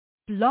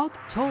Blog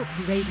Talk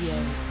Radio.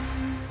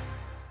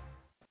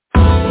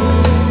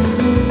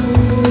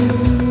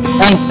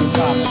 Thank you,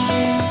 Father.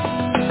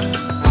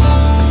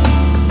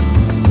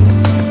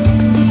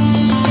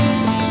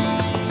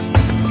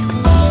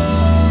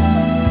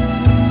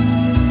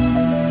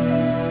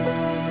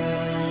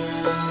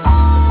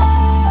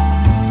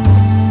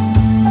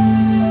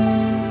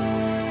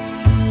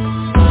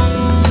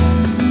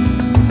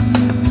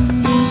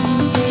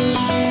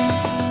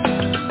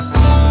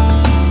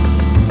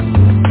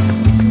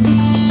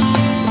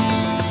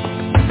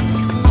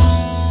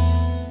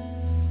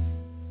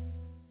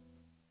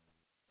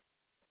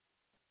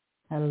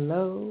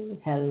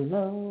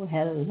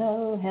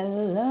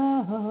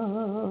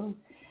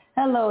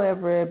 Hello,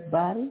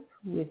 everybody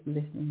who is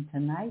listening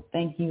tonight.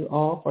 Thank you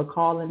all for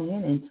calling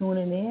in and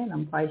tuning in.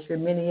 I'm quite sure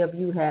many of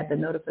you had the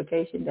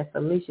notification that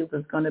Felicia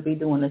was going to be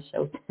doing a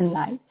show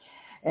tonight,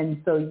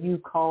 and so you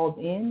called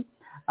in.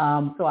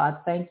 So I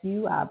thank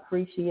you. I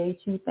appreciate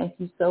you. Thank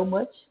you so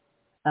much,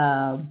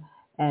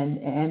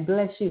 and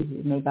bless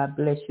you. May God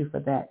bless you for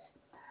that.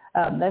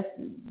 Let's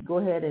go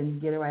ahead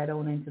and get right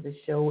on into the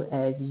show.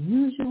 As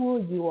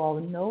usual, you all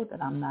know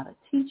that I'm not a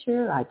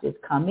teacher. I just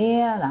come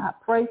in, I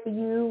pray for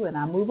you, and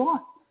I move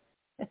on.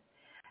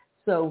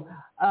 So,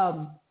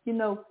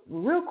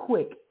 real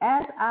quick,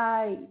 as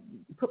I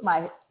put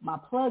my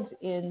plugs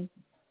in,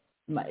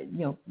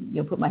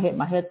 put my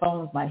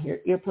headphones, my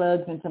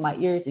earplugs into my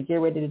ears to get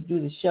ready to do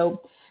the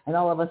show, and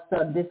all of a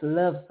sudden this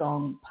love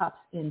song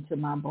pops into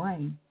my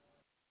brain.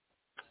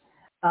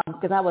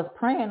 Because I was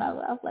praying, I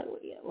was like,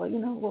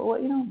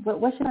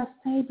 what should I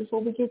say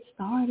before we get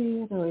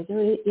started? Or is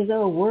there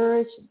a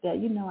word that,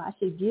 I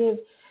should give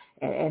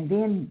and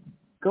then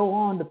go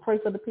on to pray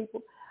for the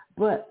people?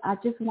 But I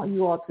just want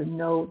you all to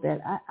know that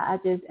I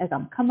just, as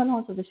I'm coming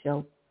on to the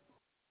show,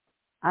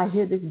 I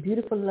hear this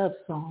beautiful love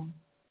song.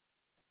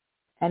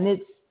 And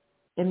it's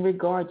in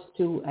regards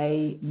to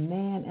a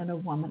man and a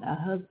woman, a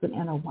husband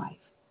and a wife.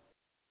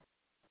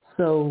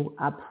 So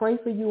I pray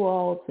for you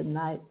all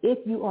tonight.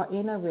 If you are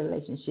in a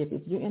relationship,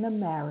 if you're in a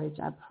marriage,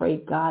 I pray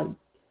God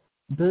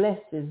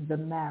blesses the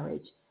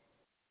marriage.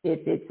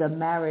 If it's a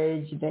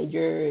marriage that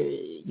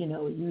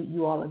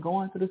you all are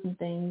going through some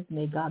things,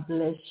 may God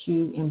bless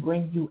you and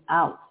bring you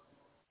out.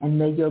 And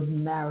may your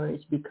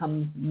marriage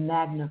become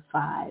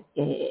magnified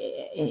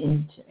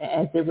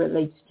as it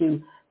relates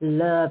to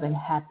love and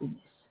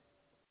happiness.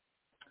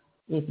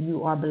 If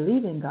you are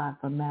believing God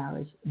for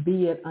marriage,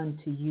 be it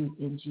unto you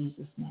in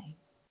Jesus' name.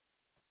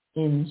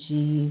 In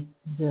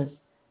Jesus'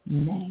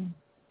 name.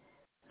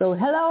 So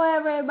hello,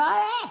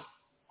 everybody.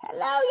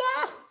 Hello,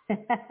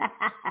 yeah.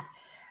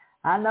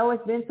 I know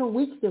it's been some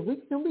weeks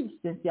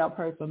since y'all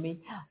prayed for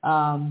me.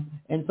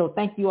 And so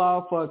thank you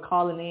all for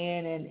calling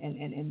in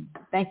and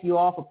thank you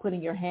all for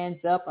putting your hands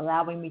up,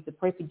 allowing me to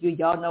pray for you.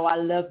 Y'all know I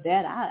love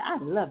that. I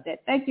love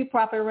that. Thank you,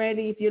 Prophet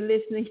Randy, if you're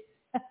listening.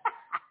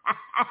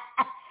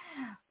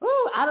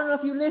 Ooh, I don't know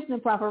if you're listening,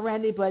 Prophet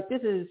Randy, but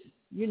this is,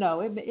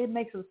 it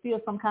makes us feel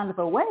some kind of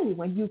a way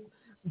when you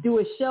do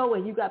a show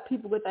and you got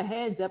people with their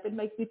hands up. It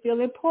makes me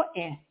feel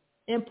important.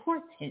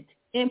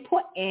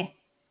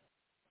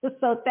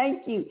 So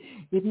thank you.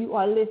 If you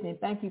are listening,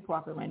 thank you,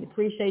 Prophet Randy.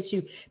 Appreciate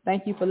you.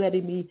 Thank you for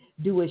letting me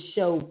do a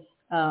show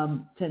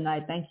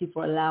tonight. Thank you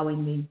for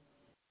allowing me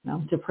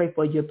to pray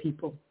for your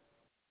people.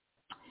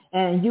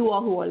 And you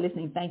all who are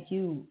listening, thank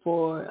you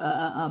for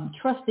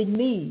trusting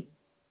me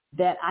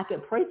that I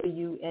can pray for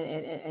you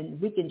and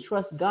we can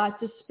trust God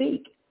to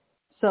speak.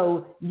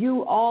 So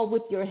you all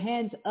with your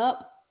hands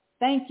up,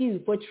 thank you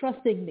for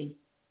trusting me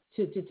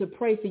to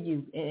pray for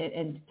you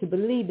and to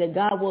believe that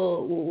God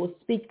will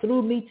speak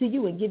through me to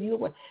you and give you a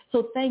word.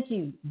 So thank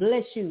you.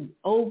 Bless you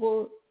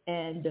over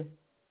and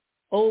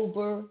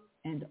over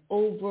and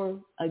over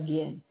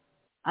again.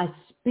 I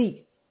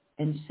speak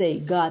and say,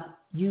 God,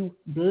 you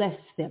bless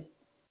them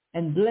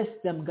and bless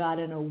them, God,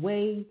 in a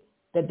way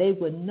that they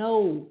would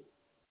know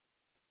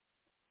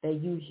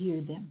that you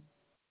hear them.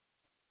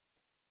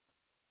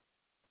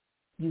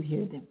 You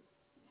hear them.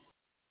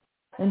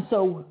 And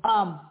so,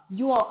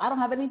 you all, I don't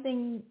have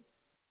anything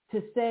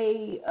to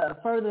say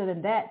further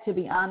than that, to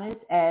be honest.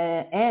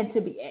 And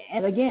to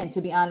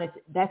be honest,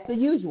 that's the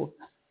usual.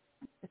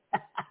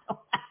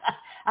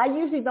 I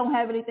usually don't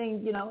have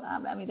anything,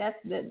 that's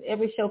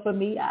every show for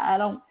me.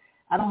 I'm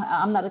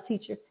not a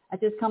teacher. I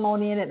just come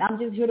on in and I'm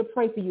just here to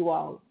pray for you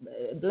all.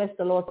 Bless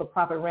the Lord for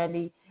Prophet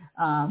Randy.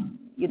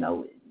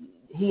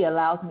 He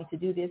allows me to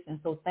do this. And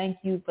so thank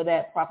you for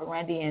that, Prophet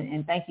Randy,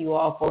 and thank you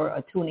all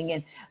for tuning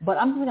in. But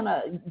I'm just going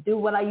to do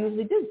what I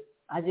usually do.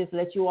 I just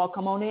let you all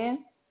come on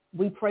in.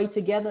 We pray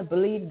together,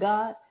 believe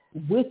God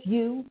with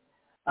you,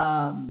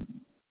 and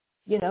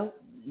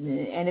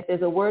if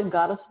there's a word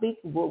God will speak,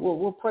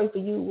 we'll pray for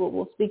you.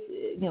 We'll speak,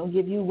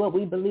 give you what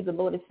we believe the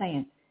Lord is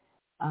saying.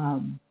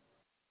 And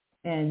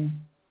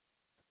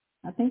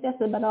I think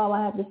that's about all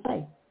I have to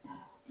say.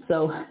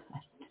 So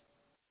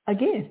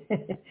again,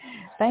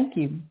 thank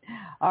you.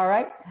 All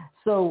right.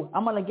 So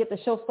I'm going to get the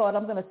show started.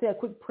 I'm going to say a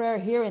quick prayer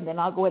here, and then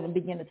I'll go ahead and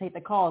begin to take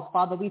the calls.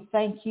 Father, we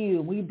thank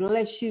you. We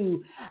bless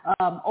you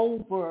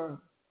over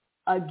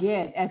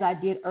again, as I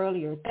did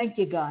earlier. Thank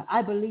you, God.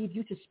 I believe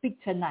you to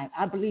speak tonight.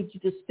 I believe you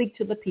to speak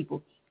to the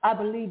people. I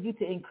believe you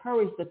to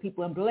encourage the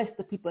people and bless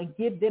the people and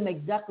give them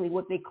exactly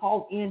what they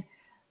called in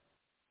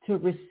to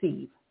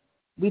receive.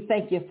 We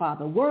thank you,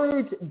 Father.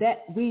 Words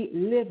that we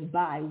live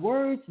by,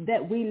 words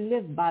that we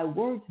live by,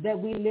 words that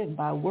we live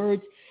by,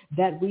 words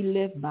that we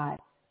live by,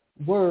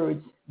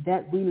 words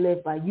that we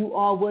live by. You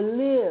all will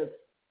live.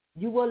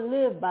 You will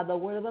live by the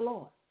word of the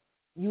Lord.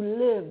 You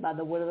live by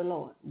the word of the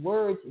Lord.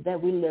 Words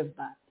that we live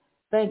by.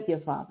 Thank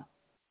you, Father.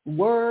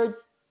 Words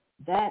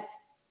that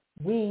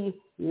we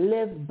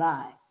live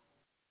by.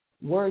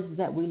 Words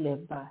that we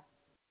live by.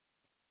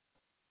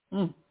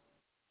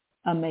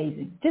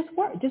 Amazing. Just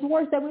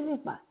words that we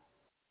live by.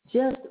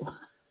 Just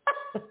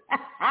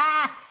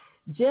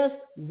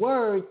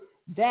words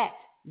that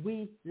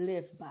we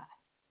live by.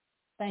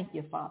 Thank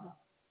you, Father.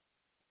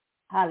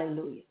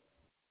 Hallelujah.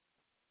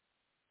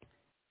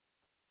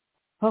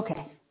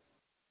 Okay.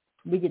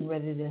 We're getting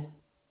ready to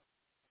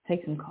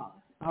take some calls.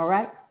 All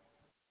right?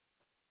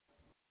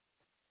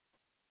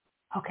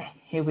 Okay,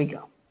 here we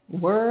go.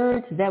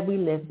 Words that we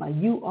live by.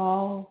 You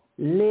all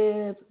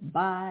live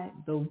by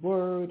the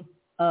word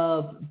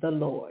of the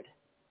Lord.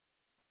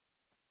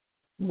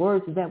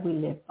 Words that we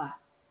live by.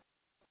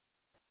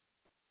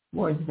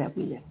 Words that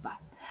we live by.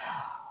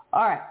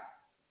 All right.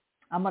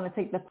 I'm going to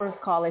take the first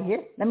caller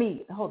here.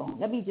 Hold on.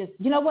 Let me just,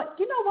 you know what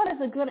is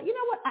a good, you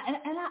know what,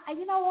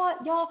 you know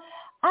what, y'all,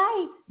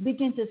 I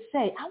begin to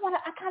say,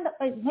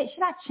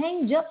 should I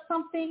change up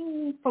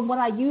something from what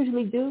I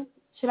usually do?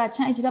 Should I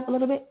change it up a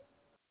little bit?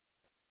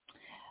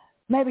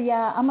 Maybe,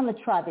 I'm going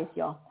to try this,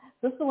 y'all.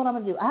 This is what I'm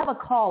going to do. I have a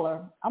caller.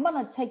 I'm going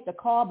to take the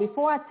call.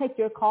 Before I take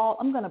your call,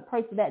 I'm going to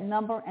pray for that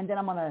number, and then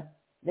I'm going to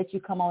let you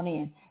come on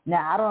in.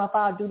 Now, I don't know if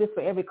I'll do this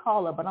for every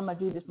caller, but I'm going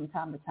to do this from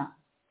time to time,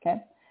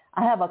 okay?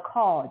 I have a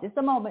call. Just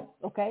a moment,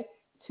 okay?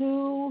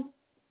 240-482.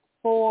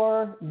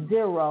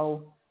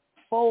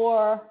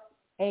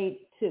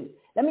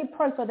 Let me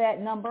pray for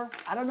that number.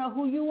 I don't know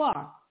who you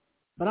are,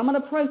 but I'm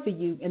going to pray for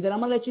you, and then I'm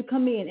going to let you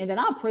come in, and then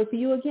I'll pray for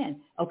you again,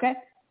 okay?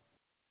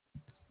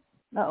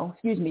 Uh-oh,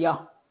 excuse me,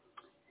 y'all.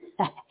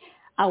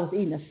 I was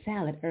eating a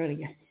salad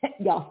earlier.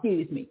 Y'all,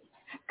 excuse me.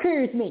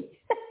 Excuse me.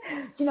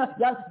 You know,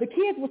 the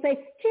kids will say,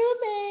 excuse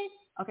me.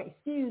 Okay,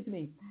 excuse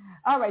me.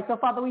 All right, so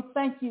Father, we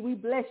thank you. We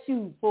bless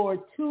you for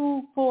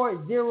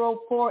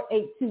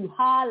 240-482.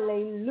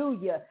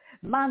 Hallelujah.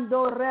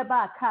 Mando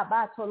reba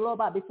kabato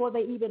loba. Before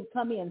they even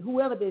come in,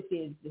 whoever this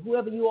is,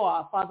 whoever you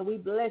are, Father, we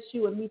bless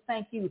you and we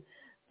thank you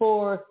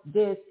for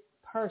this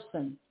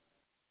person.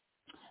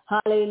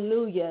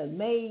 Hallelujah.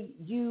 May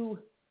you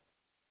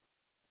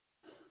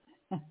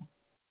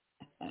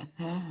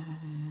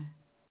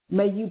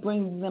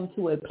bring them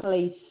to a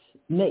place,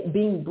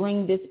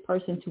 bring this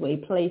person to a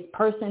place,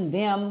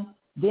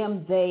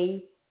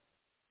 they,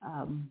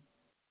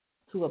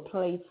 to a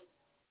place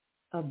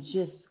of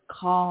just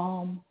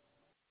calm,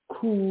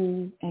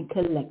 cool, and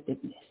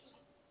collectedness.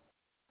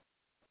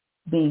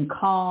 Being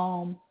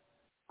calm,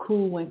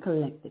 cool, and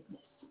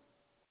collectedness.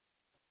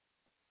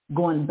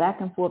 Going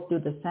back and forth through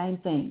the same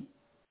thing.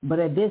 But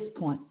at this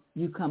point,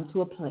 you come to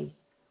a place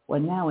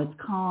where now it's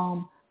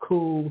calm,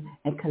 cool,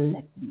 and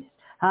collectedness.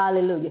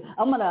 Hallelujah.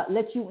 I'm going to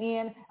let you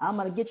in. I'm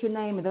going to get your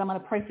name, and then I'm going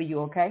to pray for you,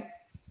 okay?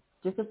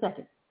 Just a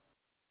second.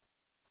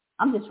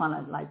 I'm just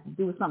trying to,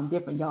 do something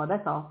different, y'all.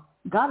 That's all.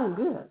 God is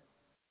good.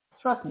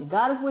 Trust me.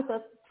 God is with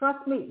us.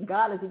 Trust me.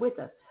 God is with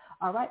us.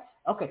 All right?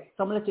 Okay.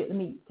 So let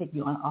me take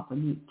you off of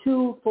mute.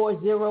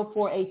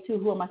 240-482.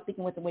 Who am I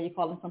speaking with and where you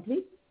calling from,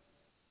 please?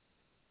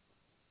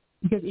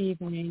 Good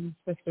evening,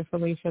 Sister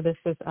Felicia. This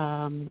is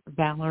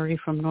Valerie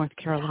from North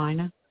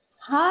Carolina.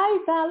 Hi,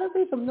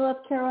 Valerie from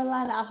North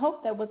Carolina. I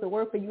hope that was a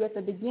word for you at the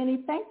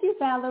beginning. Thank you,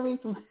 Valerie,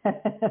 from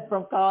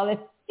calling.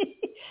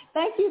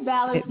 Thank you,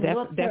 Valerie from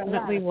North Carolina.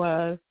 Definitely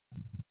was.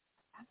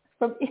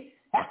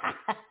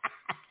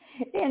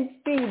 And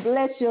Steve,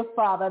 bless your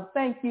Father.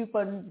 Thank you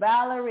for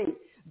Valerie.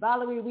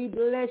 Valerie, we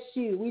bless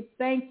you. We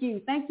thank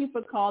you. Thank you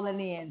for calling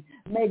in.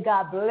 May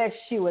God bless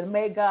you, and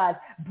may God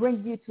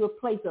bring you to a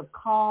place of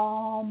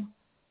calm,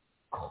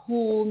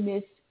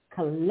 coolness,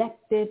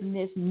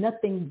 collectiveness.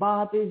 Nothing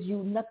bothers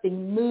you.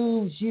 Nothing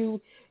moves you.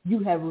 You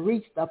have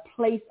reached a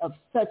place of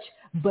such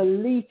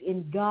belief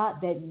in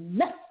God that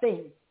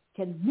nothing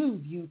can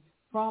move you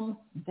from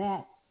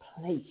that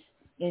place.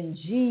 In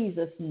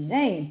Jesus'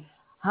 name.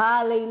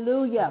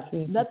 Hallelujah.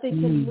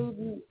 Nothing can move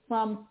you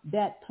from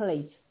that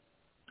place.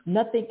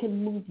 Nothing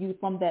can move you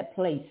from that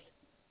place.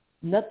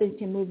 Nothing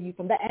can move you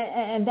from that.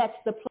 And that's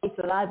the place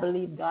that I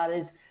believe God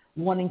is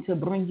wanting to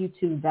bring you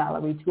to,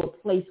 Valerie, to a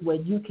place where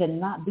you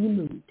cannot be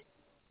moved.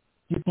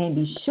 You can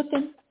be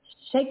shaken,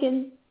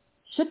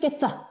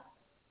 shooketh,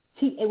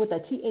 with a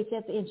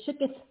T-H-S-N,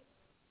 shooketh.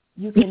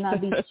 You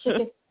cannot be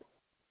shooketh.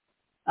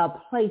 A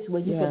place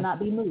where you cannot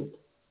be moved.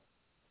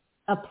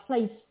 A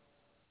place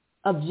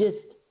of just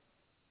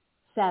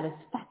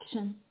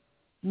satisfaction.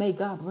 May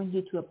God bring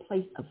you to a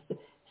place of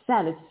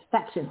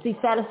satisfaction. See,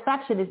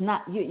 satisfaction is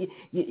not,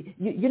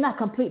 you're not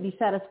completely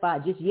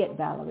satisfied just yet,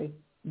 Valerie,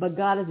 but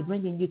God is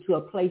bringing you to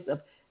a place of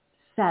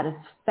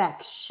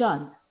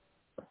satisfaction.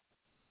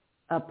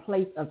 A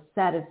place of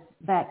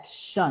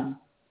satisfaction.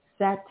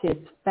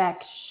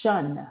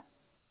 Satisfaction.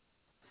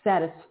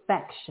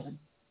 Satisfaction.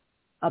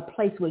 A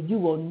place where you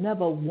will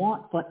never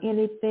want for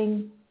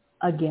anything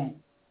again.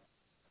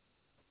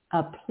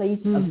 A place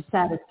of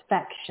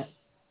satisfaction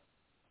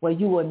where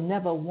you will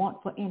never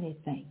want for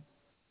anything.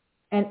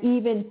 And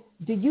even,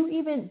 do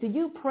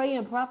you pray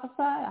and prophesy?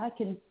 I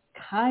can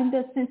kind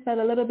of sense that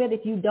a little bit.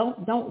 If you don't.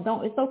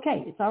 It's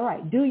okay. It's all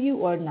right. Do you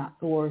or not?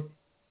 Or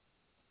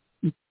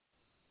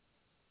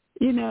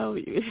you know,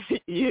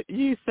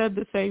 you said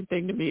the same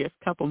thing to me a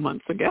couple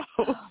months ago.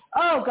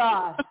 Oh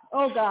God.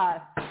 Oh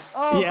God.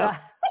 Oh yep. God.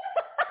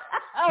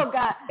 Oh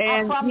God.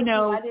 And I promise you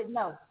know, I didn't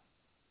know.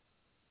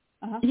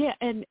 Uh-huh. Yeah,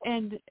 and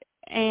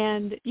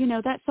you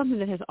know, that's something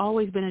that has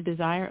always been a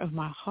desire of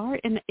my heart,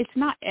 and it's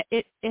not.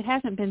 It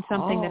hasn't been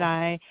something that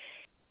I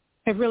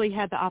have really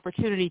had the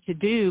opportunity to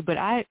do, but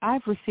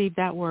I've received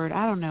that word,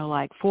 I don't know,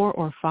 like 4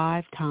 or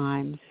 5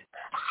 times.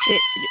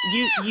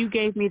 You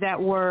gave me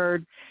that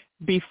word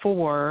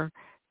before,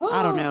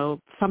 I don't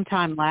know,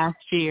 sometime last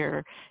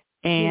year,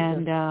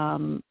 and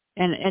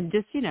and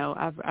just, you know,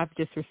 I've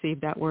just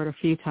received that word a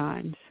few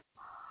times.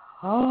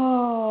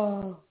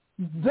 Oh,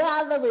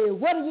 Valerie,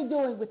 what are you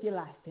doing with your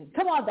life then?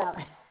 Come on,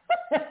 Valerie.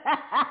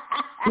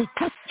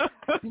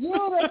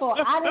 Beautiful.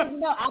 I didn't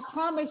know. I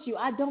promise you,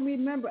 I don't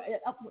remember.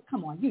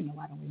 Come on, you know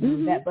I don't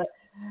remember that, but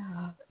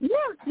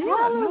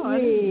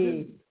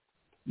Valerie.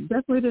 No, I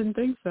definitely didn't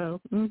think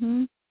so.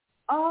 Mm-hmm.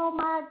 Oh,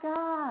 my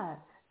God.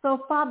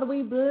 So, Father,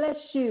 we bless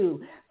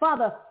you.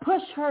 Father,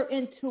 push her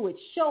into it.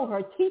 Show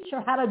her. Teach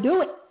her how to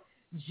do it.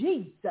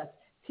 Jesus.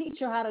 Teach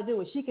her how to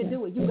do it. She can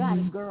do it. You got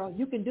it, girl.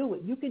 You can do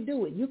it. You can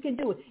do it. You can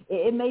do it.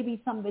 It may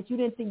be something that you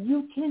didn't think.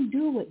 You can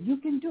do it. You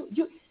can do it.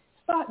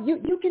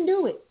 You can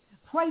do it.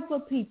 Pray for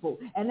people.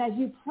 And as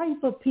you pray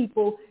for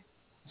people,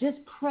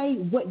 just pray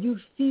what you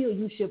feel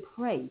you should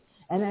pray.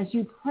 And as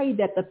you pray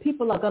that, the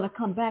people are going to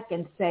come back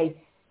and say,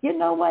 you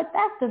know what?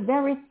 That's the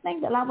very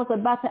thing that I was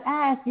about to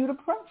ask you to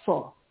pray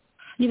for.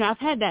 You know, I've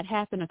had that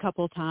happen a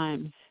couple of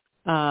times.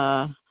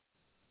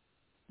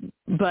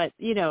 But,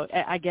 you know,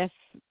 I guess,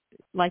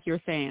 like you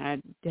were saying,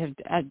 I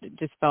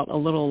just felt a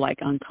little like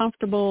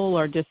uncomfortable,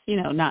 or just, you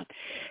know, not,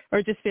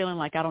 or just feeling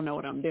like I don't know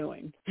what I'm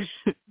doing.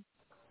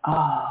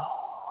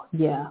 Oh,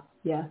 yeah.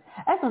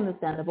 That's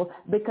understandable,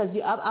 because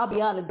I'll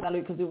be honest,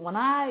 Valerie, because when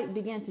I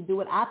began to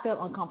do it, I felt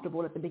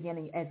uncomfortable at the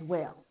beginning as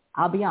well.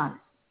 I'll be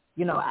honest.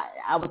 You know,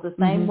 I was the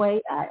same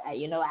way.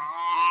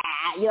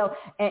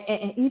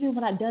 And even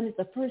when I done it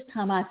the first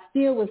time, I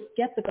still was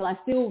skeptical. I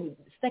still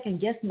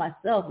second guessed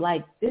myself,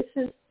 like, is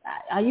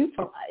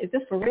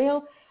this for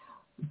real?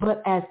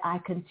 But as I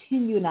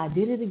continued and I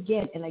did it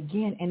again and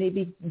again, and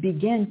it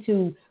began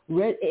to,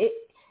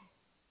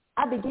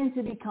 I began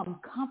to become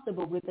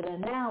comfortable with it,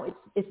 and now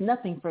it's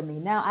nothing for me.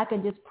 Now I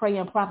can just pray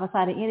and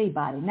prophesy to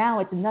anybody. Now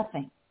it's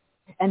nothing.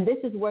 And this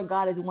is where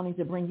God is wanting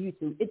to bring you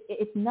to.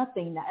 It's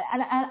nothing.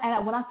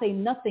 And when I say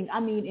nothing,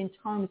 I mean in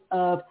terms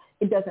of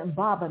it doesn't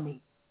bother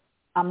me.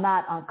 I'm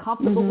not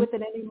uncomfortable with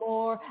it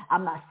anymore.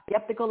 I'm not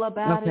skeptical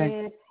about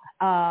it.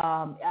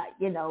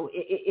 You know,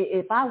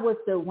 if I was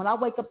to, when I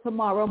wake up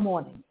tomorrow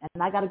morning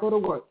and I got to go to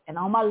work, and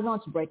on my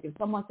lunch break, if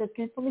someone says,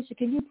 Felicia,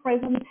 can you pray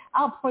for me?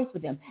 I'll pray for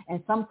them.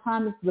 And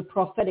sometimes the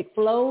prophetic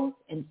flows,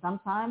 and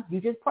sometimes you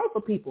just pray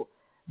for people.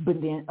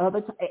 But then other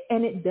times,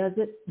 and it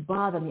doesn't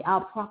bother me.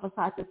 I'll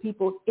prophesy to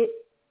people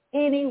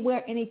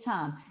anywhere,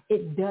 anytime.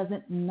 It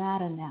doesn't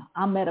matter now.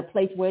 I'm at a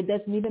place where it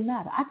doesn't even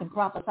matter. I can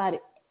prophesy to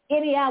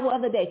any hour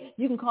of the day.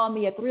 You can call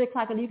me at 3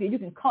 o'clock, and you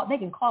can call. They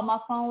can call my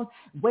phone,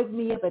 wake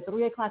me up at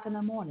 3 o'clock in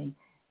the morning,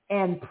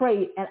 and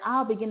pray. And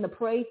I'll begin to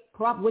pray,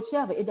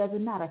 whichever. It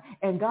doesn't matter.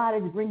 And God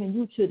is bringing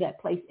you to that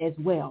place as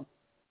well.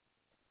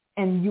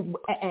 And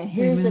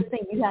here's the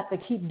thing: you have to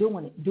keep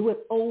doing it. Do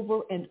it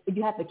over, and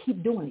you have to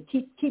keep doing it.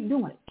 Keep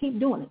doing it. Keep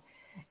doing it.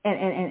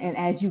 And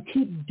as you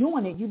keep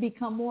doing it, you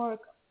become more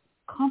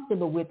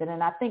comfortable with it.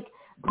 And I think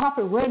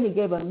Prophet Randy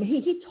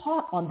he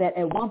taught on that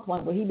at one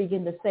point, where he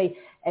began to say,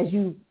 wait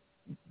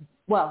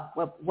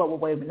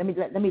a minute.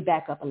 Let me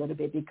back up a little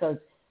bit, because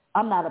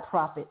I'm not a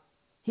prophet.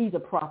 He's a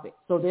prophet,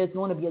 so there's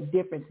going to be a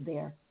difference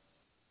there.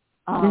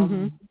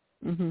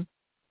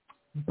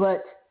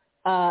 But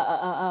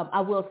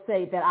I will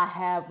say that I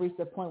have reached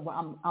a point where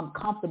I'm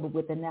comfortable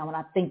with it now, and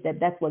I think that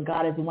that's what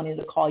God is wanting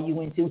to call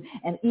you into.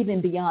 And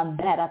even beyond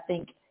that, I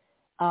think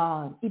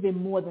even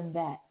more than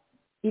that,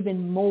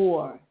 even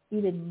more,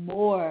 you're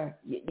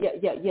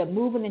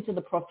moving into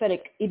the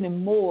prophetic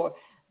even more.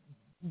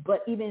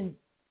 But even,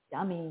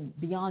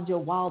 beyond your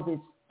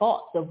wildest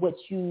thoughts of what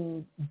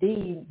you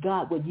deem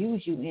God would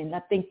use you in,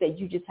 I think that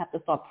you just have to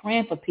start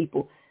praying for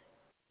people.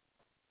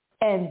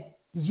 And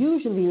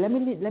usually, let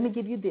me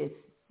give you this,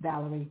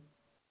 Valerie.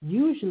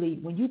 Usually,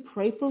 when you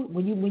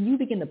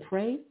begin to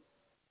pray,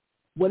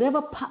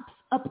 whatever pops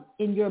up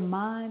in your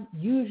mind,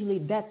 usually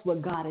that's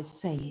what God is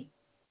saying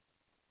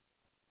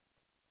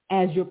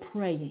as you're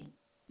praying.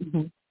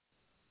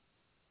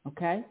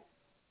 Okay,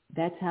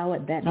 that's how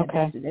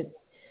it.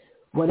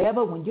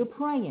 Whatever, when you're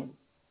praying,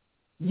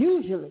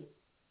 usually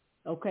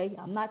Okay?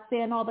 I'm not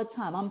saying all the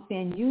time. I'm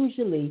saying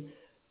usually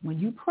when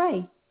you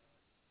pray,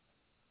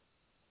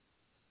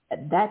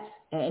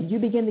 and you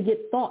begin to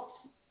get thoughts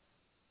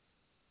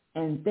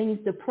and things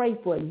to pray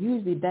for,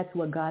 usually that's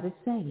what God is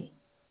saying.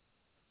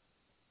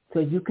 So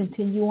you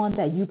continue on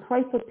that. You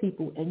pray for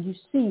people and you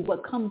see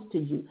what comes to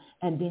you.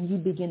 And then you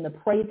begin to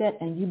pray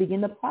that and you begin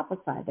to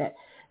prophesy that.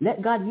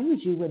 Let God use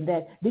you in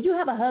that. Did you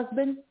have a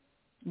husband?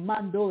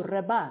 Mando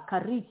reba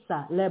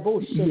karisa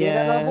lebo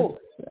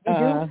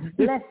Yes.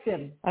 bless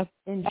him.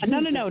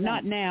 No,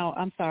 not now.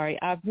 I'm sorry.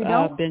 I've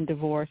been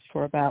divorced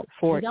for about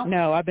 4.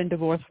 No, I've been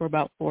divorced for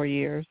about 4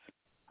 years.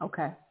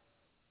 Okay.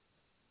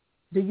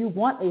 Do you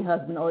want a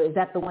husband, or is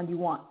that the one you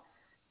want?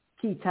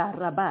 Kita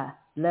raba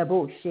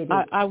lebo shede.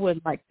 I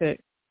would like to.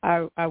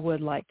 I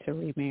would like to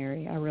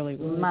remarry. I really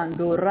would.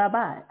 Mando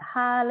raba.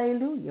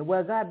 Hallelujah.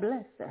 Well, God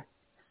bless her.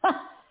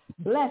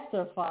 Bless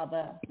her,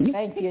 Father.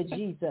 Thank you,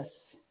 Jesus.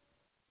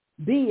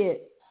 Be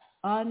it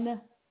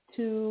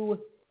unto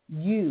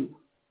you.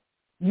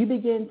 You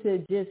begin to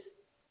just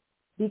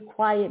be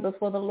quiet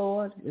before the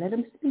Lord. Let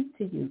him speak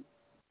to you.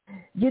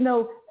 You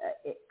know,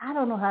 I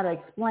don't know how to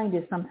explain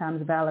this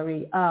sometimes,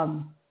 Valerie.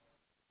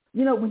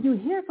 You know, when you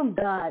hear from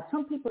God,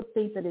 some people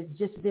think that it's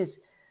just this,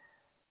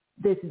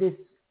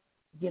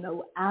 you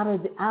know, out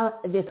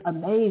of this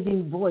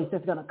amazing voice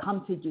that's going to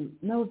come to you.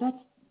 No,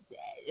 that's,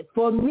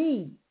 for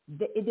me,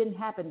 it didn't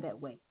happen that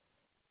way.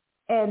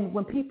 And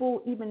when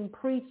people even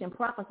preach and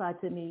prophesy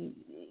to me,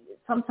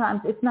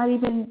 sometimes it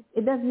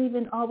doesn't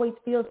even always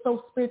feel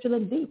so spiritual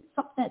and deep.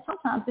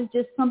 Sometimes it's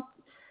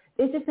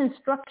just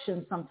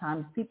instruction.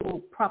 Sometimes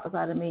people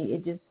prophesy to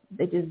me.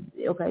 They just,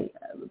 okay,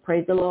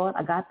 praise the Lord.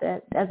 I got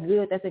that. That's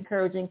good. That's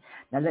encouraging.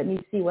 Now let me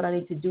see what I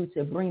need to do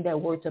to bring that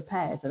word to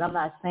pass. And I'm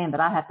not saying that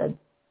I have to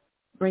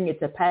bring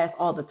it to pass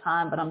all the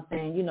time, but I'm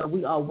saying, you know,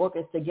 we are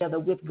workers together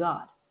with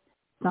God.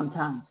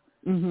 Sometimes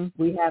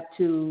we have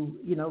to,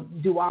 you know,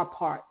 do our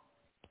part.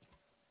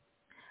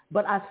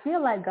 But I feel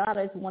like God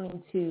is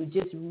wanting to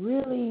just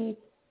really,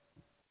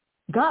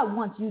 God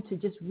wants you to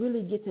just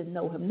really get to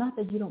know him. Not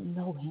that you don't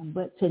know him,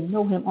 but to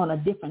know him on a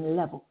different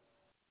level.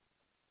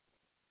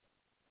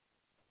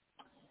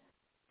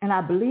 And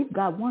I believe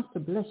God wants to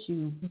bless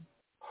you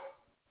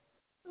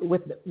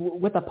with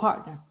a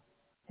partner.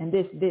 And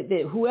this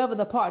whoever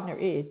the partner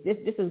is, this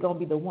is going to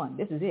be the one.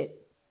 This is it.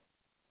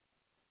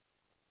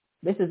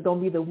 This is going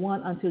to be the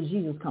one until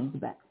Jesus comes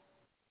back.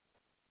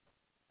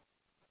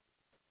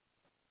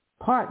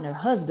 Partner,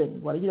 husband,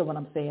 well, you know what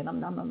I'm saying.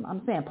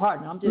 I'm saying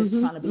partner. I'm just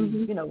trying to be,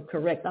 you know,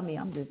 correct. I mean,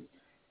 I'm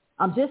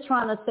just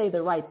trying to say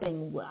the right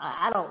thing.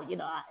 I don't, you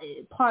know,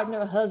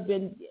 partner,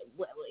 husband,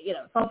 you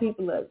know, some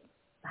people are,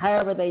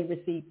 however they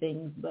receive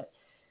things, but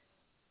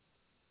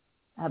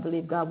I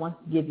believe God wants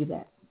to give you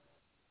that.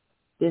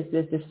 This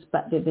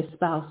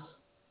spouse,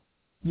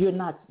 you're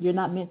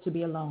not meant to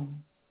be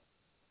alone.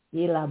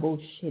 You're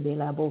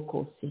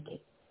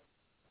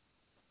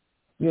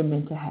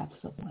meant to have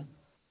someone.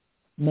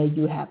 May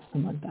you have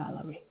someone,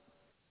 Valerie.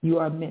 You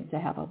are meant to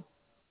have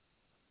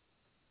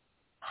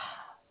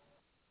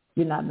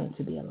you're not meant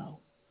to be alone.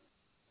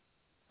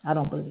 I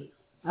don't believe.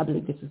 I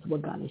believe this is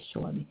what God is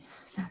showing me.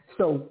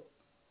 So,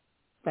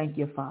 thank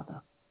you,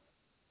 Father.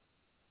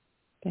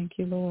 Thank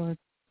you, Lord.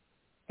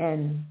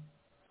 And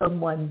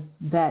someone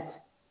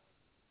that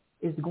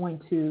is going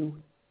to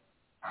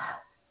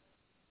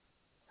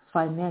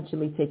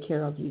financially take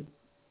care of you.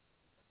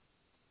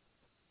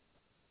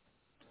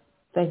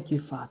 Thank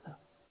you, Father.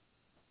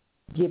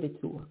 Give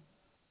it to her.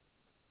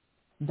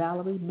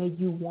 Valerie, may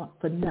you want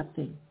for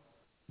nothing.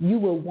 You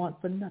will want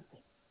for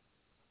nothing.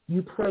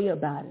 You pray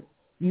about it.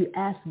 You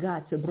ask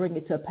God to bring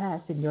it to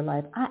pass in your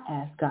life. I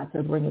ask God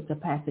to bring it to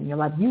pass in your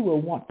life. You will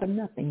want for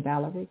nothing,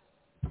 Valerie.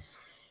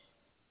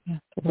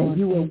 Yes, Lord, that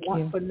you will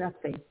want for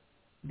nothing.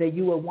 That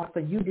you will want for,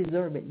 you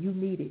deserve it. You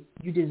need it.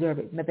 You deserve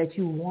it. But that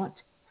you want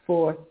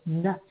for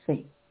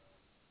nothing.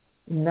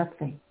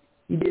 Nothing.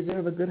 You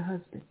deserve a good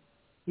husband.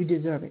 You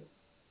deserve it.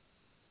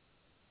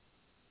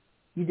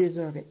 You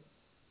deserve it.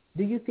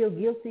 Do you feel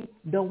guilty?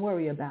 Don't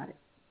worry about it.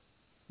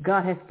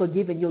 God has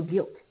forgiven your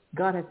guilt.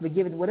 God has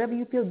forgiven whatever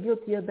you feel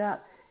guilty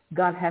about.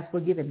 God has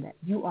forgiven that.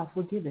 You are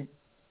forgiven.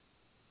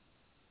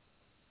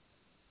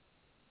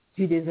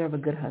 You deserve a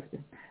good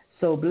husband.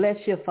 So bless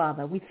your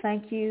Father. We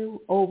thank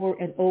you over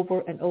and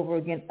over and over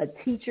again. A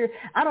teacher,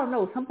 I don't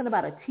know, something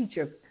about a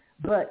teacher,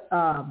 but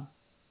a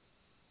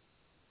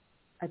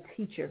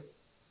teacher,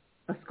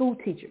 a school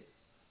teacher,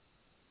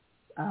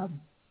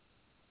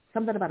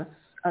 something about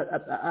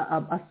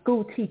a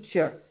school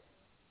teacher.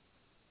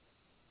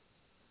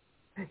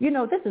 You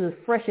know, this is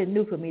fresh and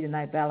new for me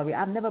tonight, Valerie.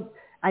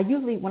 I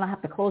usually, when I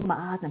have to close my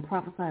eyes and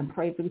prophesy and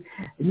pray for you,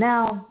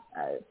 now,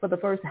 for the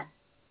first time,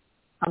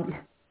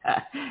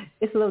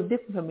 it's a little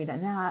different for me.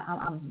 Now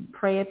I'm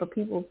praying for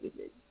people,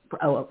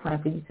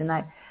 praying for you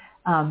tonight,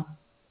 out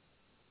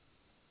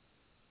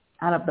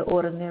of the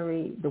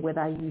ordinary, the way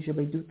that I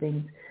usually do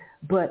things,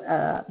 but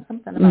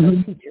something about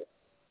a teacher,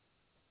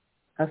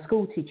 a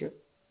school teacher.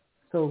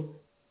 So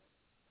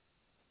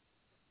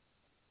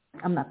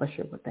I'm not for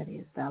sure what that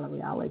is,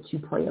 Valerie. I'll let you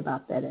pray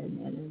about that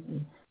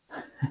and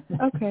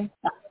Okay.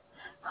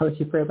 I'll let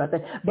you pray about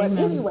that. But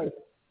Amen. anyway,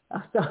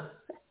 so,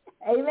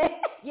 amen.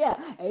 Yeah,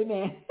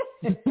 amen.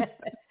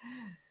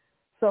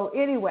 So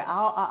anyway,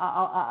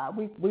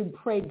 we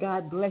pray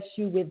God bless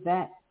you with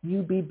that.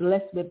 You be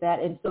blessed with that.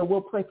 And so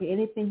we'll pray for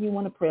anything you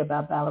want to pray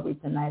about, Valerie,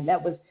 tonight.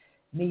 That was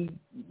me,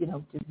 just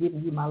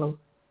giving you my little,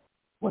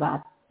 what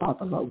I thought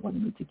the Lord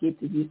wanted me to give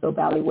to you. So,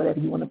 Valerie, whatever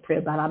you want to pray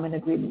about, I'm in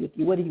agreement with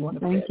you. What do you want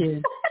to pray about? Thank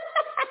you.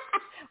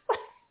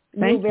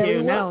 Thank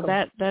you. No,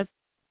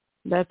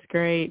 that's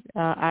great.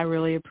 I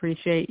really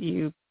appreciate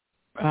you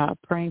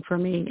praying for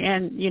me,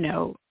 and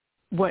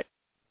what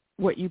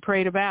you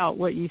prayed about,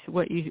 what you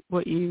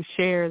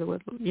shared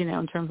with,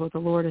 in terms of what the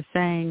Lord is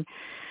saying.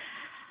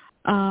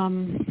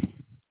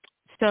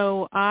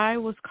 So I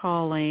was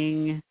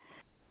calling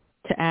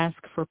to ask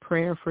for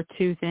prayer for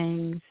two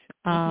things.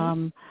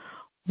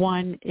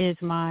 One is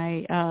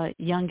my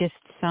youngest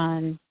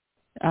son.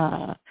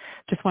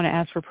 Just want to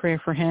ask for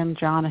prayer for him,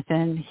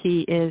 Jonathan.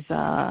 He is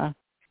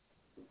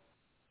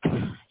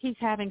he's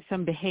having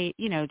some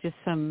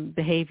some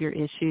behavior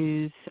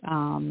issues,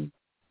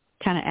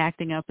 kind of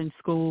acting up in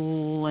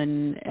school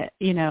and,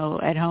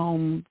 at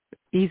home.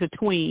 He's a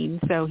tween,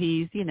 so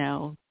he's, he's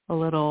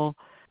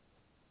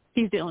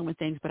dealing with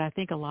things, but I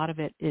think a lot of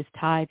it is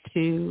tied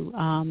to,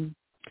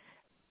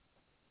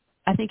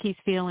 I think he's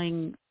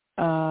feeling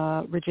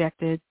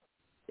rejected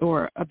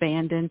or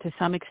abandoned to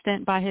some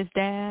extent by his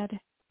dad.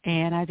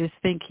 And I just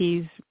think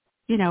he's,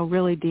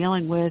 really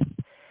dealing with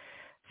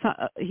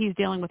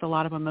a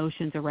lot of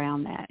emotions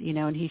around that,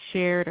 and he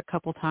shared a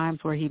couple times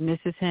where he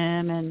misses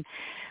him, and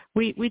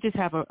we just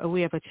have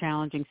a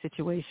challenging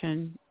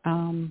situation.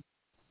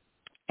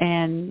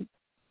 And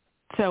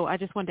so I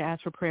just wanted to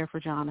ask for prayer for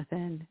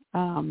Jonathan.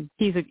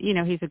 He's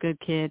a good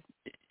kid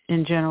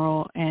in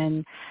general,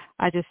 and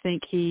I just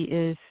think he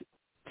is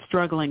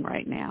struggling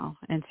right now.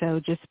 And so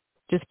just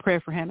pray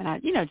for him. And I,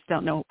 just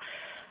don't know.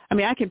 I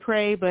mean, I can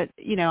pray, but,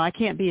 I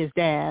can't be his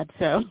dad.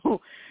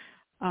 So,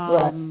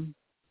 Right.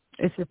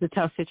 It's just a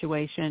tough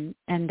situation.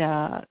 And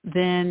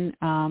then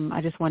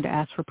I just wanted to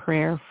ask for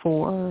prayer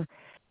for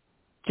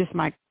just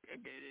my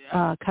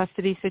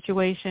custody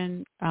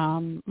situation.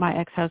 My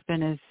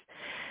ex-husband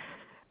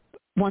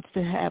wants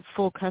to have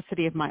full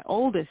custody of my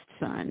oldest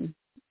son,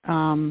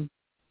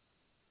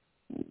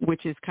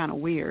 which is kind of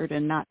weird,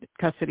 and not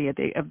custody of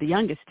the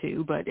youngest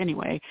two. But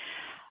anyway,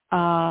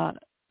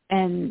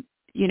 and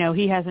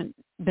he hasn't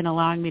been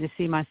allowing me to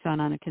see my son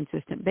on a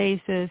consistent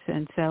basis,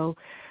 and so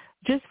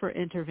just for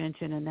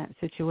intervention in that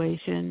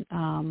situation.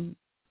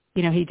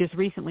 He just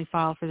recently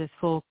filed for this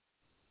full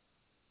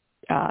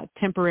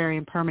temporary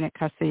and permanent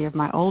custody of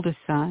my oldest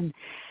son.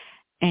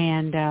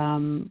 And,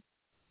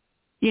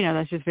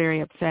 that's just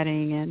very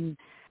upsetting. And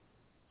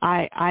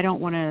I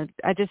don't want to,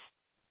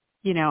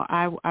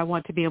 I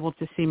want to be able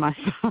to see my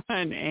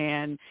son.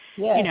 And,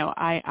 Yes.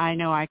 I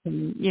know I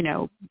can,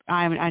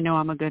 I know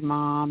I'm a good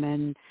mom,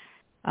 and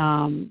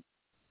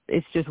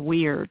it's just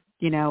weird.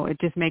 It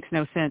just makes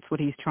no sense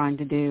what he's trying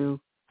to do.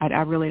 I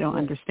really don't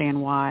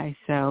understand why.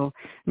 So,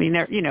 I mean,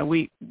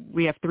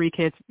 we have 3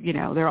 kids,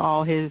 they're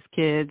all his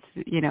kids.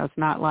 It's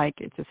not like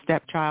it's a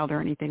stepchild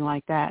or anything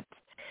like that.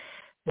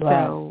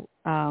 Right. So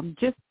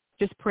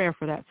just prayer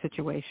for that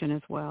situation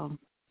as well.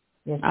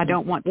 Yes, I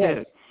don't want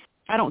to,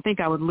 I don't think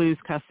I would lose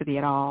custody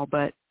at all,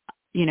 but,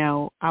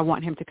 I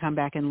want him to come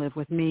back and live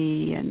with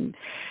me. And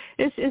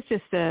it's just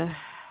just a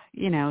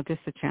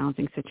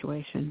challenging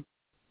situation.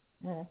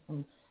 Yeah,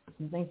 some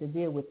things to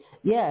deal with.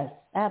 Yes,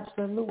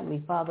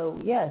 absolutely, Father.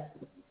 Yes.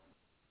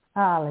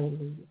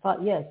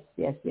 Hallelujah.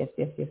 Yes.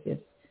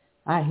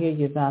 I hear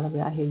you,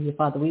 Valerie. I hear you,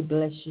 Father. We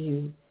bless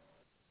you.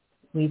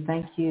 We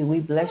thank you. We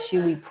bless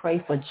you. We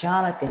pray for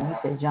Jonathan. You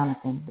said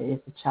Jonathan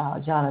is a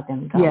child.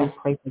 Jonathan, God, yes. We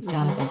pray for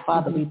Jonathan. Mm-hmm.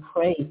 Father, we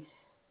pray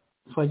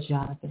for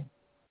Jonathan.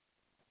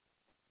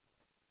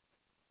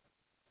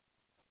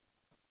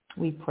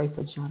 We pray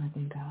for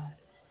Jonathan, God.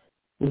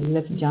 We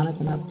lift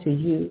Jonathan up to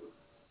you.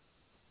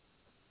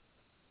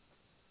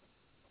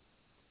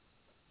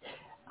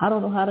 I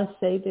don't know how to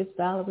say this,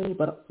 Valerie,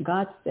 but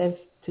God says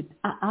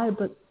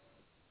but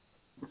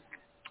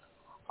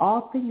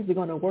all things are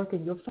going to work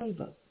in your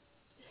favor.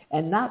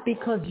 And not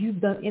because you've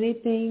done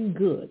anything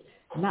good,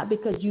 not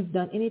because you've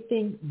done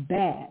anything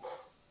bad.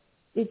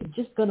 It's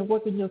just going to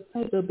work in your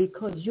favor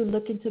because you're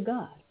looking to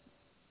God.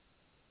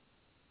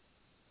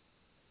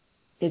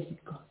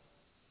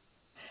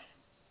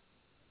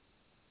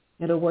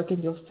 It'll work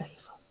in your favor.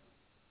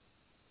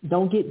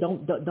 Don't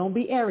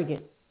be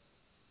arrogant.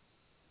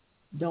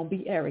 Don't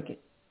be arrogant.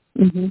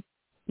 Mm-hmm.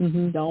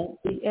 Mm-hmm.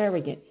 Don't be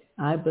arrogant.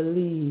 I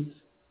believe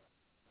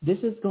this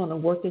is going to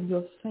work in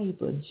your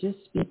favor just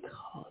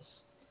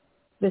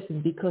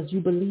because you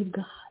believe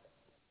God.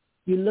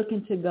 You're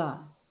looking to God.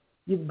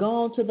 You've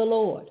gone to the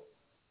Lord.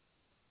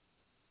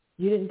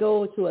 You didn't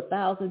go to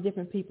 1,000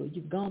 different people.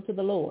 You've gone to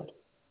the Lord.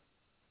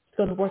 It's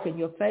going to work in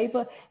your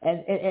favor.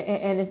 And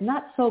it's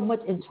not so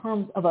much in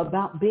terms of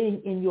about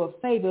being in your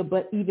favor,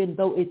 but even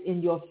though it's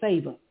in your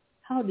favor.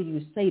 How do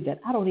you say that?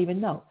 I don't even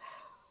know.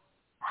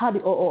 How do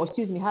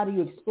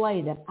you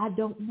explain that? I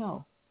don't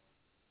know.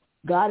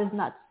 God is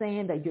not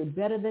saying that you're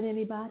better than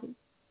anybody.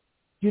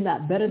 You're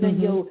not better than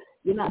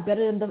you're not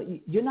better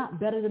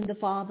than the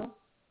father.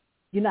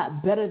 You're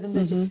not better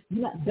than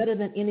you're not better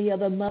than any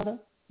other mother.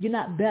 You're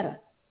not better.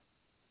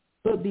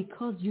 But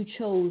because you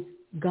chose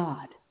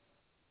God,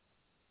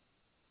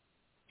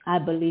 I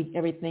believe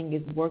everything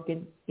is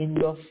working in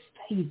your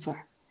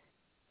favor.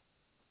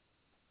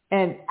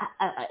 And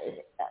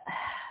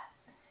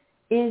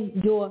in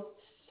your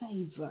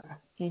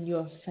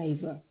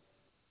favor,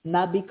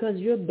 not because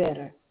you're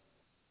better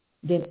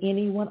than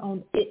anyone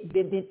on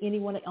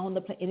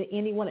the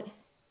planet,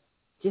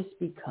 just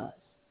because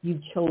you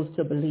chose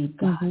to believe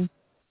God.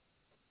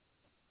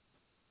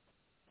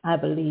 I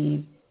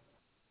believe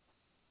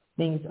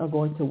things are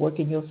going to work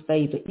in your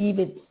favor.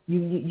 Even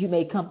you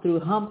may come through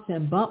humps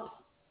and bumps,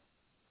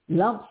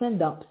 lumps and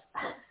dumps,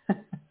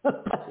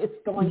 but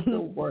it's going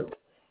to work.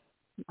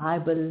 I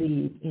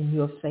believe in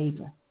your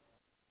favor.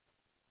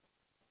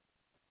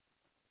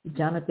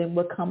 Jonathan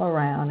will come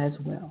around as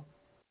well.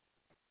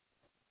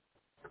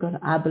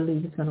 I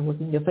believe it's going to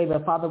work in your favor.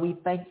 Father, we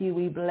thank you.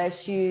 We bless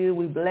you.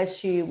 We bless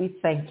you. We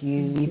thank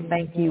you. We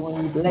thank you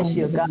and we bless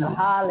you, God.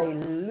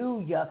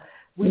 Hallelujah.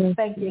 We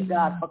thank you,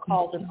 God, for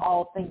causing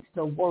all things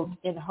to work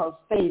in her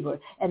favor.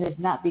 And it's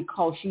not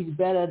because she's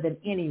better than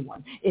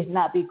anyone. It's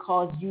not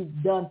because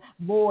you've done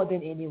more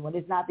than anyone.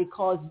 It's not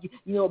because,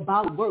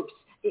 about works.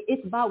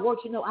 It's about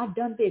works. I've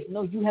done this.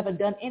 No, you haven't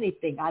done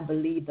anything. I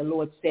believe the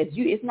Lord says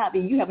it's not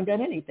you haven't done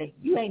anything.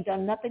 You ain't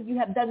done nothing. You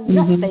have done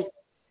nothing.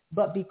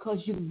 But because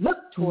you look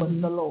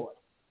towards the Lord,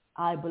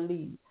 I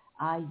believe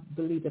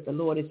that the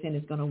Lord is saying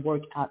it's going to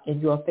work out in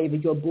your favor.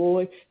 Your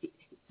boy,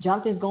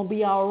 Jonathan's going to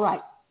be all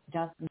right.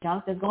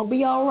 Jonathan's going to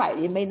be all right.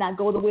 It may not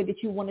go the way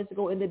that you wanted to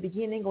go in the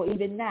beginning or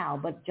even now,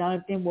 but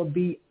Jonathan will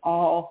be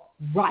all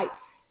right.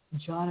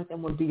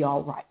 Jonathan will be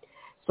all right.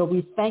 So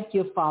we thank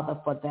you, Father,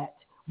 for that.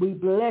 We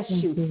bless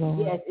you.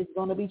 Yes, it's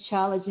going to be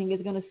challenging.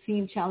 It's going to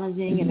seem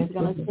challenging, and it's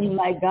going to seem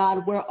like,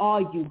 God, where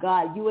are you?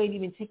 God, you ain't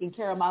even taking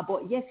care of my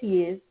boy. Yes,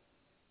 he is.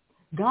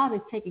 God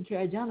is taking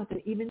care of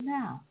Jonathan even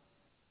now.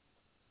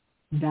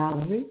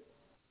 Valerie,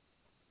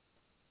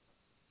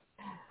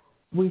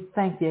 we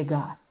thank you,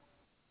 God.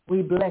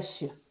 We bless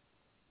you.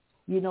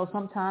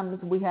 Sometimes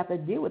we have to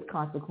deal with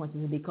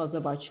consequences because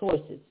of our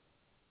choices,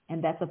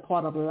 and that's a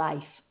part of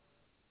life.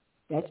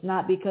 That's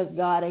not because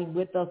God ain't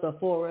with us or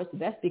for us.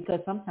 That's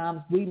because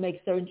sometimes we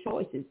make certain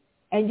choices,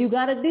 and you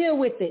got to deal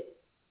with it.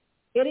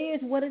 It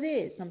is what it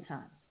is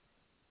sometimes.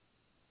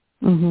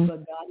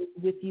 But God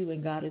is with you,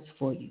 and God is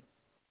for you.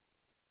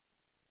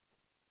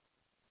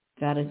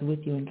 God is with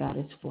you and God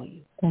is for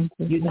you. Thank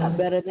you. You're not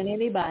better than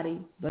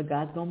anybody, but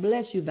God's going to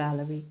bless you,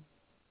 Valerie.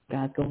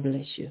 God's going to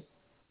bless you.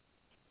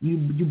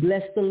 You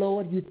bless the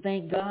Lord. You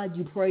thank God.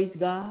 You praise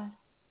God.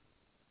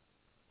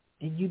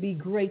 And you be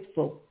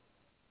grateful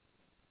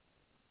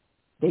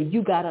that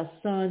you got a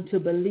son to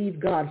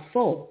believe God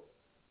for.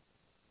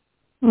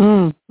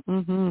 Thank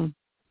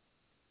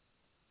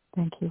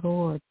you,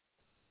 Lord.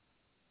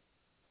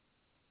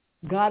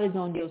 God is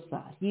on your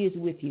side. He is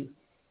with you.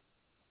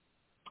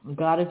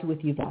 God is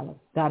with you, Valerie.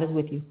 God is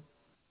with you.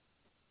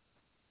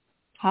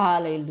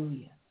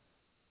 Hallelujah.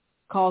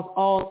 Cause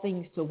all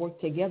things to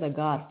work together,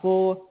 God,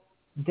 for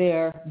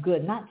their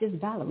good. Not just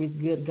Valerie's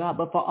good, God,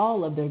 but for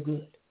all of their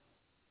good.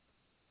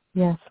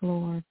 Yes,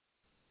 Lord.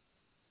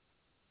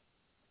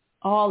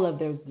 All of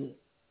their good.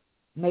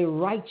 May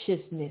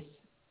righteousness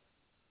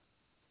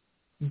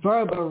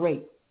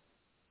reverberate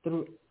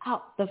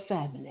throughout the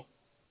family.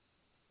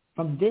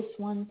 From this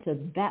one to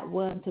that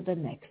one to the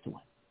next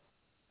one.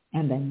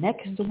 And the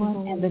next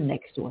one and the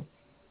next one.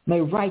 May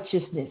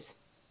righteousness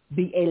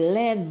be a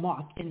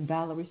landmark in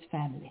Valerie's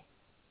family.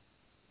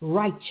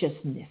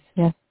 Righteousness.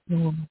 Yes,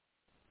 Lord.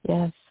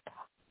 Yes, God.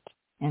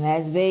 And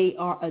as they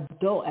are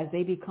adult, as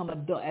they become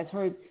adult, as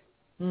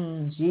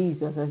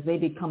they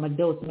become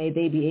adults, may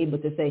they be able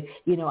to say,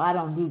 I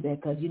don't do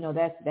that because,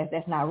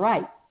 that's not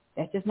right.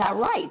 That's just not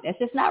right. That's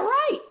just not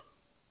right.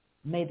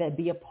 May that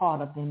be a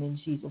part of them in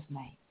Jesus'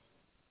 name.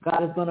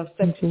 God is going to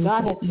affect you.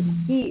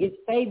 He is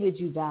favored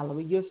you,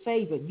 Valerie. You're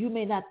favored. You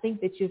may not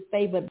think that you're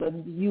favored, but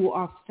you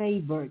are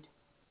favored.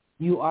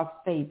 You are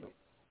favored.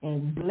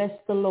 And bless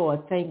the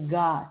Lord. Thank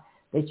God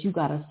that you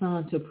got a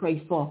son to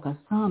pray for, because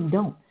some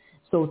don't.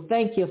 So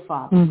thank you,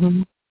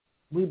 Father.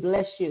 We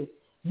bless you.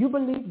 You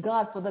believe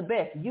God for the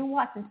best. You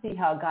watch and see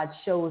how God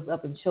shows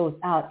up and shows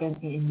out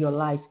in your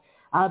life.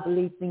 I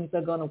believe things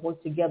are going to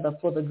work together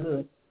for the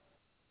good.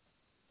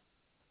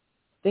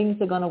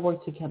 Things are going to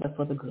work together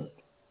for the good.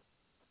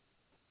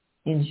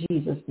 In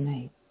Jesus'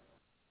 name.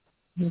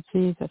 In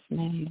Jesus'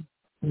 name.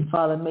 And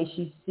Father, may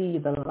she see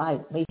the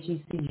light. May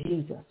she see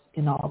Jesus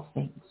in all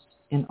things.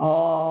 In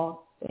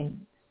all things.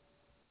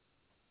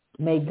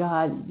 May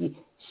God,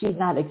 she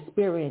not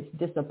experience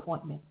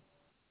disappointment.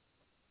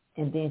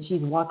 And then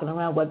she's walking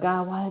around, well,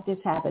 God, why did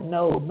this happen?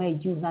 No, may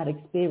you not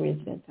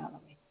experience that,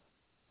 Valerie.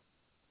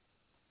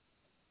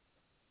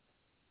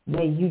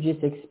 May you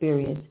just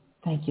experience,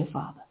 thank you,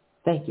 Father.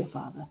 Thank you,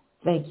 Father.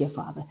 Thank you,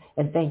 Father,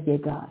 and thank you,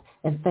 God,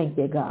 and thank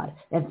you, God,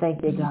 and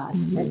thank you, God,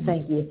 and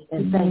thank you,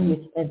 and thank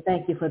you, and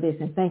thank you for this,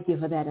 and thank you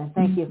for that, and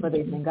thank you for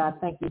this, and God,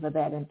 thank you for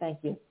that, and thank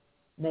you.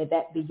 May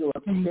that be your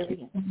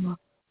experience.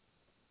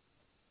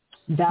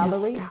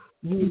 Valerie,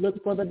 you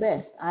look for the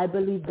best. I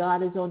believe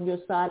God is on your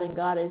side, and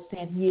God is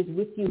saying He is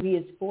with you. He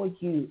is for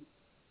you.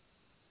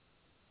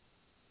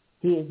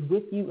 He is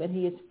with you, and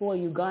He is for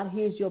you. God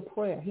hears your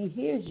prayer. He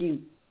hears you.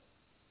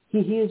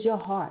 He hears your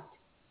heart.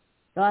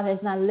 God has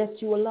not left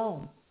you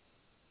alone.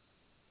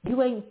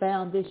 You ain't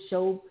found this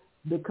show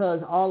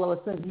because all of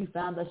a sudden you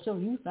found the show.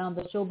 You found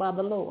the show by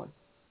the Lord.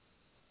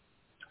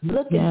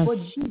 Looking for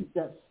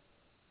Jesus.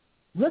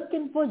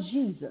 Looking for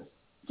Jesus.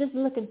 Just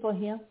looking for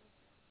Him.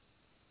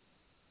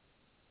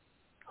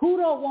 Who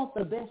don't want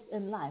the best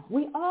in life?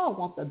 We all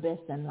want the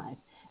best in life.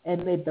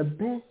 And may the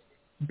best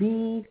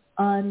be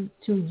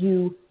unto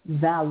you,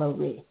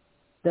 Valerie.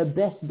 The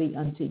best be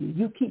unto you.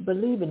 You keep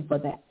believing for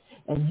that.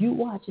 And you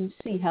watch and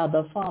see how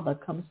the Father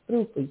comes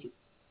through for you.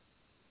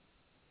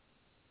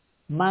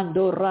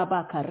 Mando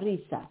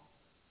Rabakarisa.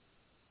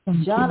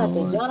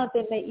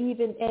 Jonathan may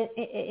even,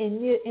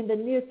 in the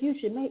near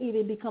future, may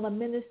even become a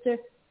minister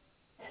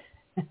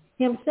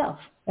himself.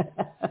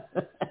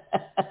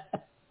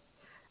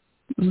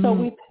 So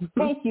we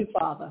thank you,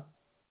 Father,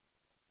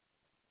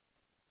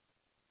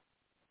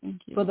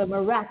 for the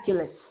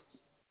miraculous,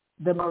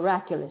 the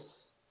miraculous,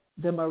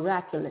 the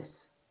miraculous,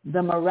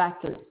 the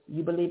miraculous.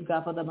 You believe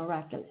God for the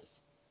miraculous.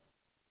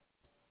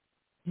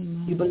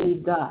 Amen. You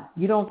believe God.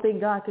 You don't think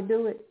God can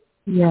do it?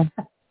 Yeah.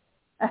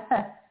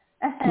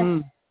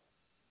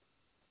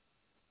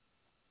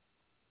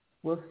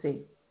 We'll see.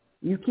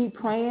 You keep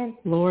praying.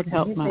 Lord,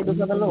 help my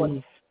unbelief. The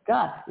Lord.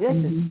 God,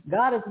 listen, Mm-hmm.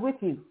 God is with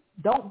you.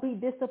 Don't be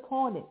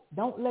disappointed.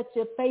 Don't let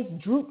your face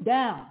droop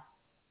down.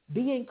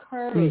 Be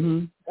encouraged.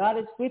 Mm-hmm. God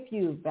is with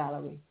you,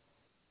 Valerie.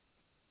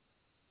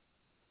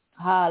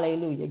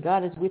 Hallelujah.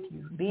 God is with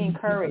you. Be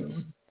encouraged.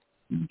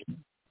 Mm-hmm.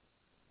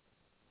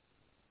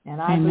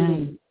 And I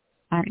believe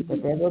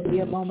that there will be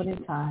a moment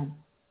in time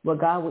where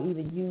God will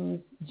even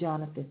use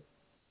Jonathan.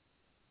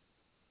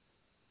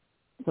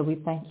 So we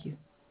thank you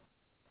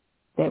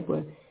that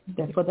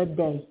for the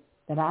day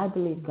that I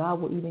believe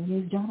God will even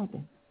use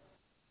Jonathan.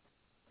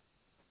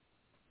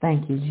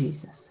 Thank you,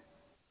 Jesus.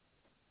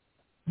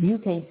 You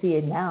can't see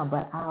it now,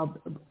 but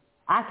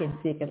I can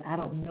see it because I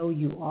don't know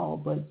you all,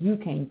 but you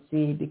can't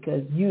see it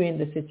because you're in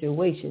the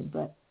situation.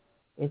 But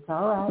it's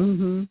all right.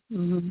 Mm-hmm.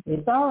 Mm-hmm.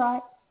 It's all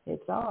right.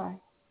 It's all right.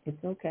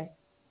 It's okay.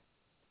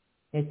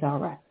 It's all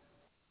right.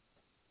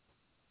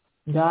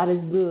 God is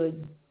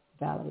good,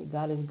 Valerie.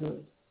 God is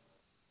good.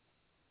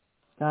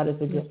 God is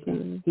a good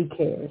God. He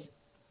cares.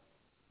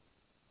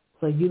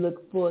 So you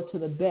look forward to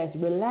the best.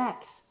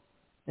 Relax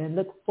and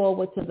look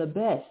forward to the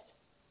best.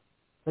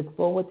 Look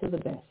forward to the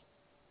best.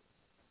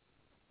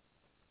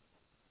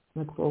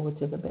 Look forward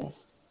to the best.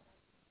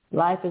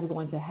 Life is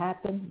going to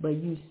happen, but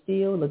you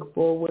still look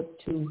forward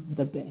to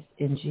the best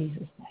in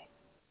Jesus'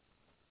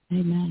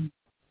 name. Amen.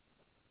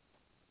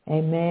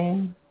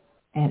 Amen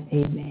and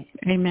amen.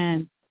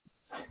 Amen.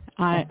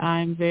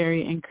 I'm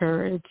very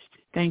encouraged.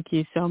 Thank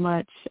you so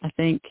much. I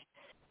think.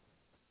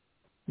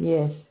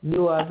 Yes,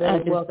 you are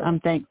very welcome. I'm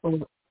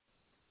thankful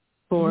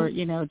for,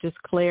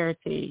 just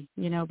clarity,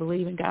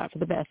 believing God for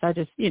the best. I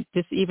just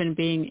even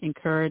being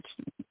encouraged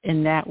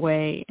in that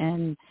way.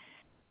 And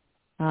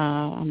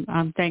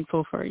I'm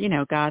thankful for,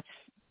 God's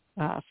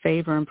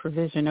favor and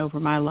provision over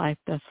my life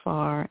thus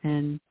far.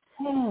 And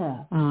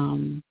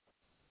I'm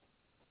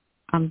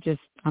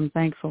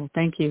thankful.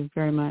 Thank you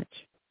very much.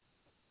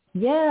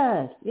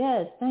 Yes.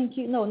 Thank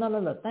you. No.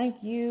 Thank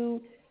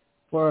you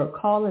for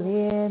calling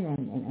in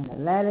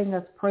and letting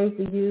us pray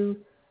for you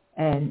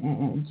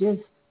and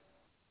just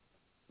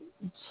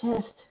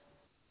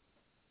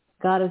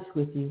God is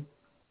with you.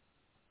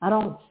 I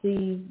don't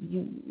see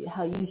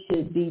how you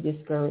should be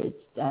discouraged.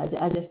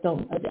 I just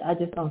don't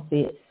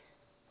see it.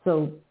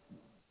 So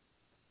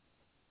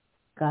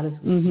God is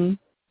with you.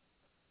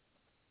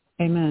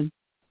 Amen.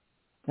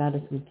 God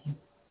is with you.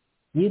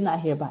 You're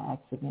not here by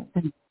accident.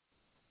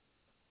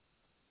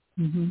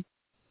 Mm-hmm.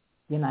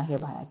 You're not here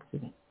by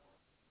accident.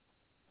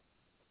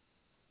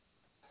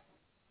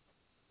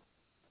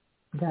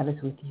 God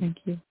is with you. Thank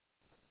you.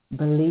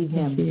 Believe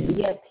Him.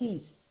 Be at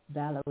peace,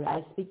 Valerie.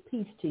 I speak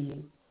peace to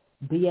you.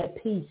 Be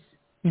at peace.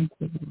 Thank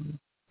you.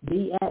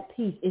 Be at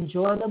peace.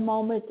 Enjoy the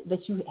moment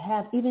that you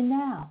have even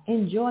now.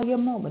 Enjoy your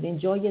moment.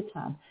 Enjoy your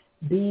time.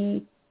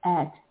 Be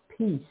at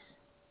peace.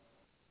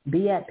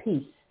 Be at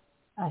peace.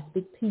 I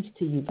speak peace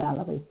to you,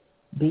 Valerie.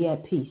 Be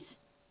at peace.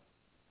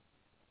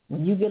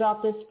 When you get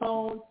off this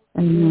phone,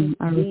 I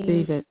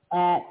receive it.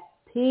 At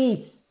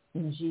peace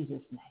in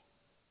Jesus' name.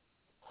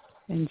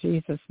 In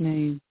Jesus'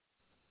 name.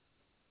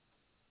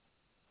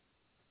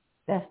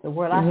 That's the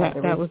word I had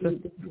to that was the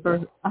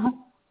first.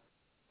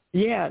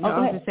 Yeah, no, I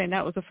was ahead. just saying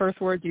that was the first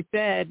word you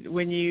said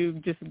when you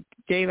just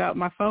gave out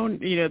my phone,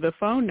 the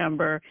phone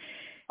number.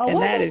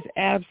 And that is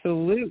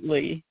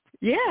absolutely,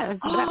 yes.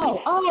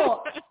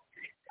 I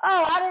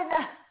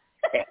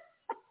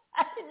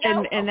didn't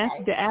know. And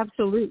that's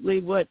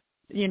absolutely what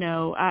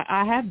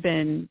I have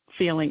been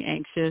feeling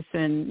anxious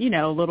and,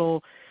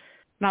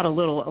 a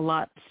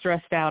lot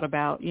stressed out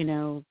about,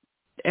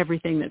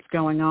 everything that's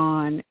going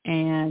on.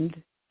 And,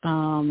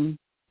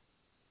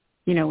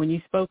 when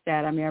you spoke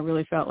that, I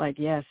really felt like,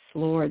 yes,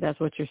 Lord, that's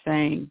what you're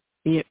saying.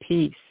 Be at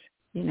peace,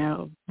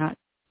 not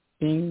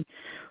being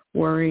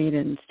worried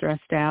and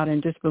stressed out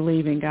and just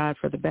believing God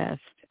for the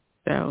best.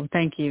 So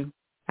thank you.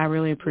 I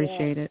really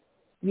appreciate it.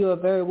 You are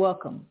very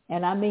welcome.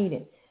 And I mean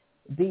it.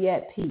 Be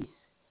at peace.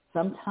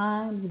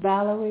 Sometimes,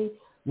 Valerie,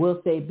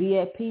 we'll say be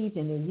at peace,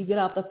 and then you get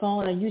off the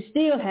phone and you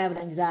still have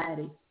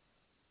anxiety.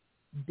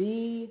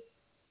 Be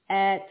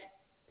at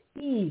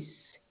peace.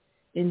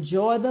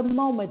 Enjoy the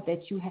moment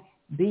that you have.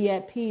 Be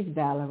at peace,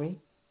 Valerie.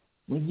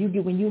 When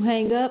you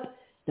hang up,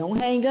 don't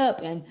hang up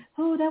and,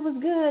 oh, that was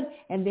good.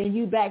 And then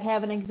you back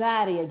having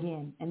anxiety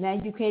again. And now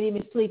you can't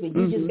even sleep. And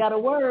you just got a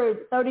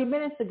word 30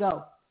 minutes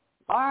ago.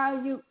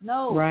 Are you?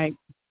 No. Right.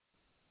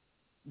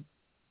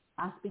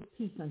 I speak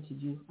peace unto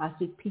you. I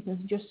speak peace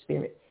unto your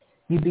spirit.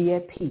 You be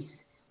at peace.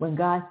 When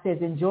God says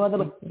enjoy the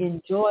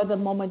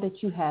moment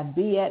that you have,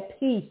 be at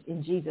peace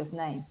in Jesus'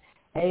 name.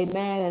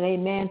 Amen and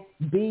amen.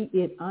 Be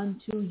it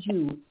unto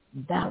you,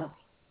 Valerie.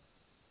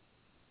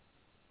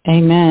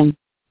 Amen.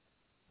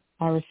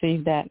 I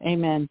received that.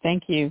 Amen.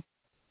 Thank you.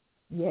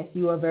 Yes,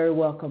 you are very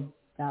welcome,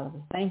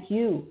 Valerie. Thank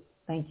you.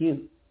 Thank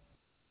you.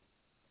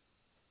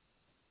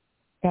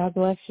 God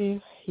bless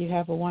you. You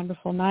have a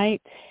wonderful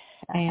night.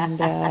 And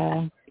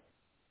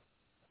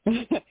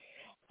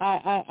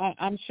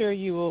I'm sure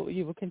you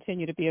will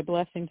continue to be a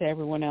blessing to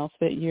everyone else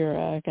that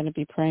you're going to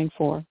be praying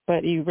for.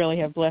 But you really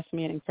have blessed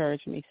me and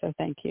encouraged me, so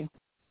thank you.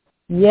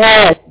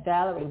 Yes,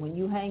 Valerie, when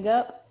you hang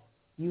up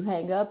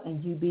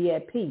and you be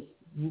at peace.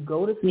 You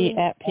go to sleep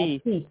at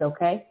peace,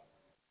 okay?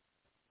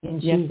 In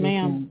yes, Jesus'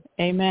 ma'am. name.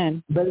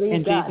 Amen. Believe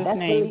in God. Jesus' That's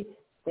name.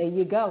 There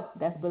you go.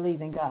 That's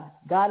believing God.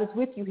 God is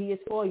with you. He is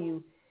for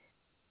you.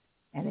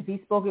 And if he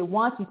spoke it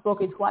once, he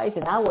spoke it twice,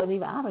 and I don't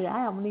even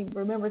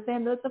remember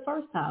saying that the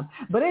first time.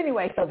 But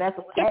anyway, so that's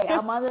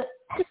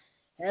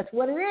that's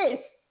what it is.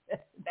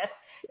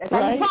 That's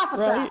how you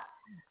prophesy. Right.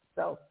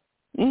 So,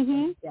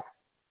 yeah,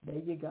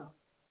 there you go.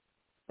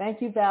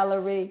 Thank you,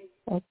 Valerie.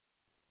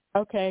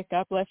 Okay.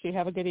 God bless you.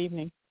 Have a good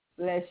evening.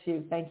 Bless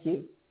you. Thank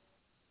you.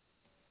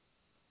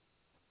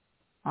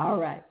 All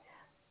right.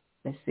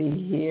 Let's see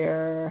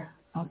here.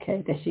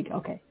 Okay, there she go.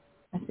 Okay.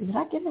 Let's see. Did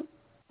I get it?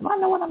 Do I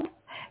know what I'm...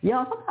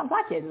 sometimes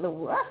I get a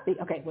little rusty.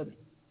 Okay, wait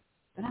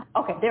a minute.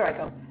 Okay, there I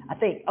go. I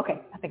think so.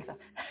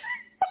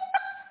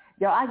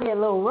 I get a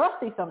little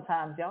rusty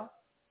sometimes, y'all.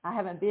 I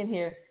haven't been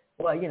here.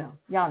 Well,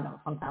 y'all know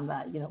sometimes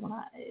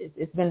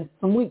it's been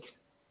some weeks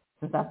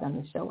since I've done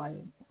this show. I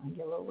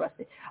get a little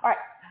rusty. All right.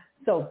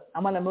 So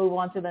I'm going to move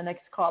on to the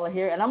next caller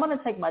here, and I'm going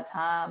to take my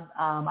time.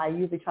 I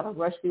usually try to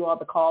rush through all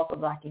the calls so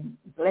that I can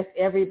bless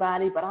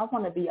everybody, but I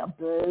want to be a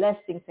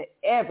blessing to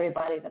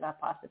everybody that I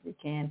possibly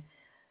can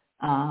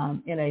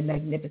in a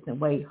magnificent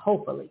way.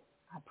 Hopefully,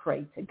 I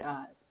pray to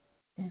God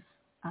if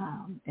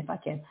I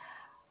can.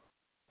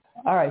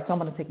 All right, so I'm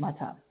going to take my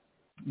time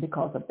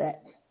because of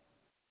that.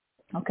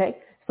 Okay,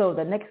 so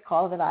the next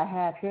caller that I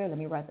have here, let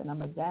me write the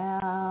number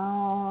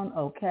down.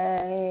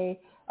 Okay,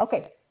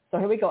 so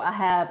here we go. I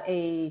have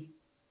I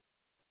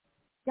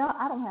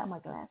don't have my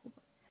glasses.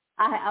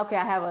 I have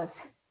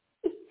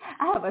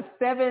a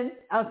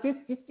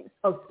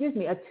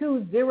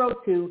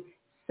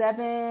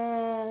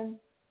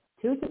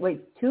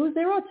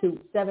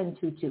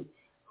 202-722.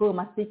 Who am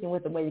I speaking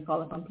with and where you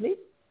calling from, please?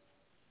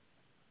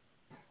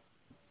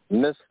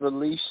 Miss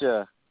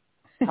Felicia,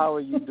 how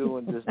are you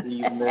doing this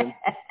evening?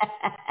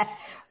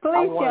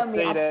 Please tell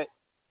me.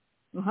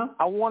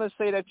 I want to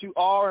say that you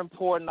are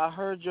important. I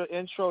heard your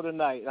intro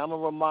tonight. I'm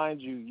going to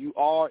remind you, you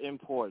are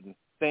important.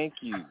 Thank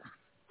you.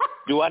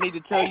 Do I need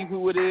to tell you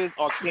who it is,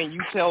 or can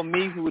you tell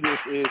me who this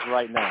is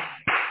right now?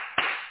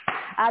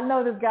 I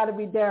know this got to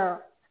be Daryl.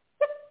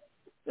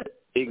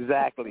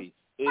 Exactly.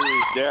 It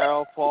is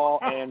Daryl, Paul,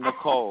 and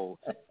Nicole.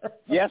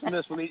 Yes,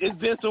 Miss Felicia. It's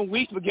been some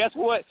weeks, but guess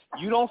what?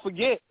 You don't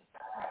forget.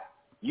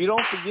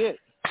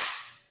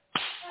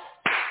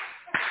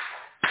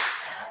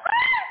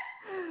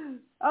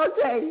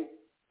 Okay.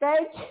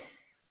 Thank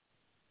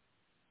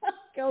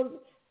you.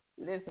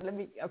 Listen, let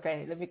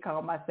me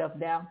calm myself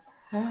down.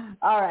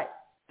 All right.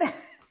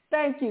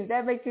 Thank you.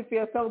 That makes me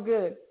feel so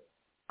good.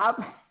 I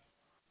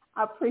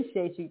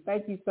appreciate you.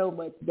 Thank you so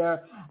much, Daryl.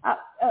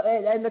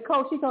 And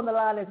Nicole, she's on the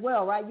line as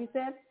well, right? You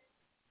said?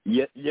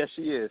 Yes,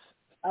 she is.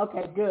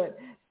 Okay, good.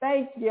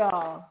 Thank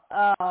y'all.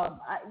 I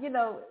don't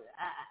know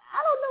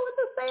what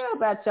to say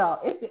about y'all.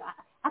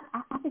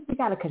 I think we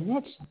got a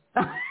connection.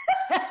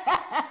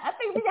 I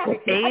think we got a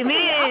connection.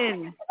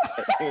 Amen.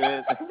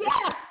 Yeah.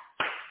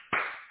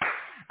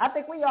 I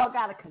think we all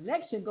got a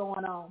connection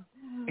going on.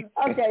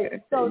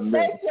 Okay, so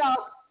thank y'all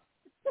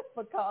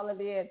for calling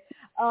in.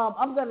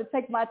 I'm going to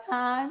take my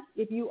time,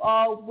 if you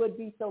all would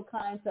be so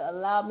kind to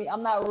allow me.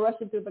 I'm not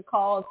rushing through the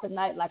calls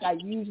tonight like I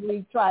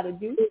usually try to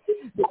do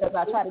because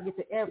I try to get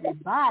to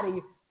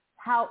everybody.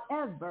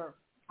 However,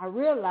 I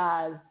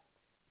realize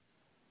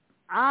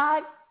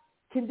I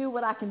can do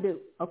what I can do,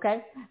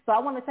 okay? So I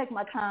want to take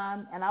my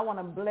time, and I want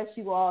to bless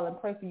you all and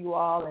pray for you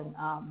all, and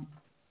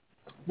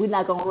we're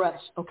not going to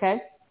rush,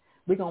 okay?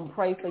 We're going to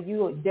pray for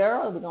you,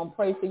 Daryl. We're going to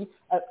pray for you.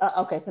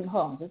 Okay, so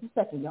hold on just a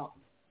second, y'all.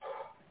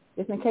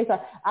 Just in case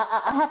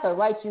I have to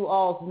write you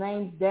all's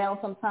names down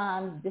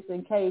sometimes, just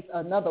in case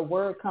another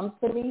word comes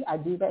to me. I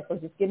do that, so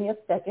just give me a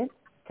second,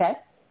 okay?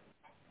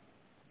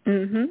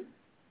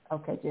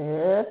 Okay,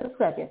 just a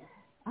second.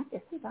 I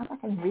guess sometimes I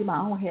can read my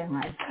own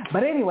handwriting.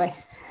 But anyway,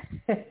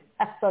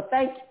 so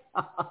thank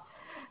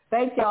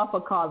y'all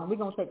for calling. We're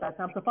going to take our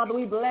time. So, Father,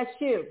 we bless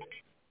you.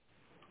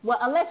 Well,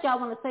 unless y'all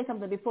want to say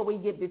something before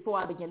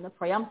I begin to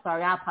pray. I'm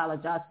sorry. I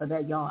apologize for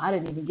that, y'all. I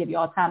didn't even give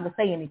y'all time to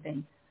say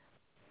anything.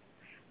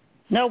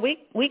 No,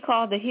 we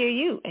called to hear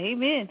you.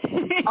 Amen.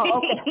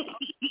 Oh,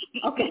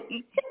 okay.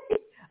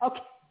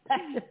 Okay.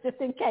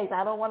 Just in case.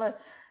 I don't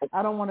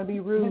want to be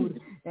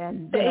rude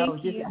and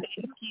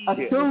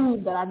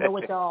assume that I know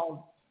what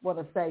y'all want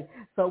to say.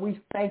 So we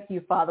thank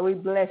you, Father. We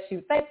bless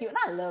you. Thank you, and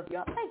I love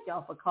y'all. Thank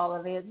y'all for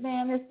calling in.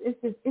 Man,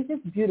 it's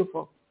just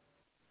beautiful.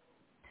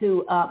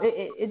 To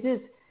it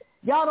just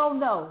y'all don't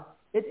know.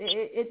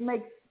 It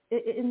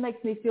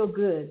makes me feel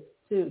good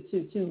to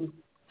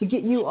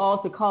get you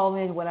all to call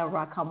in whenever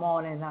I come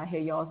on and I hear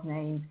y'all's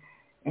names.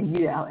 And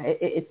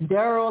it's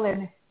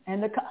Daryl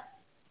and the.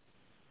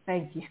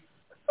 Thank you.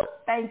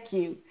 Thank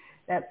you.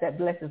 That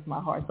blesses my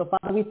heart. So,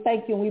 Father, we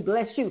thank you and we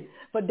bless you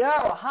for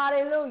Daryl.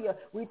 Hallelujah.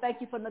 We thank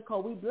you for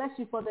Nicole. We bless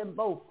you for them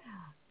both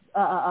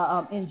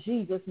in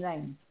Jesus'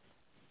 name.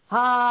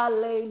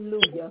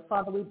 Hallelujah.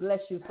 Father, we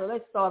bless you. So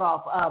let's start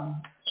off.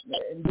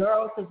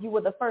 Daryl, since you were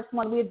the first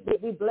one, we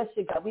bless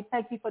you, God. We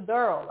thank you for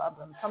Daryl.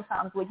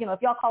 Sometimes,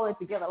 if y'all call it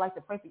together, I like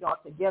to pray for y'all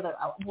together.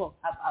 I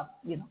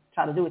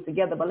try to do it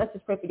together, but let's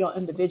just pray for y'all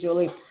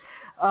individually.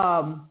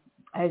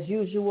 As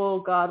usual,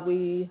 God,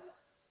 we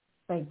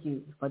thank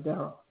you for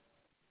Daryl.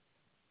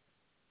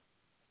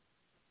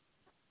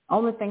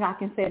 Only thing I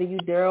can say to you,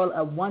 Daryl,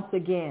 once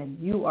again,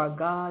 you are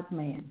God's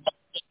man.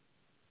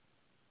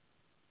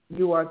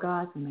 You are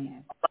God's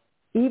man.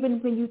 Even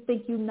when you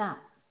think you're not,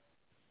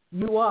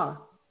 you are.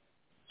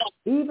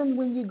 Even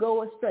when you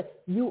go astray,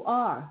 you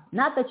are.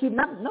 Not that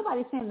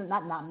nobody's saying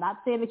not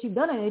saying that you've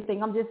done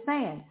anything. I'm just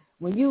saying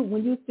when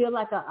you feel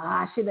like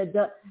I should have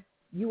done,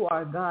 you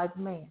are God's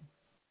man.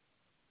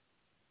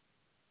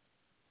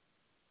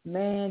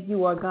 Man,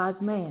 you are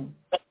God's man.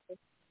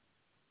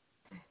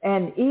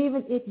 And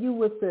even if you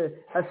were to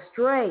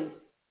astray,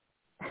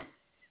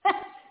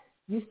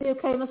 you still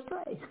came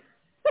astray.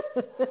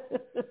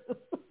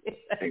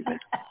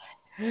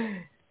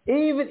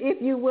 Even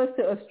if you was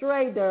to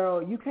astray,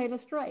 Daryl, you came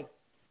astray.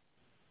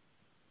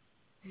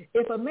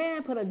 If a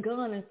man put a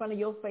gun in front of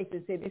your face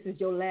and said, this is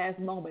your last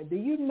moment, do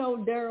you know,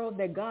 Daryl,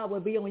 that God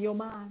would be on your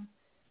mind?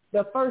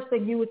 The first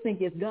thing you would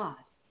think is God.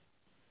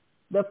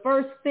 The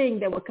first thing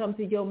that would come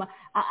to your mind,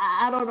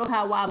 I don't know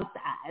how I'm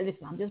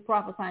just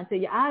prophesying to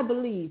you. I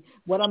believe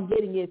what I'm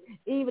getting is,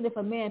 even if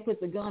a man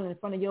puts a gun in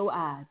front of your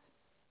eyes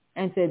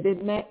and said, this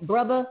man,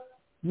 brother,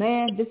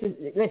 man, this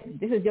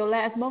is your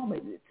last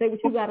moment. Say what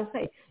you got to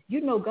say. You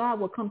know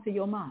God will come to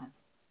your mind.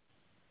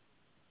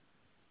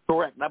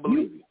 Correct. I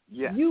believe you.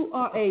 Yeah. You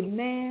are a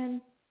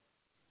man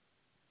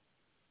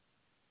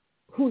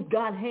whose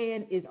God's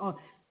hand is on.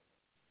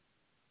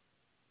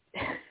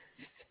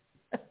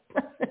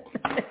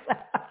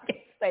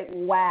 Say,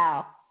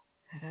 wow.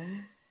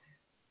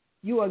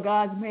 You are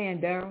God's man,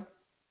 Daryl.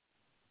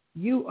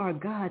 You are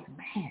God's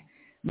man.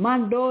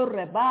 Mando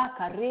reba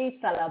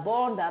carisa la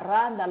bonda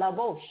randa la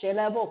voce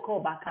la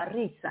voco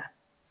bacarisa.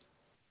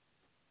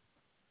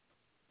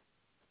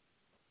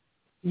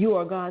 You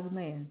are God's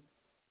man.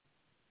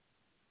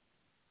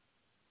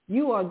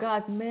 You are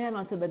God's man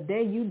until the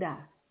day you die.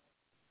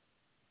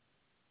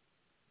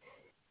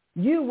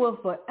 You will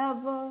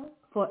forever,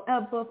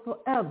 forever,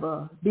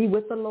 forever be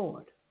with the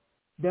Lord.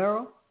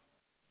 Daryl,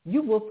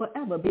 you will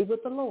forever be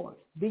with the Lord.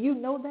 Do you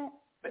know that?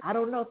 I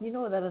don't know if you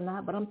know that or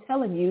not, but I'm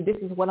telling you, this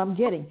is what I'm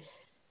getting.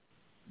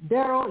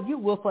 Daryl, you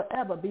will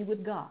forever be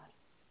with God.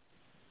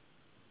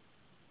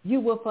 You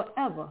will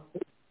forever,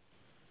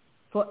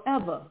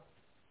 forever,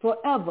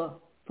 forever,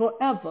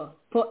 forever,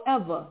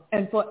 forever,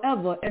 and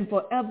forever, and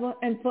forever,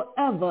 and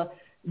forever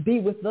be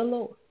with the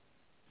Lord.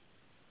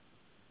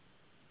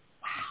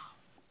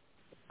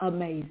 Wow.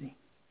 Amazing.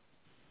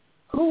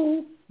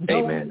 Who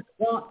don't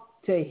want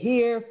to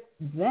hear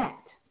that?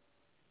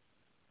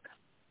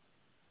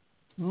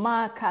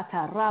 Ma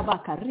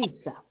kataraba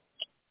karisa.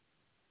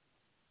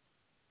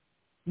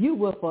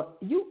 You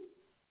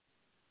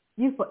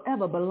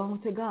forever belong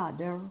to God,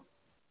 Daryl.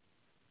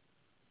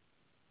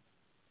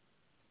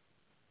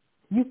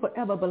 You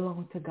forever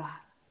belong to God.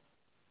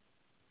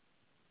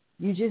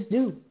 You just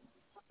do.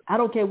 I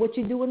don't care what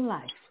you do in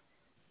life.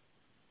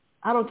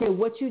 I don't care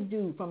what you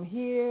do from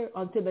here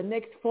until the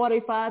next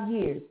 45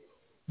 years.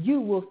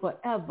 You will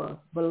forever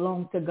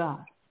belong to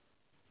God.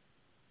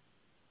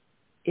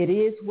 It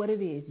is what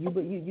it is.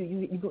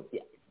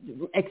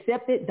 You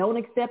accept it, don't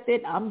accept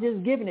it. I'm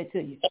just giving it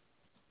to you.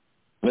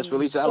 Miss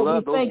Felicia, I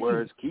love those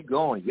words. Keep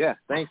going. Yeah,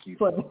 thank you.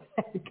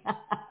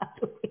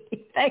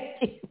 Thank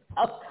you.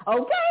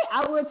 Okay,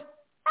 I would.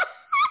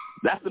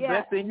 That's the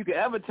best thing you could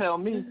ever tell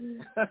me.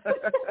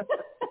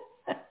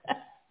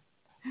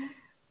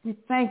 We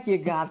thank you,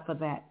 God, for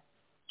that.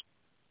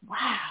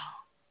 Wow.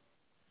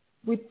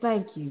 We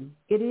thank you.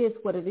 It is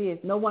what it is.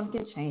 No one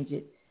can change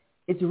it.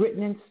 It's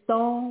written in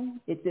stone.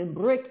 It's in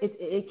brick.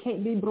 It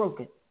can't be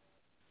broken.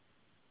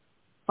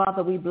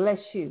 Father, we bless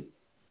you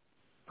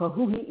for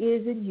who he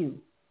is in you.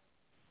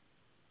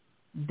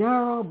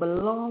 Daryl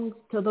belongs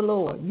to the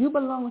Lord. You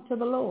belong to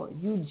the Lord.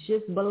 You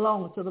just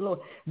belong to the Lord.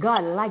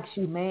 God likes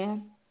you,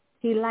 man.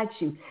 He likes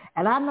you.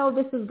 And I know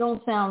this is going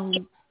to sound,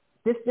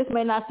 this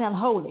may not sound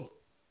holy.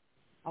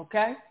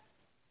 Okay?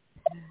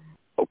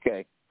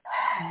 Okay.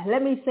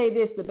 Let me say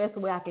this the best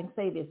way I can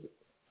say this.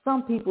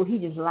 Some people he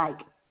just like.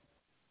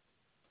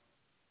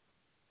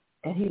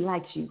 And he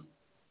likes you.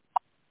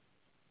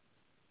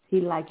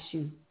 He likes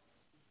you.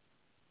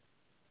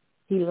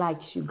 He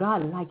likes you.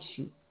 God likes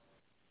you.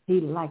 He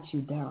likes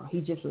you, Daryl.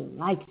 He just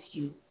likes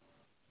you.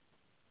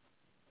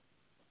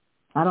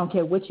 I don't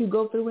care what you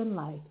go through in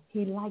life.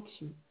 He likes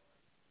you.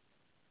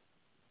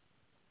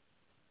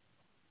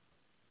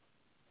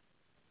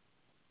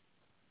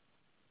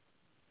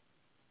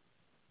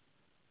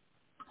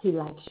 He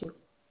likes you.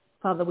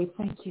 Father, we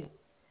thank you.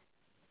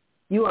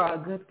 You are a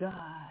good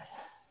God.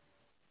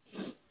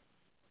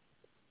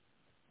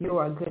 You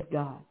are a good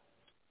God.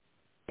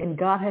 And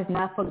God has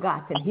not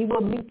forgotten. He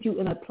will meet you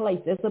in a place.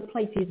 There's a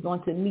place he's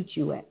going to meet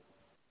you at.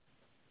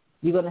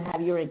 You're going to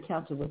have your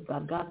encounter with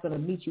God. God's going to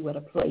meet you at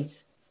a place.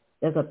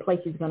 There's a place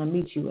he's going to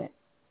meet you at.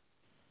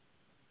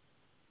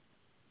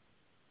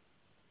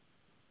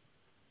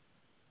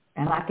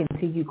 And I can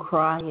see you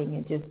crying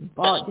and just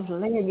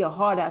laying your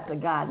heart out to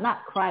God.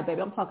 Not cry, baby.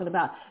 I'm talking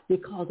about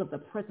because of the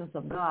presence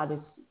of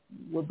God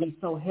will be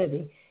so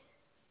heavy.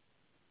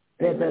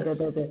 The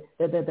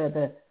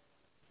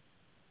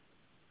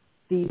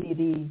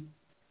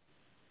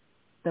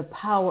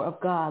power of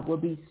God will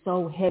be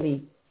so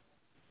heavy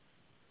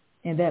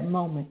in that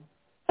moment.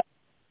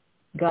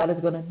 God is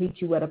going to meet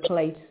you at a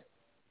place.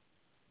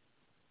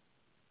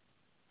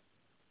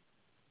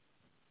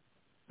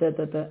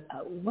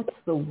 What's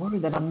the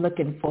word that I'm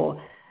looking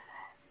for?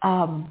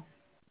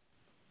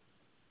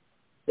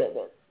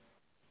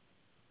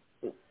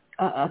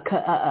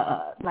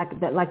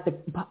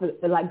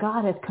 Like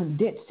God has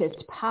condensed his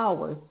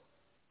power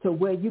to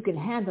where you can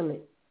handle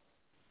it.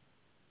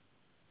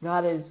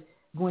 God is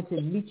going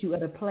to meet you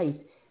at a place,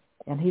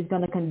 and he's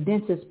going to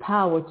condense his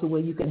power to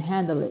where you can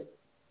handle it.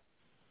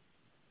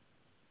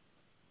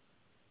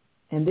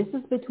 And this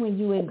is between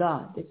you and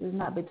God. This is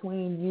not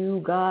between you,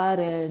 God,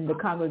 and the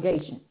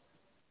congregation.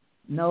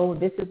 No,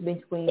 this is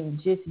between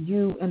just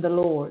you and the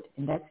Lord,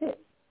 and that's it.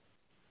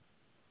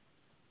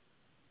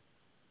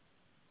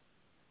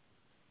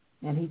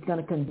 And he's going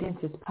to condense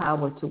his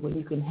power to where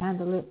you can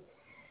handle it.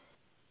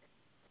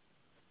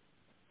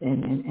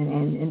 And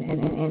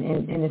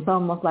it's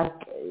almost like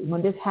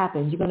when this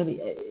happens, you're going to be,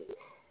 it's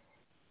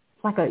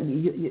like I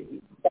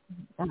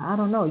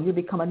don't know, you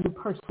become a new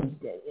person.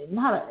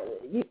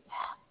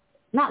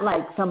 Not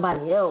like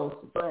somebody else,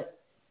 but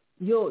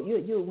you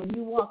when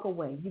you walk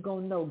away, you're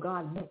going to know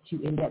God met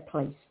you in that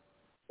place,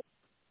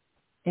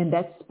 in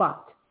that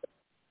spot.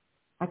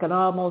 I can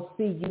almost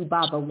see you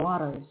by the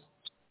waters.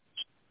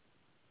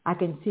 I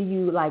can see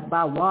you like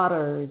by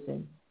waters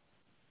and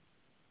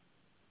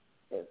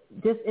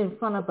just in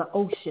front of the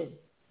ocean,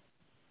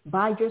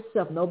 by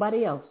yourself,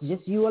 nobody else,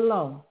 just you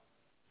alone.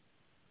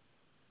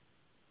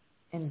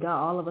 And God,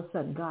 all of a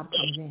sudden, God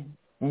comes in,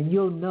 and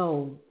you'll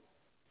know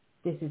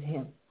this is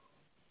him.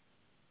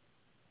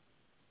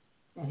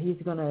 And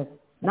he's going to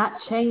not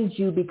change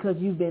you because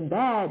you've been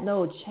bad.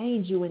 No,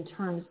 change you in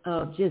terms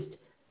of just,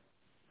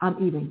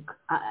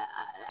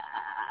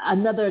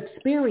 another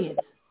experience.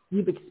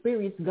 You've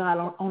experienced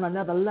God on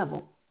another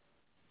level.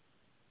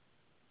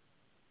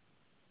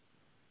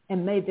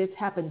 And may this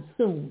happen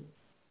soon.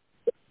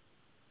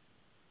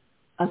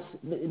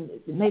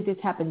 May this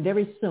happen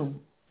very soon.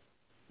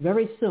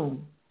 Very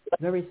soon.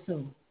 Very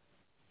soon.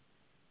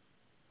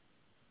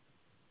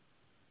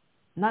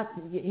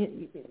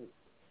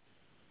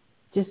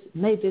 Just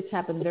may this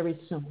happen very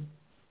soon.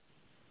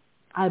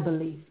 I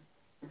believe.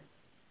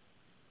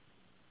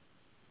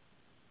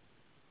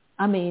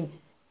 I mean,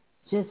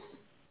 just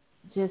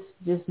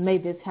may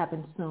this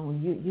happen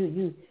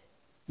soon.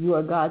 You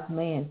are God's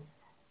man.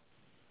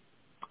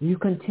 You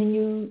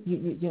continue.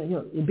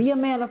 You be a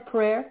man of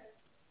prayer.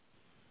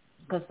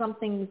 Because some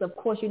things, of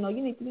course, you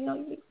need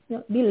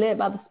to be led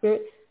by the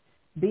Spirit.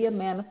 Be a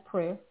man of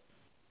prayer.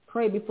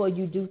 Pray before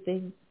you do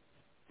things.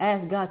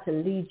 Ask God to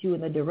lead you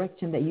in the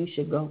direction that you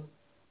should go.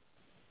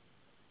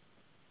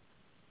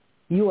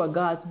 You are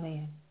God's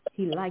man.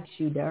 He likes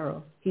you,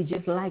 Daryl. He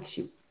just likes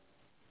you.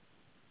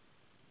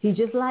 He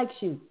just likes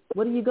you.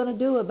 What are you going to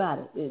do about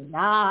it?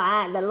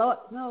 The Lord.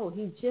 No,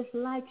 he just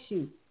likes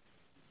you.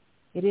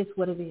 It is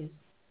what it is.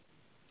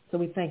 So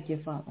we thank you,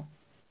 Father,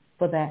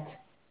 for that.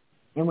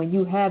 And when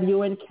you have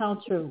your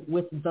encounter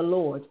with the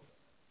Lord,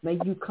 may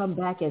you come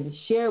back and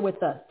share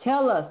with us.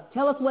 Tell us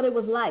what it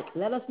was like.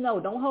 Let us know.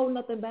 Don't hold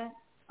nothing back.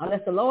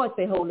 unless the Lord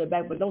say hold it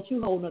back, but don't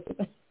you hold nothing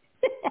back.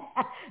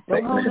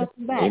 Don't hold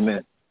nothing back.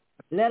 Amen.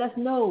 Let us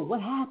know what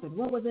happened.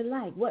 What was it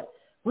like? What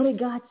did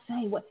God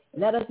say?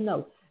 Let us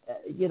know.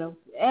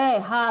 Hey,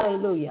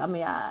 hallelujah. I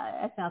mean,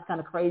 that sounds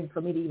kind of crazy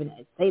for me to even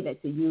say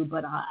that to you,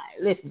 but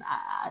listen,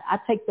 I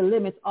take the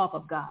limits off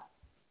of God.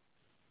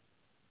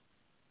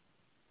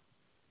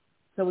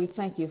 So we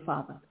thank you,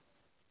 Father,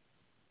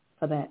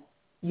 for that.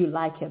 You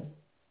like him.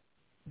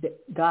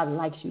 God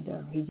likes you,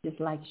 though. He just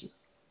likes you.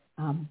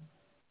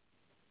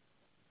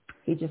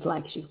 He just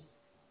likes you.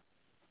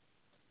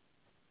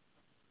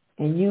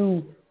 And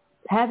you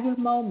have your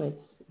moments.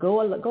 Go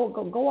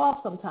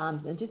off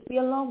sometimes and just be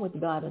alone with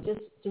God and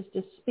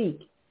just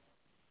speak.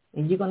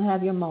 And you're going to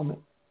have your moment.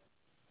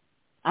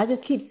 I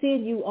just keep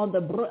seeing you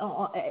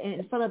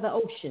in front of the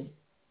ocean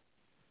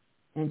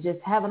and just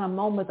having a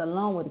moment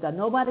alone with God.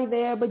 Nobody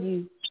there but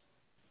you.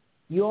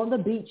 You're on the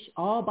beach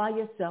all by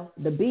yourself,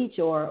 the beach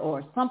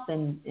or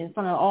something in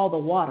front of all the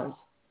waters.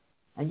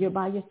 And you're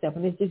by yourself.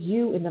 And it's just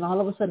you. And then all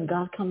of a sudden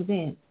God comes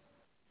in.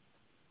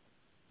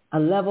 A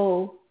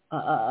level,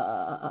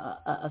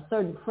 a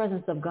certain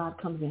presence of God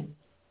comes in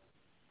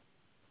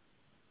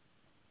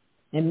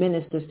and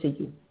ministers to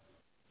you.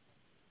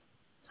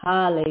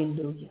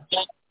 Hallelujah.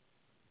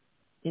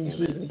 In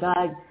Jesus.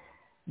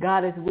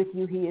 God is with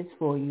you. He is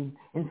for you.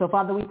 And so,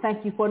 Father, we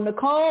thank you for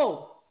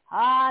Nicole.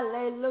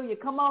 Hallelujah.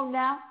 Come on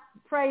now.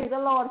 Praise the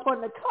Lord for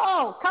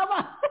Nicole. Come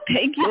on.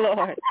 Thank you,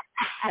 Lord.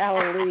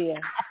 Hallelujah.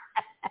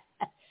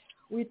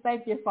 We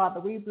thank you, Father.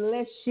 We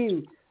bless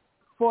you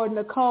for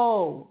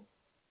Nicole.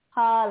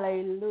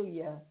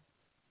 Hallelujah.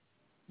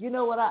 You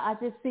know what? I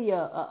just see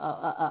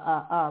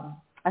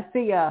how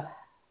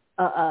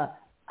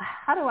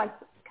do I,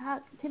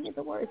 God, give me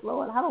the words,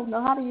 Lord. I don't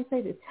know. How do you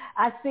say this?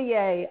 I see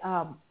a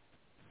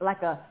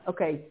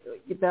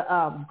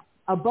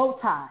bow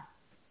tie.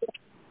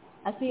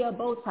 I see a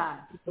bow tie.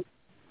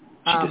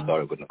 She just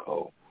started with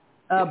Nicole.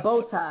 A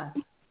bow tie.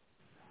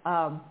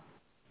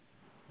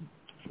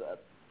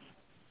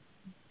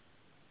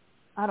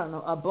 I don't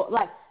know,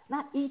 like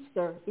not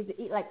Easter. Is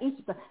it like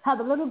Easter? How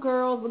the little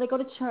girls, when they go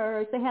to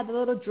church, they have the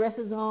little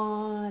dresses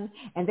on,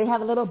 and they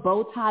have a little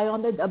bow tie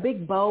on, a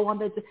big bow on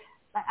the.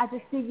 I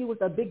just see you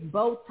with a big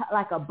bow tie,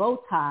 like a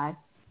bow tie.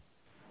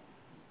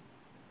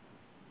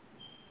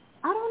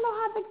 I don't know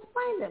how to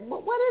explain it.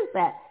 What is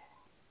that?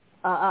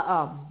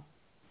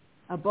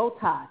 A bow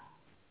tie.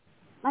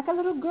 Like a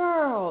little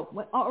girl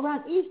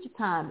around Easter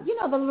time. You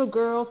know the little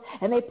girls,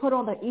 and they put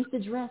on their Easter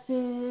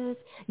dresses.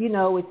 You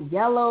know, it's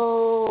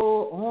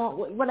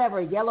yellow,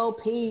 whatever, yellow,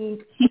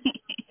 pink,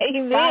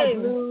 sky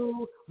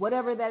blue,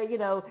 whatever that,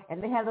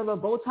 and they have the little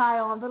bow tie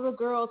on, the little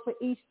girls for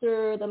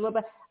Easter.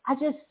 I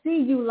just see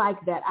you like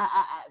that.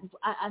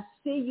 I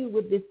see you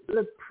with this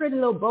pretty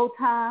little bow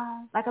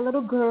tie, like a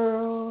little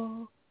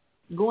girl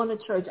going to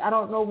church. I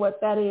don't know what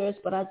that is,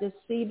 but I just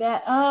see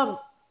that.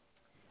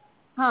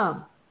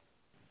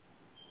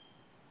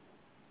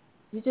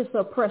 You're just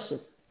so precious.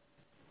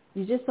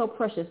 You're just so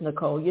precious,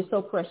 Nicole. You're so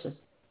precious.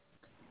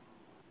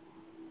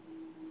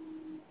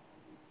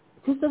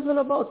 Just this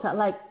little bow tie,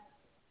 like,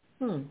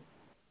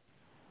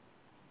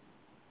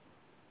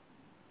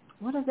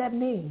 what does that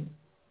mean?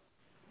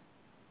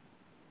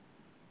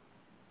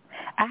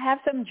 I have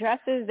some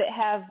dresses that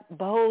have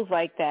bows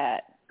like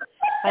that.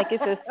 Like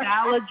it's a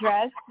style of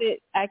dress that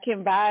I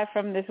can buy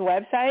from this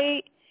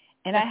website,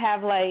 and I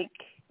have like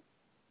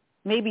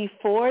maybe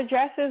 4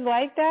 dresses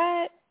like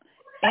that.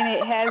 And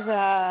it has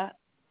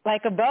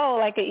like a bow,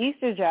 like an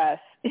Easter dress.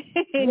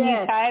 And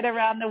you tie it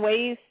around the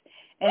waist.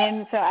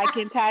 And so I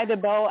can tie the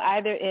bow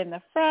either in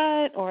the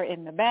front or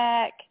in the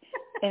back.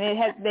 And it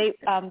has they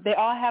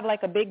all have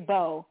like a big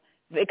bow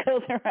that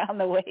goes around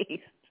the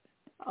waist.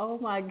 Oh,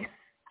 my God.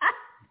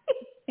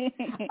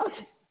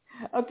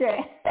 Okay.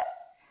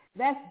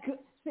 That's good.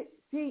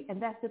 See, and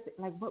that's the thing.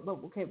 Like, but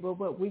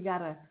we got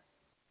to.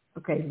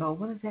 Okay, Lord,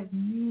 what does that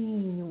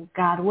mean?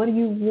 God, what do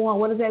you want?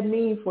 What does that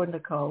mean for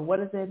Nicole? What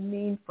does that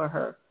mean for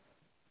her?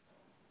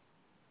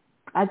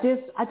 I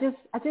just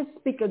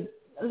speak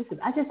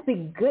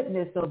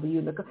goodness over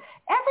you, Nicole.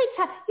 Every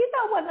time, you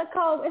know what,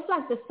 Nicole? It's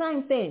like the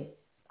same thing.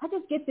 I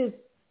just get this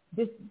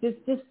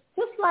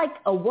just like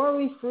a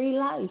worry-free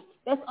life.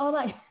 That's all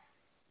I.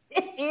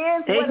 It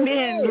is. Amen. What it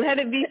is. Let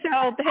it be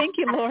so. Thank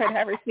you, Lord.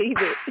 I receive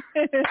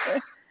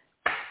it.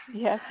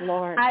 Yes,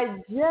 Lord.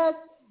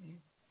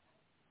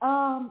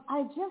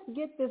 I just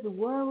get this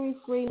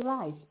worry-free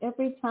life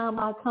every time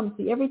I come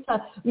to you. Every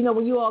time,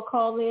 when you all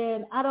call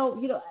in, I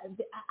don't,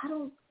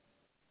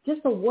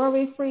 just a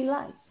worry-free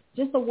life.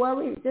 Just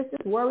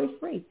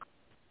worry-free.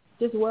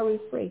 Just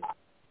worry-free.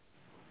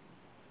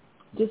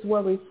 Just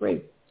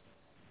worry-free.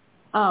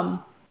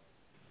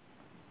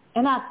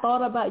 And I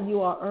thought about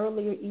you all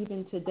earlier,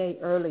 even today,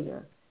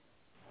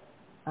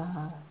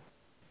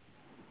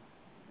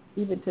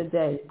 even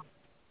today.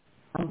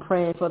 I'm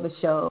praying for the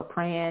show,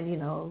 praying,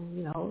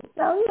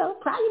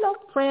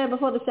 praying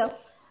before the show.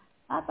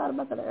 I thought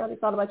about that earlier,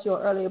 thought about you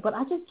earlier, but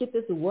I just get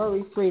this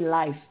worry-free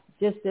life,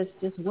 just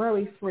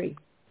worry-free.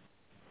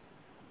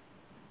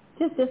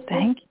 Just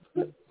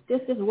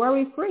just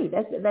worry free.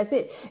 That's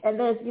it. And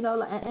there's, you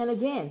know, and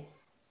again,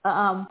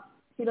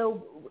 you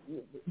know,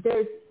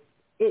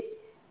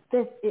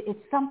 it's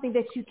something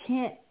that you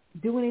can't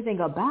do anything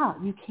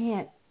about. You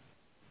can't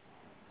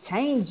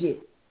change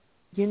it.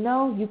 You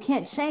know, you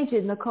can't change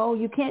it, Nicole.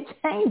 You can't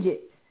change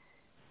it.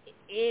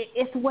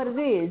 It's what it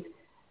is.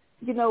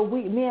 You know,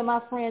 me and my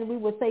friend, we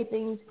would say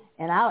things,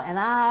 and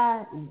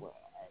I,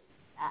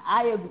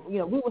 you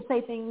know, we would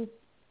say things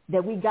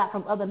that we got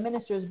from other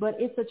ministers, but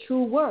it's a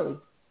true word.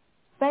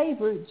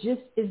 Favor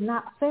just is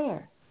not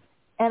fair.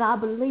 And I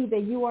believe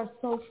that you are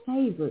so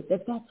favored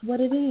that that's what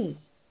it is.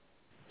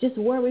 Just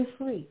worry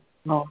free.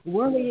 No.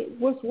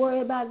 What's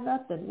worry about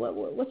nothing?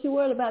 What you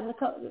worried about,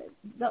 Nicole?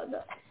 No,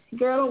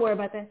 girl, don't worry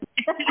about that.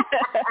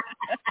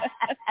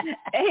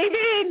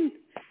 Amen.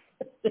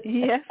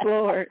 Yes,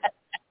 Lord.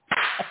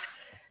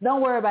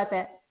 Don't worry about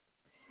that.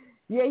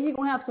 Yeah, you're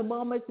going to have some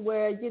moments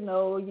where, you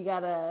know, you got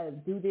to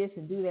do this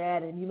and do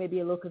that, and you may be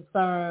a little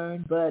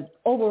concerned. But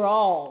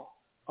overall,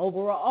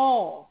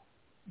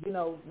 you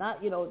know,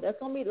 not, you know, that's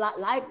going to be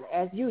life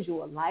as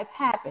usual. Life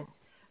happens.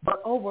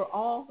 But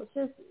overall, it's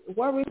just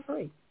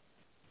worry-free.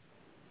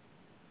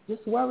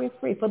 Just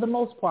worry-free for the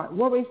most part.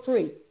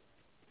 Worry-free.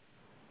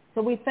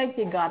 So we thank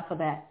you, God, for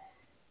that.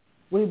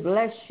 We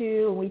bless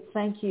you and we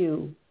thank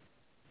you.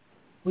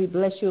 We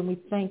bless you and we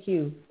thank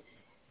you.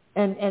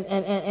 And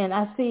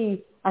I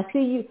see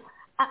you.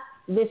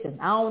 Listen,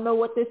 I don't know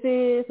what this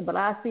is, but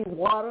I see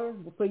water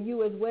for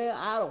you as well.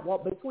 I don't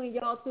want between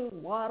y'all two,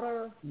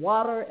 water,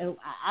 and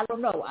I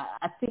don't know.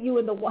 I see you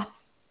in the water.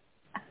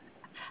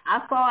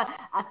 I saw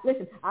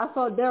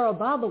Daryl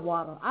by the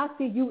water. I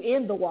see you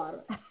in the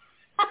water.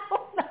 I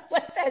don't know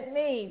what that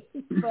means,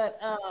 but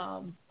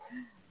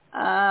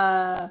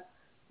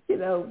you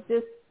know,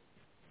 just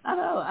I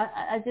don't know.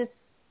 I just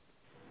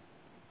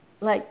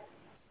like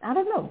I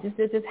don't know.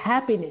 Just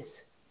happiness.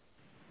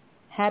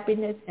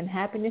 Happiness and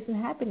happiness and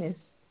happiness,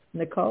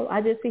 Nicole. I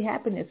just see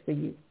happiness for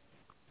you.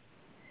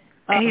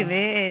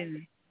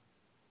 Amen.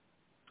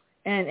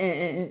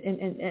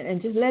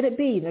 And just let it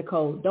be,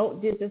 Nicole.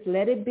 Don't just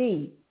let it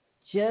be.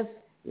 Just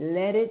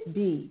let it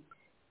be.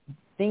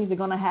 Things are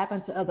going to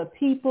happen to other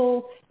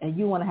people, and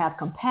you want to have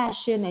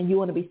compassion, and you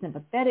want to be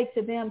sympathetic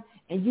to them,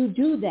 and you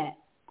do that.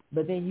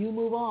 But then you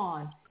move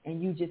on, and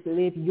you just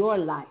live your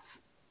life.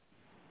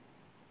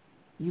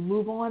 You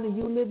move on, and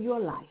you live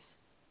your life.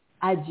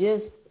 I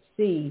just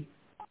see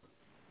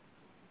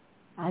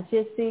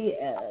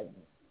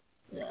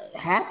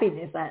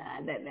happiness.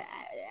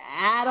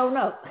 I don't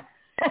know.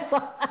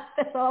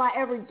 That's all I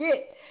ever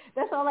get.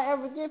 That's all I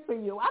ever get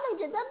from you. I don't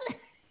get nothing.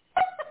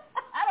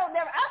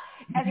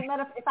 As a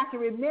matter of fact, if I can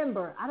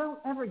remember, I don't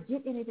ever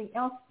get anything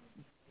else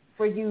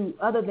for you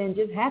other than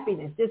just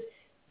happiness. Just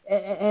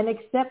and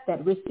accept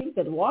that, receive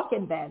it, walk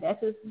in that.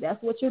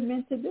 That's what you're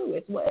meant to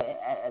do.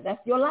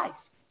 That's your life.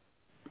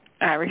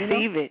 I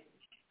receive it.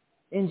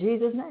 In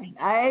Jesus' name.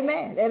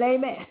 Amen and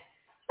amen.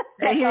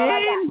 That's amen. all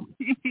I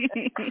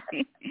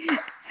got.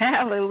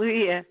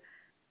 Hallelujah.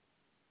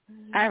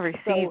 I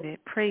receive it.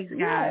 Praise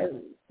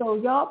God. So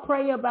y'all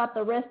pray about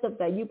the rest of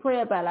that. You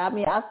pray about it. I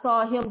mean, I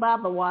saw him by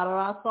the water.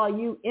 I saw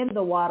you in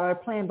the water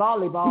playing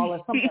volleyball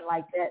or something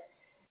like that.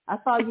 I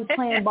saw you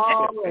playing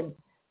ball and,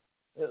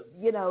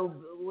 you know,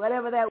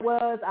 whatever that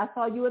was. I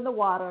saw you in the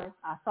water.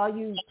 I saw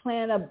you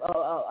playing a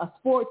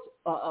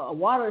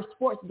water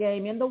sports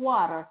game in the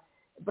water.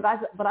 But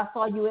I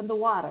saw you in the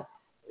water.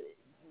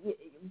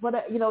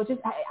 But you know,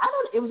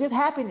 it was just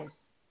happiness.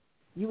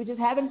 You were just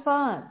having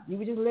fun. You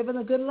were just living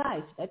a good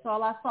life. That's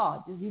all I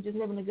saw. You just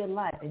living a good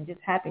life and just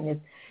happiness.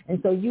 And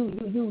so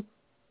you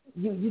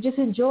just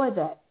enjoy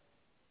that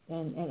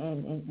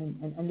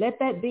and let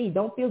that be.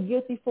 Don't feel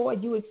guilty for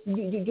it. You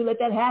let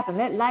that happen.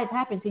 Let life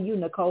happen to you,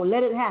 Nicole.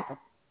 Let it happen.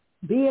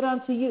 Be it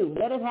unto you.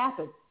 Let it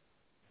happen.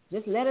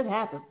 Just let it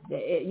happen.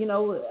 You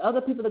know, other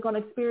people are going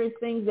to experience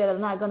things that are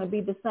not going to be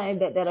the same,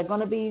 that are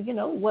going to be, they're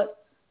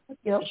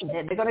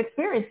going to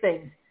experience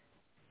things.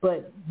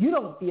 But you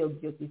don't feel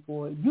guilty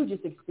for it. You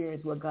just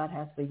experience what God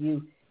has for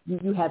you.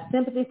 You have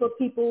sympathy for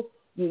people.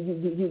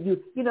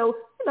 You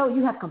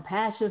have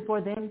compassion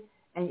for them,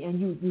 and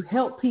you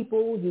help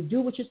people. You do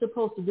what you're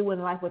supposed to do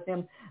in life with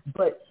them,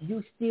 but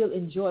you still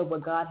enjoy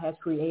what God has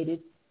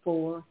created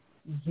for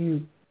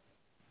you.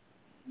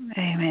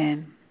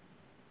 Amen.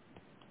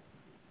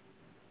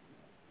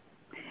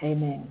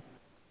 Amen.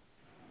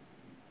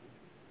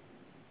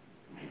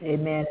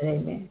 Amen and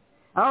amen.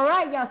 All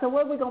right, y'all. So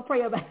what are we going to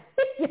pray about?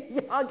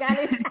 Y'all got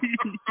it?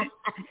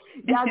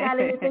 Y'all got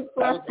anything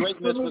for us? That was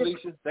great, Miss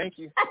Felicia. Thank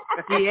you.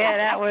 Yeah,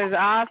 that was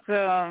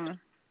awesome.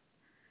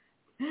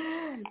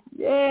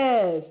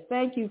 Yes.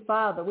 Thank you,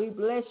 Father. We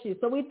bless you.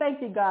 So we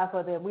thank you, God,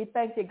 for them. We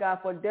thank you, God,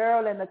 for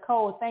Daryl and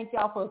Nicole. Thank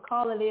y'all for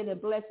calling in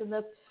and blessing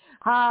us.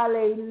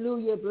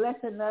 Hallelujah.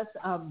 Blessing us.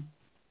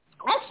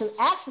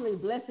 Actually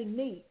blessing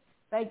me.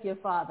 Thank you,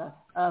 Father,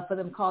 for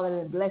them calling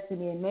and blessing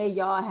me. And may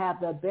y'all have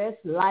the best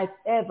life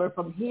ever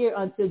from here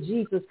until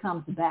Jesus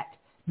comes back.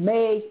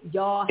 May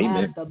y'all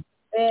have the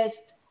best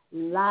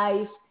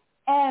life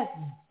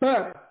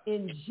ever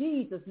in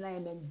Jesus'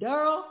 name. And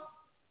Daryl,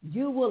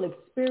 you will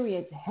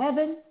experience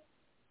heaven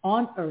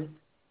on earth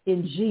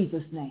in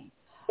Jesus' name.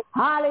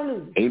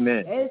 Hallelujah.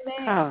 Amen.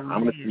 Amen.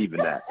 I'm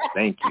receiving that.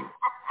 Thank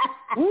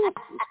you.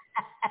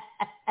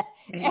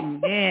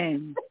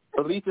 Amen.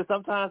 Felicia,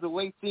 sometimes the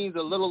wait seems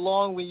a little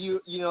long when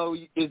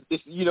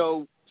it's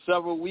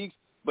several weeks,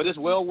 but it's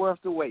well worth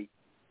the wait.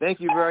 Thank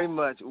you very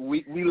much.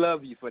 We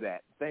love you for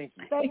that. Thank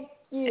you. Thank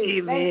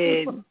you.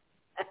 Amen.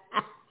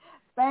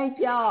 Thank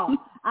y'all.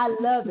 I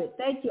love it.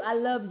 Thank you. I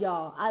love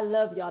y'all.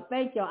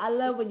 Thank y'all. I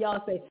love when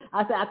y'all say,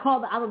 I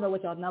don't know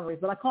what y'all number is,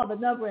 but I call the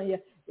number and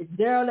it's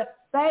Daryl.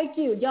 Thank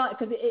you, y'all,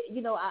 because,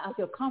 I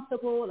feel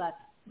comfortable.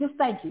 Just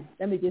thank you.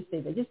 Let me just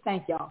say that. Just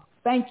thank y'all.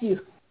 Thank you.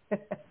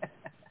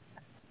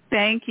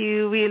 Thank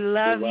you. We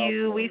love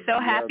you. We're so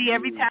happy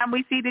every time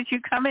we see that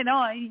you're coming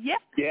on. Yeah.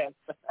 Yes.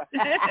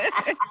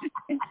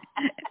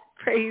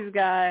 Praise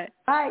God.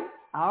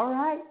 All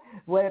right.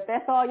 Well, if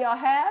that's all y'all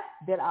have,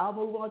 then I'll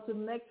move on to the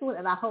next one.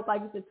 And I hope I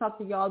get to talk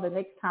to y'all the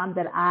next time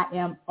that I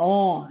am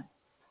on.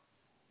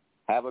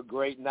 Have a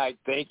great night.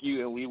 Thank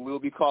you. And we will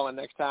be calling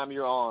next time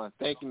you're on.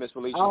 Thank you, Miss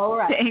Felicia. All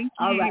right. Thank you.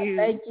 All right.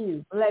 Thank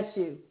you. Bless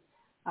you.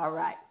 All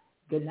right.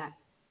 Good night.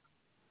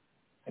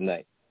 Good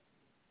night.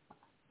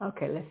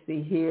 Okay, let's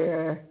see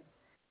here.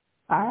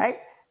 All right.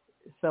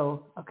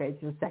 So, okay,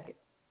 just a second.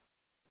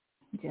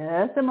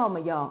 Just a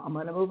moment, y'all. I'm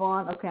going to move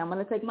on. Okay, I'm going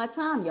to take my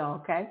time, y'all,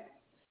 okay?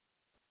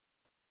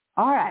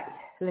 All right.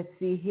 Let's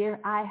see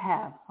here. I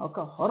have.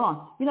 Okay, hold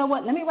on. You know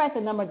what? Let me write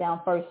the number down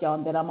first, y'all,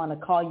 and then I'm going to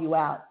call you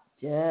out.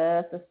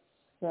 Just a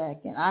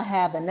second. I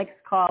have the next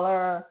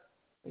caller.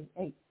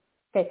 Okay.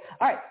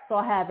 All right. So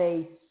I have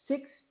a 6-8.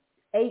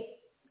 Oh,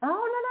 no.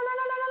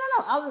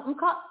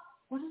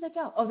 Where did they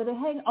go? Oh, did they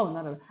hang? Oh,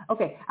 no.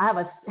 Okay. I have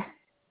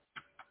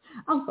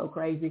I'm so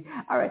crazy.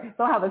 All right.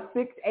 So I have a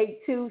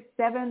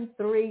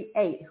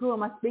 682-738. Who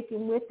am I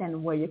speaking with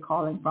and where you're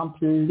calling from,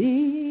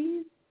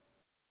 please?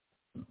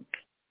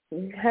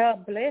 Her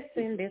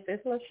blessing. This is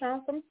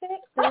LaShawn from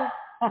Texas.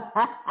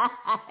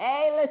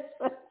 Hey,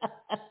 listen.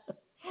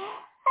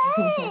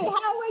 Hey,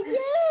 how are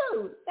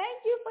you?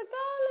 Thank you for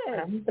calling.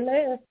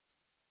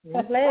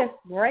 I'm blessed.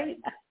 Great.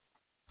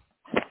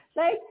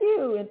 Thank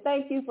you, and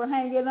thank you for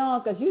hanging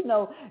on, because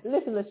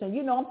listen,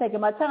 I'm taking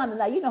my time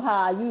tonight. You know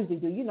how I usually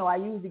do. I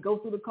usually go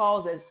through the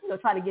calls and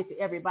try to get to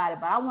everybody,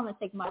 but I want to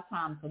take my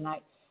time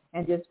tonight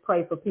and just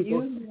pray for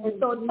people. And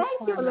so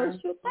thank you,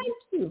 Felicia. Thank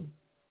you.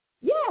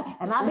 Yeah,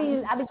 and I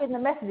be getting the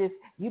messages.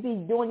 You be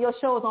doing your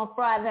shows on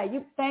Friday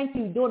night. Thank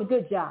you, doing a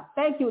good job.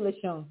 Thank you,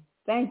 LaShawn.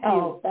 Thank you.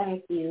 Oh,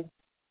 thank you.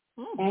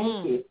 Mm-hmm.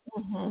 Thank you.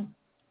 Mm-hmm.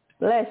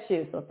 Bless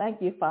you. So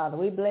thank you, Father.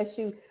 We bless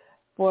you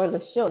for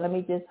the show. Let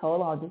me just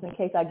hold on, just in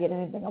case I get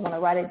anything. I want to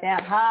write it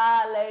down.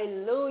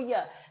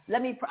 Hallelujah.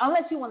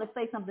 Unless you want to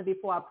say something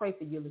before I pray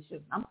for you,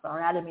 LaShawn. I'm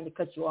sorry, I didn't mean to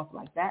cut you off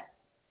like that.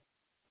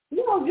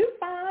 No, you're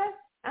fine.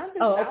 I was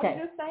just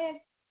saying,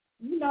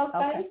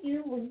 okay. Thank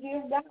you. We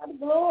give God the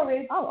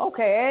glory. Oh,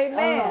 okay.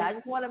 Amen. I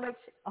just want to make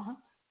sure. Uh-huh.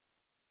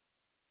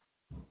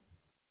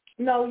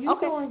 No, you're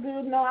doing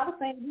good. No, I was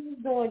saying you was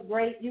doing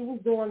great. You was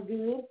doing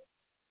good.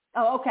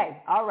 Oh,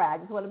 okay. All right. I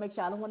just want to make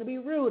sure I don't want to be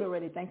rude or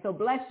anything. So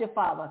bless your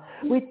Father.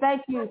 We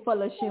thank you for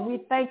LaShawn. We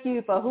thank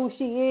you for who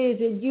she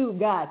is in you,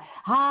 God.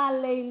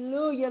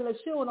 Hallelujah,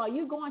 LaShawn. Are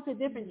you going to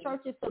different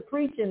churches to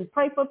preach and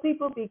pray for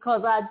people?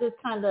 Because I'm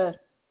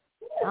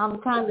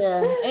kind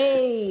of,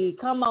 hey,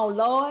 come on,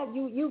 Lord.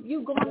 You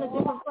going to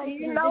different places.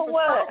 You know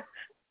what? Spots?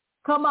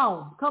 Come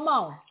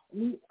on.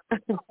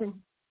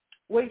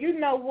 Well, you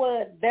know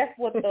what? That's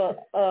what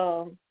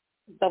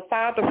the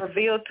Father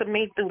revealed to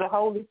me through the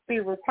Holy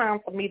Spirit. Time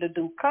for me to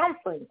do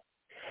conference.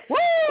 Woo!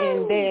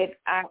 And that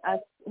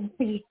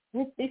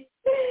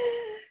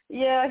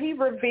he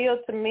revealed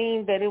to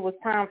me that it was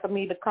time for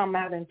me to come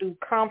out and do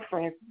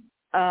conference.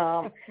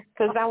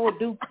 Because I would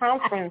do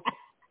conference,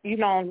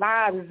 on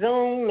live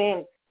Zoom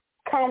and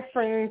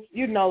conference,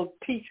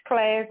 teach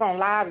class on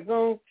live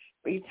Zoom.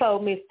 But he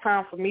told me it's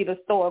time for me to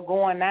start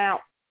going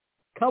out.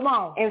 Come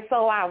on. And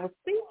so I was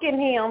seeking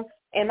him,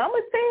 and I'm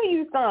going to tell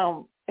you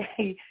something.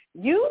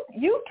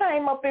 You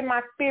came up in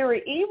my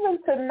spirit even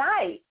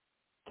tonight.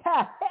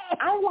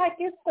 I'm like,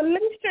 is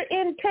Felicia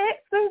in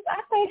Texas?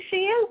 I think she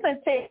is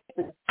in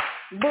Texas.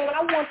 But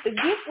I want to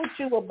get with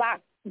you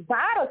about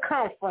the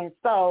conference.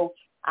 So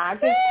I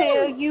just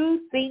tell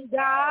you, see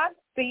God.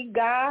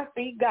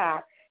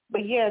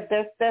 But yeah,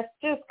 that's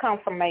just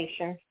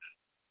confirmation.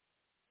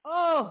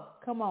 Oh,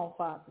 come on,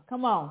 Father.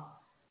 Come on,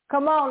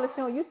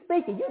 LaShawn, you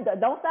speaking. You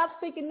don't stop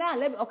speaking now.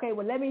 Let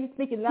me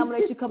speak and I'm going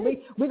to let you come.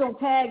 We're going to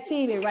tag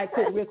team it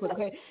real quick,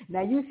 okay?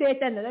 Now, you said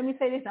that. Now, let me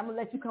say this. I'm going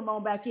to let you come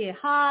on back in.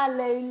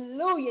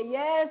 Hallelujah.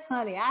 Yes,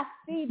 honey. I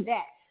see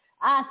that.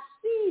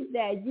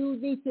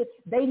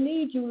 They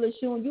need you,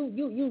 LaShawn.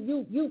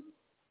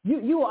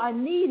 You are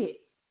needed.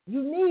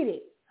 You need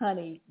it,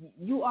 honey.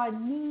 You are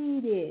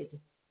needed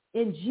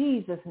in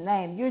Jesus'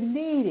 name. You're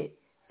needed.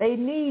 They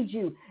need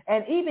you.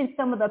 And even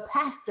some of the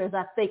pastors,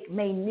 I think,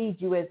 may need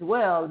you as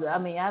well. I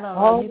mean, I don't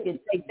know. You can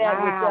take that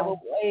whichever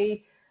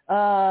way,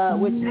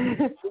 which you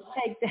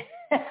take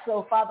that.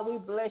 So, Father, we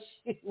bless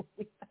you.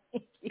 We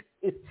thank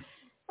you.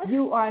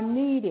 You are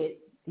needed.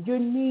 You're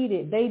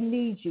needed. They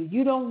need you.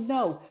 You don't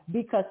know,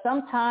 because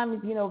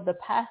sometimes, the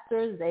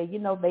pastors,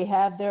 they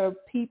have their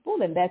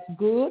people, and that's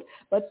good.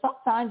 But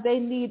sometimes they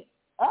need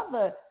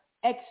other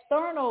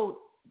external.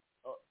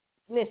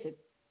 Listen,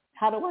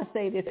 how do I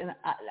say this? And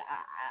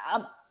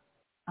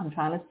I'm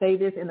trying to say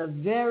this in a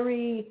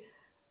very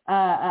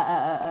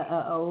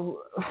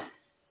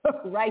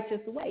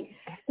righteous way.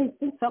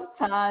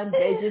 Sometimes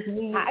they just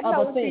need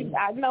other things.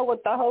 I know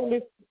what the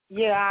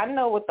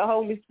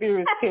Holy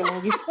Spirit is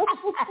telling you.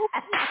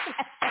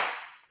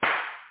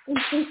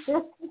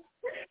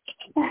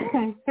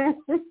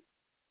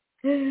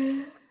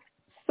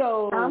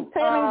 So I'm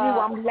telling you,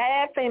 I'm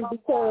laughing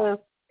because,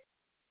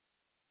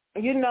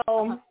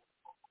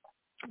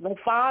 the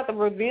Father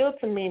revealed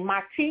to me,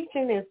 my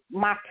teaching is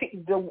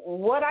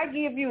what I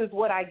give you is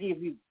what I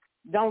give you.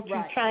 Don't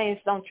you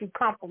change, don't you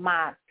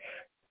compromise.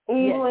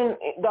 Even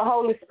the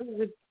Holy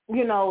Spirit,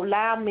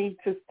 allowed me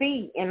to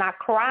see, and I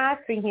cried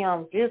to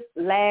him just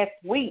last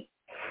week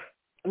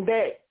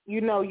that,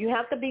 you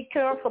have to be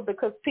careful,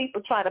 because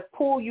people try to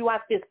pull you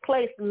out this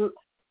place.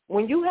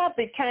 When you have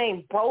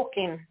became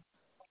broken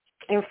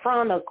in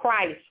front of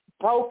Christ,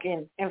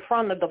 broken in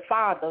front of the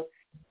Father,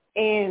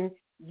 and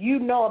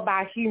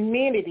about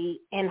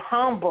humility and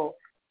humble,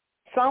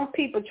 some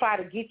people try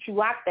to get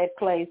you out that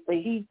place, but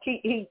he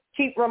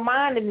keep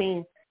reminding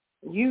me,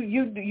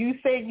 you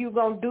said you're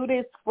going to do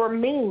this for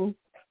me,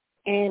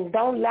 and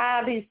don't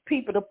allow these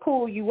people to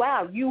pull you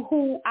out. You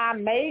who I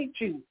made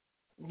you.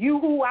 You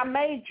who I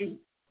made you.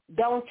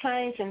 Don't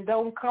change and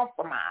don't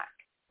compromise.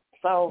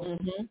 So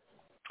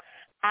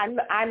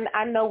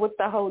I know what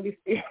the Holy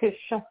Spirit is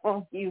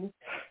showing you.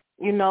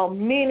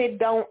 Many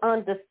don't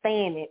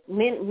understand it.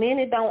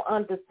 Many don't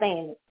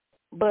understand it.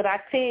 But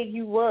I tell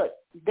you what,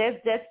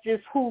 that's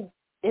just who.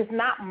 It's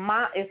not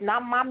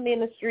my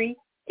ministry.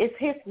 It's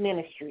his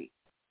ministry.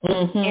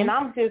 And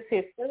I'm just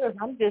his servant.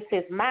 I'm just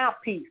his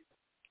mouthpiece.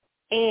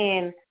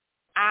 And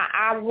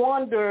I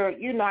wonder,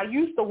 I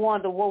used to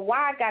wonder, well,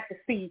 why I got to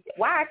see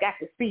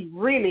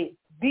really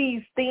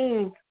these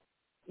things,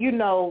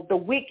 the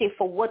wicked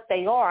for what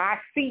they are. I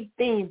see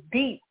things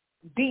deep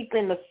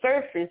in the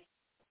surface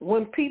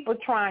when people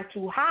trying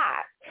to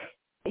hide.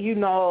 I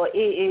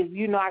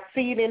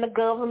see it in the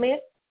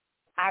government.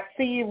 I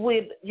see it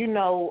with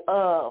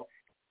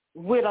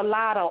a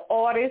lot of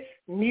artists,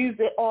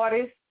 music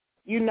artists,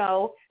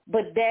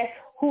 but that's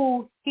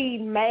who he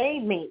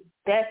made me.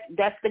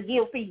 That's the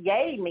gift he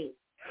gave me.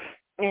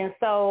 And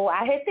so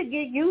I had to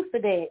get used to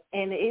that.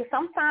 And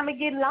sometimes it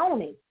get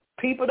lonely.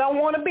 People don't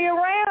want to be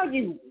around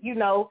you,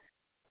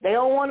 They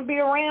don't want to be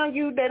around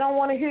you. They don't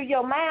want to hear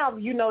your mouth.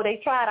 They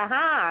try to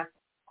hide.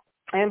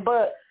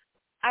 But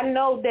I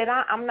know that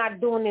I'm not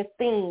doing this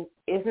thing.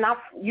 It's not,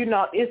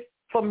 it's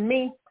for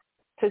me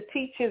to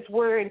teach his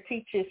word and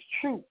teach his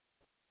truth,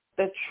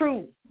 the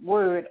true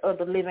word of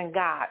the living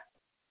God.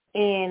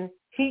 And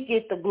he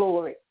get the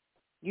glory.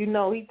 He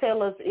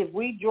tell us if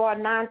we draw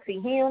nigh to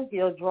him,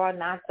 he'll draw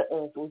nigh to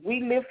us. If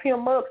we lift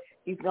him up,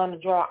 he's going to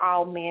draw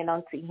all men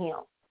unto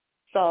him.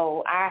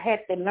 So I had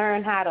to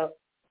learn how to,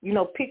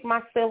 pick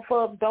myself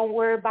up. Don't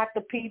worry about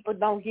the people.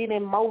 Don't get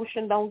in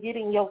motion. Don't get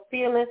in your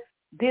feelings.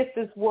 This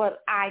is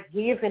what I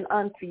given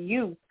unto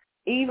you.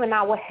 Even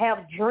I will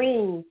have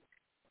dreams.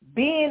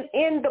 Being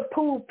in the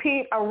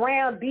pulpit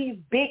around these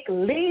big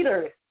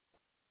leaders,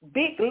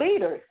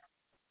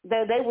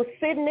 that they were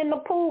sitting in the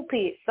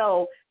pulpit.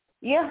 So,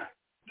 yeah,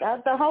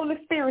 that's the Holy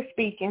Spirit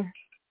speaking.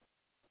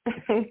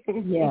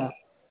 Yeah.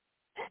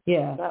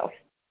 So.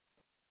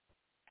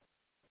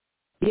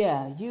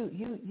 Yeah,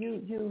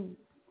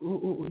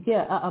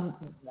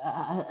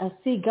 I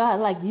see God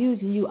like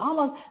using you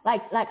almost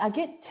like I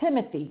get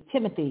Timothy.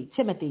 Timothy.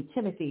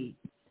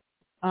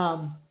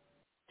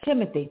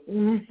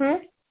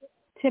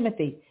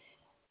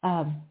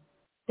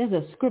 There's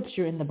a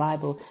scripture in the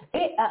Bible.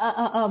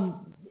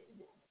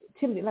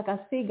 Timothy, like I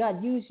see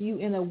God use you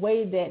in a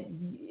way that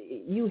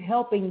you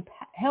helping.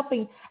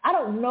 I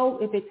don't know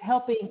if it's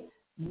helping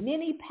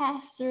many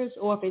pastors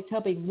or if it's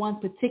helping one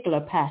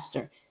particular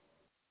pastor,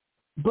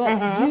 but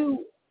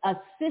you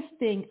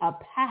assisting a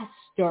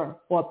pastor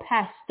or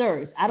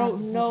pastors. I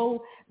don't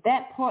know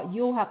that part.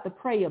 You'll have to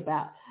pray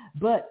about.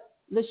 But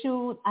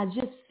LaShawn, I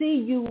just see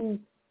you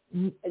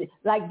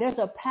like there's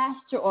a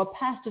pastor or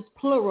pastors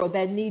plural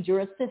that need your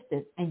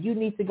assistance, and you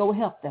need to go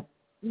help them.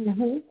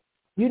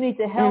 You need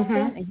to help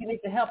them, and you need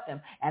to help them.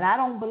 And I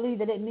don't believe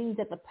that it means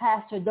that the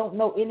pastor don't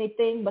know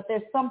anything, but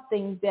there's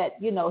something that,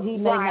 he may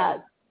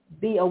not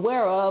be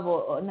aware of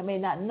or may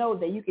not know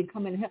that you can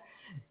come in and help.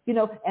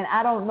 And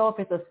I don't know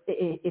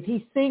if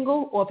he's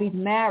single or if he's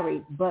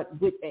married, but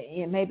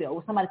and maybe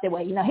somebody said,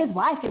 well, his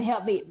wife can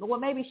help me, but well,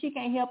 maybe she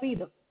can't help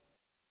either.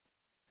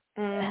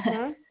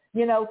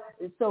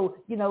 So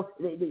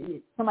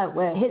somebody,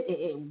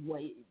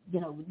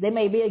 they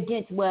may be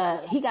against,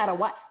 well, he got a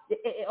wife.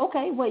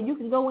 Okay, well, you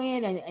can go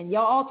in and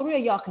y'all, all three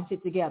of y'all can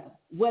sit together.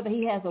 Whether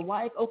he has a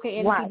wife, okay,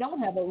 and if he don't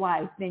have a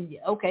wife, then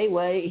okay,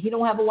 well, he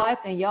don't have a wife,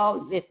 then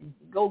y'all listen,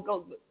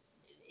 go.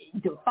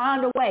 to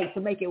find a way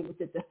to make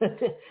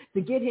it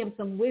to get him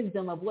some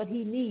wisdom of what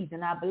he needs.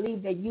 And I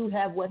believe that you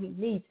have what he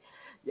needs.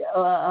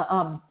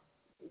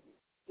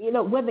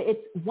 Whether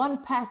it's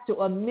one pastor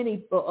or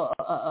many or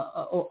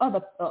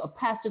other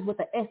pastors with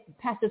the S,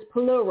 pastors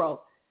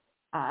plural.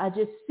 I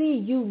just see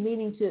you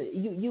needing to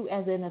you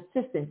as an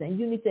assistant, and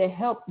you need to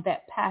help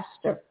that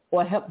pastor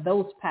or help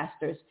those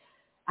pastors.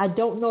 I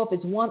don't know if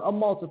it's one or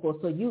multiple,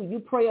 so you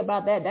pray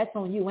about that. That's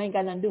on you. Ain't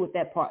got nothing to do with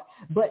that part.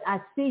 But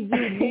I see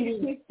you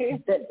needing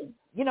because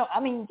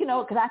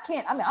I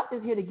can't. I'm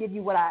just here to give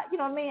you what I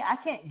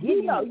can't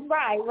give you.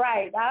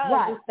 Right.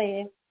 I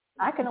understand.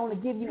 I can only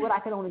give you what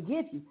I can only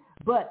give you.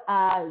 But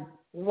I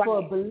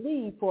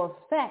believe for a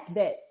fact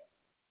that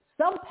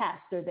some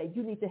pastor that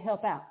you need to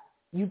help out,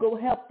 you go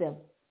help them,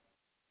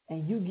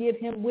 and you give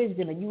him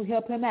wisdom, and you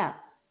help him out.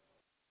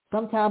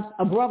 Sometimes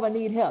a brother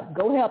need help.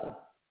 Go help him.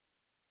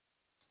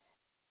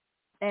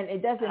 And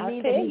it doesn't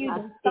mean that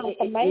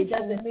it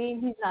doesn't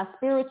mean he's not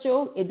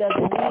spiritual. It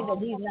doesn't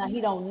mean that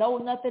he don't know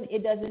nothing.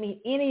 It doesn't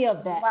mean any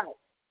of that. Right.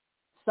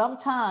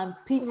 Sometimes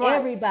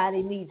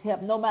everybody needs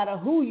help, no matter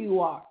who you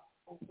are.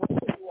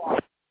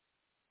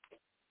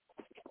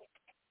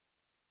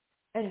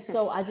 And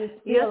so I just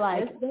feel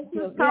like that's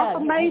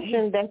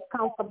confirmation. That's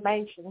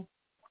confirmation.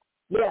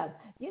 Yeah,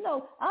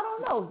 I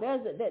don't know.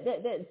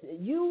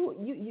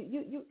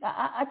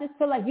 I just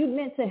feel like you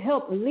meant to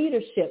help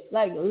leadership,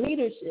 like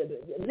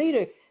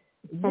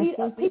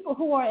people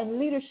who are in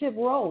leadership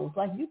roles.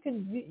 Like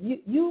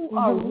you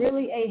are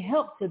really a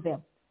help to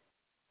them.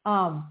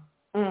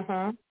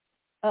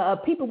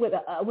 People with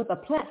a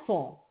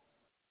platform.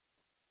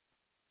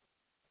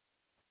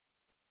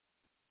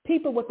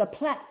 People with a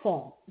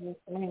platform.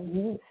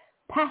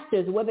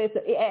 Pastors, whether it's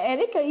and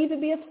it could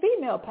even be a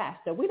female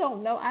pastor. We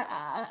don't know.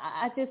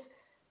 I just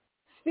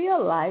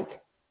feel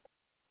like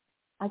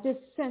I just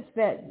sense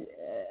that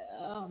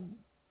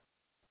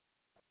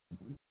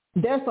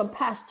there's some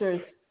pastors,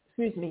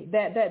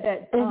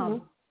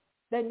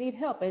 that need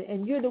help,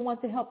 and you're the one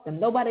to help them.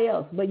 Nobody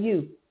else but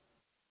you.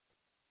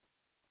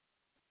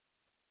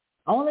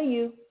 Only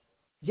you,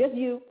 just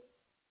you.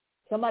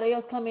 Somebody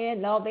else come in,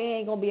 no, they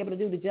ain't gonna be able to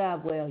do the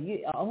job well.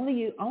 Only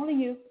you,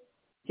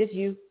 just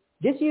you.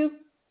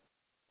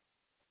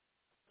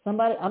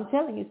 Somebody, I'm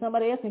telling you,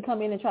 somebody else can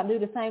come in and try to do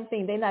the same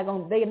thing. They're not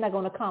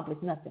gonna accomplish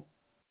nothing.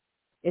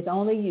 It's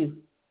only you.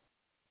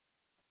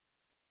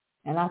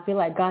 And I feel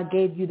like God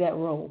gave you that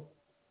role.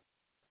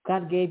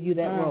 God gave you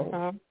that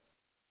role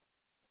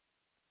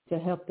to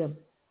help them.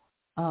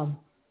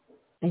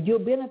 And you'll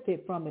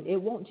benefit from it.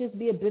 It won't just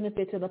be a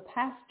benefit to the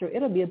pastor.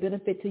 It'll be a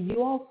benefit to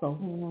you also.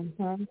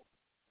 Mm-hmm.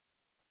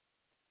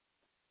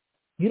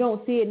 You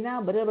don't see it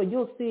now, but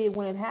you'll see it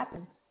when it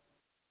happens.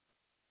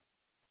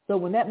 So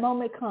when that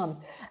moment comes,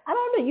 I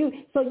don't know,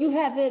 so you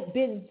haven't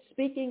been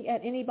speaking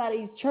at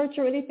anybody's church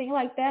or anything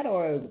like that,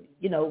 or,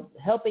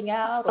 helping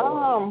out?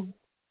 Or?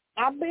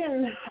 I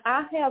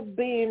have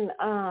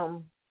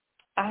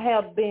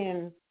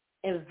been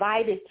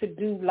invited to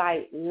do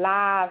like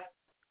live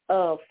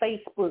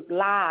Facebook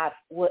Live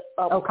with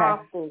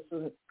apostles,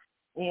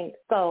 and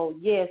so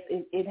yes,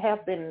 it has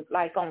been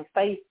like on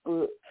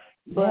Facebook,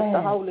 but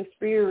the Holy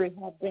Spirit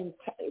has been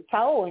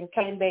told and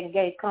came back and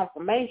gave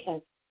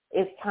confirmation.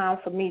 It's time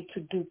for me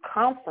to do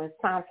conference.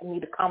 Time for me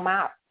to come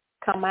out.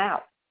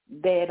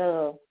 That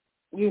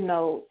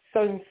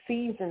certain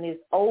season is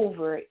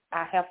over.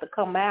 I have to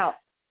come out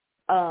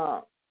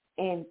and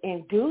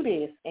do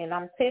this. And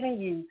I'm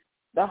telling you,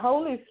 the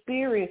Holy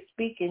Spirit is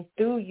speaking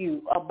through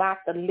you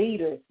about the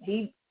leaders.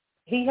 He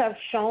has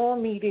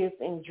shown me this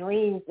in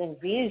dreams and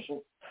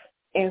visions.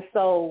 And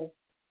so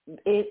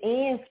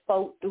it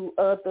spoke through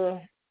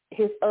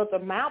his other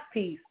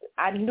mouthpiece.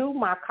 I knew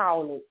my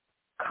calling,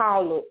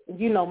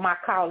 my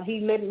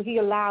calling. He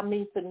allowed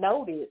me to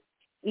know this,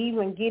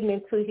 even getting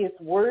into his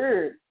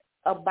word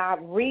about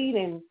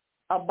reading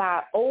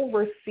about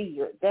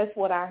overseer. That's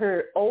what I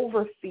heard,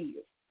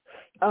 overseer,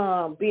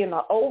 being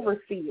an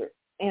overseer.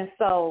 And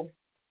so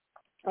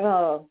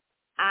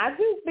I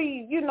just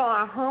be,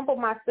 I humble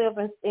myself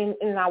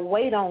and I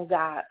wait on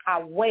God.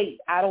 I wait.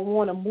 I don't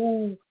want to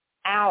move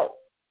out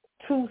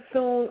too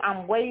soon.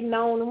 I'm waiting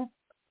on him.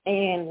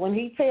 And when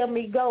he tell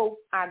me go,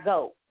 I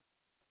go.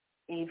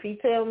 If he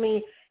tell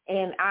me,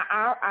 and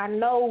I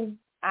know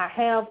I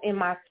have in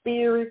my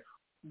spirit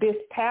this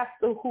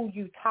pastor who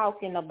you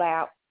talking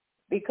about,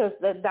 because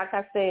like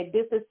I said,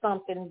 this is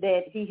something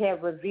that he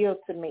had revealed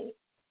to me,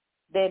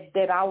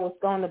 that I was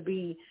going to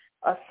be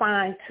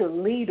assigned to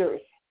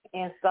leaders.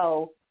 And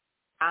so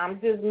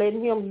I'm just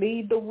letting him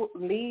lead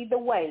the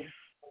way.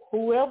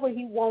 Whoever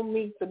he want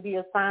me to be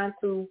assigned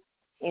to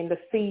in the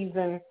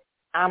season,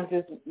 I'm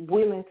just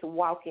willing to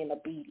walk in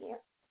obedience.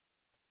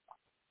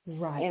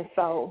 Right. And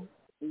so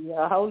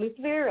the Holy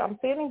Spirit, I'm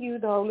telling you,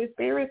 the Holy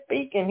Spirit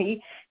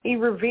speaking. He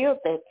revealed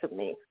that to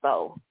me.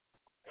 So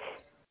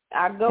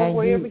I go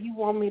wherever he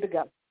want me to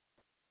go.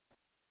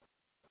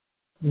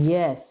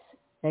 Yes,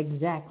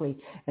 exactly.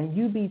 And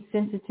you be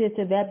sensitive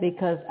to that,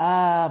 because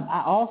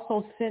I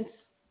also sense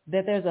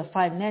that there's a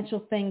financial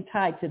thing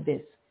tied to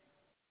this.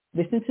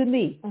 Listen to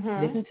me.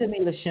 Listen to me,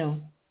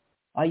 LaShawn.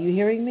 Are you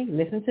hearing me?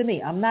 Listen to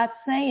me. I'm not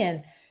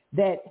saying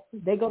that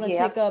they're going to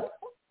take up,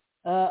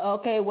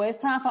 okay, well,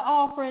 it's time for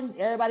offering.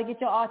 Everybody get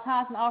your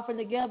tithes and offering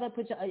together,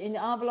 put your in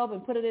your envelope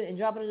and put it in and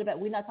drop it in the back.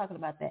 We're not talking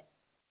about that.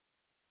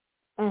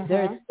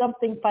 There's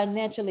something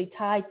financially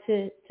tied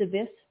to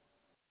this.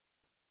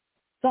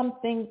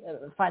 Something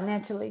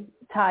financially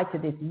tied to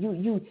this.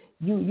 You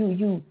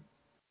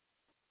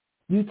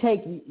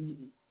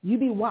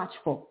be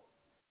watchful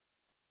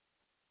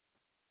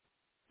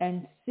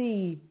and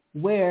see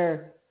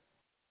where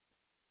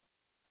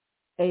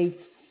a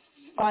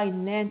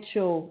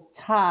financial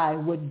tie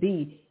would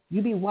be.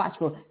 You be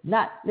watchful.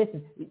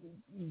 Listen,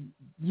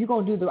 you're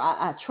going to do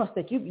I trust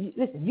that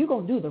listen, you're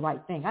going to do the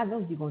right thing. I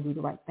know you're going to do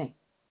the right thing.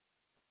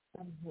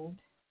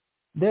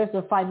 There's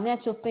a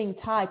financial thing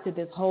tied to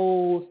this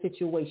whole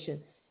situation.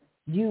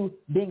 You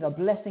being a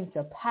blessing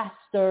to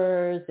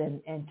pastors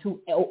and to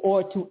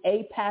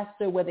a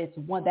pastor, whether it's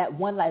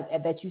one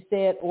like that you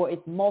said, or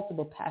it's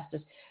multiple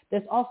pastors.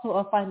 There's also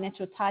a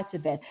financial tie to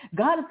that.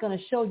 God is going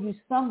to show you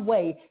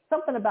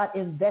something about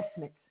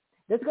investments.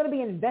 There's going to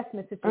be an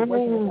investment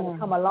situation that's going to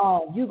come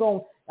along.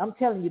 I'm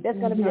telling you, there's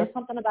going to be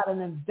something about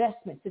an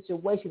investment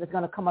situation that's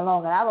going to come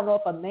along. And I don't know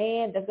if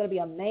there's going to be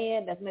a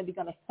man that's maybe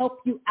going to help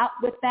you out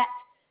with that.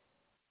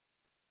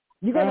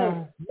 You're going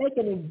to make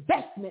an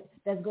investment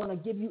that's going to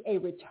give you a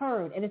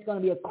return, and it's going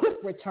to be a quick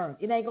return.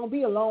 It ain't going to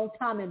be a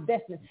long-time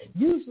investment.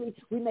 Usually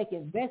we make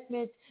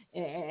investments,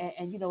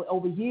 and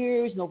over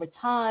years and over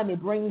time,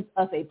 it brings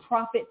us a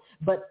profit,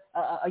 but,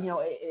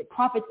 it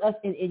profits us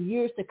in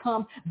years to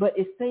come. But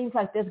it seems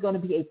like there's going to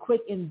be a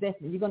quick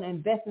investment. You're going to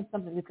invest in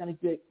something that's going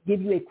to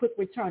give you a quick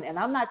return. And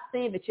I'm not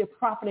saying that you're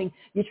profiting,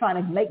 you're trying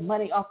to make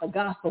money off the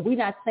gospel. We're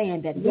not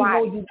saying that.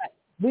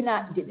 We're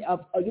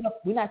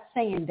not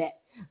saying that.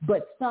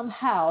 But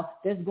somehow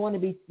there's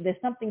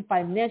something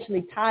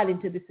financially tied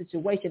into this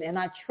situation, and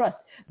I trust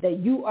that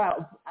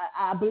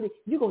I believe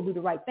you're going to do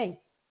the right thing,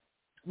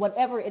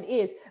 whatever it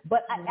is.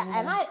 But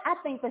I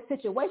think the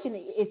situation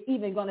is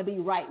even going to be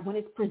right when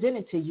it's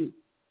presented to you.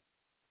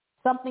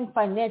 Something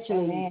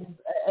financially,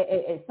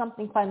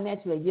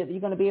 you're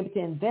going to be able to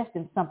invest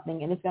in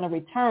something, and it's going to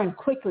return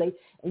quickly,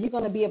 and you're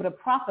going to be able to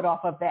profit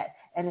off of that.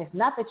 And it's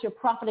not that you're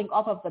profiting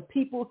off of the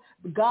people.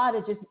 God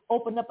has just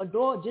opened up a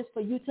door just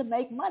for you to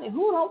make money.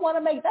 Who don't want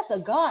to make? That's a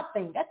God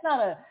thing. That's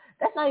not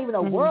even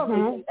a worldly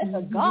thing.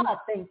 That's a God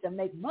thing to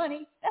make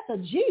money. That's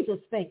a Jesus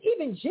thing.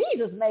 Even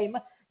Jesus made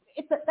money.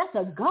 That's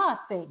a God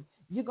thing.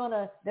 There's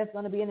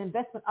gonna be an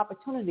investment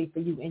opportunity for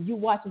you, and you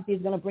watch and see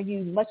it's gonna bring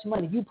you much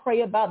money. You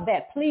pray about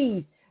that,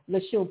 please,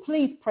 LaShawn.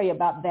 Please pray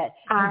about that.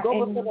 You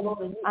go before the Lord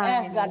and you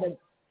ask God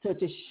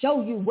to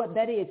show you what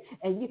that is,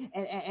 and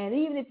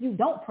even if you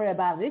don't pray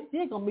about it, it's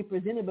still gonna be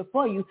presented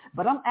before you.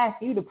 But I'm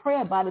asking you to pray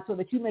about it so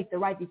that you make the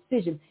right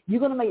decision. You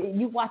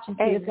watch and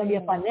see. It's gonna be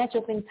a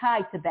financial thing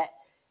tied to that.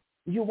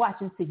 You watch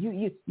and see.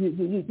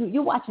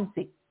 You watch and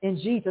see in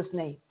Jesus'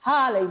 name.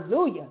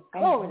 Hallelujah.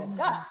 Glory to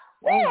God.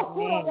 Who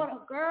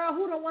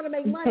don't want to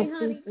make money,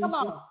 honey? Come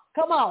on.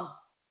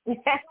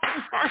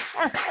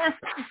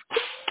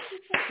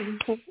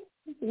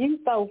 You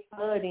so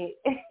funny.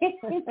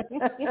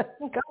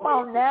 Come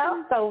on now.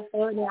 You so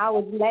funny. I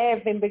was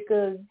laughing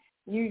because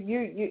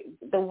you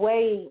the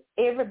way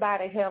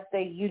everybody have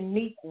their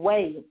unique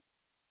way.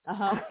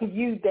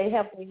 They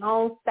have their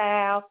own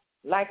style.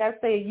 Like I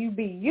said, you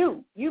be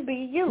you. You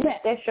be you. Yes.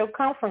 That's your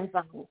comfort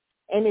zone,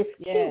 and it's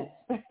cute.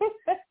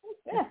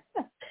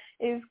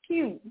 It's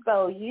cute.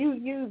 So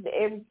you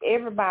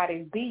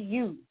everybody be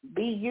you.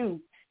 Be you.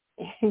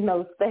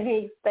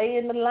 Stay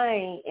in the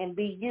lane and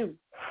be you.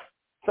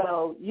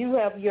 So you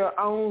have your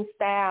own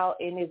style,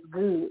 and it's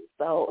good.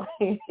 So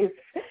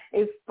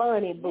it's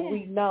funny, but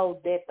we know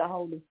that the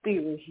Holy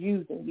Spirit is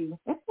using you.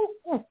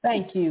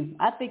 Thank you.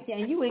 I think,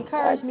 and you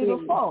encouraged me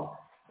before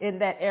in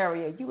that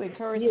area. You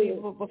encouraged me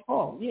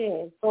before.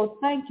 Yeah. So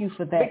thank you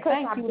for that. Because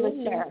thank you,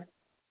 LaShawn.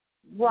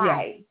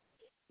 Right. Yeah.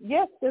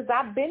 Yes, because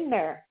I've been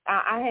there.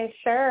 I had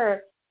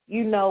shared,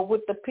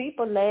 with the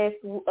people last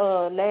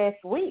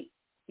week.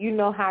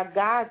 How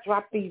God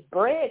dropped these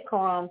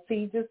breadcrumbs.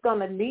 He's just going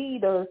to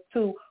lead us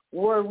to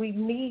where we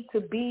need to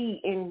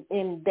be in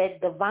that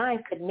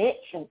divine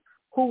connection,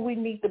 who we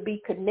need to be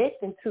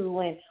connecting to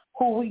and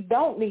who we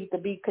don't need to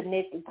be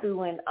connected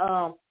to. And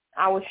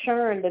I was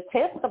sharing the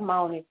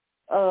testimony.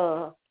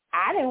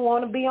 I didn't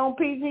want to be on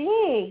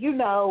PGN,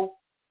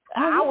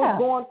 I was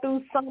going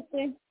through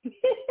something.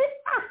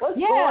 I was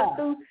going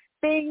through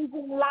things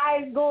in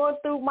life, going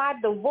through my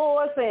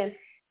divorce, and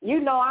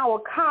I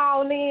would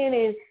call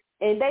in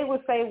and they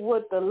would say,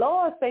 "What the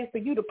Lord say for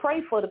you to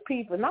pray for the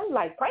people?" And I'm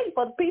like, "Pray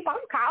for the people?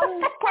 I'm calling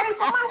to pray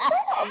for myself."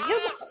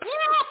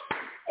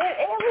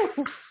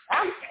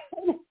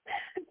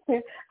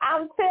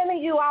 I'm telling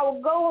you, I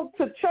would go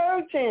to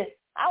church and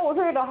I would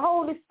hear the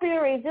Holy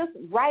Spirit just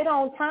right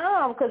on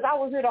time, because I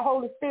would hear the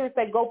Holy Spirit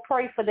say, "Go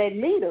pray for that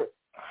leader."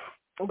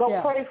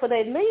 Pray for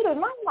that leader.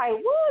 And I'm like,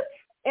 what?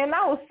 And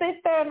I would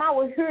sit there and I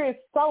would hear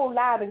it so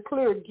loud and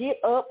clear, get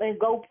up and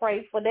go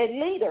pray for that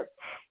leader.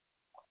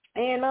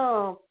 And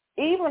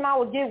even I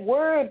would get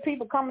word,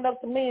 people coming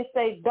up to me and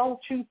say, don't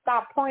you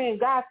stop praying.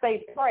 God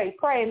say, pray,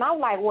 pray. And I'm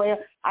like, well,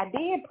 I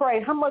did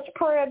pray. How much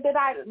prayer did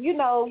I,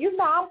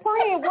 I'm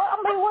praying.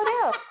 What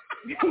else?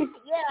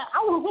 I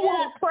was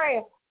doing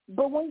prayer.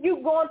 But when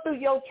you going through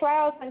your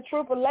trials and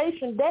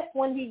tribulations, that's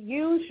when he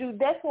used you.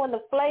 That's when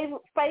the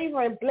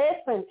favor and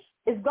blessing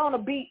is going to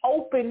be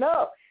opened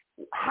up.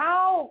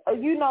 How,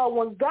 when you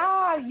want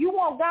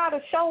God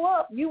to show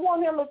up, you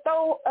want him to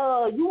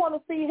you want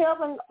to see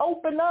heaven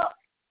open up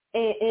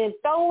and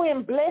throw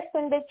in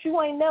blessing that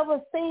you ain't never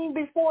seen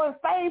before in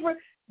favor,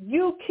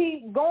 you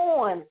keep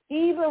going.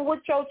 Even with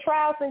your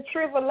trials and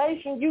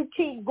tribulations, you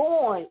keep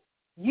going.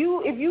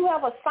 If you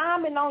have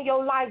assignment on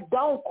your life,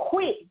 don't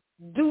quit.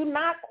 Do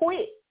not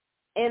quit.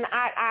 And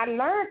I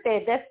learned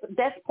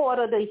that's part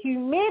of the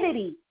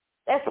humility.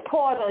 That's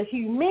part of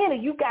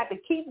humility. You got to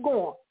keep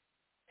going.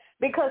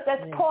 Because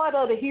that's part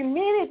of the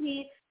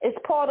humility, is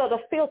part of the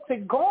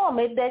filthy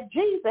garment that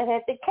Jesus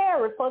had to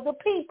carry for the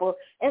people.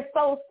 And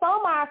so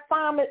some of our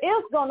assignment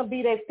is going to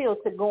be that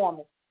filthy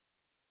garment.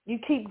 You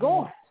keep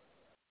going.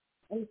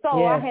 And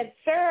so I had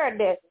shared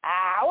that.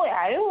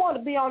 I didn't want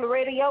to be on the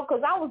radio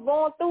because I was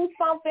going through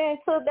something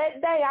until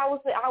that day. I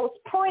was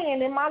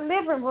praying in my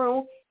living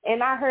room,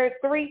 and I heard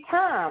 3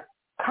 times,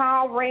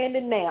 call Randy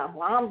now.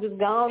 Well, I'm just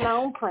going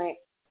on praying.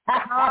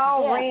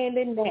 Call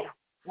Randy now.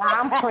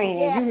 I'm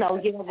praying,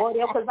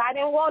 because I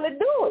didn't want to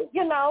do it,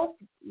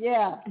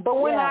 Yeah.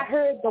 But when I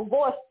heard the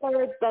voice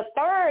the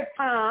third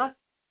time,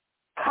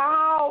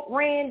 call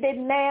Randy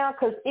now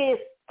because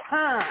it's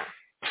time.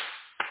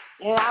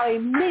 And I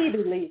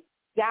immediately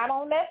got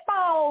on that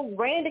phone.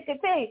 Randy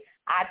could tell you.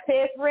 I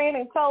texted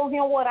Randy and told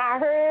him what I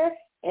heard.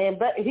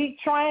 But he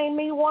trained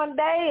me one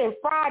day, and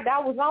Friday I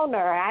was on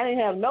there. I didn't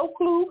have no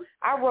clue.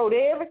 I wrote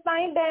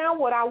everything down,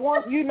 what I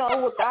want,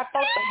 what I thought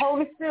the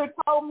Holy Spirit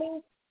told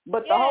me.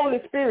 But the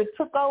Holy Spirit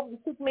took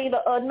me to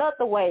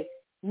another way.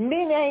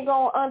 Many ain't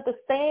going to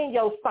understand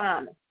your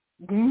assignment.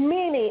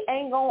 Many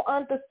ain't going to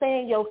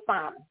understand your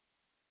assignment.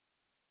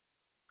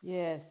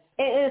 Yes.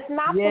 And it's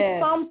not for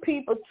some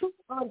people to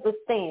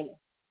understand it.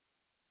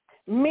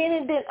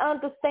 Many didn't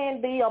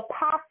understand the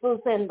apostles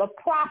and the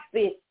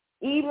prophets,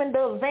 even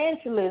the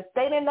evangelists.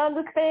 They didn't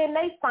understand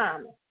their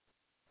assignment.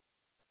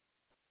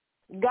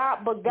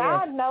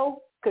 God knows,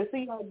 because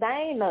he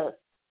ordained us.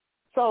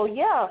 So,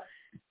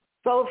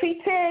 So if he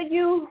tell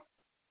you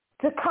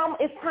to come,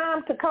 it's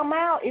time to come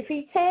out. If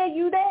he tell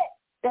you that,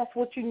 that's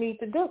what you need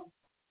to do.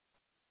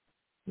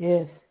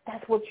 Yes.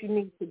 That's what you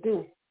need to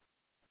do.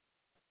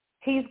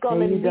 He's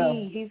going to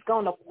lead. He's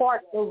going to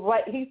part the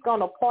way. He's going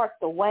to part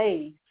the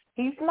ways.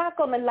 He's not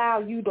going to allow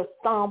you to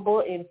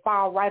stumble and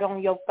fall right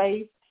on your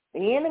face.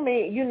 The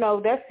enemy,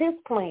 that's his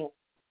plan.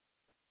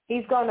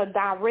 He's going to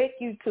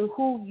direct you to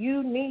who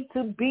you need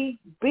to be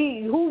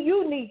who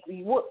you need to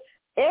be.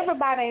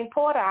 Everybody ain't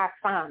part of our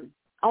assignment.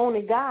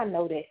 Only God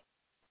know that.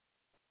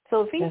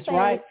 So if he's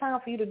saying it's time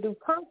for you to do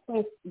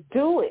conference,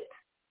 do it.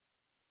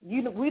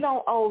 We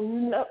don't owe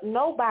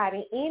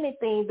nobody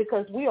anything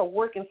because we are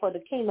working for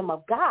the kingdom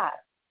of God.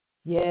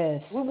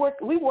 Yes. We work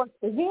for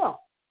him.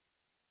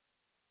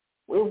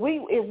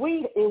 If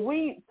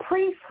we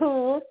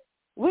priesthood,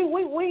 we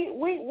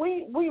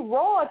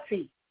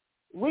royalty.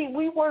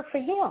 We work for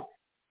him.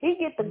 He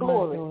get the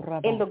glory.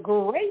 And the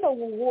greater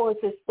rewards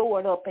is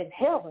stored up in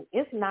heaven.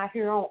 It's not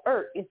here on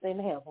earth, it's in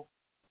heaven.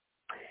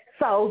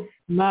 So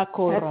I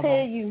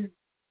tell you,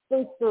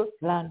 sister,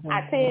 that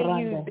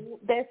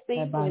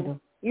season,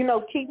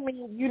 keep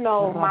me,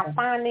 my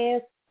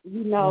finance,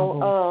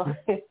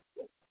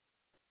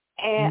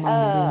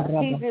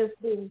 and he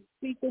just been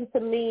speaking to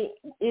me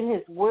in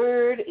his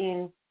word,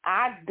 and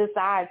I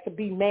decided to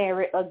be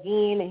married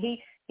again, and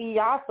he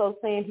also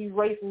saying he's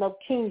raising up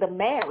kingdom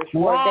marriage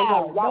where they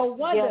gonna walk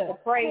together,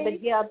 pray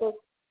together.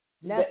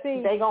 They're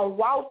going to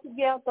walk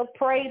together,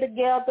 pray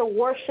together,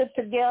 worship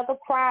together,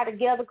 cry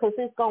together, because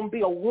it's going to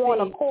be a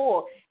one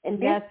accord. And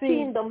this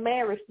kingdom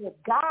marriage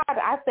with God,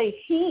 I say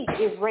he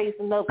is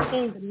raising up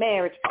kingdom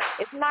marriage.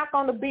 It's not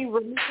going to be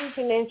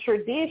religion and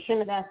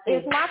tradition.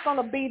 It's not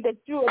going to be that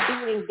you'll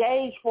be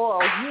engaged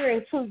for a year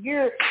and 2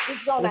 years.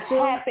 It's going to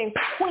happen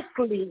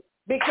quickly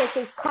because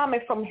it's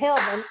coming from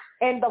heaven.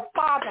 And the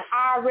Father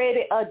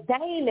already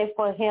ordained it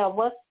for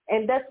heaven.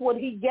 And that's what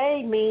he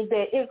gave me,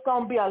 that it's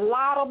going to be a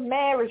lot of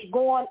marriage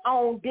going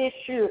on this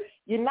year.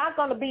 You're not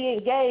going to be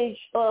engaged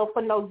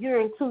for no year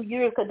and 2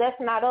 years because that's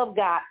not of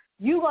God.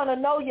 You're going to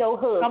know your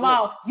husband. Come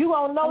on. You're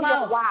going to know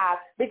your wife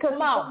because it's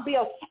going to be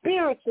a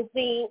spiritual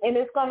thing and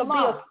it's going to be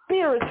a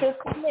spiritual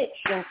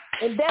connection.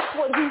 And that's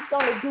what he's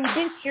going to do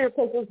this year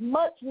because it's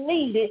much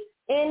needed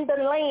in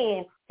the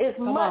land. It's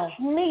much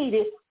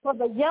needed for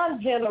the young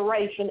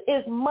generation.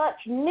 It's much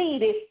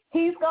needed.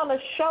 He's going to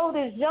show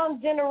this young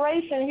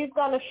generation, he's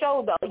going to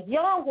show the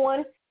young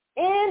one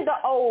and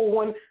the old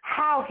one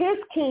how his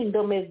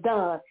kingdom is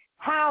done,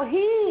 how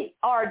he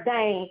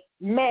ordained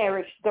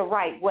marriage the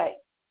right way.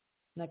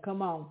 Now,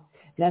 come on.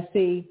 Now,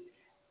 you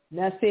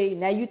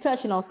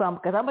touching on something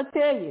because I'm going to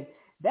tell you,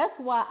 that's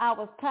why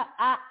let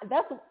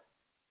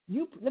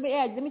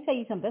me tell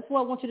you something. That's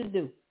what I want you to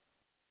do.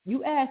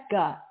 You ask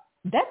God,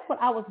 That's what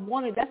I was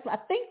wanting. I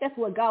think that's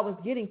what God was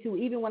getting to,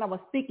 even when I was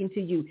speaking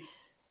to you.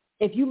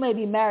 If you may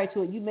be married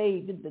to it,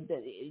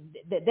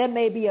 there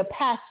may be a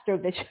pastor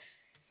that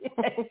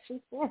like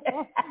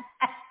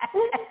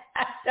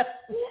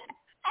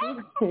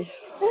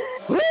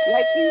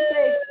you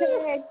said,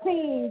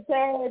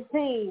 tag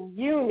team,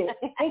 unit.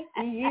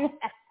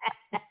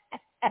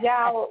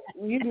 Y'all,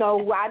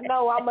 I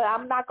know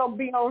I'm not gonna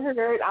be on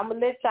here. I'm gonna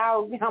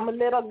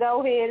let her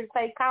go ahead and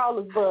take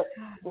callers. But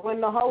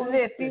when the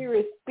Holy Spirit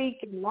is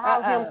speaking,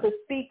 allow him to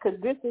speak, because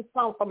this is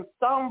from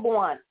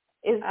someone.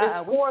 It's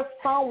for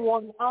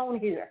someone on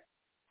here.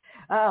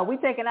 We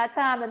taking our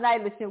time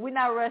tonight, listen. We're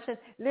not rushing.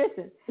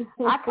 Listen,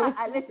 listen.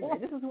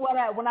 This is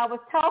what when I was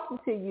talking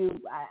to you,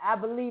 I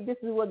believe this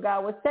is what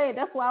God was saying.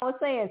 That's why I was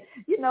saying,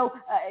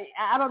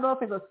 I don't know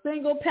if it's a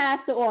single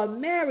pastor or a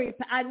married.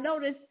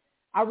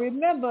 I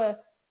remember.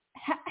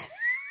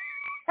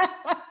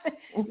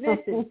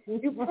 Listen,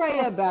 you pray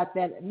about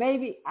that.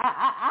 Maybe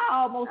I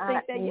almost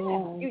think that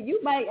you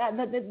might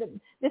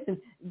listen.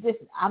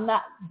 I'm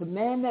not the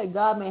man that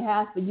God may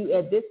have for you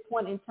at this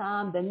point in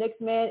time. The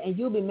next man, and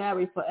you'll be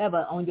married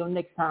forever on your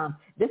next time.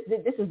 This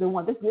is the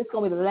one. This is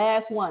gonna be the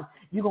last one.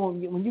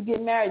 When you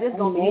get married, this is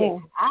gonna be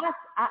it.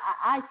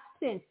 I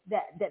sense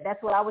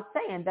that's what I was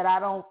saying. That I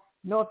don't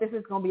know if this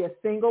is gonna be a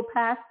single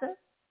pastor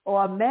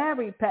or a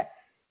married pastor.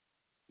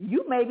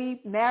 You may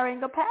be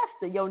marrying a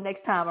pastor your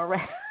next time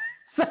around.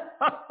 So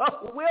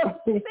we'll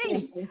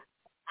see.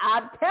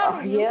 I'm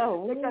telling you.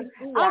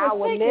 I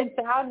will let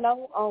y'all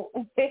know.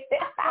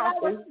 I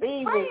will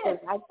see because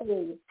I tell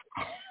you.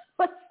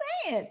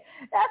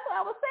 That's what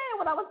I was saying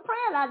when I was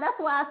praying. That's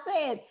why I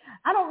said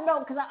I don't know,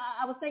 because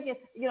I was thinking,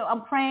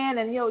 I'm praying,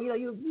 and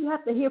you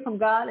have to hear from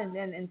God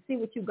and see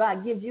what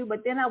God gives you.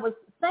 But then I was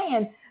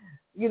saying,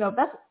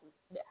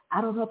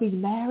 I don't know if he's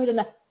married or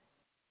not.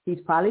 He's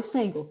probably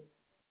single.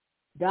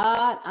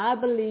 God, I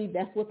believe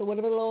that's what the word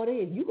of the Lord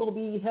is. You're going to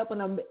be helping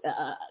him.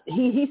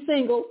 He's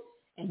single,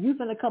 and you're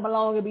going to come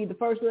along and be the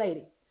first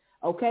lady.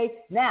 Okay?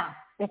 Now,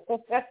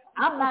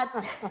 I'm not.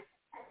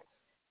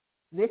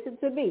 Listen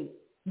to me.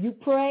 You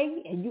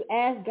pray and you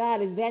ask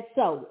God, is that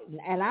so?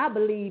 And I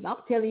believe, I'm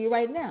telling you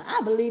right now,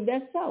 I believe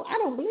that's so. I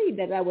don't believe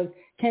that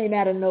came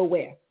out of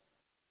nowhere.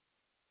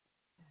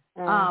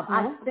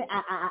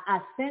 I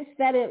sensed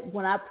that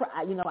when I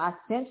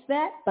sensed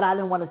that, but I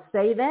didn't want to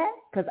say that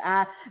because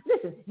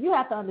listen. You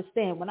have to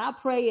understand, when I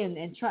pray and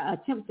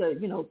attempt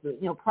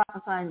to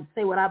prophesy and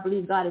say what I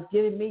believe God has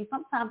given me.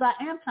 Sometimes I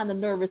am kind of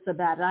nervous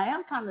about it. I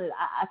am kind of.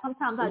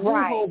 Sometimes I do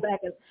hold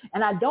back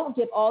and I don't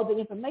give all the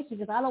information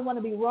because I don't want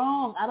to be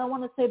wrong. I don't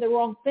want to say the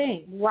wrong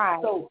thing.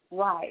 Right. So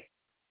right.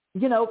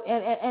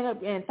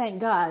 And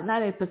thank God,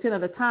 90%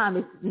 of the time,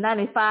 it's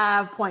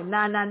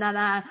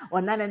 95.9999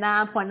 or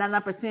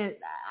 99.99%.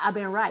 I've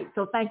been right.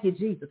 So thank you,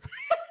 Jesus.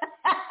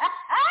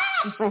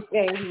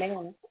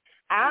 Amen.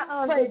 I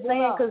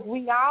understand, because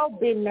we all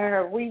been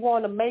there. We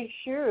want to make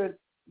sure.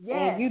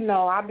 Yeah. And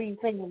I be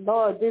thinking,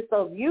 Lord, this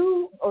of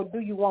you, or do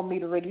you want me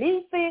to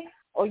release it,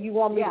 or you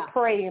want me to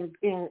pray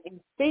in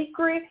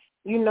secret?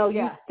 You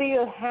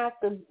still have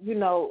to,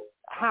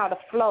 how to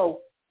flow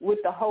with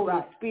the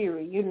Holy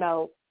Spirit.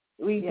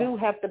 We do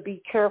have to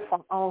be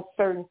careful on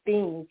certain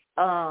things.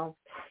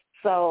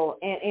 So,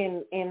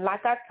 and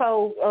like I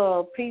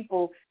told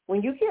people,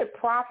 when you get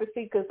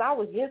prophecy, because I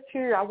was just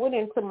here, I went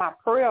into my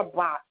prayer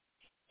box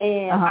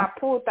and I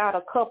pulled out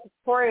a couple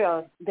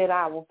prayers that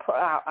I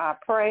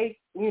pray,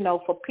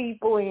 for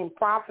people in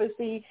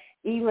prophecy,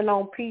 even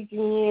on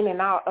PGN,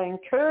 and I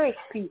encourage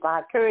people. I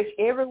encourage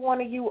every one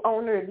of you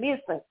on there,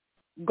 listen,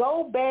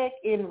 go back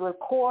and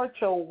record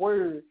your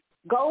words.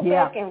 Go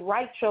back and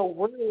write your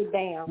word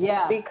down.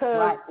 Yeah,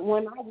 because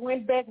when I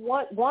went back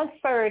one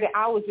Saturday,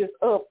 I was just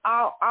up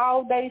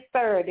all day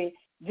Saturday,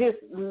 just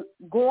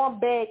going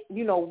back,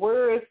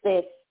 words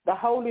that the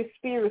Holy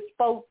Spirit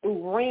spoke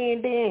through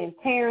Randy and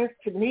Terrence,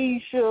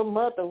 Tanisha,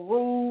 Mother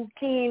Ruth,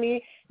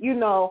 Kenny,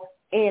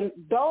 and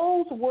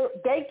those were,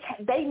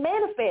 they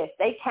manifest.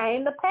 They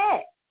came to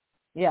pass.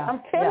 Yeah.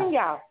 I'm telling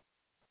y'all.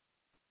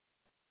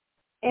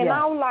 And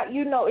I was like,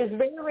 it's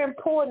very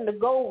important to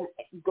go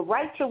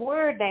write your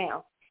word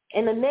down.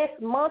 In the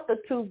next month or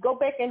two, go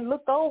back and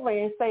look over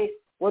and say,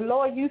 well,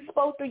 Lord, you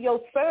spoke to your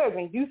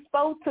servant. You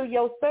spoke to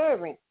your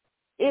servant.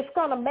 It's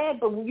going to matter,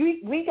 but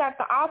we got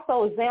to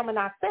also examine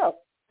ourselves.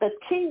 The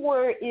key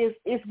word is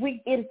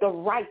we in the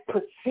right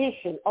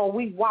position, or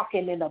we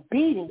walking in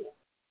obedience,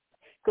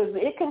 because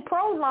it can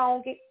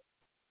prolong it,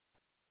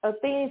 of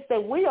things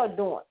that we are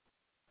doing.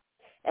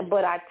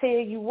 But I tell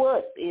you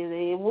what,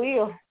 it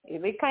will.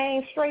 If it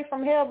came straight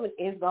from heaven,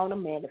 it's going to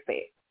manifest.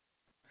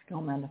 It's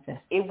going to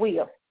manifest. It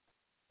will.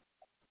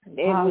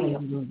 Hallelujah.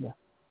 Will.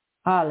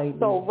 Hallelujah.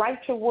 So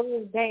write your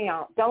words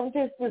down. Don't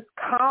just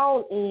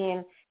call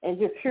in and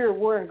just hear a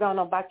word going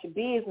on about your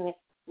business.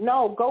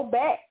 No, go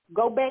back.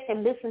 Go back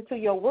and listen to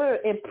your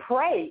word and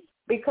pray,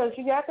 because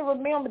you have to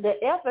remember the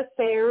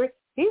adversary,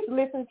 he's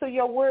listening to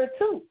your word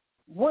too.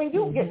 When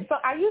you get, so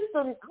I used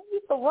to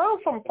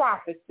run from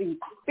prophecy,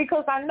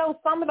 because I know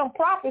some of them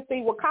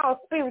prophecy will cause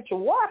spiritual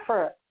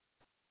warfare.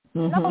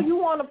 No, you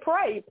want to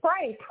pray.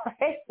 Pray.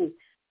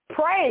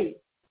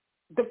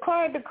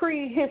 Declare and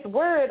decree his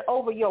word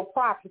over your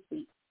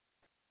prophecy.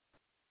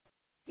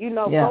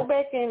 Go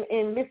back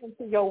and listen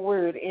to your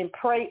word and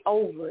pray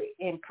over it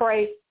and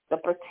pray the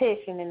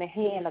protection in the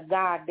hand of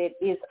God that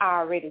is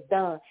already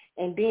done,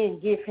 and then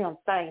give him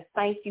thanks.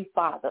 Thank you,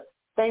 Father.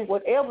 Thank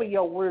whatever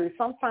your word.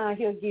 Sometimes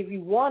he'll give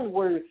you one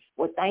word.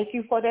 Well, thank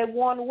you for that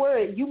one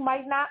word. You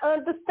might not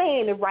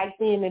understand it right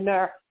then and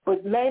there,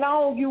 but later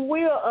on you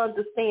will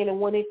understand it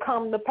when it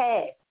comes to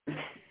pass.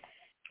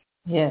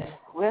 Yes.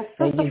 Well,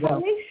 Sister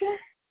Felicia.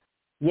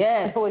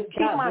 Yes. So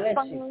keep my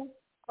son.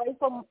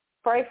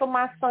 Pray for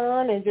my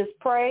son, and just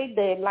pray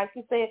that, like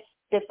you said,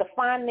 that the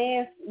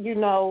finance,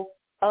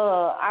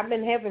 I've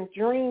been having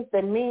dreams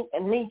that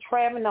me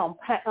traveling on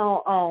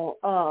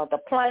the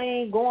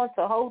plane, going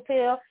to a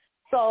hotel.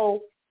 So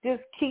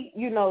just keep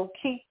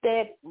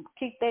that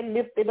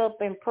lifted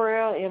up in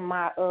prayer in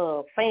my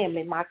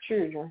family, my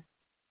children.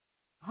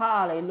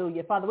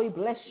 Hallelujah. Father, we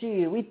bless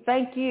you. We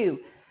thank you.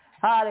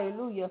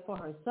 Hallelujah for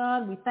her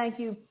son. We thank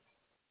you.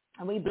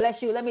 And we bless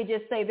you. Let me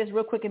just say this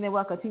real quick, and then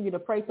we'll continue to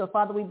pray. So,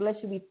 Father, we bless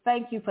you. We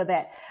thank you for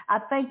that. I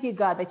thank you,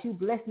 God, that you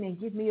bless me and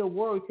give me a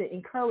word to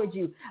encourage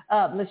you,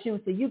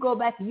 LaShun. So you go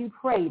back and you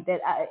pray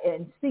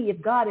and see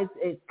if God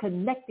is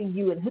connecting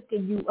you and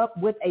hooking you up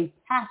with a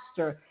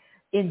pastor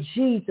in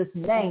Jesus'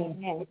 name.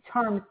 Amen. In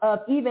terms of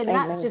even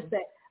not just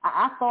that.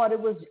 I thought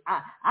it was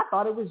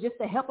just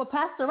to help a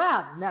pastor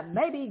out. Now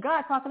maybe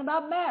God talking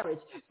about marriage.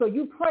 So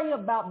you pray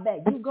about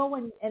that. You go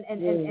and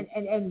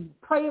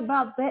pray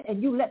about that,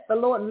 and you let the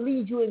Lord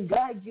lead you and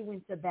guide you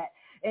into that.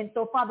 And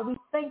so, Father, we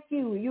thank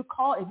you. If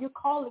you're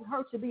calling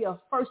her to be a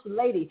first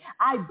lady,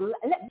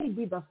 let me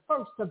be the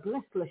first to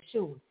bless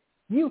LaShun.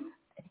 You,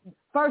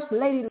 First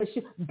Lady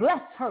LaShun,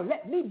 bless her.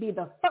 Let me be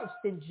the first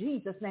in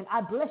Jesus' name.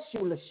 I bless you,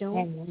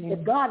 LaShun.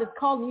 If God is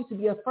calling you to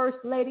be a first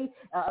lady,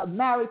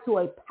 married to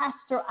a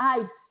pastor,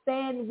 I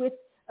stand with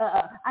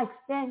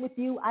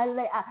you.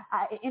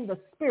 I in the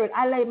spirit.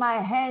 I lay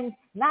my hands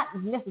not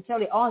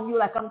necessarily on you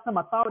like I'm some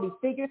authority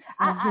figure.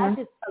 I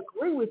just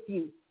agree with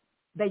you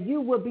that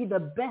you will be the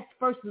best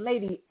first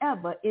lady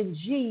ever in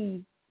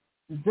Jesus'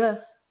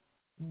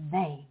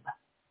 name.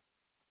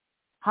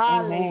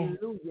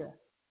 Hallelujah. Amen.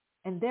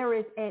 And there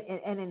is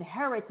an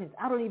inheritance.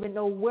 I don't even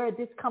know where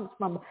this comes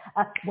from.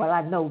 Well,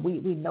 I know. We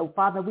know.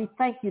 Father, we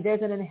thank you.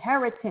 There's an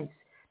inheritance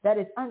that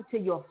is unto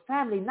your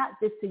family, not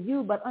just to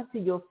you, but unto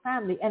your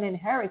family, an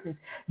inheritance,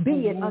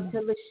 be it unto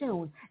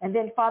LaShun. And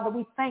then, Father,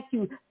 we thank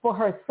you for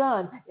her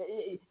son.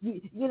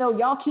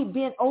 Y'all keep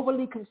being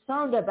overly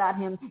concerned about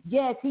him.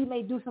 Yes, he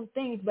may do some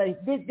things,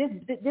 but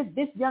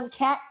this young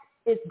cat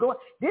is going.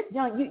 This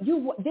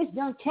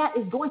young cat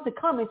is going to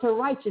come into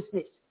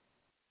righteousness.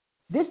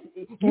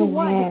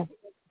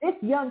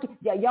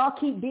 Y'all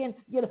keep being,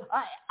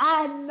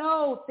 I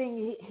know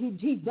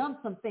he's done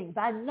some things.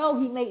 I know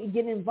he may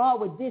get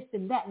involved with this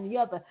and that and the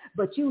other,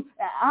 but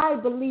I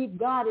believe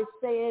God is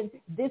saying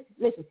this,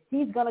 listen,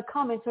 he's going to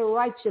come into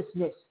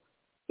righteousness.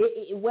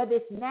 Whether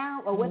it's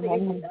now or whether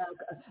it's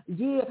a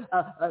year,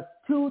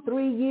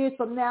 2-3 years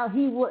from now,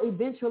 he will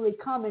eventually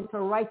come into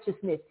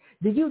righteousness.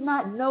 Do you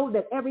not know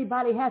that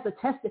everybody has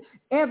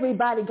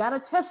everybody got a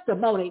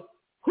testimony?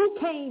 Who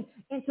came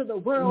into the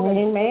world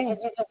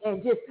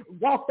and just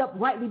walked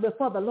uprightly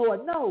before the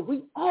Lord? No,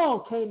 we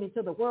all came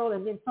into the world,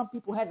 and then some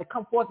people had to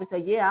come forth and say,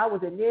 yeah, I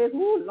was in this.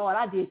 Ooh, Lord,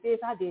 I did this,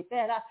 I did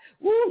that.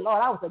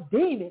 Lord, I was a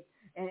demon,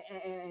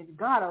 and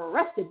God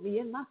arrested me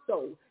in my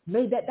soul.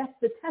 That's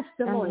the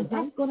testimony.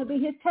 That's going to be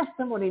his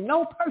testimony.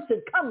 No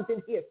person comes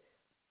in here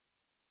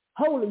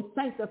holy,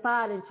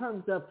 sanctified in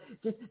terms of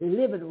just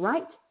living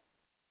right.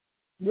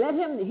 Let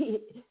him...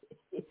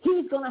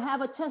 He's going to have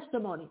a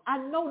testimony. I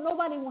know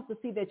nobody wants to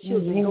see their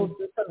children go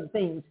through certain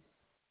things,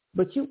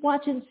 but you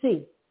watch and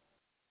see.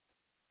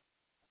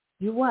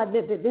 You watch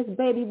this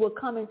baby will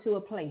come into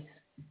a place.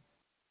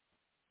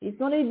 He's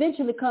going to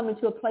eventually come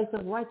into a place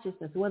of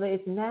righteousness, whether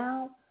it's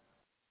now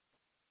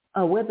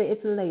or whether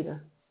it's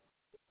later.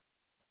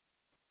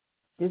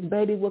 This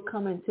baby will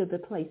come into the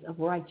place of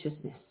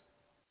righteousness.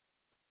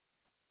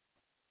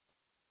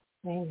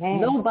 Amen.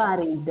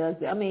 Nobody does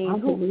it. I mean,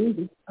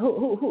 who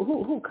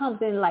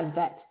comes in like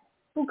that?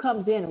 Who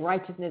comes in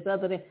righteousness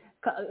other than,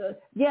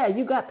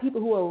 you got people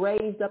who are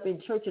raised up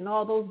in church and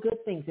all those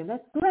good things, and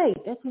that's great.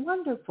 That's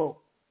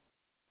wonderful.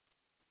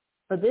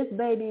 But this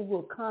baby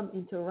will come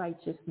into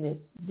righteousness.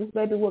 This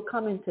baby will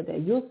come into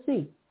that. You'll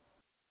see.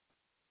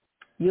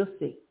 You'll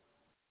see.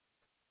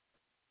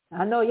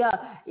 I know y'all,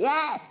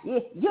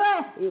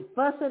 you're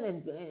fussing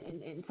and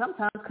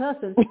sometimes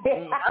cussing.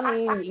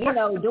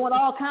 Doing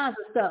all kinds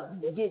of stuff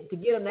to get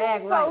them to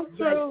act right.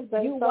 True.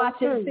 You watch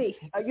and see.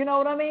 You know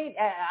what I mean?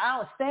 I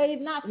don't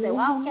save, not save.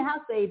 I don't care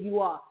how saved you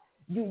are.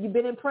 You've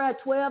been in prayer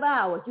 12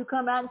 hours. You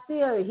come out and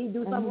still he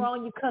do something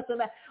wrong. You cuss him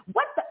out.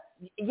 What the?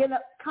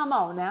 Come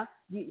on now.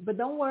 But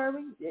don't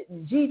worry.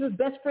 Jesus'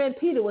 best friend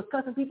Peter was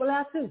cussing people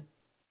out too.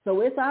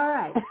 So it's all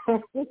right.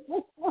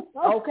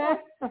 Okay.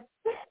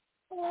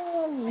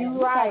 You're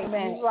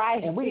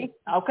right. And we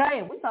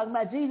talking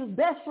about Jesus'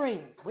 best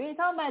friend. We ain't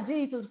talking about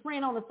Jesus'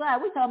 friend on the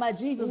side. We talking about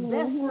Jesus'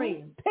 best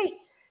friend. Pete.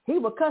 He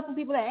was cussing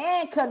people out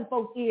and cutting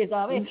folks' ears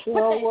off. If you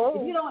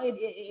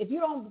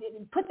don't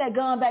put that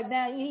gun back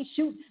down, he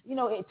shoot.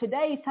 At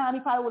today's time, he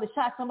probably would have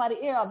shot somebody's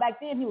ear off. Back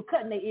then, he was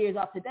cutting their ears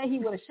off. Today, he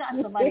would have shot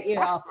somebody's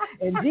ear off.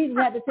 And Jesus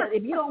had to tell,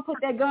 if you don't put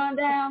that gun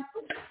down.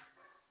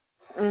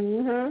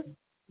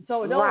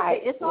 So it's all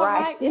right. It's all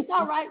right. You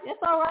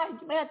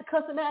may have to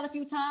cuss him out a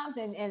few times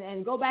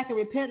and go back and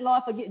repent,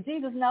 Lord, forget.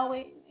 Jesus know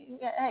it.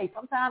 Hey,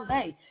 sometimes,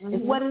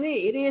 it's what it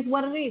is. It is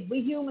what it is.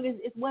 We human.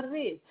 It's what it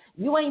is.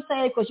 You ain't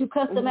saying because you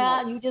cussed him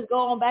out. You just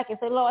go on back and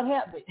say, Lord,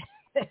 help me.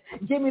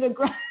 Give me the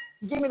grace.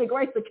 Give me the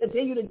grace to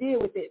continue to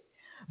deal with it.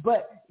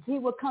 But he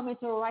will come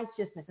into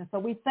righteousness. And so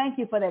we thank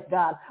you for that,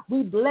 God.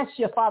 We bless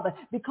you, Father,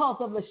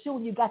 because of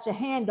LaShawn, you got your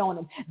hand on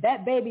him.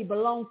 That baby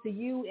belongs to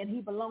you, and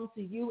he belongs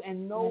to you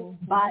and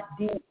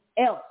nobody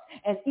else.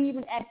 And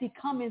even as he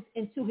comes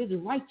into his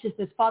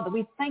righteousness, Father,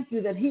 we thank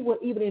you that he will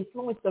even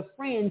influence the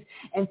friends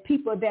and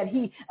people that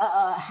he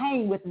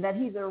hang with and that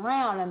he's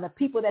around, and the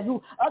people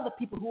other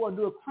people who are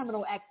doing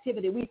criminal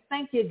activity. We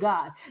thank you,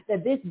 God,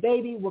 that this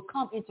baby will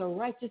come into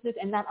righteousness,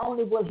 and not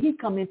only will he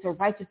come into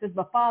righteousness,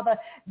 but Father,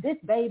 this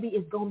baby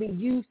is going to be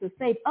used to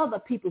save other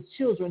people's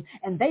children,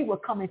 and they will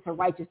come into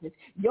righteousness.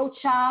 Your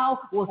child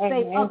will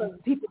save other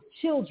people's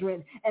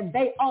children, and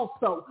they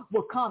also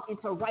will come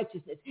into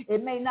righteousness.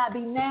 It may not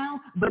be now,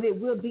 but it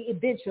will be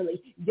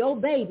eventually. Your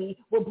baby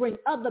will bring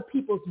other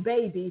people's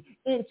baby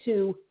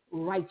into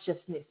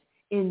righteousness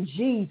in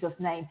Jesus'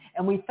 name.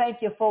 And we thank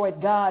you for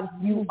it, God.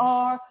 You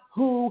are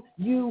who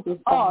you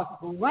are.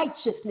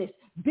 Righteousness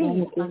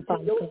be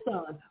unto your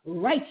son.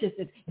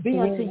 Righteousness be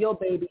unto your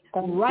baby.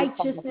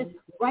 Righteousness,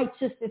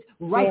 righteousness,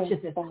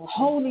 righteousness.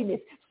 Holiness,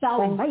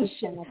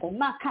 salvation.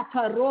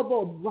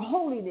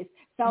 Holiness,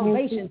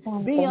 salvation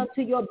be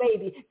unto your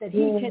baby, that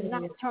he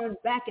cannot turn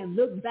back and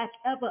look back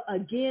ever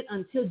again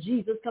until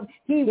Jesus comes.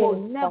 He will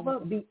never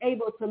be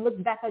able to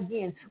look back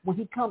again when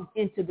he comes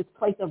into this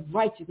place of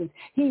righteousness.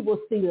 He will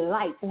see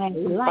light.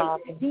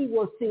 He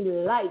will see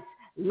life.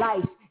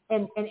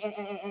 And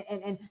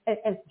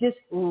just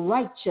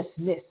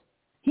righteousness.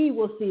 He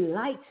will see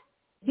light.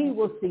 He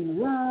will see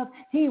love.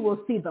 He will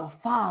see the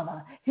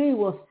Father. He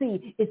will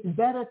see it's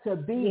better to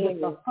be with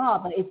the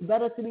Father. It's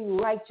better to be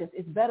righteous.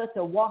 It's better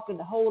to walk in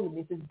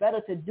holiness. It's better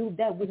to do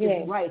that which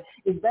is right.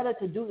 It's better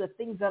to do the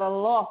things that are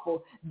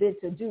lawful than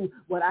to do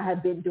what I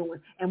have been doing.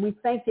 And we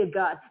thank you,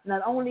 God.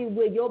 Not only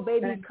will your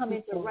baby come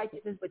into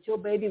righteousness, but your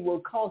baby will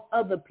cause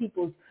other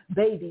people's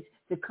babies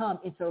to come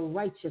into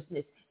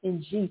righteousness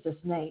in Jesus'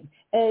 name.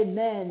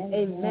 Amen,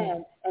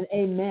 amen, and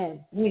amen.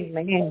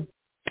 Amen.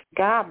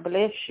 God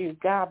bless you.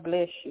 God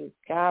bless you.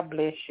 God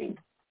bless you.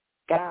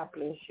 God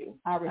bless you.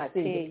 I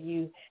tell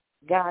you,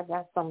 God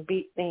got some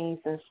big things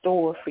in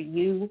store for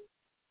you,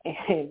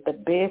 and the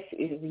best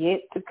is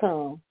yet to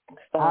come.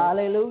 So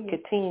hallelujah.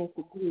 Continue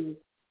to do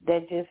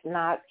that. Just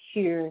not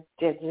here.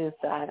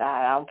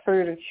 I'm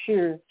pretty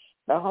sure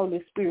the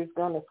Holy Spirit's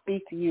going to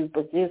speak to you,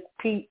 but just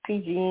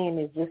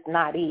PGN is just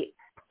not it.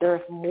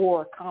 There's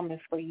more coming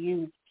for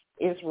you.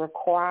 It's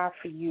required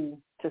for you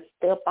to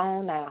step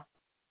on out,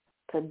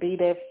 to be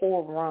that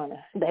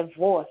forerunner, that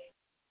voice,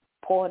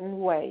 pointing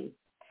way.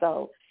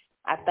 So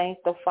I thank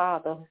the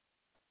Father.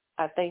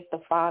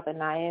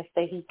 And I ask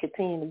that he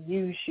continue to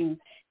use you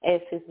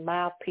as his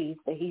mouthpiece,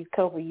 that he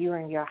cover you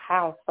in your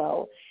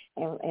household.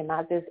 And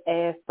I just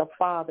ask the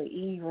Father,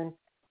 even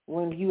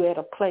when you at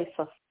a place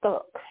of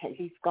stuck,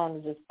 he's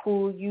going to just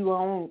pull you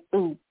on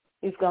through.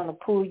 He's going to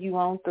pull you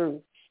on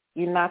through.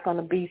 You're not going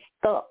to be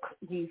stuck.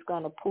 He's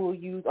going to pull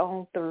you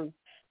on through.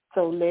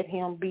 So let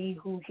him be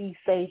who he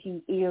say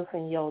he is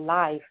in your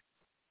life.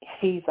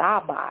 He's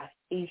Abba.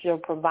 He's your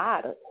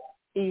provider.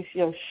 He's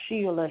your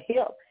shield of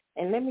help.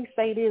 And let me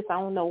say this. I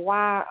don't know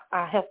why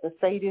I have to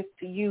say this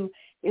to you.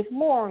 It's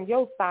more on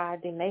your side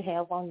than they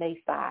have on their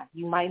side.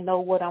 You might know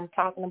what I'm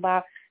talking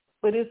about,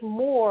 but it's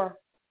more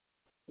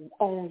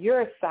on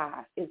your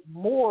side. It's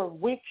more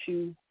with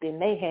you than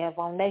they have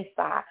on their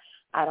side.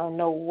 I don't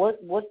know what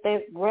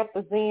that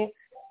represents,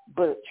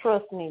 but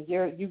trust me,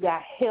 you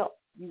got help.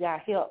 You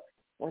got help.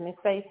 When they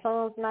say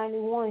Psalms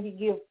 91, he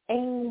gives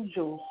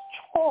angels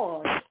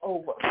charge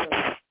over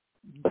us.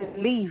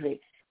 Believe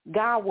it.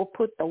 God will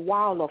put the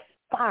wall of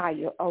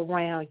fire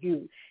around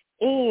you,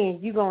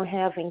 and you're going to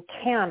have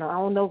encounter. I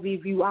don't know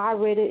if you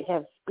already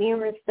have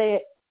experienced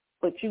that,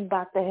 but you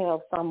about to have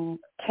some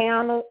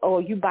encounter,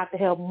 or you about to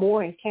have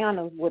more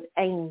encounters with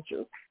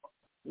angels.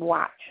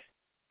 Watch.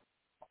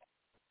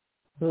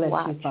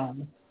 Bless you,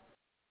 Father.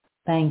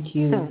 Thank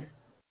you.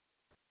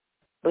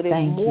 But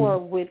it's more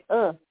with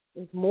us.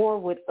 It's more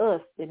with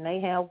us than they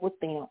have with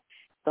them.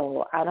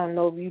 So I don't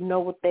know if you know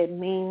what that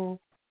means,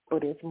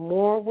 but it's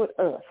more with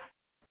us.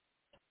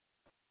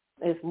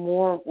 It's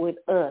more with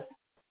us.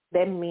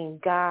 That means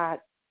God,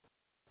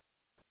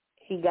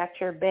 he got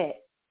your back,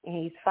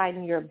 and he's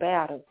fighting your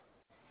battle.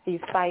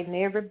 He's fighting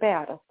every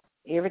battle.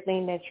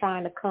 Everything that's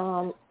trying to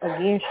come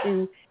against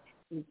you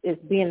is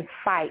being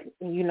fight.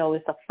 You know,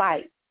 it's a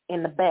fight.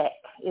 in the back.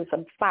 It's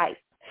a fight.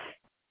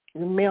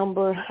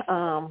 Remember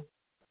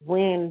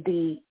when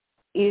the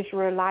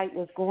Israelite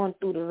was going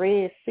through the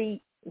Red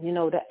Sea,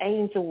 the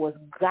angel was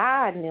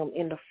guiding them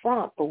in the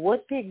front. But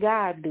what did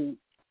God do?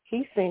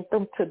 He sent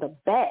them to the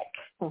back.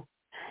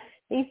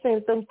 He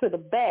sent them to the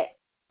back.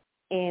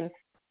 And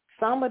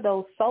some of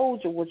those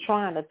soldiers were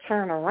trying to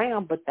turn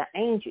around, but the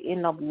angel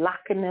ended up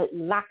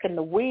locking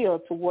the wheel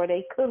to where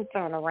they couldn't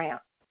turn around.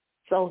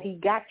 So he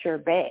got your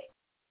back.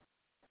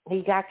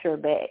 He got your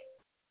back.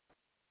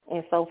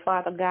 And so,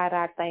 Father God,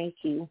 I thank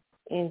you.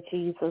 In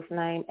Jesus'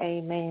 name,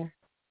 amen.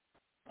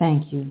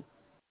 Thank you.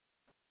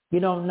 You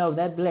don't know.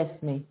 That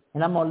blessed me.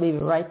 And I'm going to leave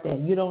it right there.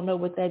 You don't know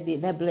what that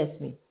did. That blessed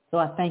me. So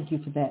I thank you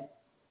for that.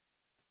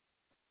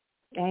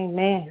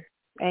 Amen.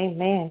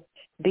 Amen.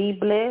 Be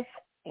blessed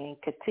and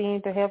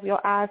continue to have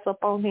your eyes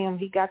up on him.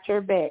 He got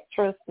your back.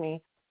 Trust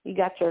me. He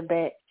got your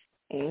back.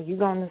 And you're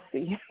going to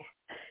see.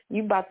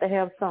 You about to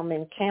have some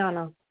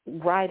encounter.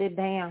 Write it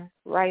down.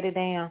 Write it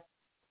down.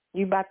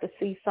 You about to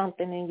see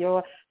something in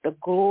the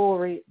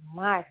glory.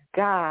 My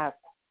God.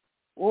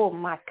 Oh,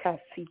 my God.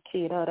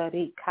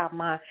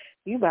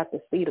 You about to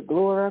see the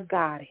glory of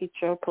God hit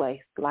your place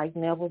like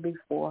never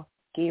before.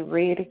 Get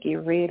ready,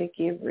 get ready,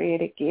 get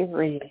ready, get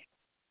ready.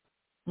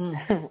 Be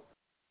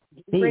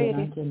it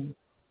unto me.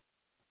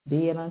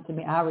 Be it unto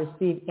me. I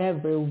receive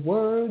every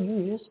word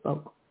you just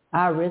spoke.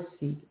 I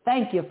receive.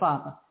 Thank you,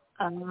 Father.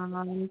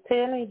 I'm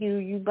telling you,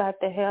 you about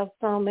to have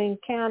some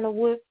encounter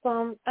with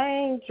some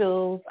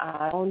angels.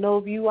 I don't know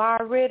if you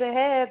already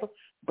have,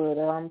 but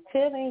I'm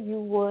telling you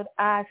what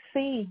I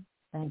see.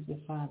 Thank you,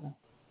 Father.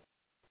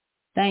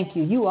 Thank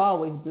you. You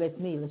always bless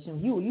me,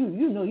 listen. You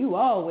know you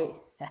always.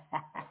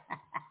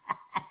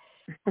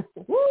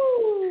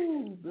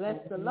 Woo! Bless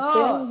the Lord. I'm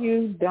telling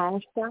you,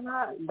 don't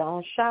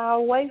shy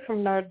away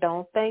from her.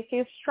 Don't think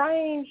it's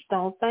strange.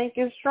 Don't think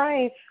it's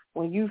strange.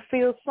 When you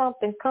feel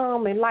something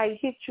come and like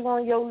hit you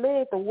on your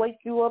leg or wake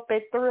you up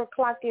at 3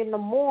 o'clock in the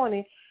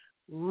morning,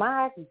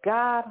 my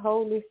God,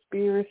 Holy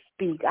Spirit,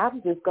 speak.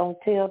 I'm just going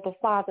to tell the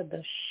Father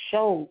to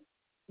show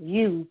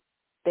you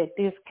that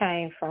this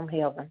came from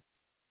heaven.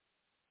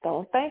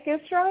 Don't think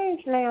it's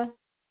strange now.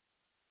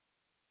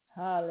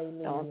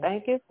 Hallelujah. Don't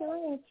think it's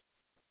strange.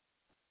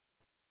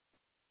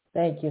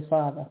 Thank you,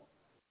 Father.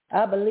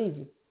 I believe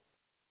you.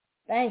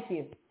 Thank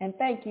you. And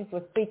thank you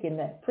for speaking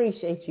that.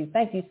 Appreciate you.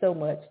 Thank you so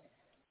much.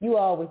 You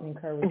always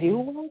encourage me. You're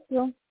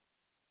welcome.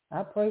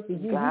 I pray for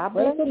you. God You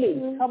pray for me.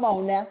 you. Come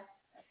on now.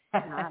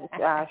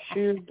 I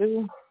sure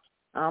do.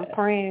 I'm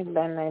praying,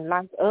 and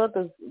like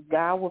others,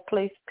 God will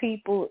place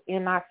people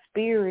in our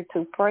spirit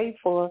to pray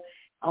for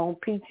on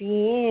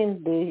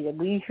PTN.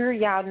 We hear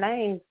y'all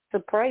names to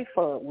pray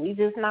for. We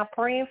just not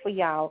praying for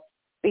y'all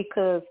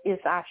because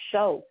it's our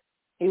show.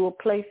 He will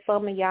place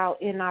some of y'all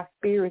in our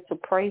spirit to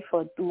pray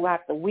for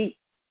throughout the week.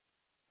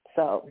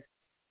 So,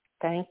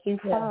 thank you,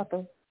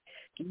 Father.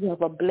 You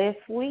have a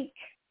blessed week.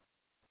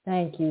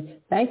 Thank you.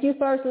 Thank you,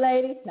 First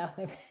Lady. No.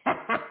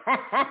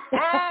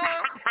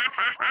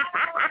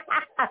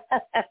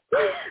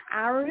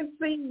 I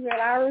receive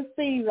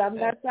it. I'm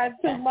not trying to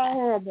toot my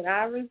horn, but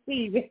I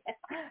receive it.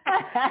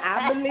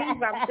 I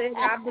believe. I'm saying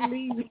I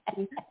believe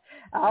it.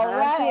 All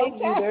right.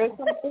 Okay. There's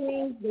some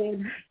things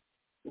that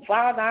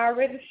Father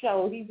already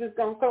showed. He's just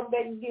going to come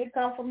back and get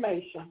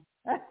confirmation.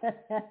 Well,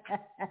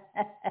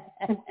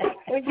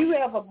 you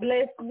have a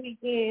blessed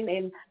weekend,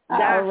 and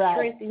God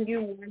strengthen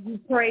you when you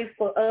pray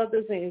for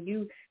others, and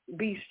you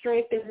be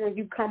strengthened when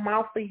you come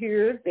off of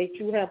here, that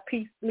you have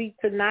peace sleep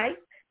tonight.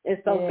 And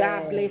so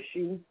God bless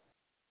you.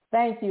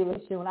 Thank you,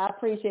 LaShun. I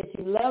appreciate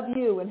you. Love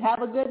you, and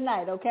have a good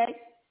night, okay?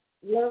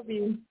 Love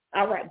you.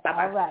 All right.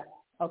 Bye-bye. All right.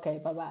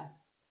 Okay, bye-bye.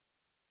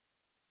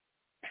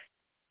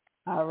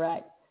 All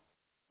right.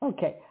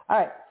 Okay. All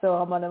right. So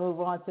I'm going to move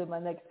on to my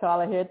next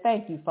caller here.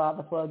 Thank you,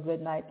 Father, for a good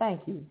night.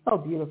 Thank you. So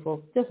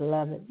beautiful. Just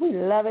love it. We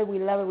love it. We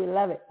love it. We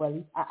love it. Well,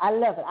 I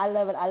love it. I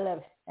love it. I love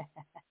it.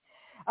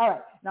 All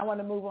right. Now I want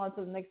to move on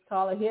to the next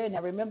caller here.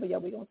 Now remember, y'all,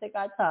 we're going to take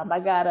our time.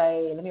 Let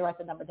me write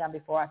the number down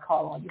before I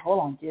call on you. Hold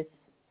on just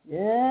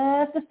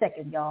a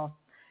second, y'all.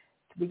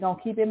 We're going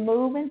to keep it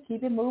moving, and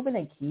keep it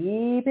moving.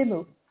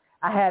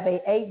 I have a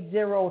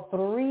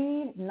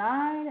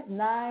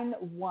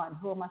 803-991.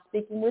 Who am I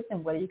speaking with,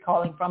 and where are you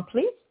calling from,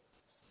 please?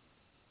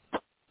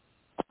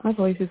 My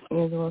voice is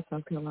Angela,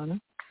 South Carolina.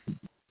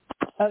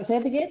 Say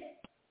it again.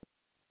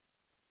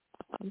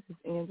 This is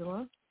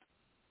Angela.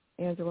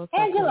 Angela.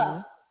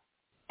 Angela,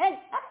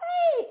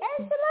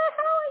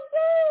 how are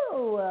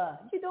you?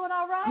 You doing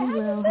all right? I'm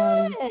How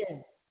well, you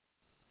doing?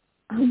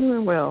 I'm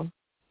doing well.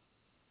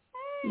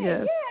 Hey,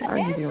 yes. Yeah, how are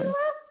you Angela? doing?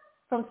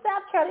 From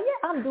South Carolina,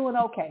 I'm doing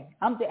okay.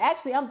 I'm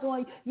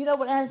doing, you know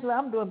what, Angela,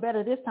 I'm doing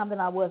better this time than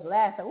I was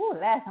last time.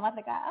 Last time I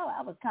think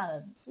I was kind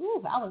of,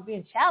 I was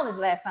being challenged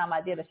last time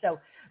I did a show.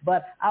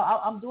 But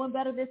I'm doing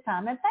better this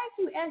time. And thank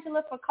you,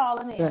 Angela, for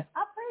calling in. Yes.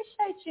 I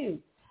appreciate you.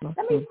 Okay.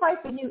 Let me pray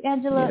for you,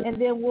 Angela, yes.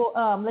 and then we'll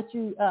let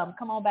you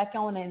come on back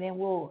on, and then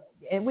we're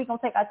going to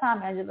take our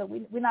time, Angela.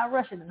 We're not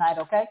rushing tonight,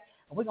 okay?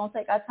 We're going to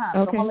take our time.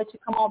 Okay. So I'm going to let you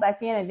come on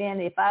back in, and then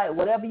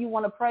whatever you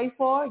want to pray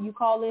for, you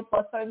call in for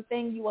a certain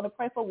thing you want to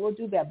pray for, we'll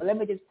do that. But let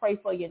me just pray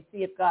for you and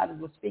see if God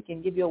will speak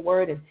and give you a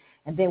word,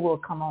 and then we'll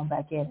come on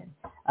back in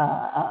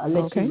and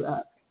let you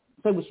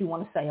say what you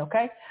want to say,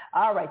 okay?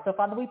 All right. So,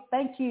 Father, we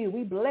thank you.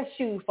 We bless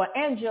you for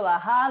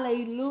Angela.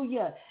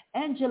 Hallelujah.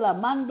 Angela,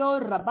 Mando,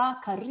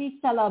 Rabba,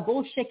 Karita, La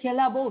Bosheke,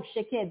 La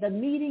Bosheke, the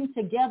meeting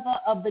together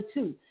of the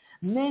two.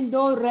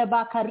 Mendo,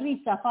 Rabba,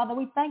 Karita. Father,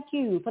 we thank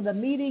you for the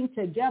meeting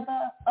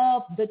together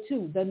of the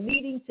two. The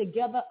meeting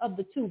together of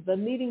the two. The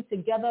meeting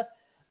together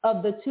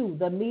of the two.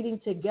 The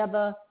meeting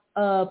together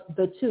of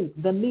the two.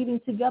 The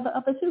meeting together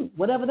of the two.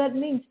 Whatever that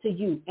means to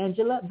you,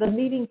 Angela, the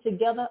meeting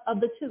together of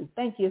the two.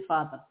 Thank you,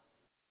 Father.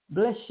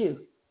 Bless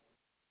you.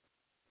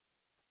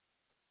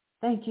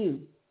 Thank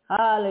you.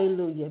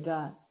 Hallelujah,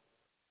 God.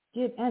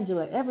 Give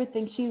Angela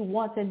everything she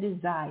wants and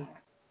desires.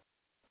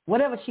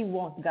 Whatever she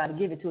wants, God,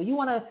 give it to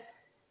her.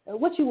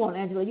 What you want,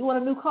 Angela? You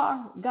want a new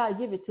car? God,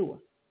 give it to her.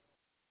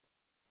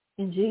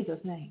 In Jesus'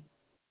 name.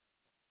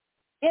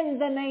 In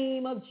the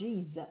name of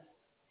Jesus.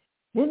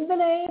 In the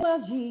name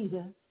of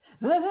Jesus.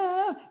 In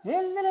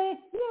the name,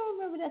 you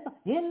remember that song?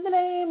 In the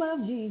name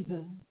of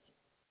Jesus.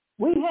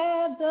 We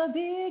have the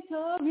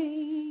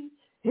victory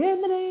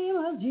in the name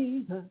of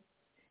Jesus.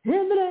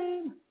 In the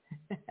name.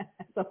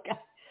 So God,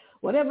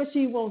 whatever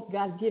she wants,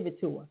 God, give it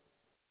to her.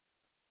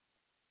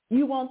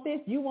 You want this,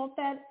 you want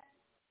that,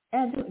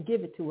 and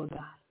give it to her, God.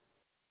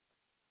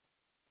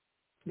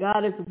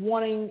 God is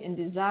wanting and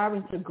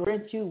desiring to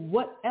grant you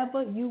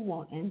whatever you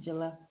want,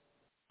 Angela.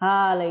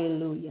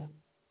 Hallelujah.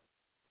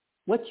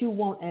 What you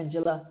want,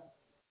 Angela,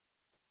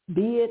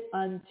 be it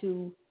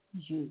unto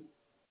you.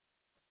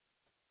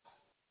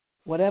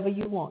 Whatever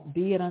you want,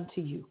 be it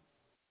unto you.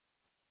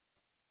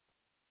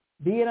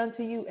 Be it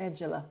unto you,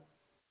 Angela.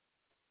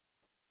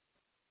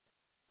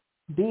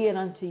 Be it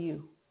unto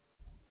you.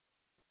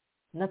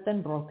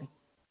 Nothing broken.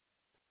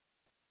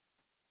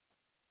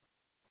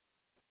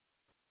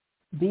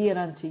 Be it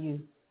unto you.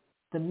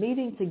 The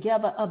meeting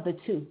together of the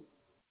two.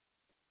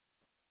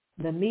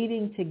 The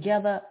meeting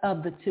together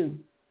of the two.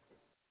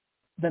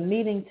 The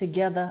meeting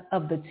together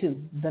of the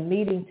two. The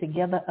meeting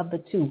together of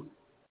the two.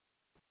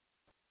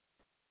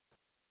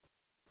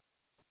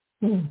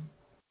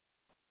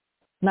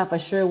 Not for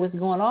sure what's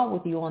going on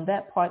with you on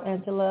that part,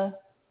 Angela,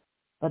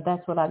 but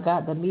that's what I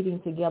got, the meeting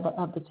together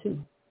of the two.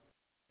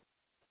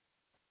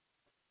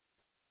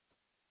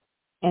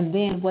 And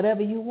then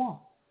whatever you want.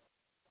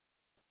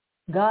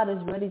 God is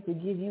ready to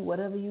give you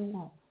whatever you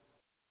want.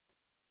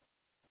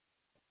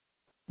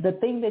 The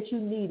thing that you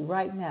need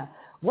right now.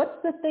 What's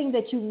the thing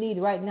that you need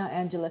right now,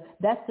 Angela?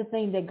 That's the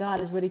thing that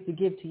God is ready to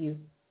give to you.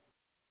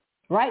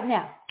 Right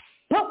now.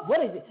 No,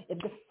 what is it?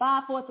 It's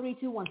 5, 4, 3,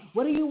 2, 1.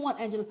 What do you want,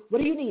 Angela? What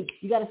do you need?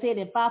 You got to say it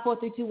in 5, 4,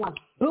 3, 2, 1.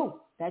 Boom.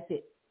 That's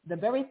it. The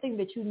very thing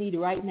that you need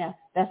right now,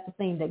 that's the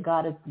thing that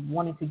God is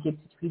wanting to give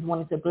to you. He's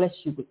wanting to bless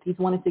you with. He's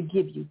wanting to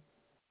give you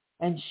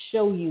and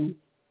show you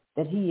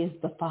that he is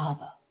the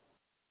Father.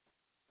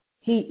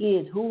 He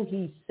is who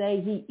he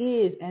say he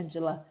is,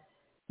 Angela.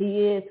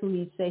 He is who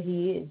he say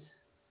he is.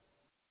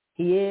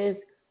 He is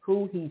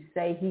who he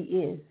say he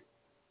is.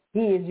 He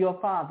is your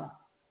Father.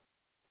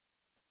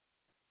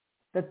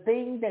 The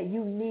thing that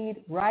you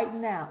need right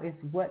now is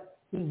what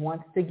he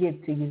wants to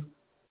give to you.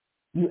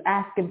 You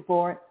ask him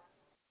for it,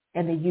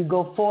 and then you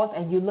go forth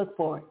and you look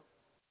for it.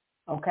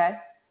 Okay?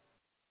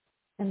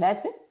 And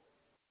that's it.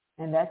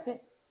 And that's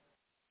it.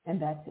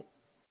 And that's it.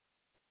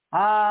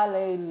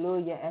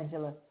 Hallelujah,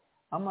 Angela.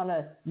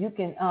 You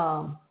can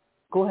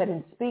go ahead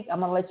and speak. I'm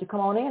going to let you come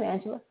on in,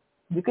 Angela.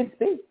 You can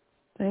speak.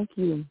 Thank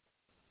you.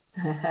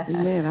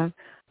 Amen.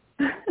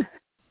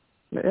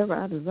 Whatever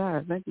I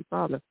desire. Thank you,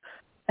 Father.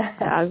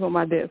 I just want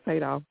my debt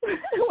paid off.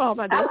 All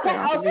my debt paid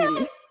off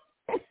immediately.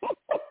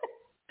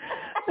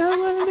 That's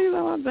what it is.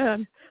 I want that.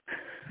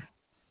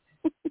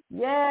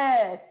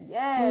 Yes.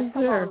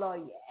 Come on,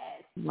 Lord.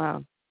 Yes.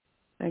 Wow.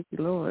 Thank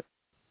you, Lord.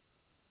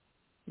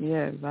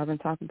 Yes, I've been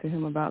talking to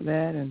him about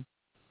that and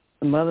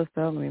some other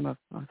stuff. I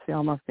see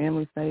all my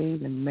family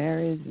saved and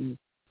marriage and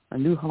a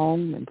new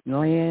home and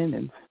land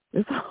and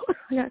this.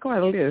 I got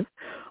quite a list.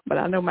 But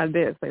I know my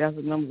debt, so that's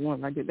the number one.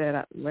 If I get that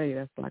out the way,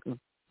 that's like a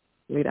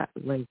weight out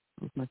the way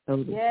of my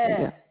shoulders.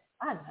 Yeah,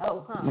 I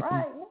know, huh?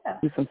 Right, yeah.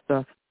 Do some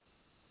stuff.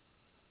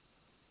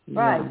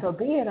 Right, Yeah. so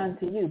be it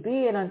unto you.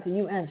 Be it unto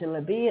you,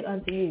 Angela. Be it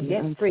unto you,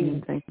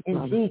 debt-free. In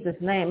Father. Jesus'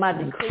 name, I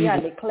decree, I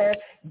declare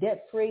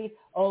debt-free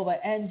over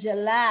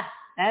Angela.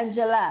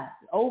 Angela,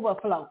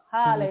 overflow.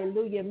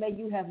 Hallelujah. May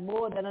you have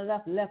more than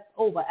enough left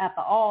over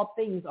after all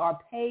things are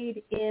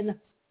paid in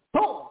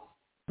full.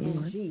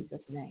 In Jesus'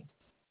 name.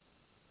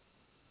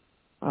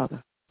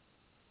 Father.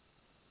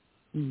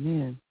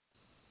 Amen.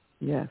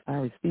 Yes, I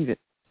receive it.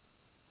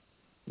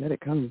 Let it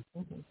come.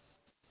 Mm-hmm.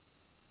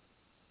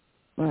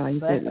 Wow, you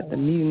said the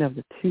meeting of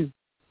the two.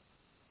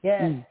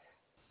 Yes.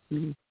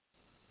 Mm-hmm.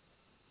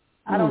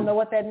 I don't know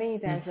what that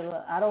means,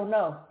 Angela. I don't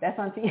know. That's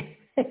unto you.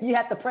 You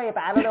have to pray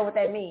about it. I don't know what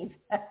that means.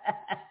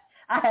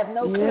 I have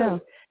no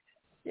clue.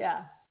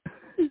 Yeah.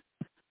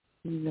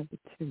 Meeting of the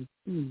two.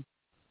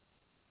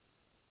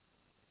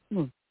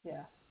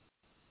 Yeah.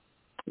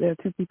 There are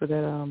two people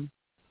that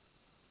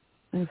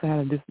I guess I had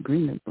a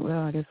disagreement.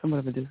 Well, I guess somewhat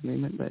of a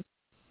disagreement, but.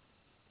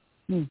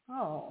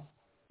 Oh,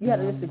 you had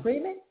a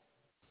disagreement?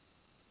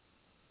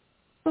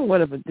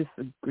 Somewhat of a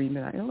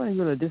disagreement. It wasn't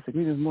really a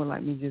disagreement. It was more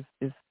like me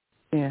just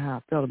saying how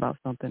I felt about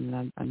something,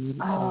 and I needed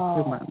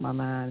to clear my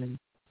mind.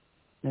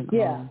 And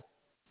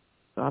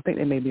so I think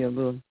they may be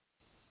probably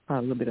a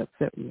little bit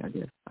upset with me, I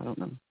guess. I don't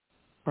know.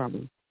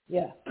 Probably.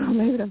 Yeah.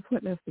 Maybe that's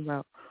what that's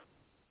about.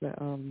 But,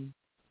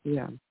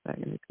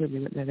 it could be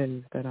what that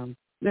is. That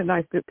they're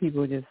nice, good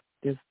people. Just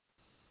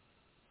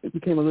it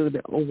became a little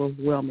bit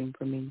overwhelming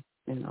for me,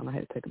 and I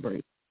had to take a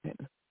break. I had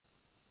to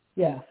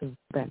sit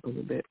back a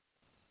little bit.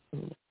 So,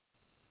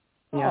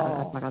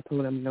 like I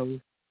told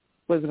them,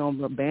 wasn't going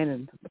to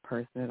abandon the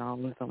person at all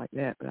and stuff like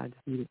that, but I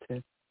just needed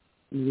to.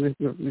 We're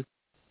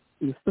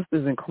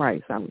sisters in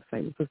Christ, I would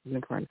say. We're sisters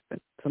in Christ, but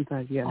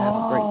sometimes you got to have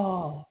a break.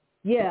 Oh,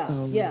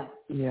 yeah, yeah.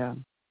 Yeah.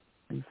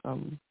 And so,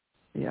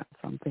 so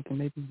I'm thinking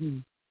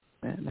maybe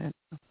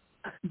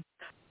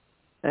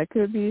that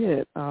could be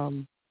it.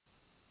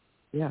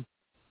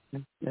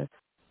 That's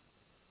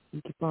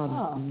thank you,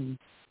 Father.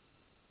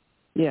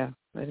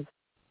 But it's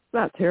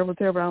not terrible,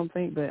 I don't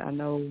think, but I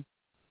know,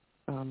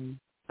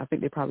 I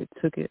think they probably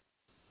took it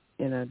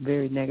in a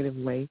very negative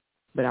way,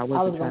 but I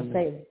was going to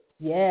say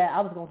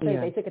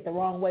they took it the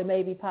wrong way,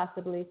 maybe,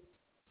 possibly,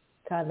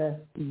 kind of.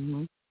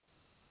 Mm-hmm.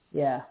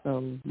 Yeah.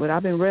 So, but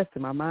I've been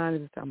resting. My mind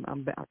is, I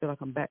feel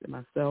like I'm back to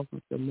myself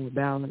and feel more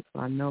balanced.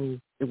 So I know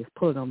it was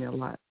pulling on me a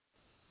lot.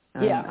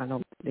 I don't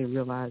think they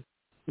realized,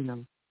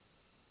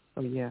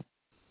 So, yeah.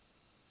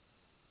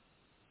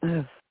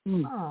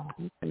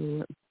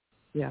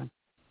 Yeah.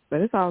 But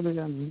it's all good.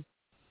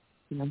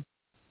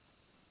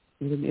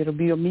 It'll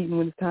be a meeting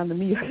when it's time to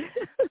meet.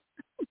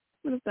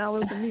 When it's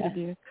time to meet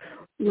again,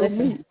 we'll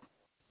meet.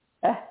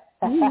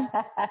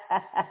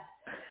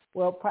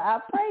 Well, I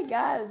pray,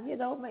 guys,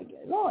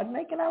 Lord,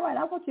 make it all right.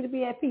 I want you to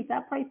be at peace. I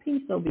pray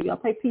peace over you. I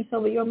pray peace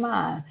over your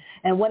mind.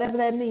 And whatever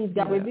that means,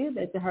 God, reveal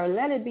that to her.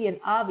 Let it be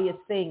an obvious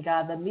thing,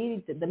 God, the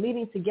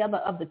meeting together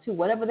of the two,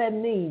 whatever that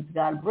means,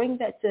 God. Bring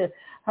that to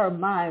her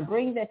mind.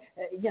 Bring that,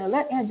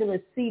 let Angela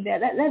see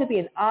that. Let it be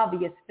an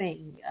obvious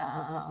thing.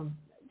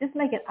 Just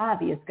make it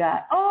obvious,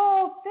 God.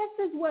 Oh,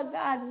 this is what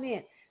God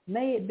meant.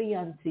 May it be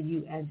unto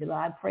you, Angela.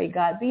 I pray,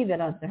 God, be that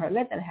unto her.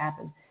 Let that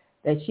happen,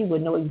 that she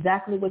would know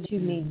exactly what you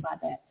mean by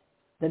that.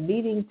 The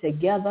meeting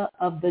together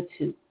of the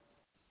two.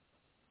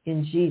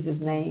 In Jesus'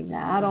 name.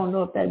 Now, I don't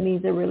know if that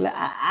means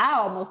I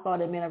almost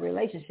thought it meant a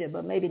relationship,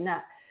 but maybe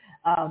not.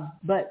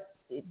 But,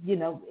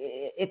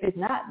 if it's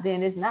not,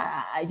 then it's not.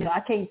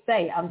 I can't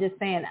say. I'm just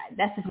saying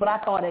that's just what I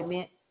thought it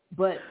meant.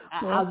 But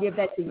I'll give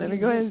that to you. Let me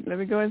go ahead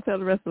and tell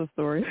the rest of the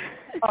story.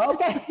 Oh,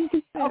 okay.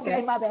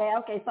 Okay, my bad.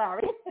 Okay,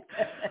 sorry.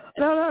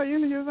 No,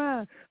 you're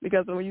fine.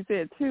 Because when you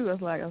said two, I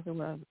said,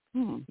 well,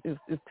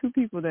 it's two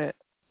people that,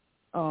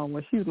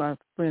 she was my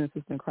friend and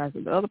sister in Christ.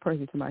 But the other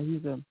person to my,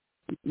 he's a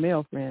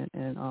male friend,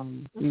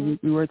 and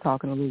we were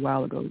talking a little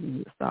while ago and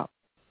we stopped.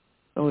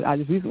 So I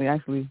just recently,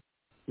 actually,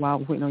 while I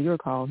was waiting on your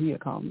call, he had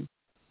called me.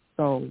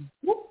 So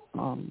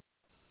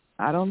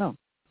I don't know.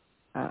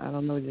 I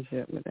don't know just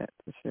yet with that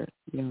for sure.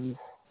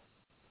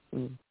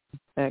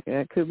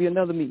 That could be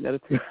another meeting of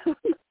the two.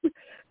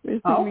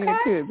 It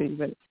could be,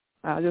 but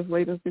I'll just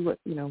wait and see what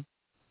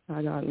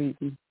how God leads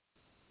me.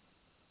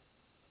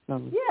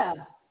 So. Yeah.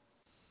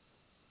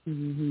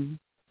 Mm-hmm.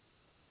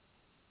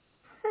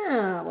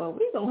 Well,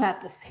 we're going to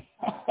have to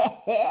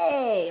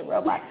see.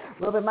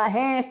 Rubbing my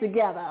hands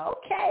together.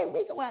 Okay,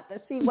 we're going to have to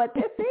see what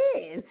this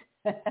is.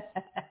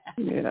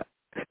 Yeah.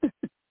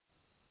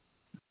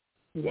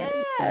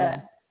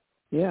 Yeah.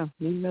 Yeah,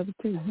 need another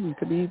two. It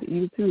could be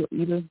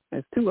either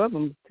there's two of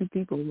them, two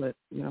people, but,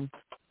 I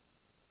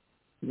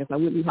guess I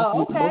wouldn't have to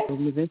meet both of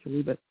them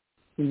eventually, but.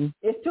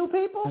 It's two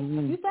people,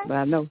 you say? But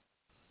I know.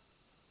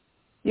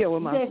 Yeah,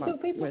 well, two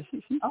people? Well,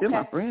 she's still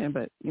my friend,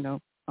 but, we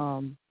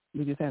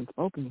just hadn't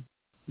spoken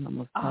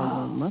almost probably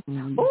 1 month.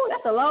 Oh,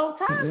 that's a long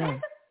time. Yeah.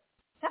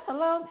 That's a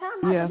long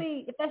time not to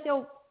be, if that's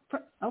your,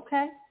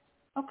 okay.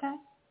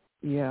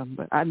 Yeah,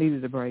 but I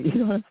needed a break. You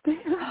know what I'm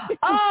saying?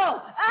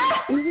 Oh!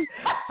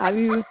 I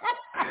needed...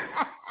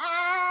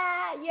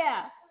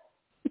 Yeah.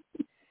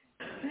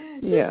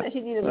 Yeah. She said she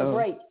needed a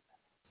break.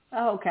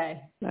 Oh,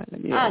 okay. Yeah.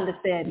 I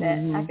understand that.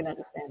 Mm-hmm. I can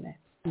understand that.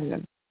 Yeah.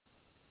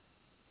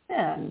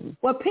 Yeah. Mm-hmm.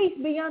 Well, peace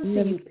be unto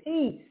you.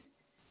 Peace.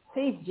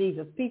 Peace,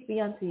 Jesus. Peace be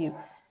unto you.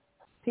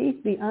 Peace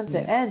be unto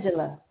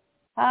Angela.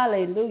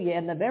 Hallelujah.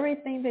 And the very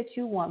thing that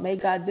you want, may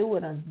God do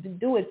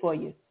it for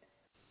you.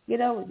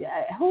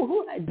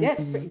 Who debt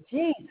free?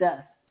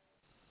 Jesus.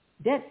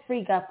 Debt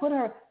free, God. Put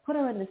her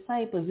in the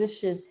same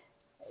position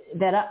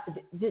that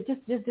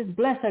just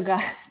bless her,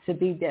 God, to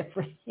be debt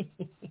free.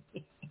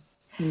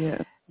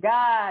 Yeah.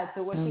 God,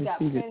 so where she got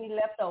plenty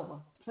left over,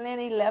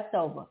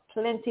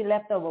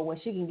 where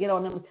she can get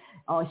on them,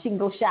 she can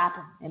go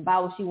shopping and buy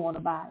what she want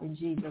to buy in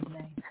Jesus'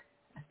 name.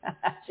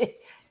 she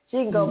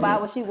can go buy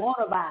what she want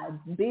to buy,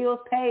 bills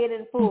paid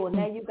in full, and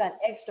now you got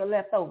extra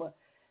left over.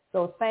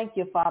 So thank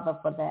you, Father,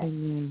 for that.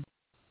 Amen.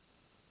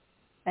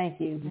 Thank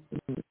you.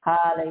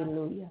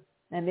 Hallelujah.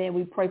 And then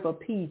we pray for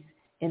peace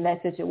in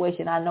that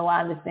situation. I know, I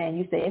understand.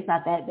 You say it's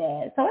not that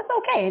bad. So it's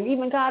okay. And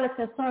even God is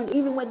concerned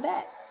even with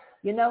that.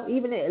 You know,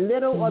 even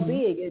little or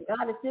big,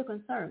 God is still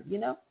concerned, you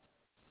know?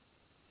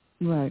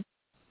 Right.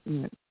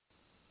 Yeah.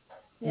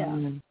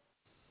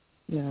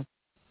 Yeah.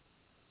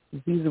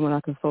 He's the one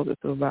I consulted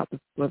to about this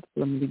from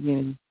the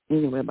beginning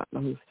anyway about the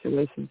whole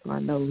situation. So I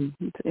know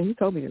he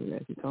told me to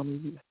rest. He told me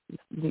you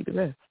need to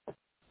rest.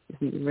 You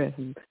need to rest.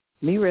 And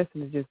me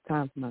resting is just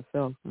time for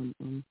myself.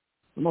 I'm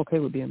okay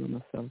with being by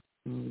myself.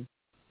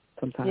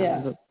 Sometimes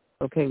it's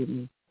okay with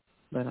me,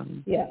 but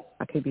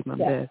I can't be my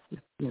best.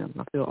 You know,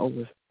 I feel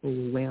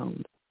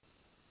overwhelmed.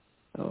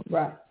 So,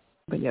 right.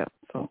 But yeah,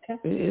 so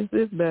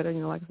it's better.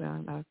 You know, like I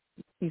said, I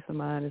peace of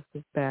mind is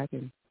just back,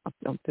 and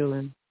I'm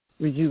feeling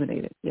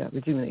rejuvenated. Yeah,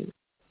 rejuvenated.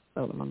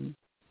 So,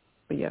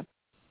 but yeah.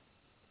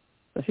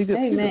 So she's good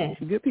people.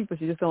 She's good people.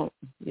 She just don't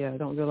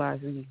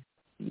realize you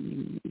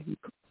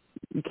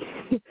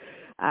can't.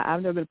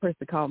 I've never been a person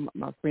to call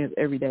my friends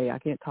every day. I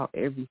can't talk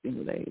every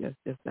single day. That's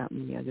just not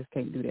me. I just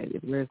can't do that.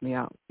 It wears me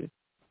out.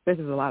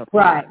 Especially with a lot of people.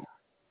 Right.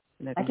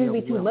 That can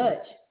be too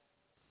much.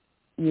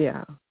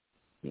 Yeah.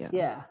 Yeah.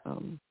 Yeah.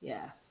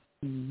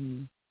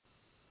 Mm-hmm.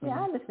 Yeah,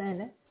 I understand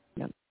that.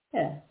 Yep.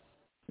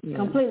 Yeah.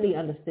 Completely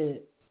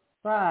understood.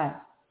 Right.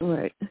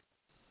 Right.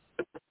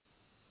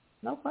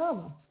 No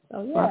problem.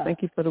 So yeah. Well, I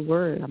thank you for the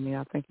word. I mean,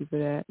 I thank you for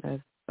that.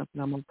 That's something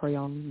I'm gonna pray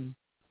on and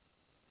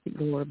keep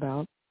the word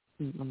about.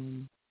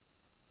 And,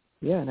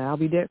 and I'll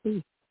be debt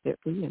free,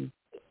 and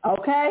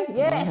okay.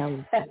 Yeah.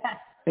 Have a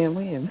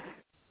family and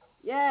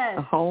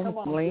a home,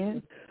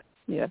 land.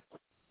 Yeah.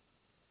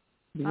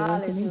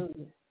 Hallelujah.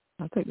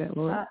 I'll take that,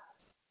 Lord.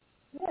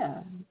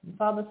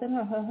 Father, send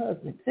her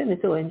husband. Send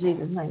it to her in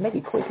Jesus' name. Make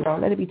it quick,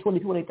 Lord. Let it be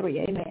 2023.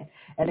 Amen.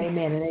 And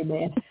amen and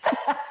amen.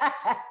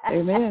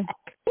 Amen.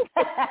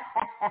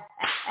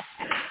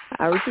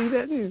 I received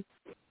that too.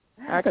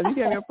 Because you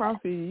gave me a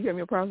prophecy.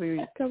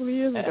 A couple of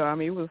years ago. I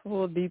mean, it was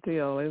full of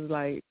detail. It was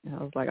like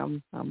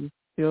I'm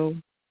still,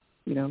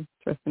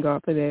 trusting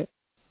God for that.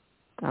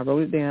 I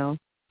wrote it down.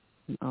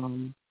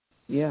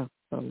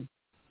 So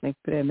thanks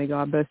for that. May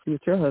God bless you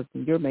with your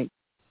husband, your mate.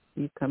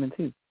 He's coming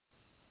too.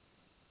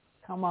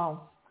 Come on.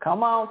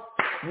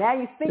 Now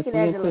you're speaking,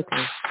 Angela.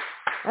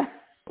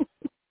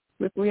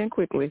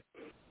 Quickly.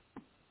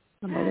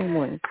 I'm all in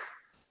one.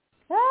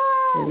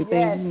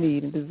 Everything you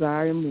need and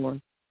desire and more.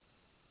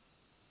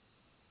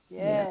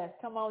 Yes.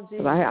 Come on,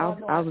 Jesus.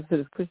 I was to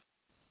this Christian.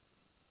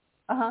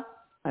 I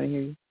didn't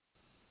hear you.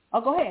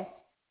 Oh, go ahead.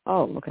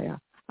 Oh, okay.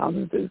 I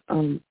was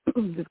in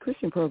this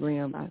Christian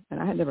program, and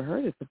I had never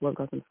heard this before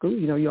because in school,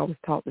 you always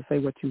taught to say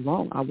what you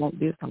want. I want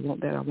this, I want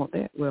that, I want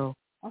that. Well,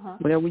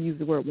 whenever we use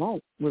the word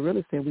want, we're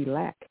really saying we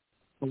lack.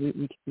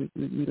 We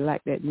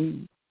lack that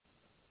need.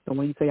 So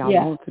when you say I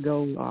want to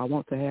go or I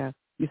want to have,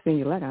 you're saying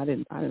you lack. I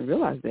didn't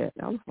realize that.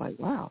 I was like,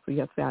 wow. So you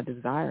have to say I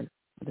desire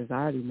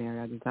to be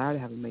married. I desire to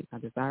have a mate. I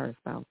desire a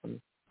spouse.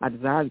 I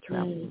desire to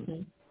travel.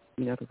 Mm-hmm.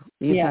 Because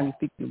anytime you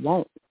speak, you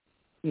want.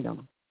 And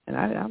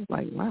I was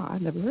like, wow, I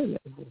never heard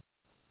that before.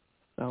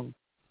 So,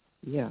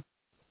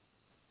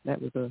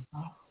 that was a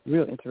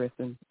real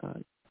interesting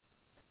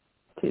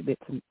tidbit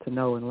to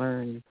know and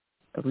learn.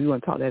 Because we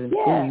wouldn't talk that in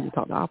school. We would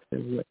talk the opposite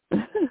of it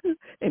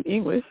in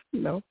English. I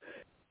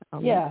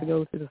want to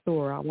go to the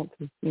store. I want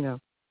to,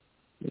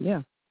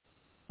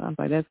 I was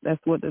like,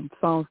 that's what the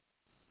Psalm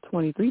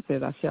 23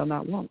 says. I shall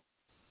not want.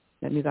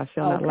 That means I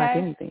shall not lack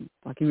anything,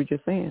 like you were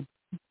just saying.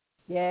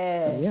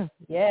 Yes. So,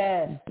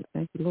 Yes.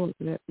 Thank you, Lord,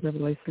 for that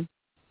revelation.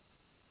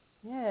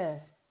 Yes.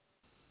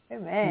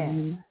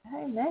 Amen.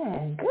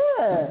 Amen.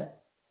 Good.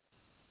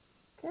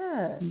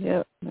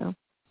 Yep. Well,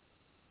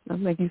 I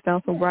make you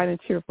sound so bright and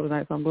cheerful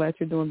tonight, so I'm glad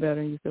you're doing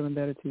better and you're feeling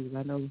better too.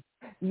 I know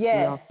we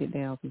all get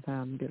down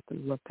sometimes and get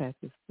through rough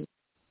patches.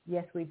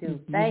 Yes, we do.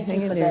 Thank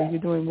you for there. that.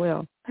 You're doing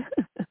well.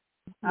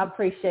 I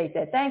appreciate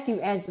that. Thank you,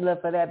 Angela,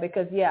 for that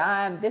because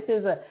I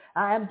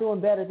am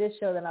doing better this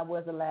show than I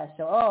was the last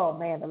show. Oh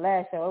man, the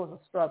last show it was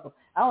a struggle.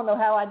 I don't know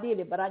how I did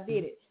it, but I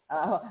did it.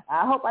 I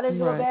hope I didn't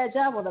do a bad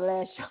job on the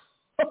last show.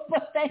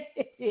 But thank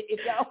you, if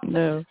y'all,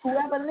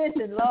 whoever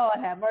listened, Lord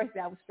have mercy,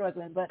 I was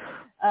struggling, but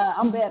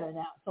I'm better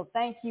now. So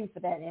thank you for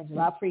that,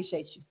 Angela. I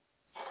appreciate you.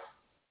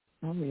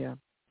 Oh yeah,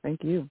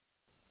 thank you.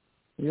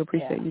 We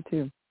appreciate you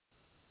too.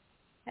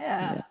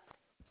 Yeah.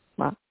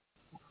 Wow.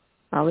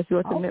 I'll let you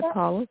up to the next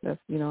caller. That's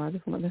I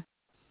just want to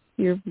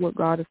hear what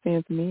God is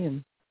saying to me,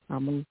 and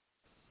I'm gonna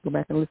go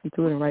back and listen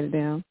to it and write it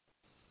down.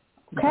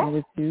 Okay. I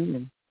always do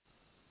and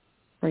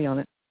pray on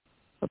it.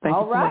 So thank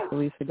you so much,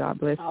 Felicia. God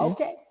bless you.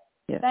 Okay.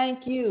 Yeah.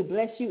 Thank you.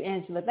 Bless you,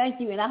 Angela.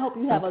 Thank you, and I hope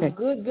you have a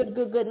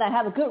good night.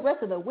 Have a good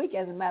rest of the week,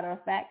 as a matter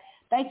of fact.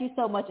 Thank you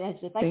so much,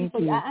 Angela. Thank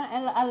you.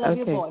 I love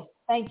your voice.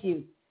 Thank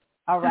you.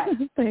 All right.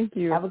 Thank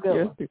you. Have a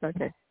good one.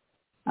 Okay.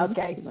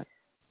 Okay.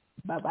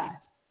 Bye-bye.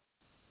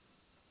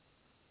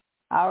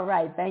 All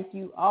right. Thank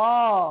you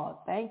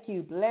all. Thank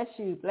you. Bless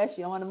you. Bless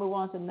you. I want to move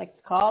on to the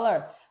next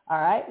caller.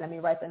 All right. Let me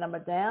write the number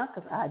down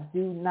because I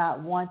do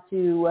not want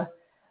to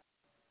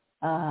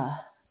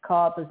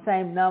call the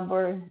same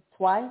number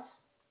twice.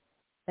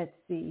 Let's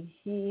see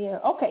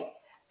here. Okay.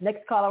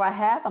 Next caller I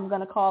have, I'm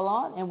going to call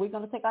on, and we're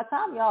going to take our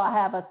time, y'all. I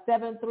have a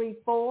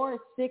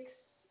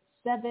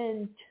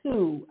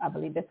 734-672. I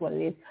believe that's what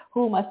it is.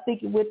 Who am I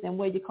speaking with, and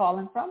where you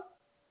calling from?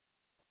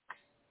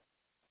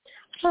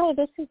 Hi,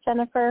 this is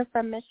Jennifer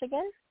from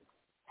Michigan.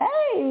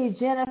 Hey,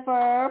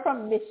 Jennifer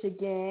from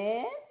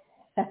Michigan.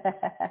 Thank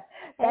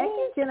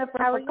you, Jennifer,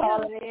 for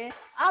calling in.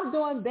 I'm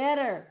doing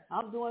better.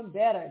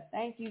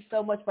 Thank you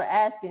so much for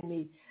asking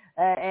me.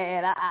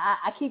 And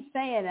I keep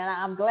saying, and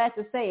I'm glad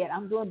to say it,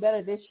 I'm doing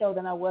better this show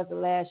than I was the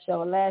last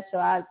show.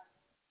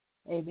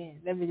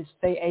 Amen. Let me just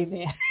say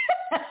amen.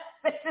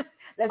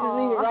 Let's just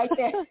leave it right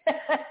there.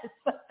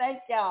 So thank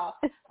y'all.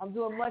 I'm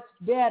doing much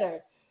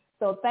better.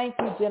 So thank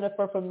you,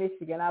 Jennifer from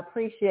Michigan. I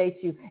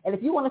appreciate you. And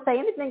if you want to say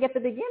anything at the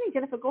beginning,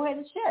 Jennifer, go ahead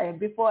and share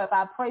it. If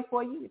I pray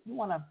for you, if you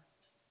want to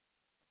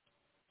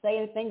say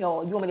anything,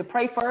 or you want me to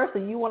pray first, or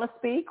you want to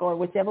speak, or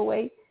whichever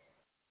way.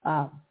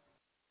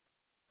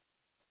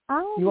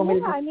 You want me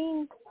to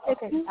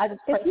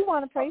if you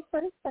want to pray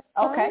first, that's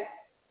fine.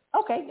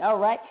 Okay, all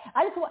right.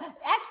 I just want,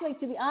 actually,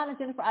 to be honest,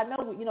 Jennifer, I know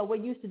we're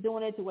used to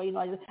doing it to where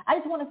I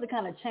just want us to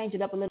kind of change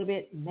it up a little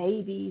bit.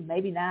 Maybe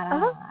not. I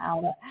don't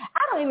know. I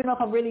don't even know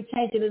if I'm really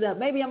changing it up.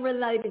 Maybe I'm really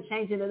not even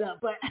changing it up,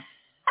 but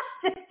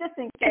just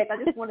in case, I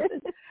just wanted to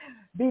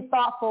be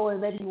thoughtful, and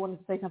maybe you want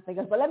to say something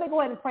else. But let me go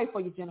ahead and pray for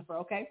you, Jennifer.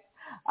 Okay.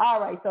 All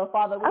right. So,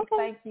 Father, we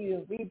thank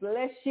you. We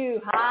bless you.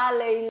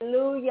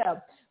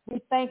 Hallelujah. We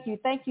thank you.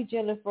 Thank you,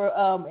 Jennifer,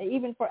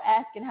 even for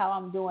asking how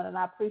I'm doing, and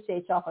I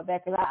appreciate y'all for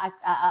that, because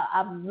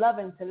I'm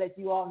loving to let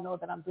you all know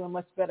that I'm doing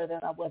much better than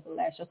I was the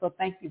last year. So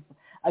thank you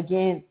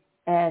again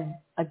and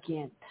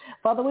again.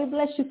 Father, we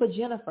bless you for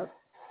Jennifer.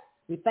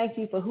 We thank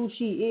you for who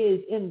she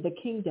is in the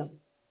kingdom.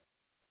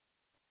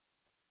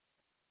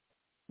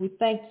 We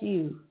thank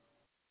you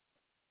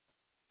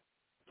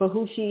for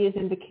who she is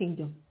in the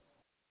kingdom.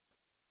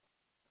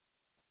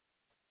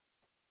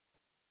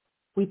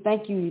 We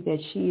thank you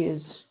that she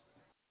is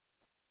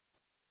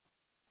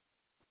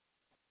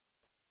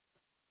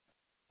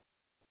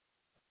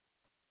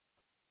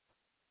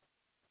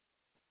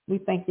We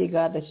thank you,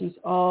 God, that she's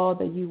all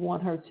that you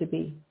want her to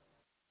be.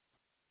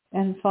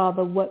 And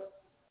Father,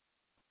 what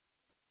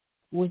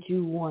would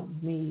you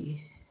want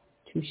me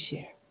to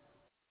share?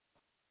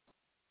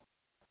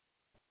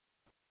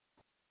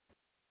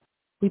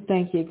 We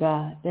thank you,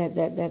 God, that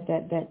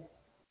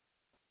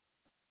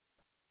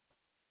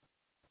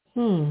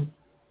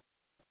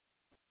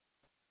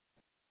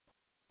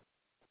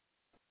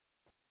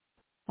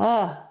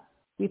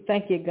we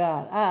thank you,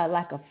 God.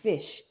 Like a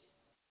fish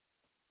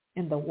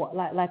in the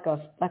water, like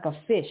a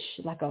fish.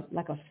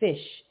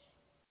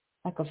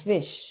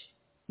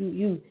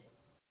 You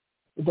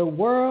the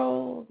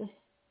world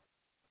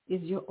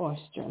is your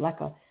oyster.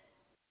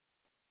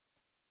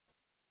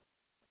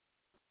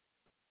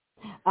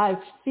 I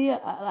feel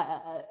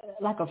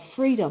like a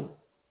freedom.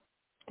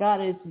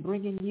 God is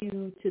bringing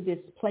you to this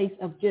place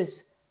of just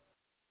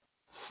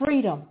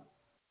freedom.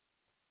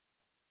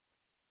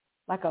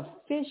 Like a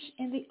fish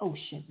in the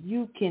ocean.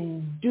 You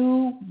can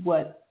do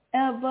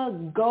whatever,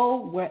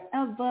 go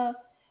wherever,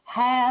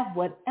 have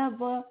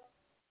whatever.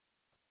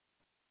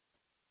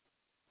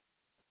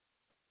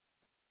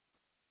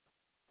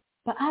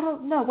 But I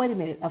don't know. Wait a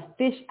minute. A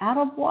fish out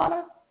of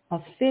water? A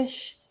fish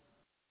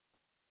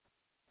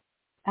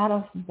out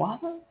of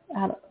water?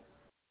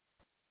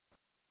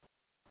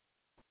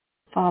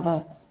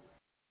 Father,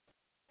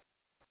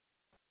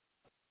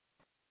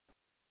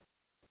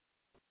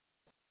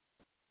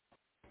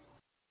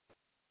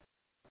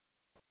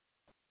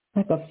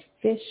 like a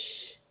fish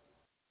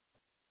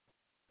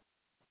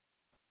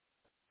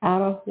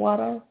out of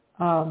water.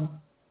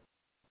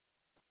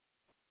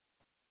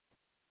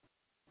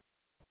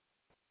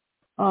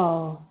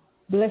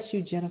 Bless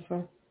you,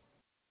 Jennifer.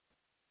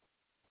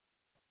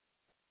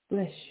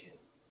 Bless you.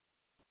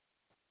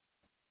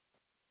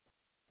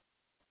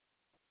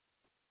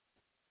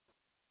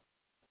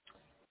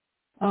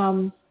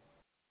 I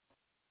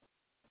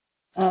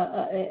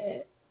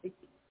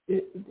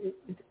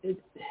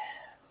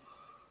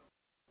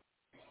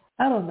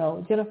don't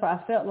know, Jennifer.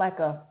 I felt like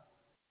a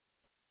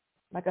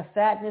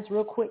sadness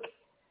real quick,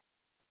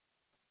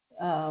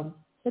 but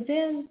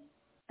then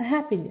a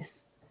happiness.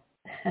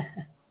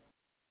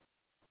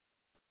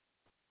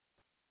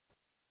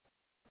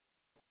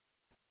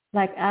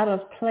 Like out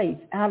of place,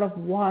 out of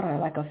water,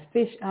 like a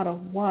fish out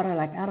of water,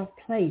 like out of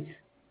place.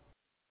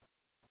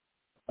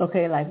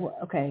 Okay,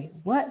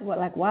 what,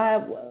 like why,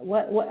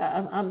 what,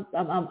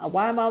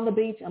 why am I on the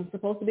beach? I'm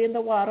supposed to be in the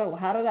water.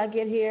 How did I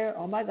get here?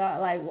 Oh my God,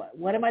 like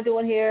what am I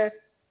doing here?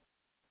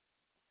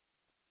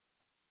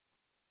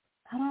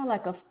 I don't know,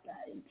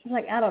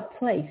 like out of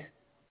place.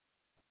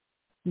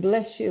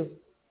 Bless you.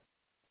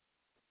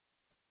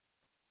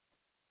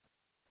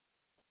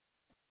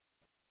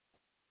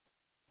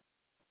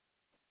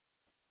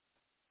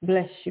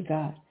 Bless you,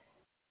 God.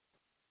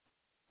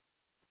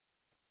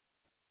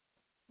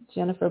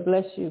 Jennifer,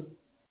 bless you.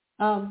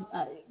 I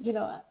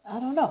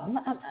don't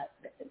know.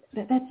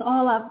 That's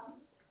all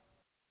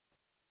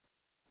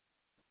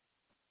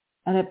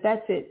and if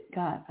that's it,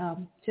 God,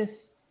 just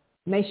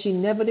May she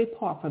never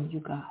depart from you,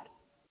 God.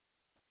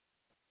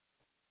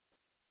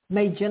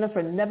 May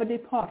Jennifer never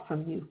depart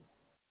from you.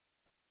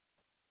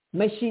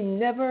 May she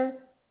never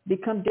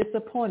become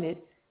disappointed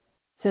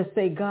to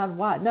say, God,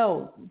 why?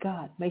 No,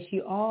 God, may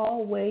she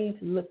always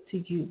look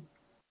to you.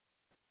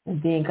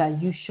 And then,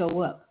 God, you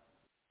show up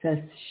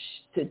to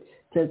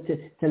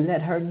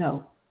let her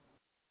know,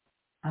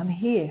 I'm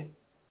here.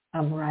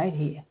 I'm right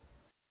here.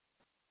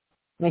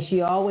 May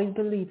she always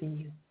believe in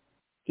you.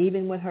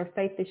 Even when her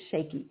faith is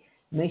shaky,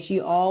 may she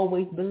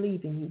always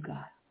believe in you,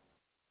 God.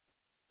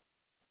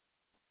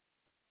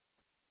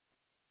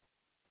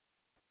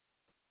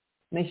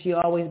 May she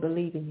always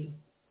believe in you.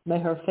 May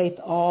her faith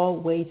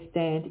always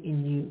stand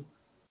in you.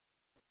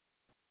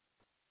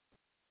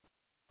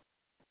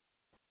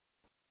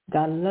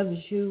 God loves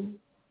you.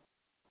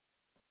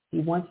 He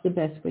wants the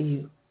best for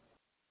you.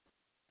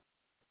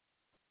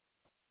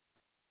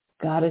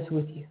 God is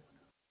with you.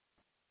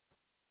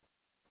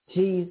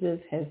 Jesus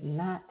has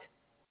not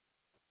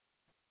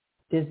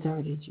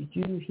deserted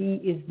you. He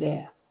is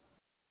there.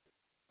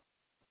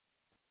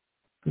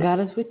 God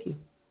is with you.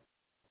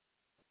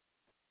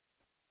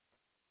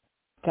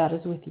 God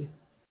is with you.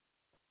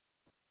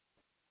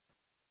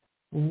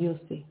 And you'll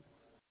see.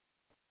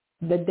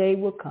 The day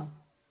will come.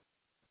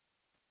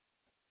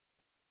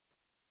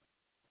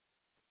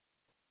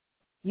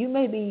 You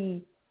may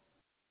be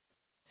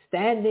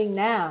standing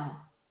now,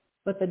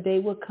 but the day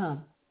will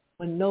come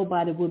when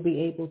nobody will be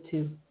able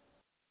to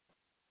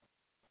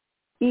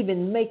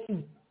even make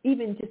you,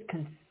 even just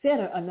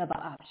consider another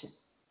option.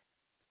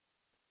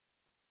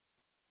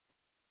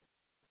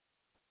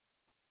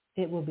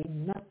 It will be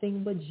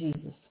nothing but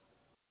Jesus.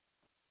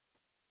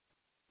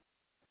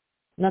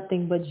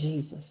 Nothing but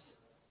Jesus.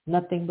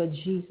 Nothing but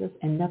Jesus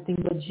and nothing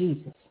but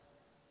Jesus.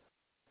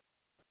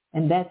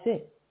 And that's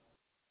it.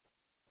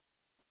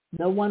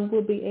 No one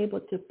will be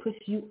able to push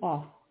you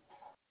off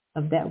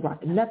of that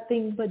rock.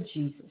 Nothing but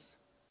Jesus.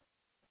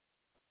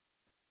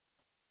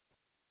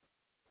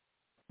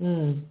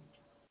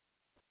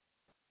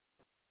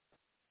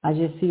 I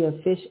just see a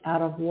fish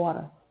out of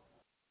water.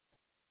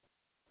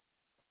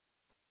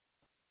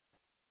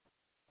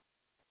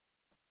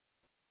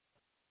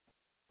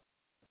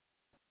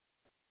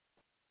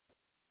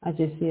 I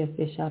just see a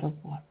fish out of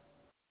water.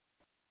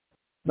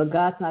 But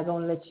God's not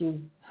going to let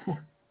you,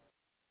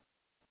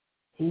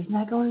 He's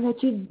not going to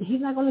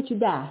let you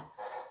die.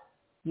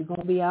 You're going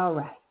to be all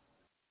right.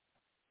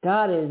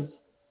 God is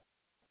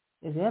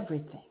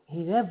everything.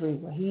 He's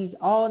everywhere. He's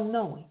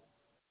all-knowing.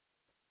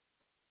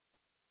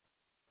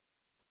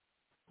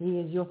 He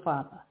is your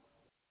Father.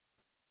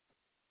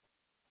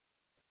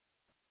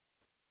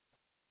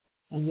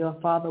 And your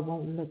Father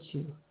won't let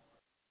you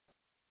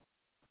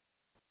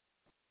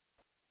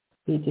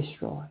be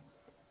destroyed.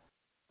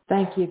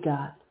 Thank you,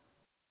 God.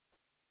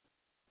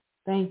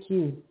 Thank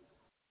you.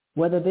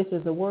 Whether this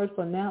is a word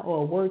for now or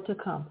a word to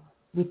come,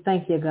 we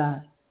thank you,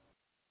 God.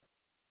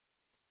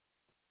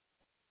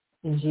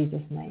 In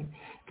Jesus' name.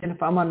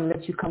 Jennifer, I'm going to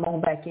let you come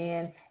on back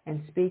in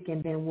and speak,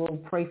 and then we'll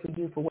pray for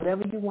you for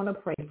whatever you want to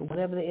pray for,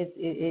 whatever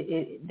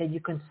that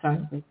you're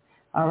concerned with.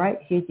 All right,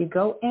 here you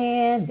go.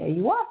 And there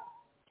you are,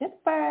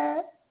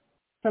 Jennifer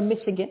from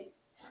Michigan.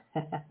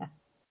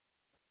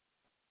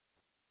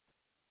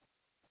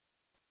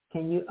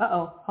 Can you,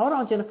 hold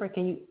on, Jennifer.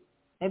 Can you,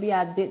 maybe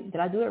I did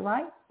I do it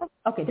right?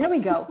 Okay, there we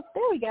go.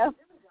 There we go.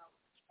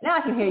 Now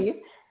I can hear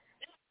you.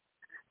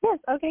 Yes,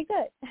 okay,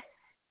 good.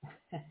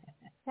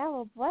 Yeah,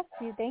 well, bless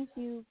you. Thank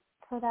you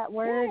for that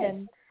word. Yes.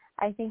 And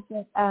I think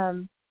that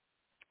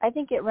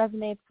it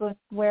resonates with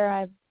where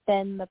I've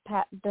been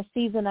the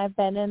season I've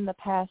been in the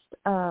past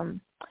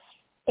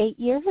 8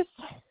 years.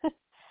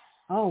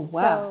 Oh,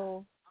 wow.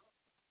 So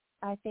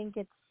I think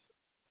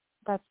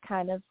that's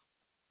kind of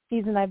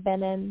season I've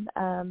been in.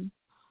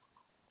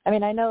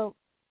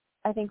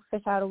 I think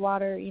fish out of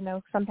water,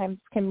 sometimes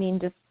can mean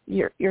just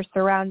your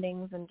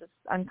surroundings and just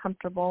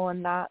uncomfortable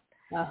and not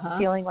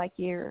feeling like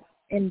you're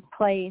in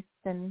place,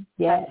 and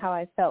that's how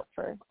I felt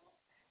for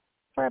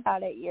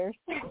about 8 years.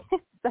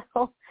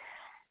 So,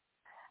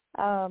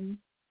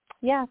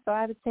 so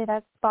I would say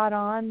that's spot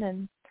on,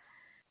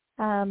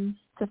 and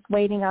just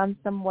waiting on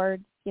some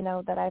words,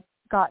 that I've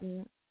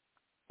gotten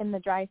in the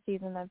dry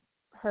season. I've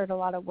heard a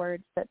lot of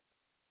words that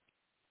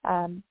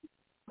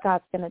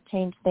God's going to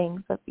change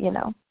things,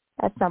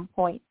 at some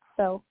point.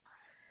 So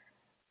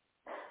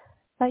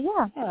thank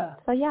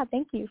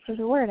you for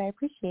the word. I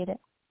appreciate it.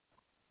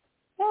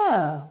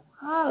 Yeah.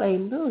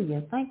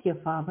 Hallelujah. Thank you,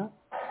 Father.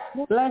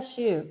 Bless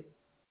you.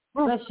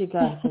 Bless you,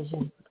 God.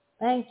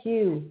 Thank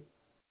you.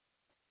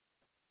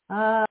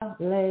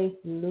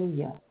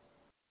 Hallelujah.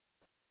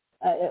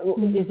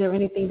 Is there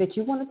anything that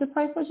you wanted to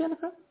pray for,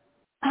 Jennifer?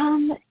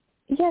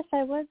 Yes,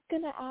 I was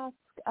going to ask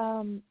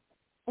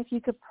if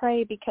you could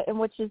pray,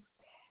 which is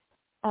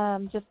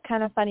just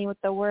kind of funny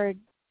with the word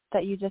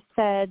that you just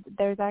said.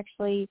 There's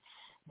actually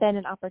been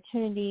an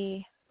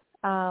opportunity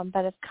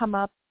that has come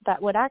up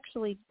that would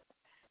actually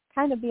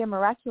kind of be a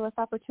miraculous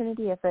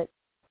opportunity if it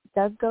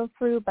does go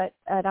through, but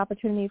an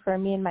opportunity for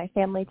me and my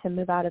family to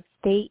move out of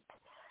state.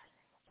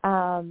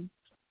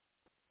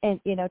 and,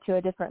 to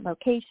a different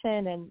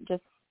location and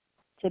just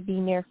to be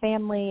near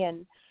family.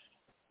 And,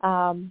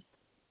 I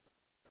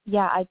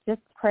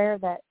just pray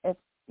that if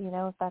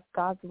that's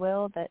God's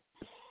will, that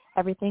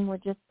everything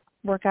would just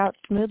work out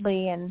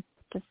smoothly, and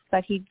just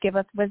that he'd give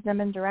us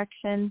wisdom and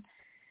direction,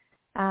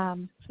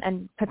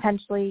 and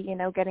potentially,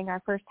 getting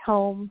our first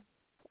home,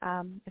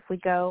 if we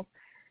go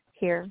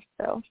here.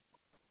 So.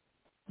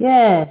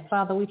 Yes,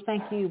 Father, we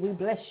thank you. We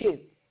bless you.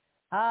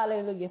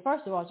 Hallelujah.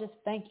 First of all, just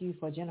thank you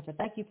for Jennifer.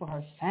 Thank you for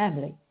her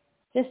family.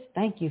 Just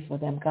thank you for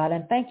them, God.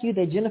 And thank you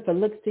that Jennifer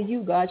looks to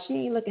you, God. She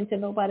ain't looking to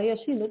nobody else.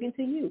 She's looking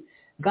to you.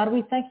 God,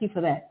 we thank you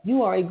for that.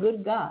 You are a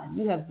good God.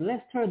 You have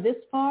blessed her this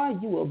far.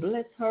 You will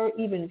bless her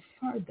even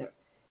further.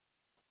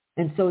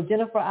 And so,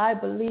 Jennifer, I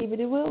believe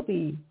it will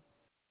be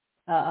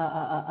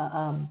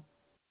some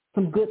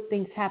good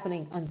things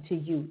happening unto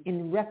you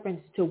in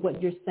reference to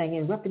what you're saying,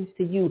 in reference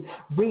to you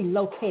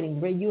relocating,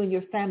 where you and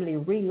your family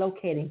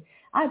relocating.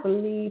 I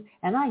believe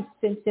and I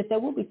sense that there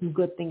will be some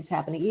good things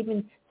happening,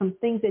 even some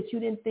things that you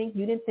didn't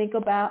think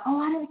about. Oh,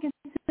 I didn't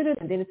consider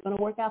it, and then it's going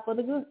to work out for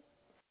the good.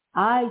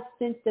 I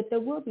sense that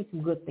there will be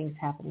some good things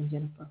happening,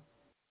 Jennifer.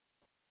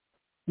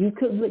 You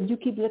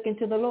keep looking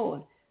to the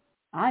Lord.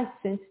 I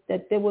sense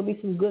that there will be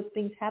some good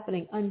things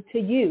happening unto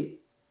you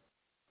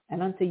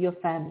and unto your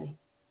family.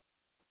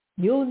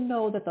 You'll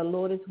know that the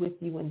Lord is with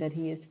you and that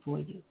he is for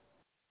you.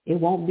 You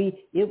won't be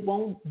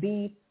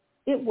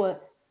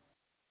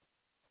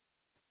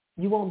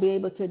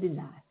able to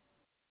deny.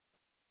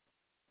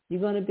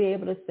 You're going to be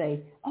able to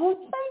say, oh,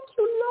 thank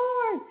you,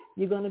 Lord.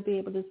 You're going to be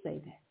able to say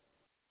that.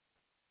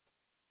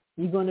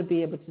 You're going to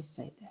be able to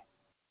say that.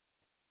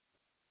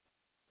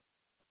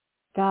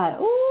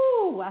 God,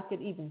 ooh, I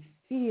could even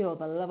feel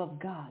the love of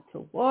God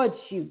towards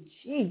you,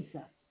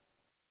 Jesus.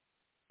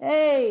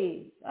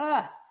 Hey,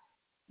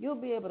 you'll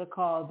be able to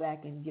call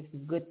back and give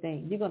some good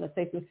things. You're going to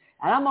say,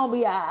 and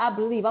I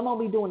believe I'm going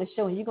to be doing a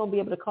show, and you're going to be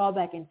able to call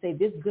back and say,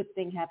 this good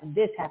thing happened,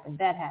 this happened,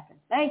 that happened.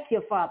 Thank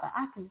you, Father.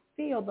 I can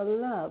feel the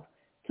love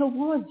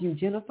towards you,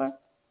 Jennifer.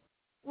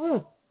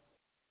 Wow.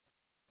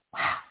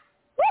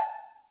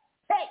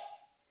 Hey,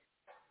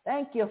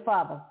 thank you,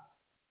 Father.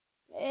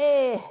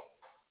 Hey.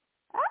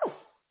 Oh.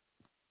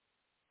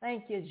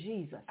 Thank you,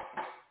 Jesus.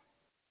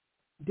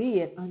 Be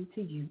it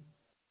unto you.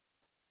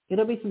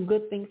 It'll be some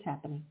good things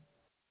happening.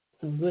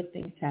 Some good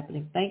things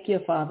happening. Thank you,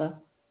 Father.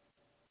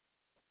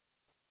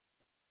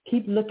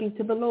 Keep looking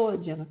to the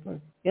Lord, Jennifer.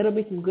 It'll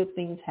be some good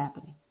things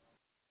happening.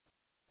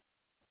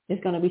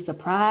 It's going to be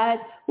surprise.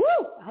 Woo!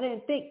 I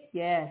didn't think.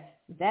 Yes,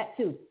 that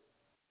too.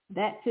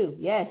 That too.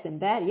 Yes, and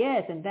that.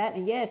 Yes, and that.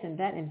 And yes, and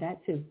that. And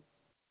that too.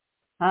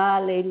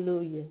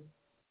 Hallelujah.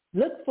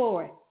 Look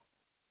for it.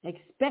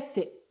 Expect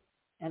it.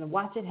 And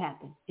watch it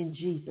happen in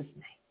Jesus'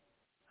 name.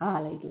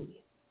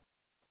 Hallelujah.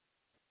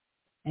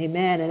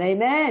 Amen and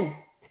amen.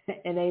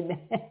 And amen.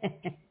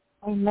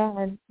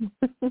 Amen.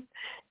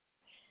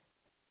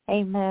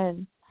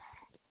 Amen.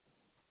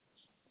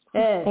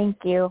 Yes.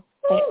 Thank you.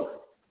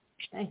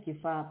 Thank you,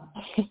 Father.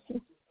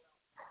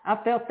 I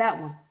felt that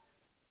one.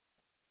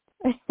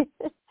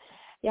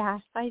 Yeah,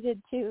 I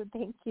did too.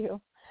 Thank you.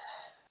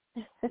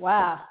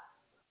 Wow.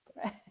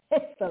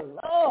 Praise the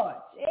Lord.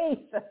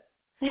 Jesus.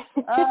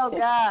 Oh,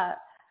 God.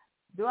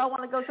 Do I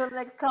want to go to the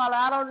next caller?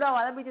 I don't know.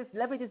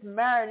 Let me just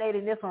marinate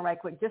in this one right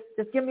quick. Just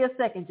give me a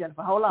second,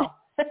 Jennifer. Hold on.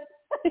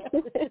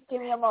 Just give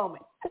me a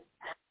moment.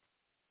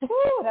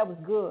 Woo, that was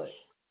good.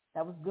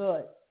 That was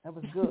good. That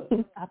was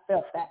good. I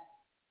felt that.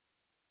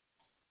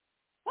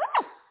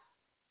 Ah!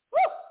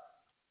 Woo!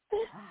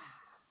 Ah.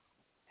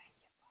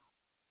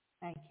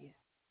 Thank you.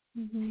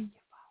 Mm-hmm.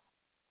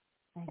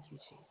 Thank you, Father. Thank you,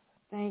 Jesus.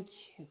 Thank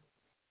you.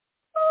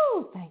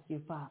 Woo! Thank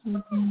you, Father.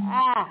 Mm-hmm.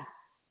 Ah.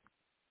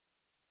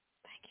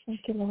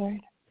 Thank you,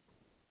 Lord.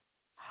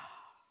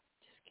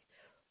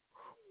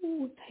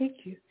 Ooh,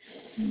 thank you.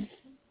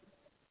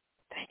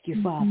 Thank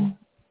you, Father.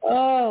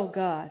 Oh,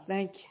 God.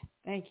 Thank you.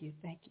 Thank you.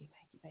 Thank you.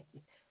 Thank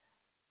you. Thank you.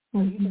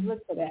 So you just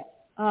look for that.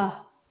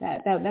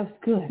 That was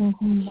good.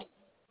 Mm-hmm.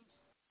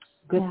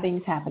 Good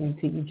things happening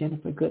to you,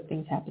 Jennifer. Good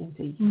things happening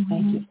to you. Mm-hmm.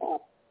 Thank you,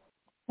 Father.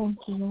 Thank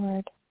you,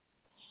 Lord.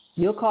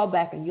 You'll call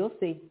back and you'll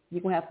see.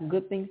 You're going to have some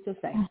good things to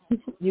say.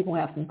 You're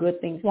going to have some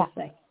good things to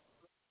say.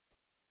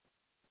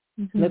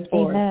 Mm-hmm. Look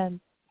forward.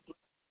 Amen.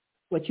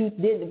 What you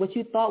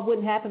thought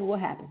wouldn't happen will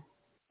happen.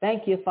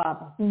 Thank you,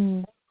 Father.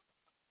 Mm.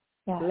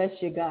 Yeah. Bless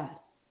you, God.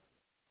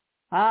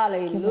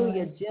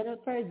 Hallelujah.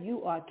 Jennifer,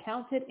 you are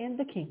counted in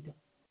the kingdom.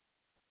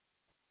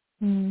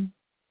 Mm.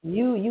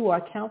 You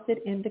are counted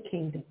in the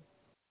kingdom.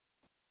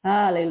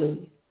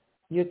 Hallelujah.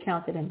 You're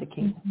counted in the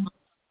kingdom. Mm-hmm.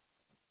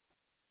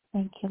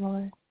 Thank you,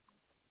 Lord.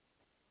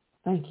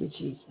 Thank you,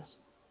 Jesus.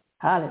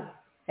 Hallelujah.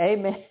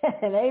 Amen.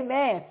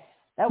 Amen.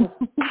 That was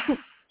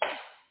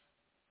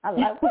I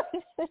like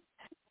it.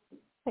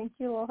 Thank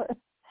you, Lord.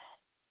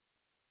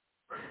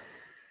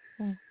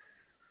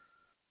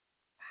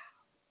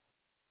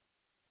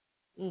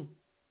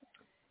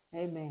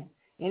 Amen.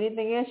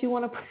 Anything else you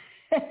want to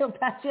pray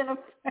about,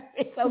 Jennifer?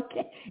 It's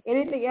okay.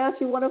 Anything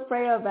else you want to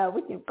pray about,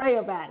 we can pray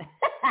about it.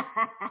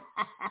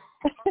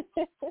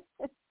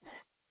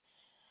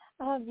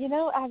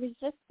 I was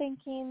just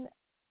thinking,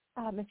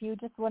 if you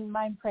just wouldn't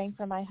mind praying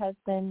for my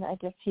husband.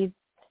 He's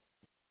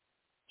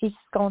just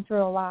going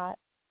through a lot,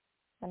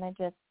 and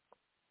just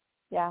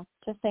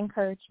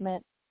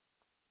encouragement.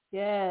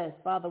 Yes,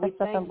 Father, we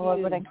thank you. The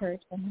Lord would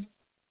encourage him.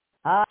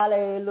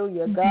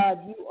 Hallelujah. God,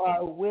 you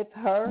are with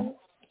her.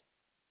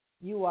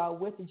 You are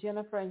with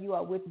Jennifer, and you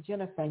are with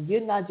Jennifer. And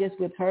you're not just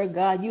with her,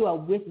 God. You are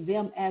with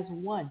them as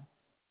one.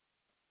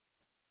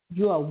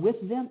 You are with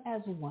them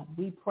as one.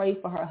 We pray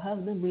for her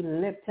husband. We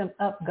lift him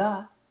up,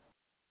 God.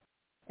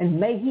 And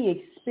may he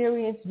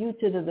experience you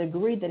to the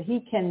degree that he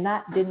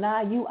cannot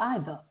deny you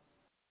either.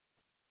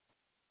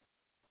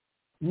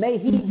 May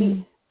he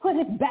be put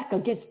his back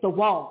against the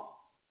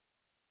wall,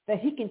 that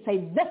he can say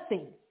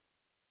nothing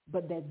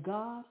but that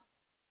God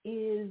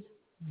is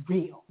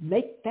real.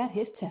 Make that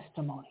his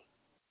testimony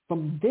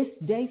from this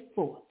day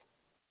forth,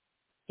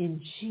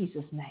 in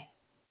Jesus' name,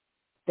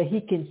 that he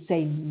can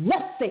say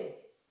nothing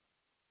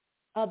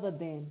other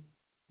than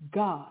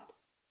God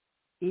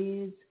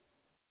is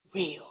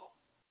real.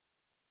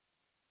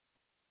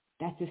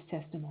 That's his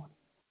testimony.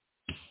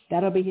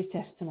 That'll be his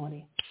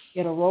testimony.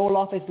 It'll roll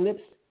off his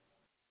lips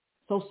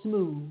so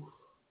smooth.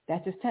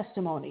 That's his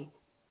testimony.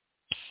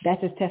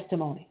 That's his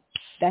testimony.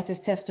 That's his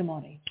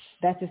testimony.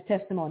 That's his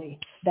testimony.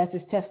 That's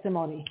his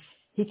testimony.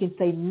 He can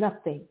say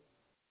nothing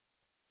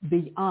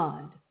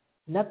beyond,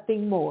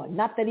 nothing more.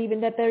 Not that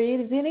even that there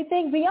is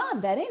anything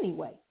beyond that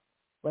anyway.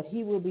 But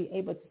he will be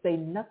able to say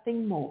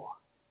nothing more.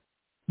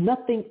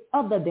 Nothing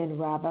other than,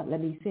 rather,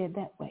 let me say it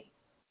that way,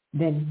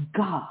 than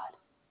God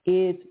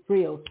is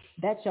real.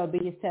 That shall be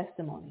his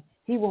testimony.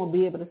 He won't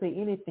be able to say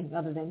anything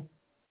other than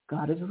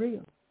God is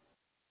real.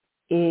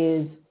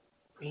 Is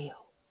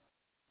real.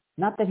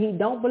 Not that he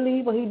don't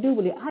believe or he do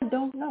believe. I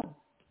don't know.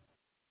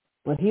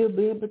 But he'll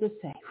be able to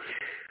say,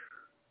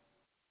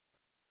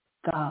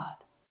 God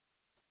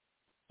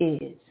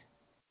is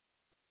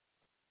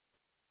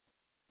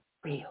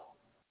real.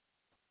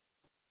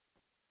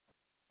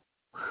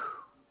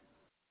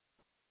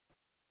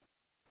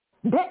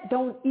 That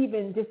don't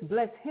even just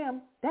bless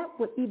him. That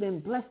would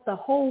even bless the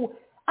whole,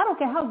 I don't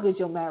care how good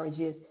your marriage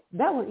is.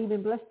 That would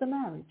even bless the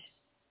marriage.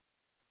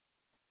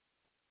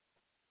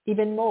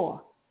 Even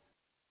more.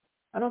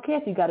 I don't care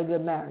if you got a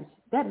good marriage.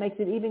 That makes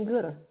it even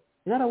gooder.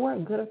 Is that a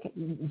word? Gooder?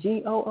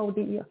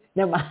 G-O-O-D-E-R.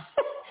 Never mind.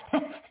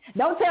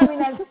 Don't tell me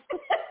that.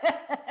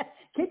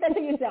 Keep that to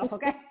yourself,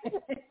 okay?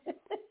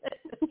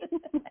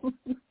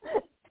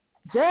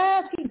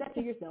 Just keep that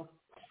to yourself.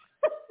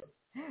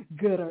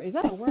 Gooder. Is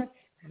that a word?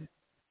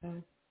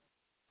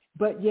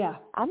 But yeah.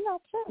 I'm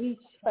not sure. We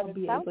but shall it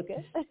be sounds able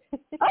good. to.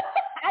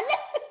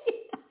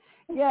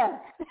 Yeah.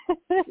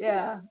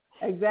 Yeah.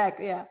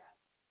 Exactly. Yeah.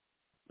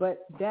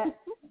 But that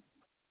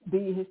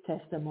be his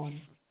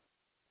testimony.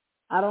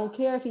 I don't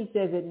care if he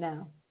says it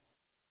now.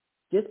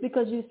 Just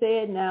because you say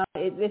it now,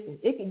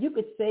 you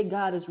could say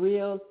God is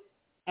real,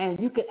 and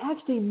you could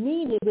actually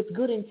mean it with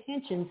good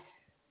intentions,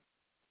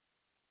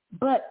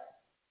 but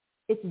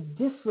it's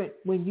different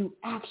when you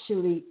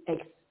actually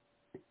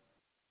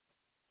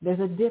there's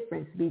a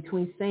difference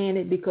between saying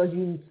it because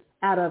you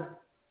out of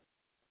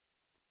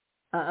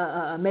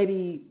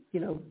maybe,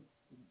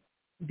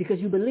 because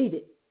you believe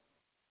it.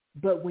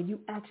 But when you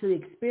actually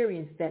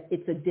experience that,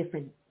 it's a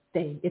different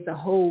thing. It's a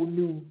whole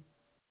new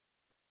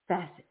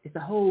facet. It's a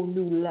whole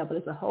new level.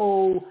 It's a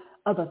whole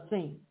other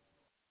thing.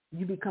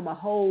 You become a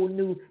whole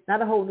new,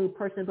 not a whole new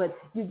person, but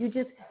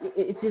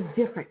it's just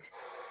different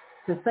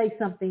to say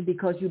something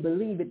because you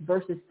believe it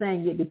versus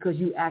saying it because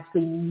you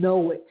actually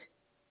know it.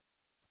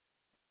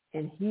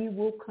 And he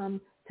will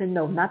come to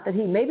know. Not that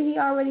he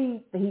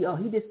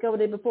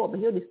discovered it before, but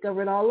he'll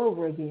discover it all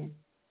over again.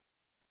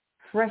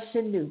 Fresh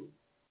and new.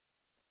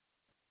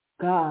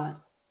 God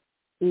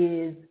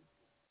is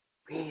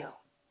real.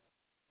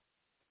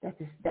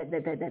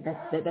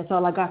 That's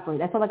all I got for you.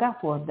 That's all I got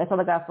for him. That's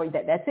all I got for you.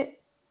 That's it.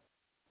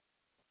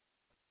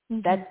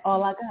 Mm-hmm. That's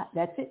all I got.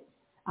 That's it.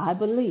 I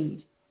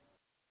believe.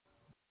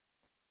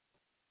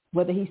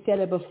 Whether he said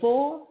it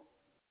before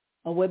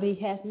or whether he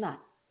has not.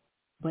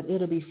 But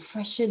it'll be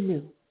fresh and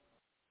new.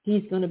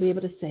 He's going to be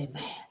able to say,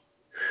 man,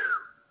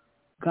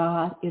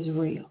 God is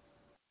real.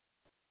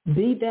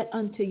 Be that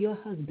unto your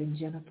husband,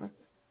 Jennifer.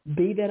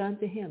 Be that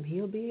unto him.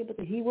 He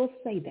will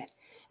say that.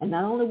 And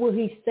not only will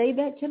he say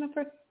that,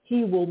 Jennifer,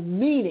 he will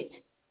mean it.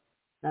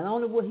 Not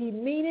only will he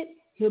mean it,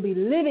 he'll be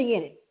living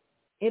in it.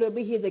 It'll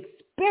be his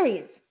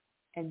experience.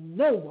 And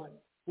no one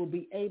will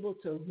be able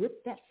to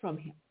rip that from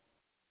him.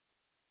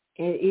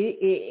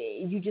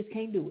 You just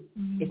can't do it.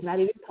 Mm-hmm. It's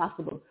not even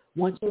possible.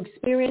 Once you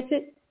experience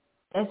it,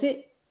 that's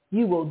it.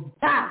 You will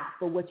die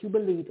for what you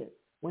believe in.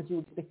 Once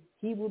you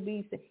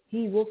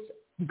experience,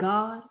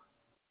 God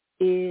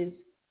is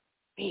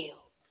real.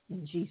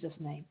 In Jesus'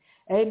 name.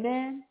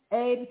 Amen.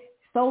 Amen.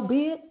 So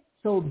be it, and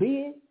so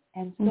be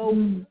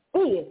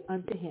it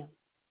unto him.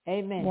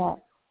 Amen. Yes.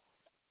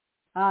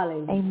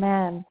 Hallelujah.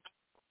 Amen.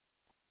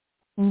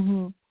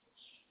 Mm-hmm.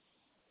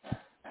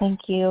 Thank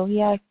you.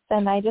 Yes,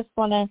 and I just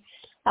want to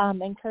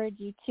encourage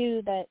you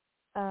too that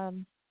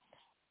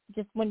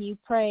just when you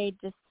pray,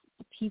 just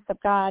the peace of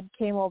God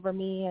came over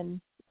me.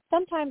 And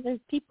sometimes there's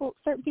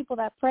certain people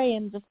that pray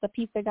and just the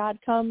peace of God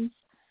comes.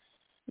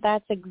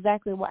 That's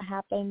exactly what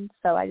happened.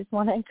 So I just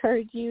want to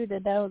encourage you to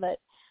know that,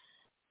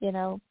 you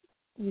know,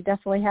 you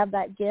definitely have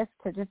that gift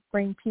to just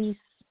bring peace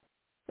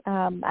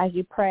as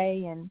you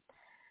pray. And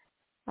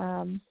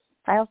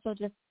I also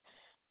just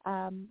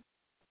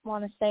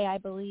want to say I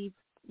believe,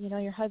 you know,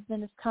 your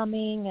husband is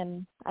coming,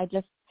 and I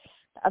just,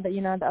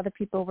 the other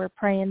people were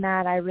praying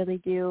that. I really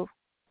do.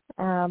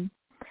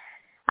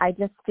 I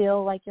just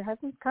feel like your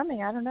husband's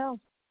coming. I don't know.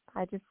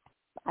 I think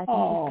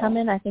he's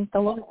coming. I think the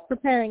Lord's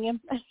preparing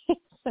him.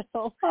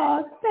 So,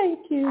 thank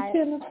you,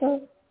 Jennifer.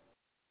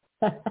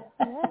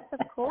 Yes,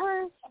 of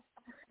course.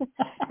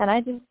 And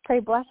I just pray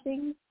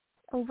blessings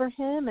over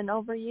him and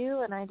over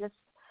you, and I just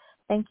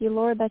thank you,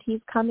 Lord, that he's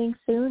coming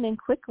soon and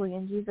quickly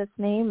in Jesus'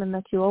 name, and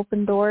that you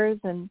open doors,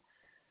 and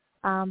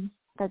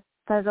that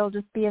it'll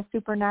just be a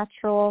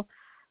supernatural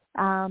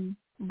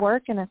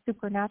work and a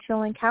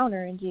supernatural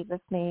encounter in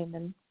Jesus' name.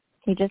 And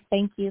he just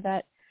thank you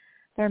that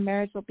their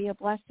marriage will be a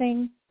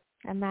blessing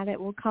and that it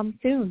will come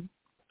soon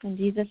in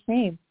Jesus'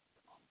 name.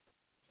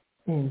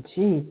 In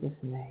Jesus'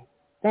 name.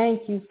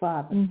 Thank you,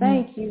 Father. Mm-hmm.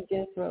 Thank you,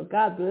 Jennifer.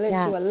 God bless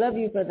you. I love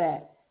you for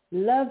that.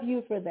 Love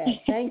you for that.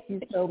 Thank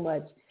you so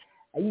much.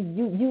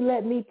 You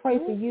let me pray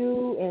for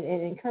you and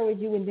encourage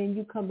you, and then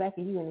you come back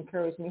and you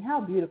encourage me.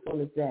 How beautiful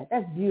is that?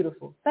 That's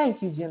beautiful.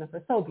 Thank you,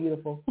 Jennifer. So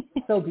beautiful.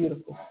 So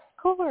beautiful.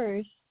 Of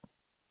course.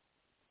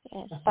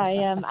 Yes, I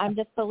am. I'm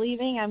just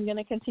believing. I'm going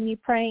to continue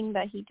praying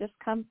that he just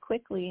comes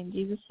quickly in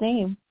Jesus'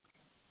 name.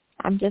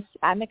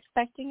 I'm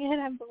expecting it.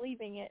 I'm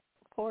believing it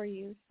for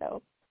you.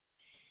 So,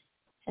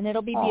 and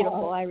it'll be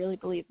beautiful. I really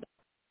believe that.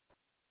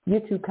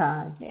 You're too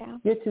kind. Yeah.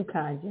 You're too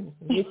kind,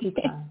 Jennifer. You're too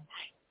kind.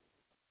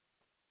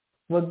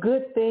 Well,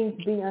 good things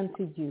be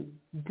unto you.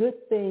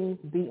 Good things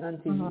be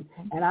unto you.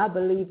 And I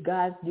believe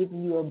God's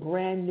giving you a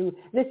brand new.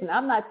 Listen,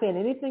 I'm not saying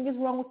anything is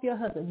wrong with your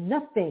husband.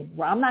 Nothing.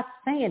 Well, I'm not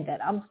saying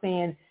that. I'm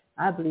saying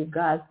I believe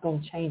God's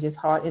going to change his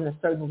heart in a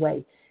certain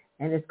way,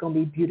 and it's going to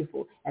be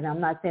beautiful. And I'm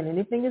not saying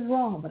anything is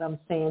wrong, but I'm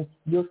saying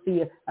you'll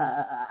see,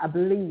 I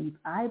believe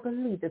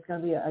there's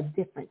going to be a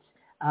difference.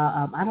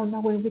 I don't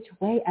know in which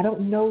way. I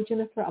don't know,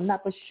 Jennifer. I'm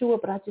not for sure,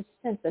 but I just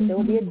sense that there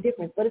will be a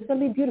difference. But it's going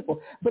to be beautiful.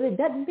 But it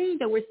doesn't mean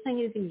that we're saying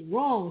anything's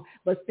wrong,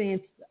 but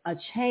saying a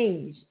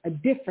change, a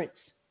difference,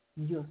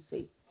 you'll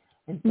see.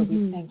 And so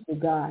we thank you,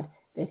 God,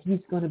 that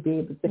he's going to be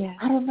able to. Yeah.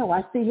 I don't know.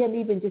 I see him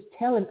even just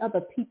telling other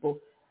people,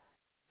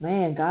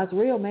 man, God's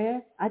real,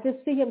 man. I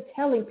just see him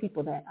telling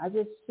people that. I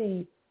just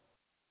see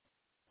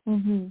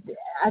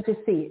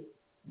it.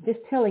 Just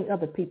telling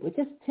other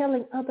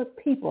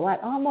people, like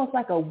almost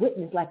like a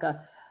witness, like a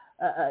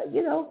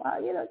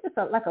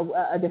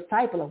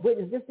disciple, a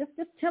witness,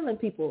 just telling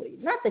people.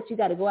 Not that you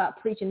got to go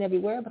out preaching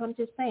everywhere, but I'm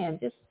just saying,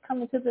 just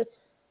coming to the,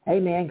 hey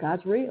man,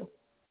 God's real.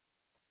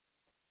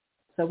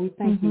 So we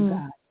thank you,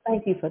 God.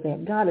 Thank you for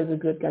that. God is a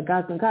good God.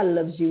 God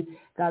loves you.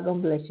 God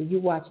gonna bless you. You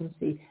watch and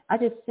see. I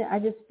just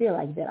feel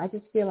like that. I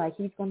just feel like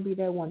he's gonna be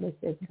that one that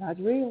says God's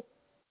real.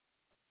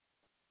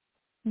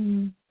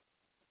 Amen.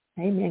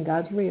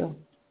 God's real.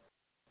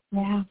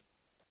 Yeah.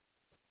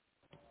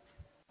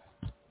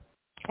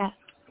 Yes.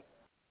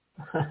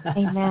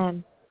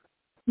 Amen.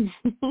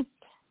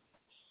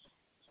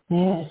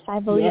 Yes. I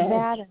believe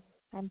that,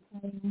 and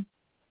I'm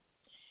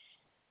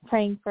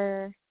praying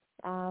for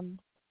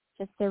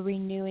just the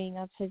renewing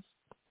of his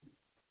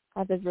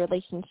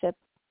relationship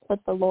with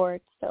the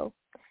Lord. So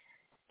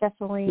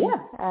definitely. Yeah.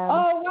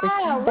 Oh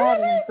wow!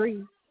 Really?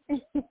 Agree.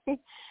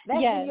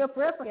 That's in your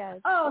preference. Yes.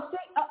 Oh, see,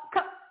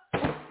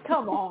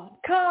 come on.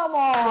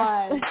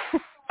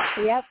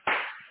 Yep.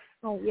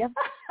 Oh, yep.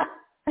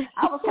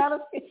 I was kind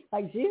of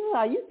like, Jesus,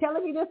 are you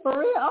telling me this for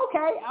real?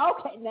 Okay,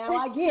 now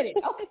I get it.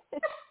 Okay.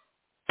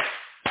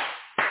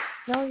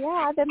 No,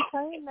 yeah, I've been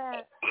praying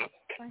that.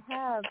 I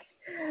have.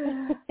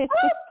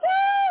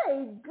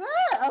 Okay,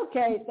 good.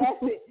 Okay, that's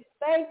it.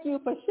 Thank you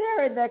for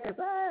sharing that, because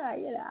I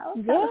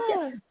was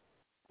kind of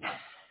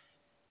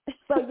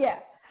So yeah,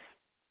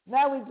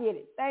 now we get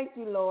it. Thank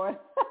you, Lord.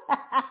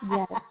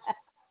 Yes.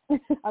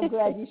 I'm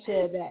glad you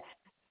shared that.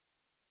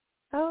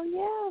 Oh,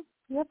 yeah.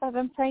 Yep, I've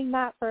been praying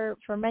that for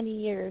many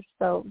years.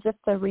 So just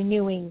a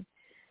renewing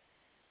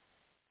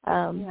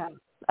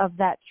of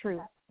that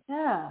truth.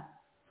 Yeah.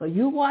 So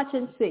you watch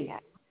and see.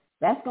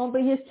 That's going to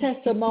be his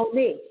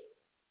testimony.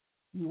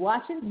 You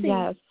watch and see.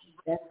 Yes.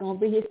 That's going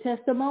to be his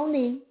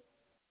testimony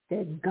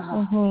that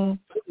God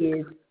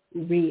is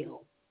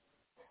real.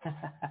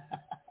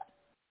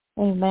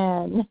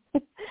 Amen.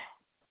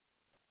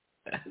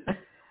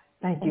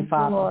 Thank you,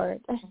 Father.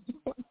 Lord.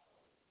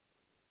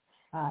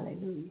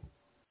 Hallelujah.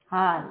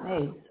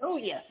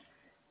 Hallelujah.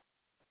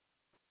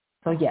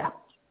 So, yeah.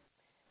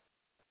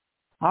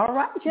 All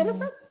right,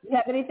 Jennifer. You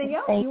have anything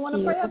else you want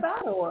to pray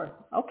about? Or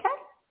okay.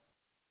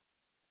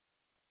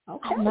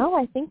 No,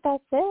 I think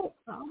that's it.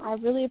 I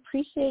really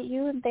appreciate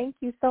you, and thank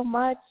you so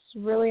much.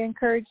 Really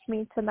encouraged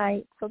me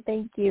tonight, so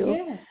thank you.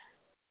 Yes.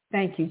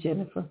 Thank you,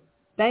 Jennifer.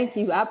 Thank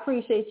you. I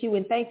appreciate you,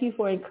 and thank you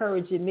for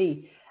encouraging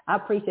me. I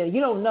appreciate it.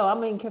 You don't know. I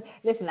mean,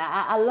 listen,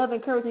 I love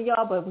encouraging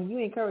y'all, but when you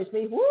encourage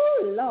me, woo,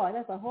 Lord,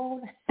 that's a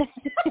whole...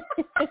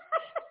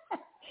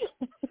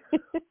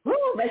 Woo,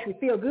 makes me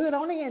feel good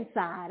on the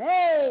inside.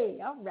 Hey,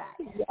 all right.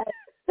 Yes.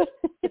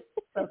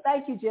 So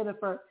thank you,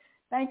 Jennifer.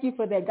 Thank you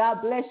for that.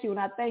 God bless you, and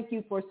I thank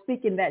you for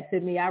speaking that to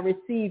me. I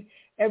received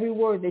every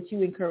word that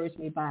you encouraged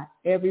me by.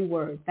 Every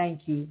word.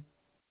 Thank you.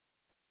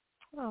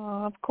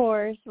 Oh, of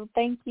course. Well,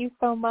 thank you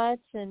so much,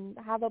 and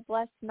have a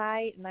blessed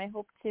night, and I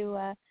hope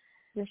to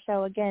your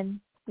show again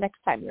next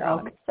time you're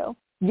on. So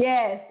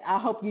yes, I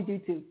hope you do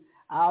too.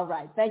 All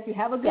right. Thank you.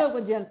 Have a good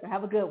one, Jennifer.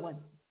 Have a good one.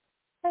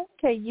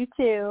 Okay, you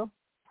too.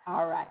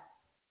 All right.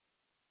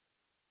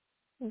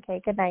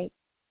 Okay, good night.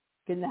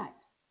 Good night.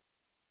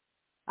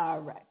 All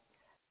right.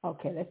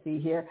 Okay, let's see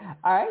here.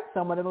 All right,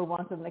 so I'm going to move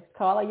on to the next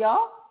caller,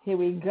 y'all. Here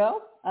we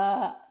go.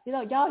 Y'all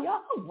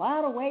are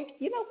wide awake.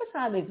 What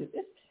time is it?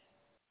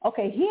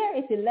 Okay, here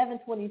it's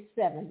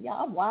 11:27.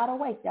 Y'all, I'm wide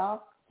awake,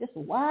 y'all. Just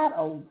wide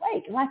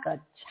awake, like a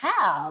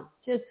child.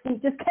 Just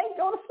can't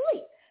go to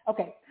sleep.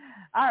 Okay.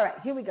 All right,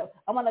 here we go.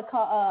 I'm going to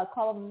call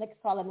on the next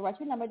caller and write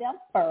your number down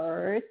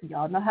first.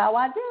 Y'all know how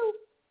I do.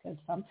 Because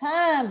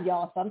sometimes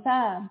I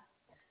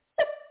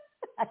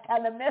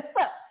kind of mess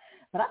up.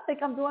 But I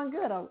think I'm doing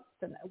good.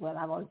 Well,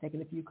 I've only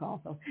taken a few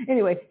calls. So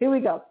anyway, here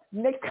we go.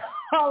 Next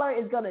caller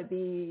is going to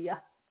be,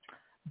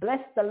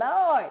 bless the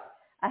Lord.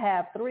 I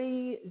have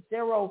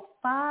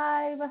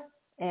 305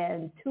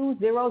 and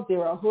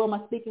 200. Who am I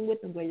speaking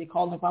with and where you're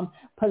calling from?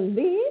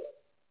 Police?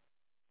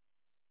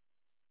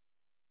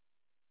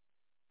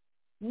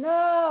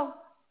 No.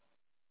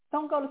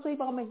 Don't go to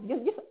sleep on me.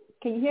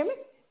 Can you hear me?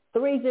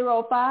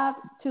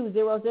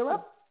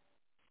 305-200.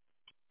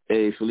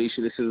 Hey,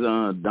 Felicia, this is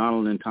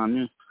Donald and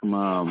Tanya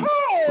from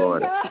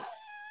Florida.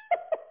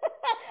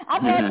 I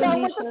thought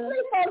y'all went to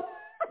sleep on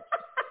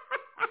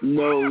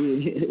No.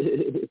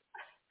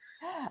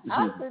 I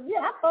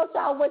thought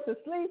y'all went to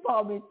sleep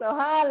on me. So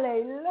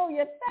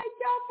hallelujah. Thank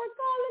y'all for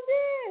calling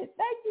in.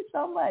 Thank you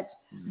so much.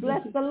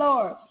 Bless the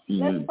Lord.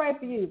 Let's pray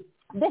for you.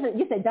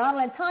 You said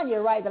Donald and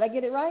Tanya, right? Did I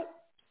get it right?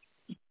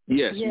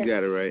 Yes, you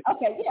got it right.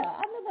 Okay, yeah,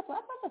 I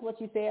thought that's what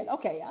you said.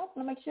 Okay, I want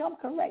to make sure I'm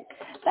correct.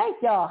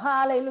 Thank y'all.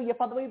 Hallelujah.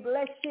 Father, we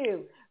bless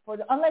you.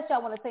 Unless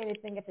y'all want to say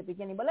anything at the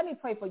beginning, but let me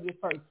pray for you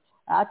first.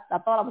 I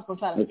thought I was going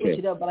to try to switch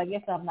it up, but I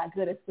guess I'm not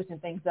good at switching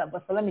things up.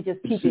 But so let me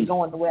just keep it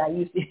going the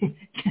way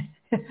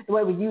the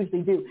way we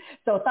usually do.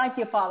 So thank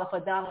you, Father,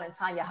 for Donald and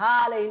Tanya.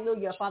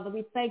 Hallelujah. Father,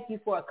 we thank you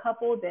for a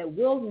couple that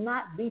will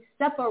not be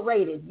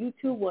separated. You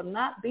two will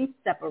not be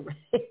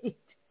separated.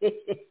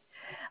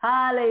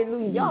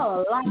 Hallelujah. Y'all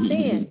are locked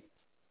in.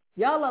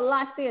 Y'all are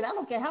locked in. I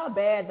don't care how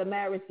bad the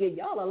marriage get.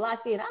 Y'all are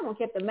locked in. I don't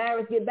care if the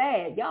marriage get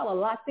bad. Y'all are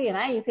locked in.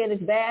 I ain't saying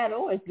it's bad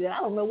or it's good. I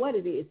don't know what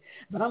it is.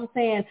 But I'm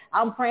saying,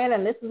 I'm praying,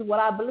 and this is what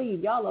I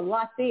believe. Y'all are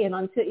locked in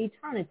until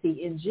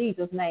eternity in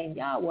Jesus' name.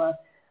 Y'all were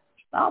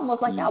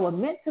almost like y'all were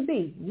meant to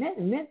be.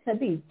 Meant to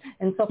be.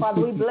 And so,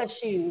 Father, we bless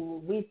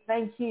you. We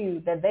thank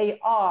you that they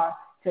are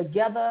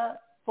together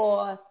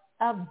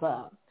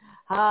forever.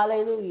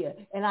 Hallelujah.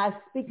 And I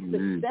speak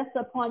success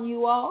upon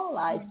you all.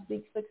 I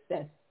speak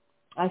success.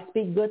 I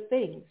speak good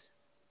things.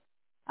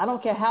 I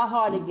don't care how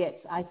hard it gets.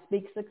 I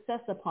speak success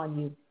upon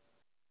you.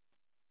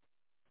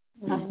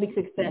 I speak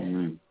success.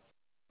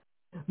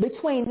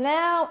 Between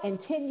now and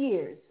 10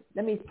 years,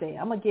 let me say,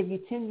 I'm going to give you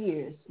 10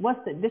 years.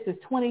 This is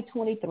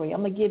 2023.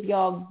 I'm going to give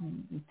y'all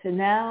to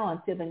now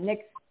until the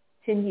next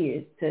 10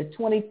 years, to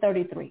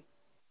 2033.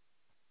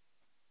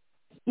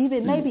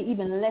 Maybe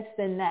even less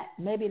than that.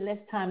 Maybe less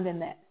time than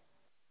that.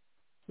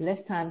 Less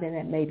time than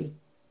that, maybe.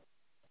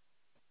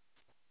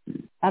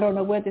 I don't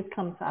know where this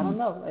comes from. I don't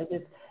know.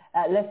 It's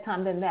less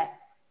time than that.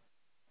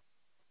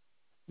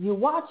 You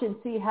watch and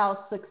see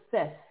how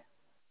success,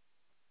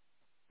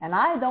 and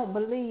I don't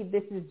believe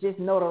this is just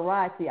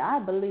notoriety. I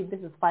believe this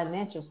is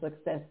financial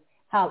success,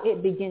 how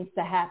it begins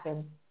to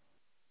happen.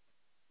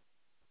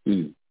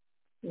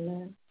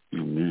 Amen.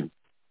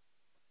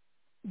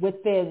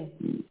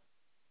 Within,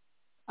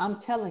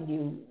 I'm telling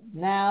you,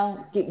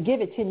 now,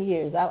 give it 10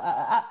 years.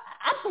 I'm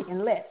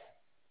thinking less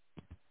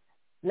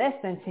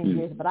than 10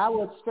 years, but I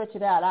would stretch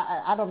it out.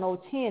 I don't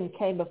know, 10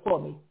 came before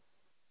me.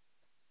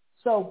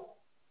 So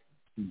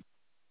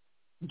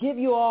give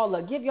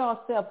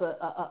yourself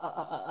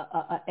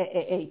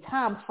a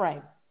time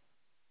frame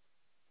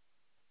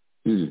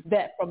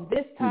that from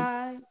this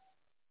time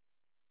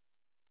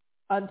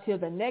until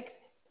the next,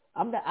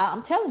 I'm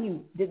telling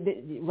you,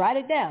 write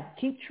it down,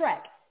 keep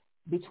track.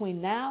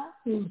 Between now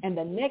and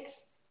the next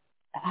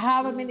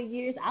however many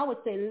years, I would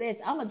say less.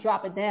 I'm going to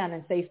drop it down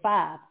and say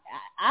 5.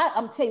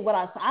 I'm tell you what,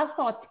 I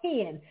saw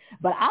 10,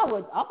 but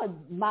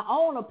my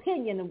own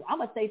opinion, I'm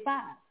going to say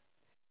 5.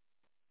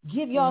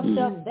 Give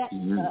yourself that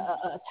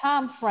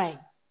time frame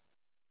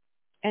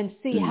and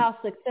see how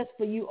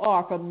successful you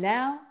are from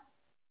now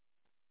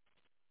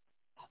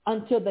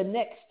until the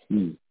next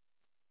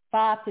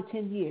 5 to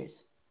 10 years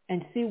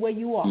and see where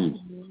you are.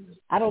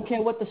 I don't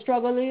care what the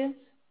struggle is.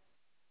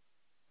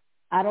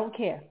 I don't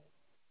care.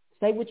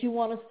 Say what you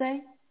want to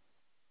say.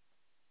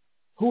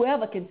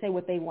 Whoever can say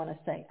what they want to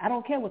say. I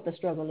don't care what the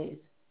struggle is.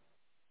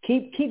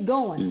 Keep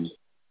going.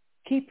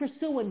 Keep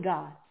pursuing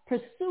God.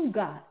 Pursue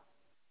God.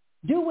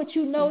 Do what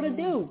you know to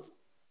do.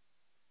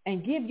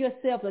 And give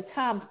yourself a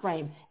time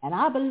frame. And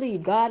I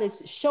believe God is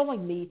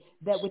showing me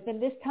that within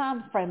this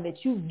time frame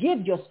that you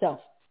give yourself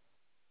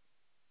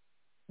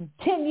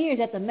 10 years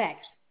at the max.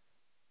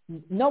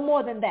 No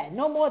more than that.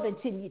 No more than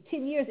 10 years.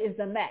 10 years is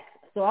the max.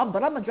 So I'm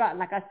going to drop,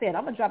 like I said,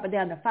 I'm going to drop it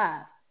down to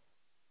 5.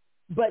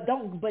 But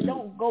don't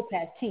go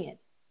past 10.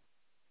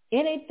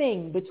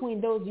 Anything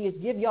between those years,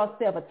 give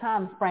yourself a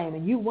time frame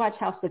and you watch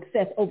how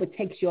success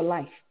overtakes your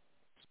life.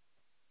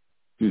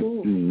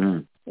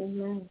 Amen.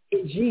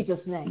 In Jesus'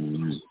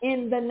 name.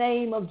 In the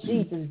name of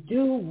Jesus,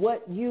 do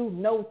what you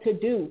know to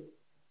do.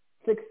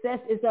 Success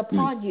is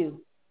upon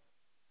you.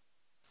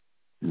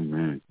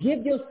 Amen.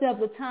 Give yourself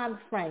a time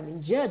frame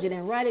and judge it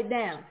and write it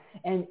down.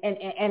 And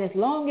as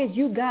long as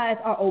you guys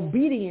are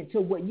obedient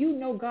to what you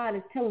know God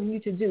is telling you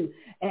to do,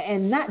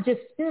 and not just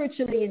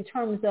spiritually in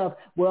terms of,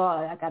 well,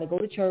 I got to go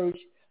to church.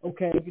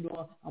 Okay,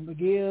 I'm going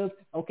to give.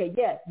 Okay,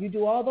 yes, you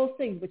do all those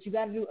things, but you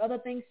got to do other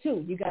things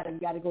too. You got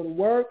to go to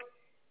work.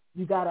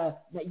 You got to,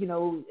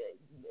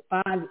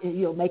 find,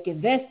 make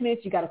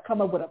investments. You got to come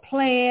up with a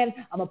plan.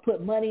 I'm going to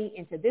put money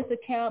into this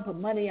account, put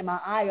money in my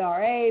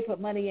IRA, put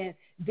money in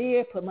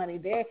there, put money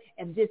there.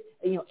 And just,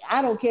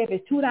 I don't care if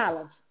it's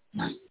 $2.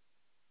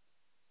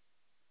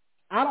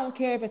 I don't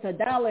care if it's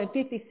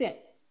 $1.50.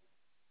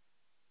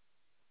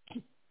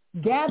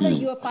 Gather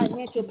your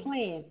financial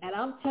plan. And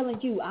I'm telling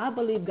you, I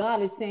believe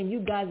God is saying you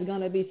guys are going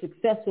to be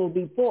successful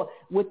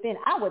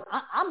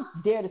I'm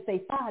dare to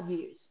say 5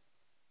 years.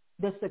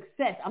 The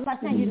success. I'm not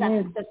saying you're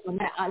not successful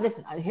now.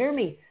 Listen, hear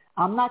me.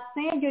 I'm not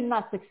saying you're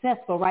not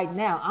successful right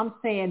now. I'm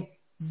saying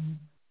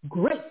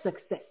great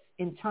success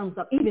in terms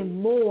of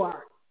even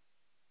more.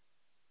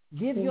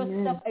 Give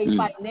yourself a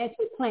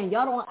financial plan.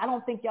 I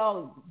don't think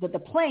the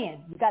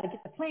plan, you got to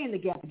get the plan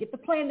together. Get the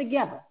plan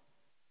together.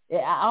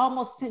 I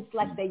almost sense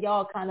like that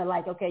y'all kind of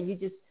like,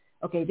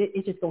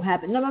 it's just going to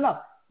happen. No.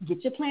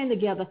 Get your plan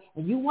together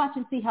and you watch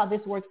and see how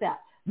this works out.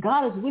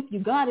 God is with you.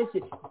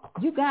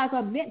 You guys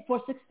are meant for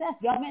success.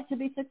 Y'all meant to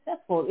be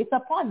successful. It's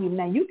upon you.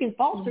 Now, you can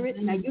falter it.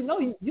 Now,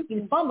 you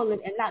can fumble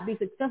it and not be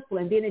successful,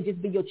 and then it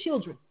just be your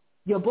children.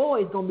 Your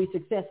boys going to be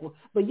successful.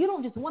 But you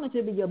don't just want it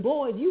to be your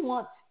boys. You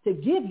want to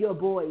give your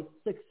boys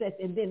success,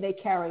 and then they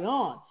carry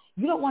on.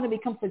 You don't want to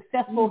become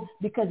successful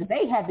because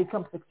they have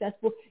become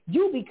successful.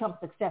 You become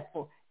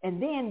successful,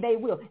 and then they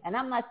will. And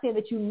I'm not saying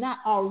that you're not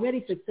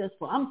already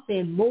successful. I'm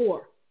saying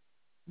more.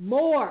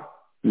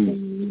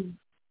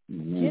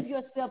 Give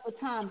yourself a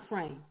time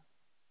frame,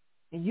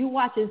 and you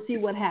watch and see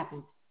what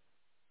happens.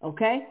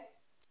 Okay?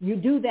 You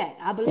do that.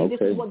 I believe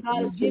this is what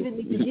God has given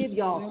me to give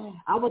y'all.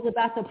 I was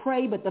about to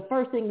pray, but the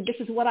first thing, this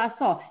is what I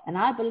saw, and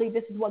I believe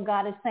this is what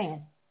God is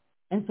saying.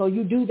 And so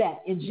you do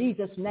that in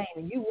Jesus' name,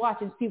 and you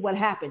watch and see what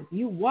happens.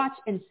 You watch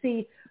and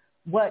see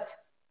what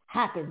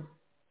happens.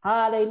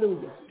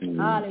 Hallelujah.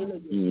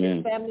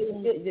 Hallelujah.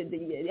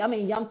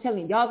 Family, I'm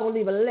telling you, y'all gonna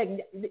leave a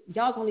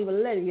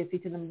legacy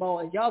to them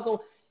boys. Y'all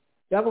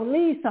gonna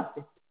leave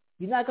something.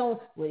 You're not gonna.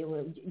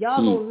 Y'all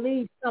gonna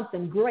leave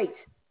something great.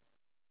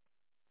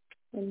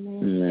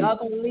 Y'all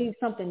gonna leave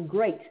something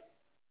great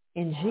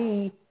in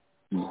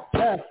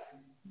Jesus'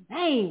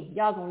 name.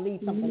 Y'all gonna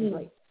leave something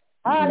great.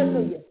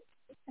 Hallelujah.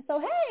 So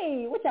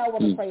hey, what y'all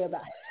want to pray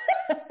about?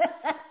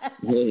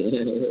 We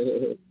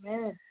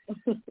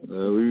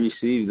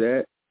receive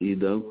that. We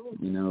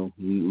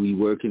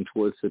working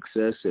towards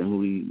success, and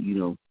we,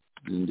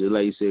 and just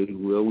like you said,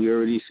 we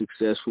already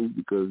successful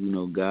because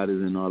God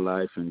is in our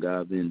life, and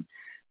God been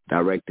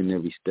directing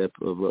every step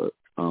of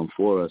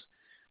for us.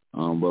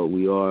 But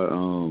we are,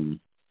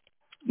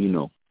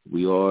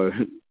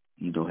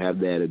 have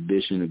that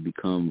ambition to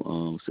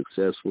become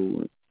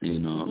successful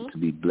and to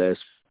be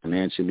blessed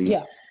financially.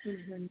 Yeah.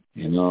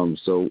 And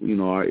so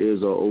our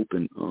ears are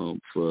open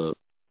for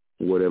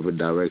whatever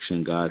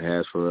direction God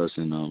has for us,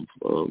 and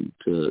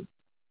to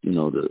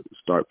to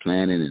start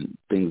planning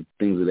and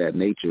things of that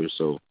nature.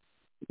 So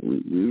we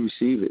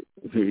receive it.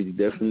 We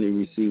definitely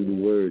receive the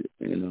word,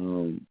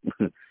 and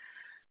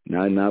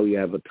now we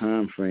have a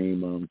time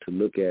frame to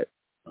look at.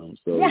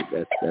 So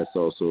that's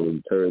also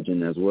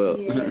encouraging as well.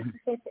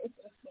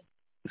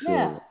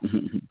 Yeah.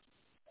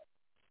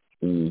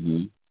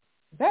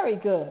 Very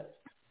good.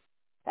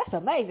 That's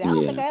amazing. I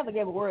don't think I ever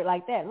gave a word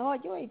like that.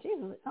 Lord, you ain't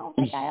Jesus. I don't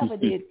think I ever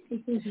did.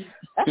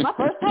 That's my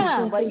first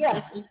time, but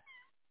yeah.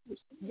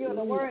 Giving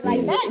a word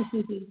like that.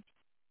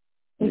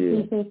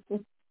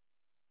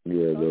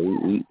 Yeah, but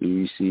we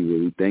receive it.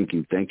 We thank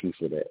you. Thank you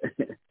for that.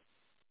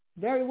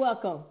 Very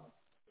welcome.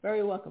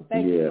 Very welcome.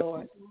 Thank you,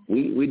 Lord.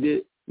 We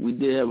did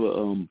have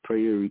a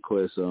prayer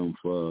request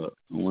for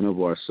one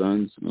of our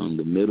sons,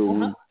 the middle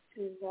one.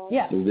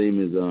 Yeah. His name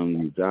is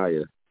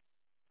Uzziah.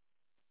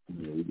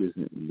 Yeah, we just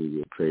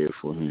need a prayer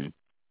for him.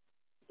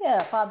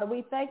 Yeah, Father,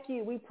 we thank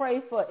you. We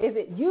pray for, is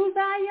it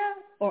Uzziah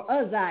or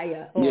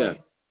Uzziah? Yeah.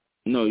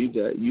 No, you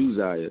got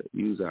Uzziah.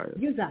 Uzziah.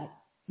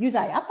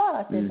 I thought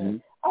I said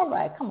that. All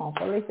right, come on,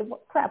 Felicia.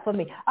 Clap for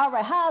me. All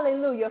right,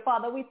 hallelujah,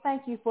 Father. We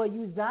thank you for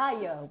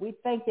Uzziah. We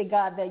thank you,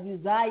 God, that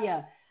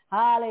Uzziah,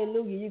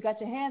 Hallelujah. You got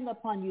your hand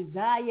upon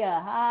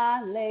Uzziah.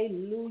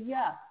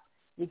 Hallelujah.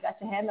 You got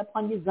your hand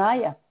upon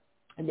Uzziah.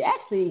 And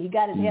actually, he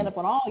got his hand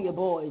upon all your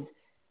boys.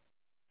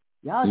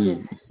 Y'all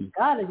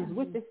God is just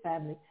with this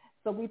family.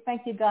 So we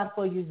thank you, God,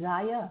 for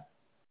Uzziah.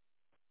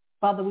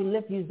 Father, we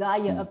lift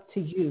Uzziah up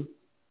to you.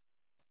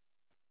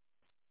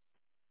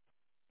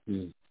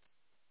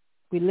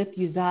 We lift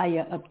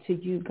Uzziah up to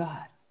you,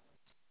 God.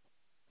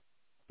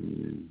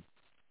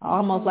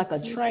 Almost like a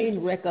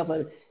train wreck of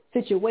a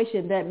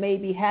situation that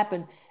maybe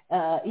happen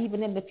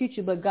even in the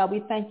future. But God, we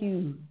thank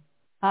you,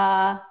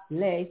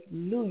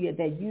 hallelujah,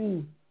 that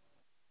you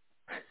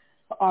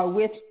are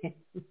with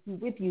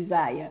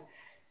Uzziah.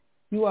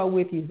 You are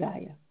with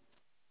Uzziah.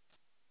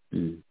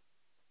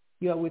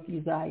 You are with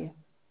Uzziah.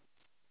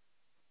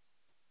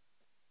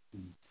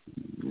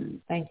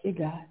 Thank you,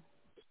 God.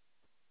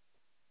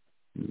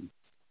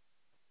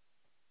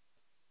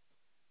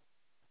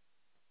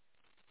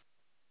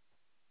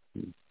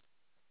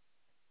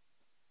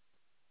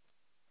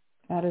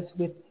 God is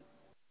with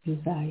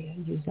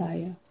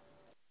Uzziah.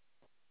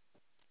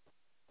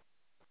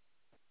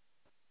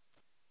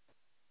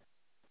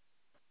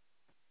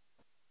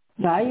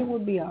 Uzziah will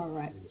be all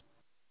right.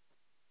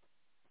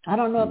 I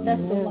don't know if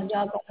that's the one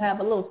y'all gonna have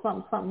a little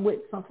something with,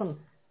 something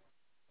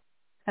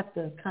have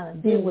to kind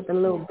of deal with a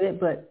little bit,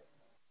 but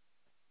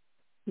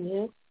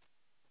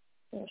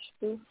that's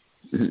true.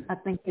 I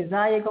think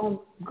Uzziah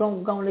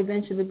gonna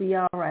eventually be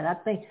all right. I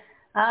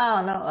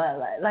don't know,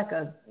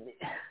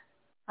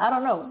 I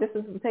don't know. This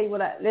is to tell you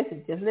what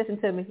just listen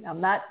to me. I'm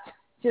not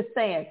just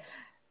saying,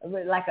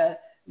 like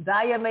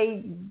Uzziah may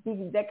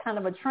be that kind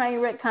of a train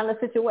wreck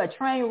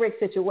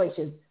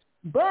situation,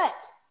 but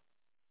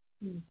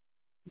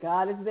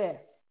God is there.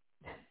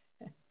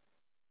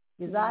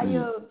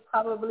 Uzziah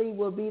probably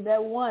will be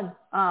that one.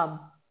 But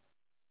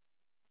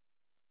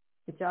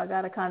y'all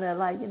gotta kind of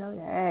like, hey,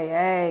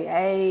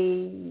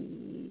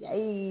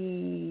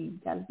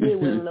 gotta deal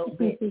with it a little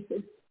bit.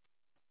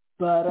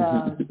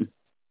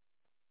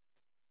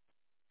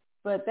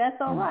 But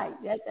that's all right.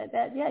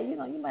 That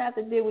you might have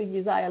to deal with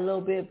Uzziah a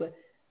little bit, but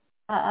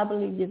I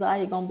believe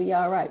Uzziah gonna be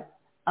all right.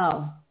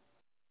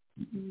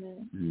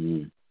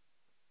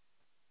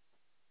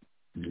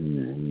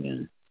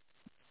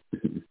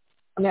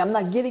 I mean, I'm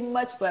not getting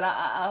much, but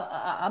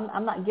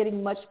I'm not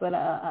getting much, but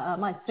I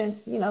might sense,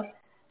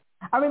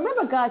 I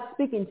remember God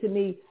speaking to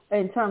me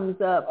in terms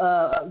of,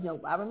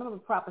 I remember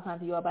prophesying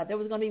to you about there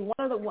was going to be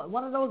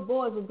one of those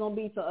boys was going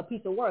to be a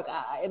piece of work.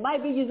 It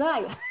might be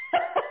Uzziah.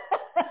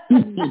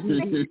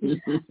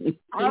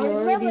 I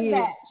remember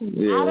that.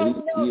 Yeah, I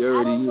don't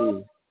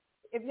know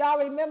if y'all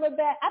remember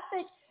that. I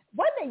think,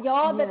 wasn't it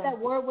y'all that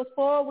word was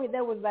for?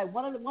 There was like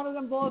one of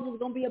them boys was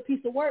going to be a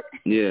piece of work.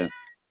 Yeah.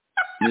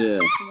 Yeah,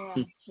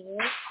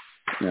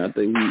 I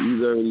think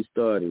he's already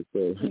started.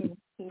 So.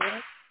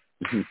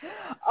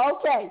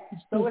 Okay,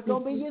 so it's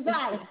gonna be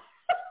Uzziah.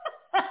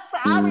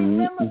 I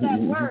remember that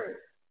word.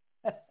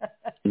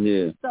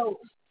 Yeah. So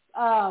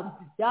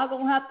y'all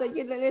gonna have to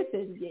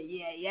listen.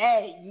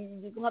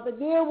 You're gonna have to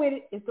deal with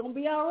it. It's gonna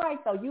be all right.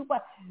 So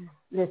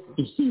listen.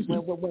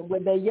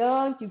 when they're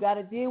young, you got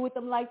to deal with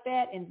them like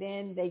that, and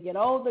then they get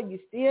older, you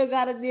still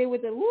got to deal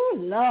with them. Ooh,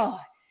 Lord.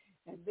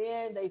 And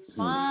then they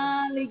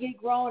finally get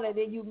grown, and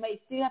then you may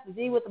still have to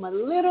deal with them a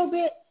little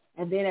bit.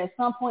 And then at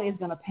some point, it's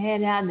going to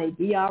pan out, and they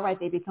be all right.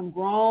 They become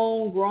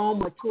grown,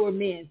 mature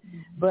men.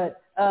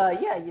 But,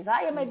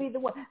 Uzziah may be the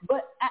one.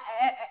 But,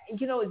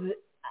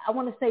 I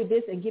want to say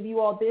this and give you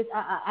all this.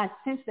 I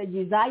sense that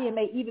Uzziah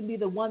may even be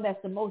the one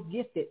that's the most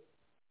gifted.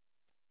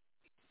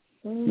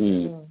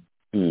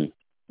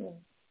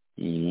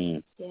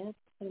 Yes,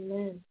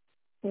 amen.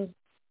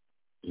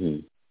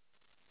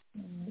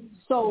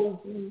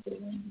 So,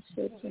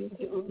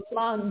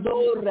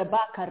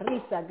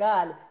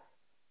 God,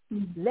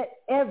 let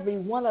every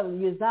one of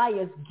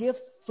Uzziah's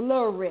gifts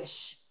flourish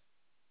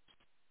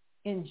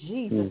in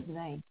Jesus'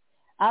 name.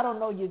 I don't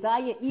know,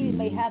 Uzziah even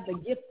may have the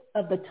gift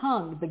of the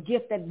tongue, the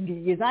gift that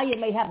Uzziah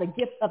may have the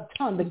gift of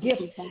tongue, the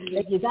gift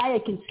that Uzziah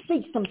can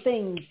speak some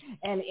things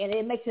and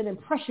it makes an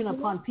impression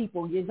upon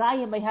people.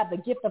 Uzziah may have the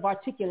gift of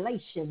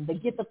articulation, the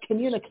gift of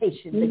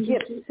communication, the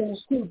gift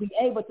to be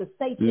able to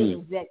say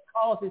things that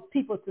causes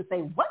people to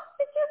say, what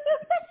did you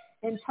just say?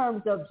 In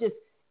terms of just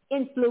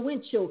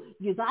influential.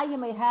 Uzziah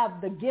may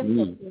have the gift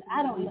of,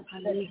 I don't know,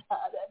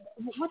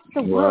 what's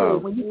the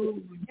word when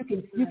you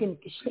can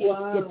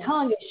your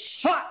tongue is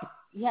sharp.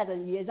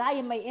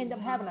 Uzziah may end up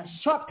having a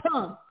sharp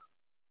tongue.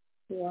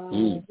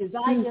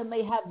 Uzziah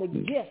may have the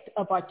gift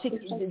of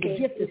articulation, the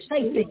gift of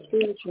say things.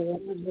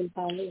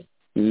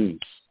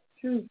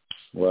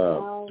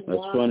 Wow,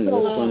 that's funny.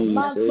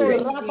 That's funny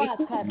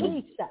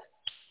you say.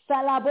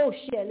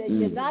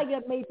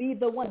 Uzziah may be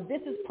the one.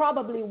 This is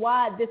probably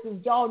why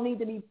y'all need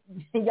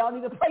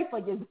to pray for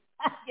Uzziah.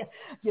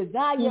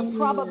 Uzziah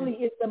probably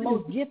is the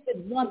most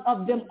gifted one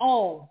of them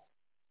all.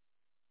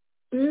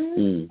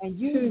 And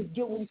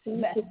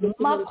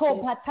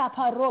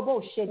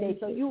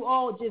so you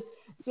all just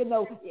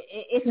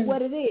It's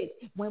what it is.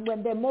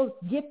 When they're most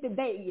gifted,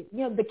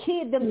 the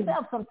kids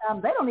themselves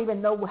sometimes they don't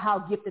even know how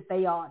gifted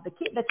they are.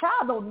 The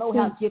child don't know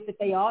how gifted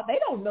they are. They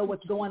don't know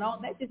what's going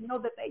on. They just know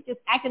that they just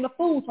acting a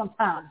fool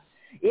sometimes.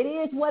 It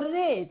is what it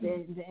is,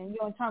 and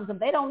in terms of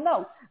they don't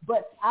know.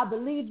 But I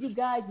believe you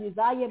guys,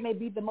 Uzziah may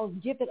be the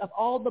most gifted of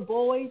all the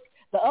boys.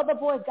 The other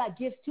boys got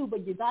gifts too,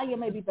 but Uzziah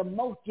may be the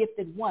most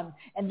gifted one.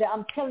 And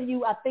I'm telling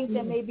you, I think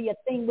there may be a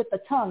thing with the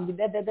tongue.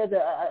 There's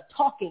a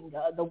talking,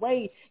 the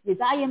way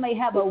Uzziah may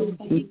have Uzziah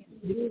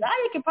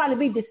can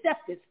probably be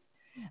deceptive.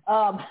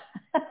 And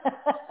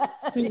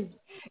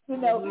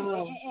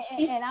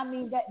I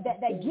mean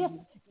that gift.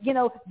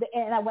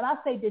 And when I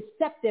say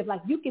deceptive,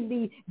 like you can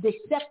be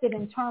deceptive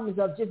in terms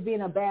of just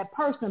being a bad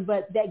person,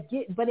 but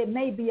it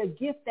may be a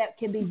gift that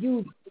can be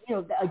used.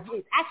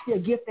 It's actually a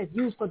gift that's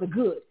used for the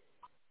good.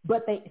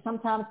 But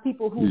sometimes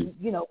people who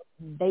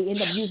they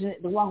end up using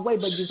it the wrong way.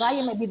 But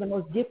Uzziah may be the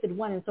most gifted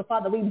one, and so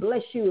Father, we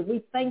bless you and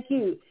we thank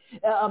you.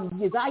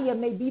 Uzziah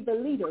may be the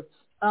leader.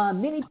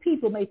 Many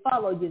people may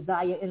follow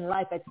Uzziah in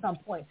life at some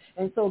point.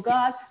 And so,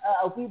 God,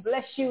 we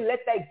bless you.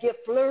 Let that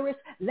gift flourish.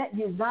 Let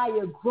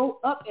Uzziah grow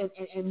up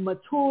and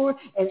mature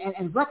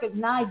and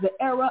recognize the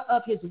error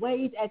of his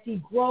ways as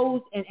he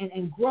grows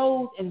and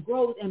grows and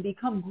grows and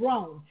become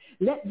grown.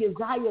 Let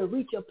Uzziah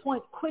reach a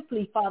point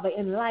quickly, Father,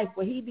 in life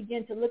where he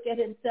begins to look at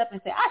himself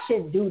and say, I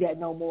shouldn't do that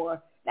no more.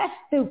 That's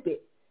stupid.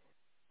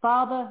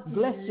 Father,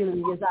 bless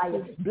you,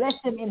 Uzziah. Bless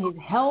him in his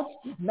health.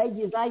 May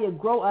Uzziah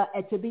grow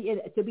to be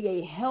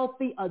a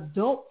healthy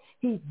adult.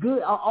 He's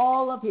good.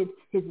 All of his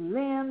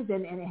limbs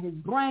and his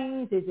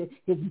brains,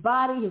 his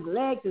body, his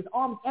legs, his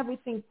arms,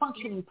 everything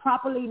functioning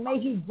properly. May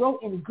he grow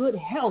in good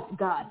health,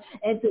 God,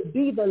 and to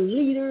be the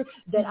leader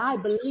that I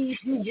believe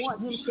you want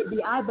him to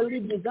be. I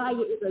believe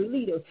Uzziah is a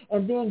leader.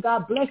 And then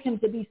God bless him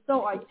to be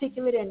so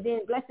articulate, and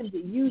then bless him to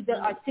use the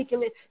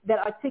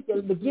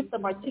gift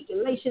of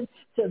articulation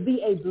to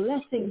be a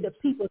blessing to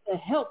people, to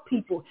help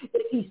people.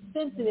 If he's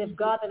sensitive,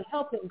 God, then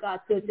help him, God,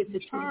 to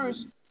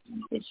turn,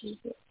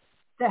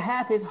 to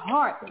have his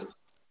heart.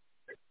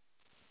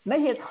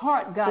 May his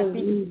heart, God,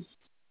 be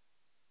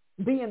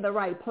in the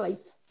right place.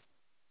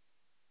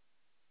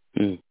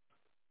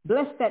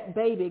 Bless that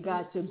baby,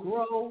 God, to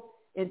grow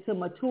into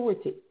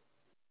maturity.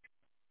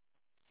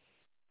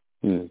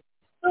 Soon,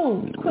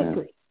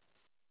 quickly.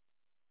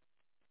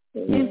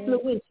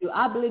 Influential.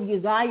 I believe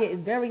Uzziah is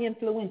very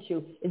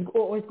influential,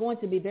 or is going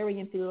to be very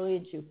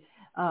influential.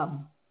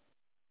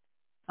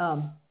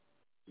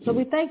 So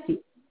we thank you.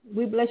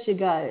 We bless you,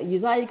 God.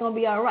 Uzziah's gonna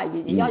be all right.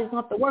 Y'all just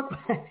have to work.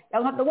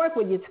 Y'all have to work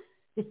with you.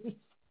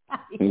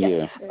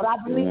 Yeah. But I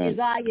believe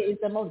Uzziah is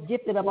the most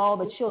gifted of all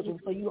the children.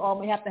 So you all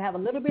may have to have a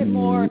little bit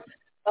more,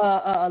 pay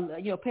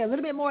a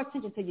little bit more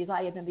attention to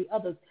Uzziah than the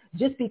others,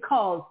 just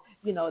because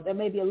there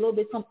may be a little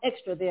bit some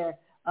extra there.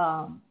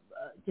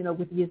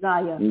 With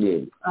Uzziah.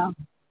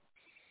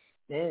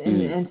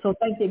 And so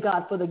thank you,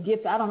 God, for the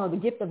gift. I don't know, the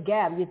gift of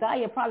gab.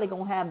 Uzziah probably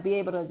going to be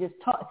able to just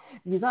talk.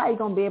 Uzziah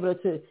going to be able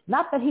to,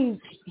 not that he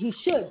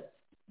should,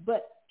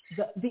 but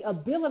the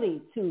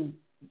ability to,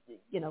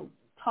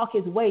 talk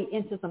his way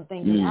into some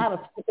things and out of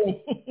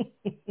things.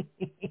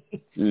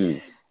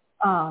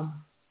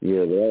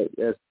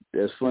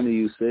 That's funny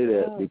you say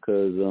that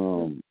because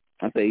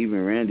I think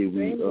even Randy,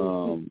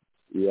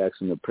 we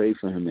asked him to pray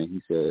for him, and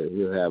he said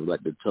he'll have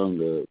like the tongue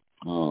to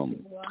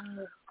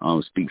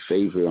speak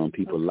favor on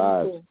people's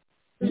lives.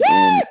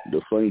 And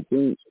the funny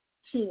thing,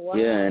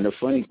 and the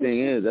funny thing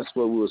is that's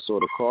what we were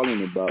sort of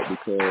calling about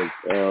because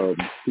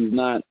he's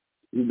not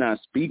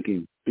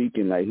speaking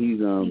like he's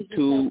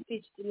two.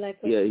 He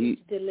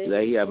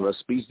have a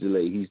speech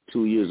delay. He's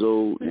 2 years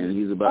old and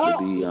he's about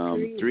to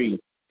be 3.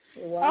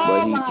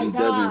 But he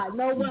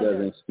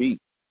doesn't speak.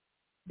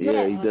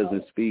 Yeah, he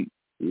doesn't speak.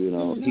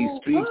 He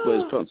speaks,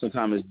 but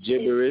sometimes it's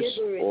gibberish,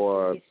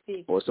 or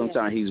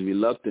sometimes he's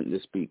reluctant to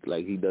speak,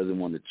 like he doesn't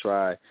want to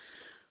try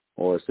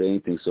or say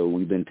anything. So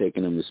we've been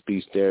taking him to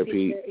speech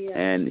therapy,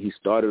 and he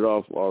started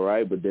off all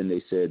right, but then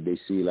they said they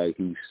see like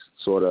he's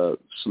sort of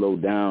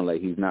slowed down,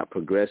 like he's not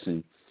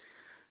progressing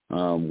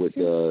with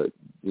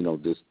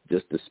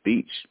just the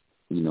speech,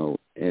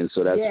 and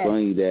so that's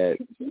funny that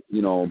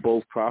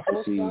both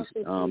prophecies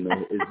is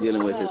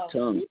dealing with his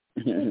tongue.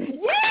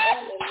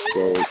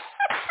 So.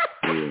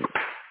 Yeah.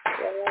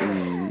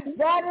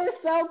 That is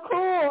so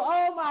cool.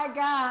 Oh my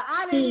God.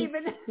 I didn't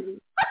even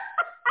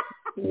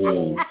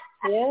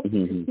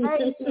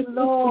Thank you,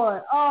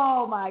 Lord.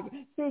 Oh my God.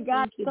 See,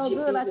 God's so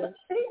good.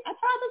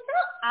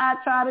 I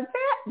try to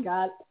tell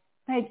God.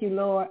 Thank you,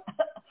 Lord.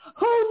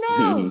 Who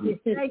knew?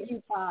 Thank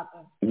you,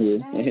 Father. Thank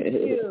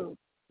you.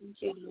 Thank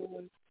you,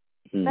 Lord.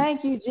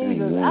 Thank you,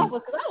 Jesus. I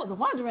was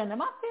wondering,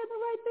 am I saying the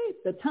right thing?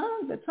 The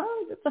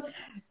tongue.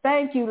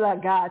 Thank you,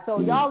 Lord God. So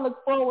y'all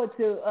look forward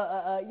to,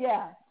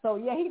 So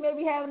he may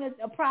be having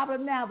a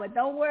problem now, but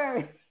don't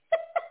worry.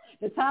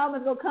 The time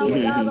is going to come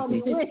when y'all going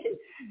to be wishing.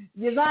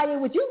 Uzziah,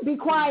 would you be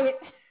quiet?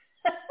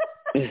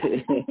 So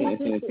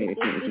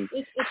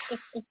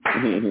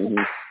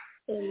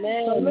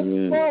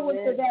look forward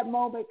to that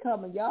moment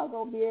coming. Y'all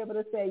going to be able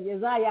to say,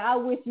 Uzziah, I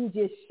wish you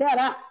just shut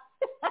up.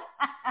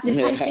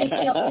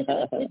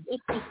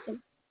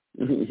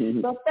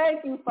 So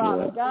thank you,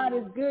 Father. Yeah. God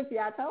is good to you.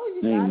 I told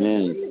you, God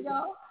is good to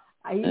y'all.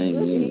 He's good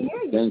to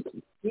hear you. Thank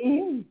you. He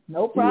hear you.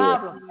 No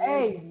problem. Yeah.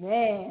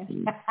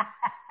 Amen.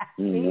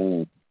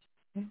 Amen.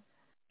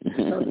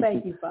 So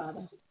thank you,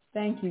 Father.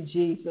 Thank you,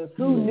 Jesus.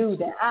 Who knew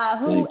that?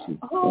 Who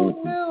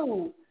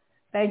knew?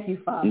 Thank you,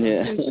 Father.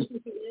 Yeah.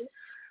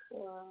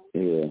 Wow.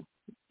 Yeah.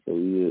 So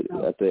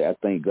I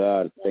thank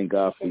God. Thank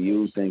God for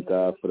you. Thank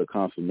God for the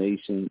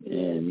confirmation,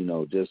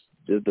 and just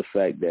the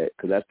fact that,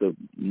 because that's the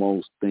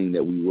most thing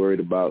that we worried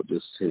about,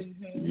 just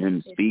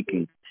him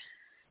speaking.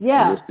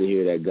 Yeah. And just to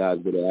hear that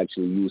God's going to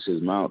actually use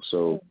his mouth.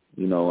 So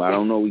I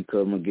don't know. We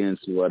come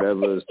against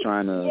whatever is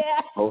trying to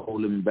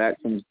hold him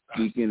back from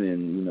speaking,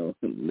 and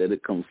let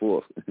it come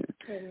forth.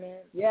 Amen.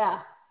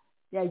 Yeah.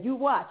 Yeah, you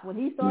watch. When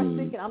he starts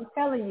speaking, I'm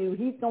telling you,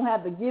 he's going to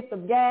have the gift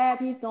of gab.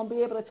 He's going to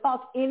be able to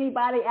talk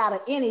anybody out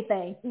of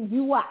anything.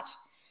 You watch.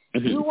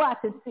 You watch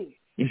and see.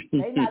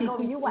 They not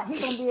going to, you watch. He's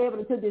going to be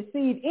able to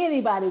deceive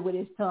anybody with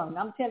his tongue.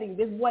 I'm telling you,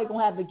 this boy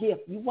going to have the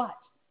gift. You watch.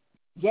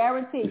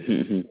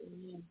 Guaranteed.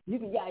 You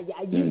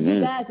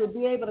guys will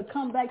be able to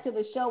come back to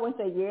the show and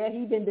say, yeah,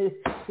 he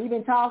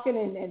been talking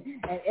and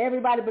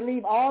everybody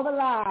believe all the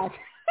lies.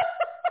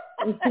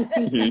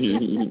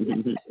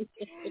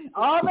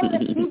 All of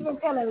this, he's been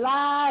telling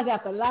lies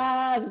after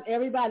lies, and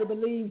everybody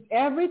believes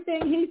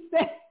everything he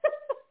says.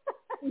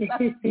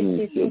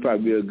 He'll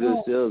probably be a good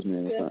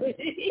salesman.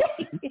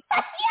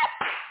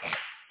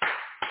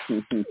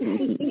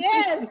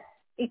 Yes,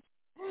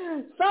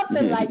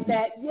 something like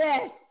that.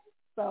 Yes.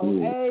 So,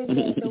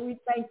 amen. So we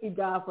thank you,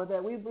 God, for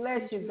that. We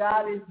bless you.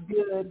 God is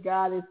good.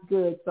 God is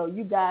good. So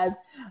you guys,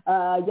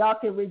 y'all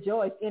can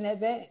rejoice in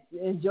advance.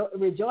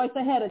 Rejoice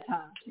ahead of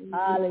time.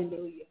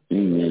 Hallelujah.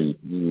 Amen.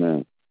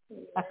 Amen.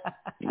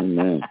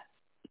 Amen.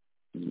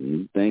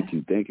 Thank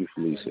you. Thank you,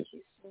 Felicia.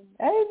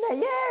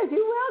 Amen. Yes,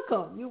 you're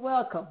welcome. You're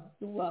welcome.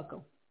 You're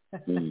welcome.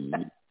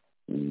 Amen.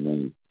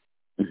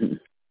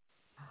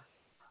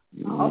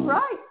 All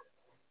right.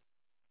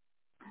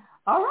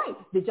 All right.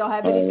 Did y'all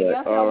have anything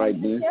else y'all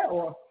want to share?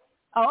 Oh,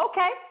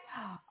 okay.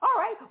 All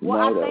right. Well,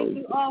 I thank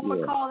you all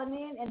for calling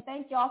in, and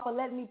thank y'all for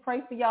letting me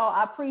pray for y'all.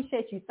 I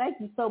appreciate you.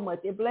 Thank you so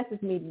much. It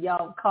blesses me that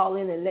y'all call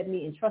in and let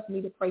me entrust me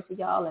to pray for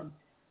y'all, and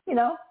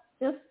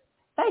just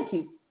thank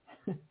you.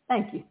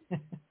 Thank you.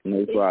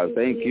 No problem.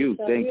 Thank you.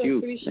 Thank you.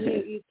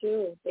 Appreciate you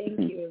too. Thank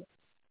you.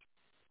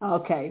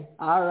 Okay.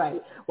 All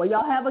right. Well,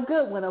 y'all have a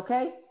good one.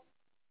 Okay.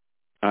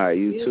 All right.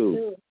 You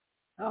too.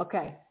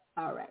 Okay.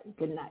 All right.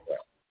 Good night.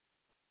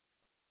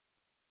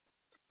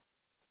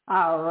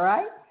 All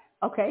right.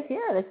 Okay,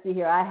 here. Let's see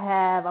here.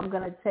 I'm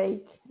going to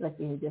take, let's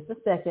see here, just a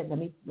second. Let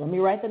me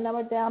write the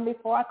number down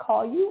before I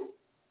call you.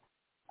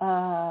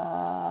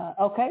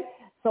 Okay.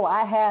 So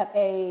I have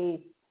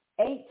a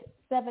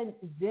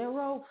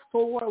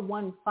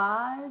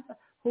 870-415.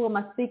 Who am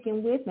I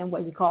speaking with, and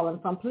where are you calling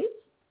from, please?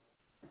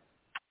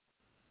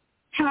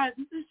 Hi,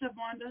 this is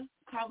Javonda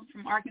calling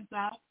from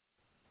Arkansas.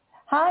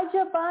 Hi,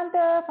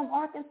 Javonda from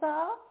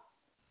Arkansas.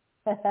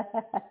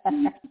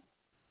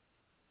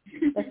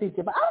 Let's see,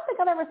 Javonda. I don't think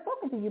I've ever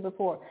spoken to you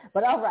before,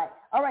 but all right,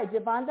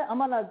 Javonda. I'm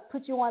gonna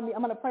put you on.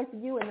 I'm gonna pray for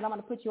you, and then I'm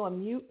gonna put you on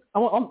mute.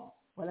 Well,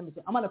 let me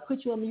see. I'm gonna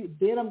put you on mute.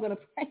 Then I'm gonna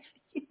pray for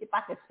you if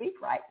I can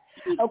speak right.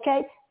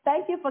 Okay.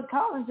 Thank you for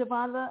calling,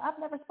 Javonda. I've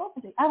never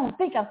spoken to you. I don't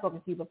think I've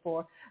spoken to you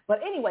before, but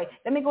anyway,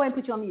 let me go ahead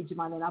and put you on mute,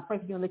 Javonda, and I'll pray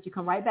for you and let you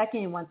come right back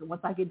in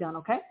once I get done.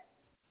 Okay.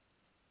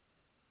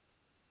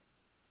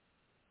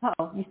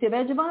 Uh-oh, you still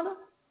there, Javonda?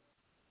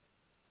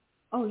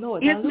 Oh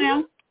Lord. Yes,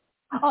 ma'am.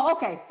 Oh,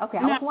 okay. I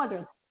was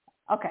wondering.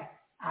 Okay.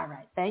 All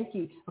right. Thank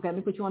you. Okay, let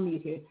me put you on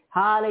mute here.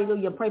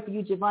 Hallelujah. Pray for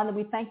you, Javonda.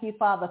 We thank you,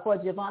 Father, for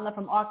Javonda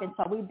from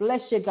Arkansas. We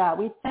bless you, God.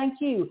 We thank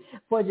you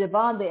for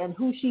Javonda and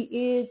who she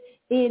is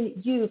in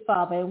you,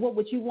 Father. And what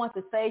would you want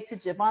to say to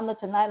Javonda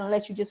tonight,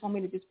 unless you just want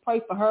me to just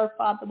pray for her,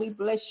 Father? We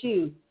bless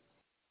you.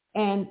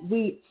 And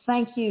we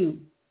thank you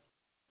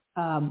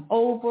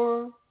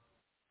over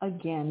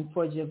again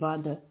for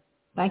Javonda.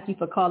 Thank you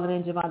for calling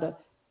in, Javonda.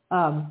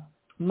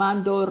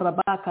 Mando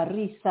rabaka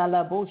risa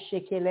la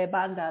boshe ke le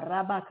banda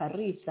rabaka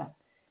risa.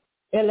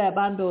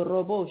 Elabando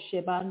robo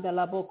shebanda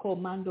la boko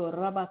mando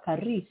rabaka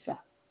risa.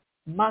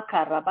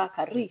 Maka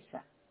rabaka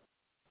risa.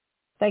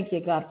 Thank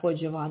you, God, for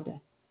Javonda.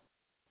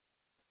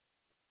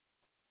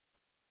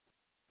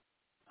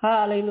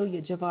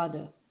 Hallelujah,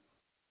 Javonda.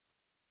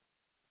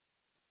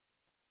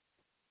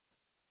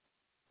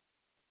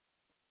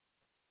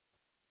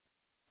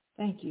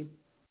 Thank you.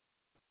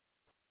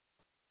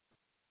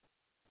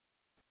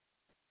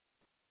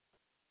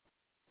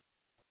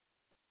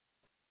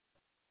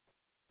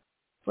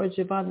 For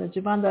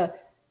Javonda,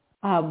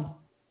 I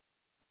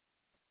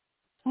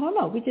don't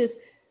know. We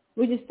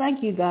just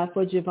thank you, God,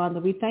 for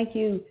Javonda. We thank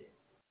you.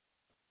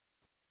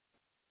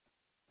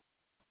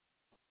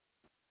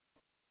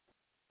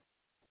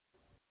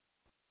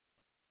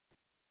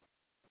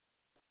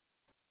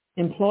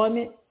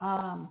 Employment.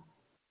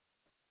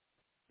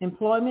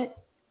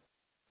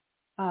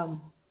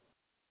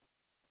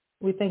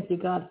 We thank you,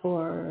 God,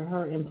 for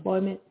her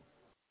employment.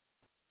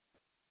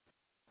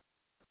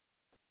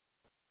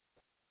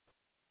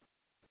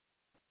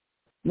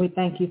 We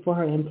thank you for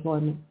her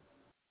employment.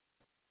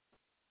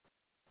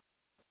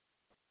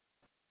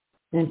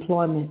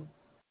 Employment.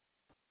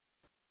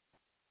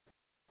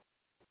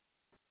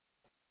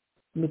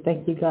 We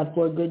thank you, God,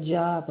 for a good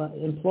job,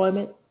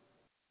 employment.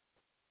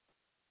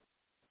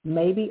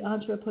 Maybe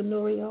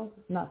entrepreneurial,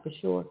 not for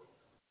sure.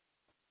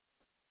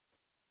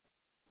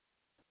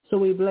 So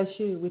we bless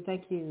you. We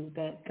thank you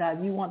that,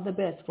 God, you want the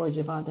best for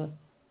Javonda.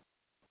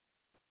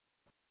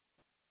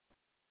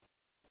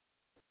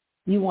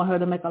 You want her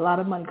to make a lot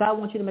of money. God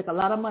wants you to make a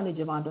lot of money,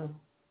 Javonda.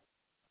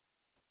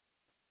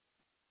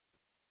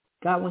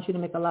 God wants you to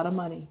make a lot of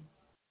money.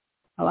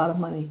 A lot of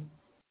money.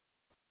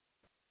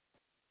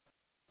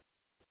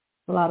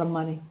 A lot of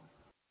money.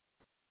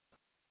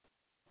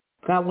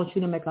 God wants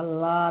you to make a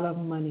lot of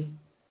money.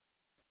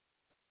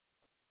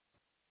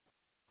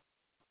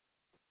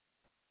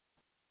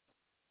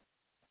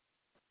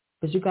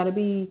 But you got to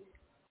be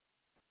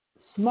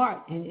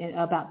smart and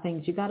about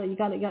things. You got to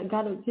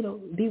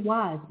be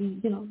wise.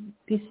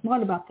 Be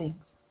smart about things.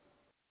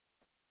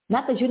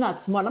 Not that you're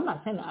not smart. I'm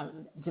not saying that,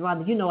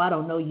 Javonda. I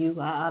don't know you.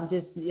 I'm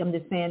just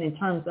saying in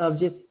terms of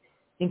just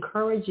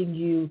encouraging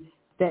you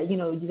that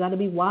you got to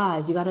be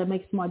wise. You got to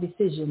make smart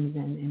decisions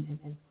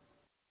and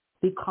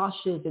be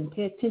cautious and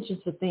pay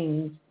attention to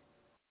things.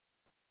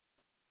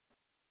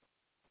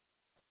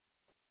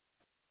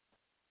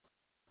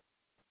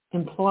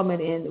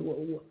 Employment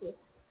and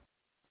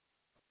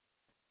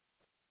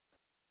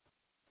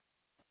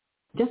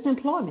just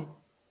employment.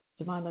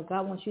 Javonda,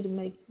 God wants you to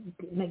make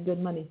good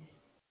money.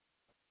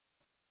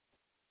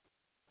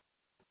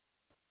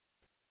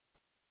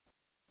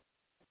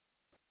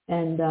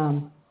 And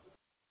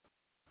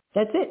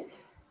that's it.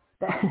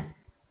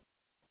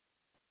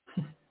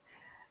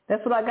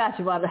 That's what I got,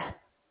 Javonda.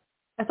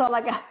 That's all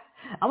I got.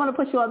 I want to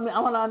put you on. I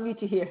want to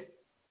unmute you here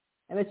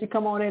and let you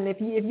come on in. If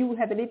you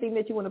have anything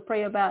that you want to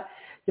pray about,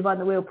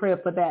 Javonda will pray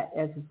for that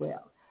as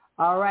well.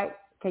 All right.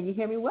 Can you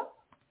hear me well?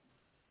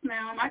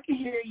 Ma'am, I can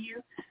hear you.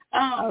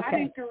 Okay. I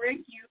didn't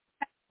correct you.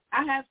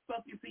 I have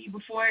spoken to you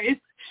before. It's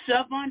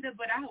Shavonda,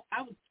 but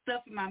I was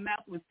stuffing my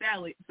mouth with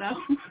salad, so.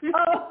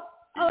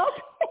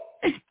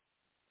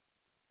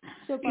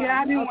 Okay.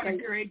 Yeah, I didn't want to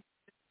correct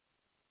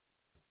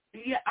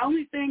you. Yeah,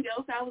 only thing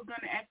else I was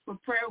going to ask for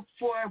prayer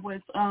for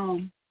was,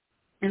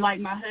 like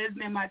my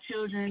husband, my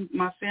children,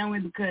 my family,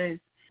 because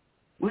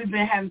we've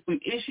been having some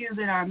issues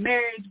in our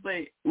marriage,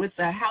 but with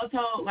the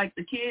household, like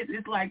the kids,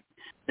 it's like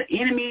the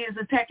enemy is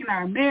attacking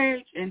our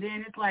marriage, and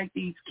then it's like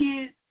these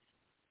kids,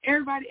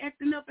 everybody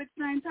acting up at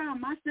the same time,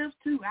 myself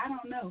too. I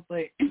don't know,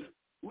 but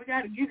we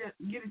got to get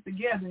it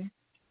together.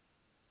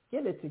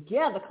 Get it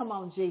together. Come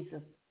on,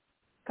 Jesus.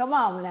 Come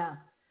on now.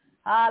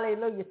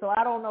 Hallelujah. So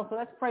I don't know. So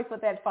let's pray for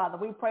that, Father.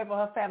 We pray for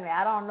her family.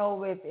 I don't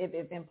know if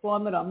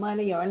employment or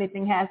money or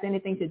anything has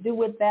anything to do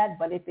with that,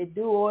 but if it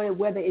do or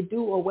whether it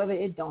do or whether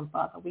it don't,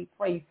 Father, we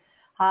pray,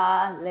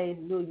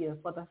 hallelujah,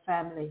 for the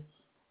family,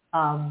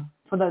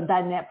 for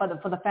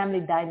the family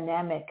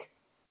dynamic.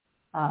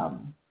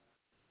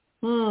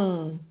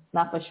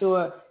 Not for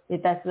sure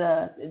if that's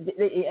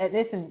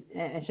listen,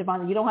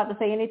 Shavonda, you don't have to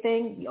say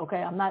anything. Okay,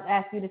 I'm not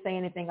asking you to say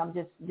anything. I'm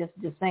just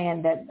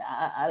saying that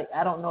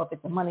I don't know if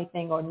it's a money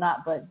thing or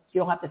not, but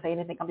you don't have to say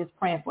anything. I'm just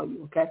praying for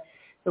you. Okay,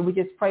 so we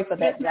just pray for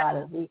that,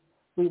 God.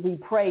 We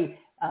pray,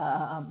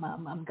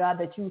 God,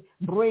 that you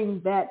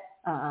bring that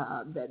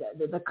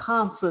the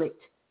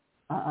conflict,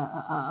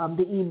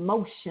 the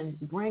emotions,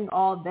 bring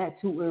all that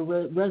to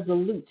a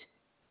resolute.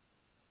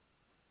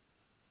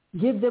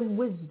 Give them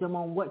wisdom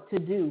on what to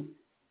do.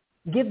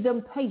 Give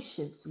them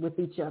patience with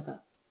each other.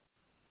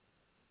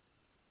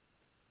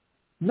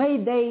 May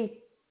they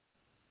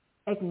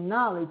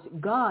acknowledge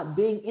God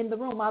being in the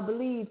room. I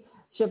believe,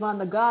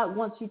 Shavonda, God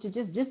wants you to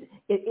just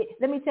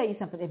let me tell you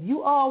something. If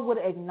you all would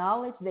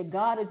acknowledge that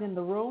God is in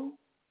the room,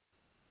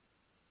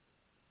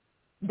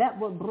 that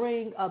would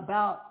bring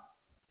about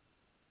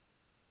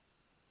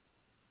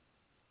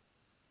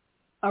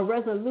a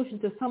resolution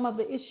to some of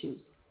the issues.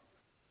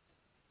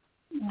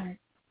 Right.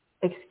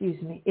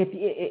 Excuse me.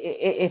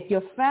 If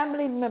your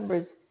family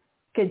members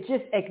could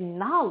just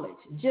acknowledge,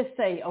 just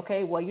say,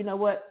 okay, well, you know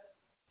what?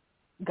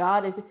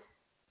 God is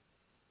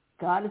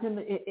in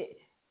the.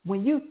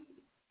 When you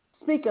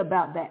speak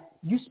about that,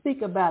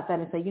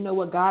 and say, you know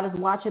what? God is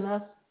watching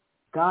us.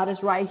 God is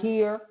right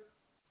here.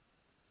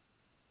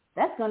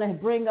 That's going to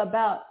bring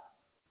about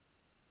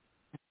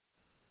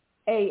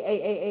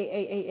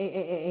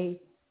a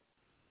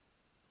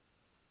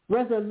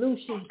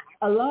resolution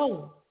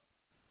alone.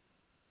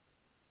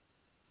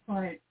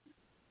 Right.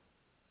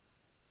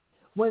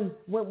 When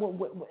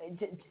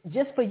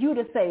just for you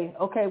to say,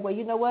 okay, well,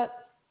 you know what?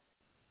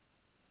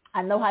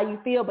 I know how you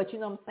feel, but you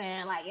know what I'm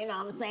saying? Like, you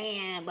know what I'm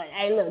saying? But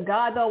hey, look,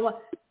 God don't want.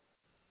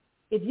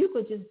 If you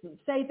could just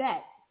say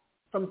that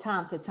from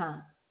time to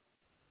time,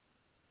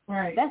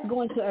 right, that's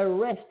going to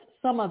arrest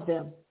some of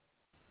them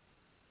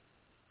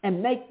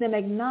and make them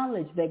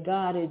acknowledge that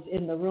God is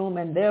in the room,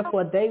 and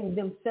therefore they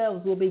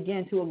themselves will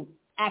begin to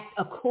act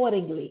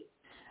accordingly.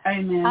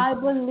 Amen. I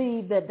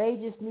believe that they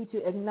just need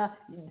to acknowledge.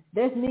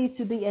 There needs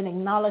to be an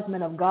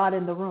acknowledgement of God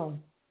in the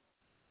room.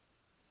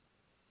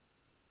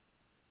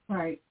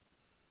 Right.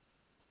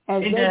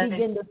 As they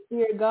begin to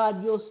fear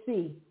God, you'll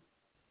see.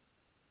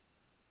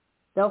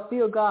 They'll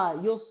fear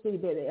God. You'll see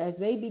that as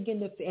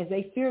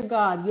they fear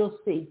God, you'll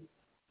see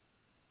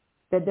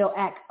that they'll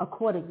act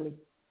accordingly.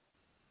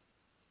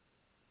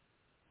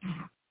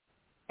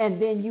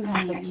 And then you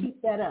have to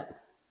keep that up.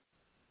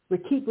 We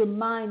keep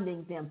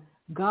reminding them,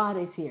 God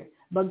is here,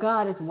 but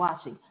God is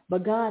watching,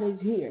 but God is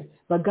here,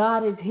 but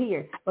God is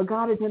here, but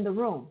God is in the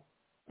room.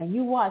 And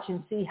you watch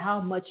and see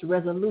how much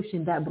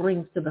resolution that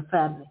brings to the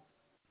family.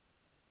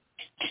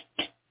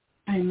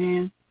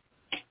 Amen.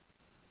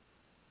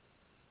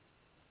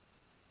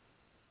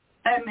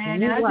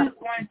 Amen. And I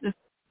just wanted to.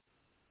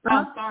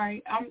 I'm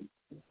sorry.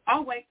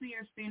 I'll wait till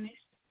you're finished.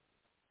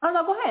 Oh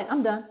no, go ahead.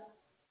 I'm done.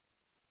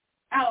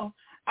 Oh,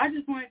 I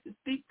just wanted to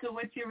speak to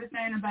what you were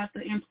saying about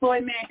the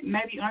employment,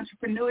 maybe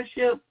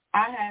entrepreneurship.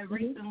 I have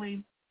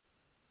recently,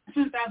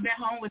 since I've been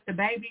home with the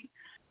baby,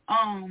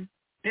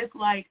 it's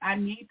like I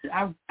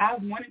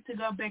wanted to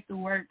go back to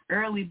work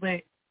early,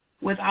 but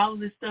with all of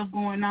this stuff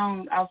going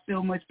on, I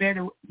feel much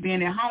better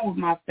being at home with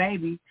my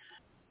baby.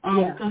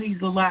 So he's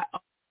a lot.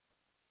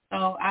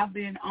 So I've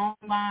been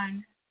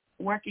online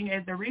working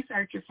as a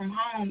researcher from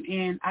home,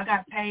 and I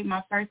got paid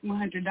my first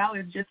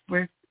 $100 just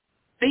for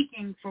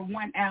speaking for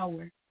 1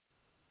 hour.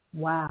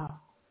 Wow.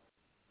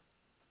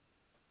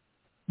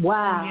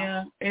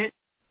 Yeah, it's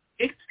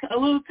a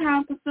little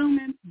time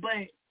consuming,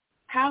 but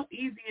how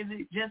easy is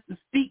it just to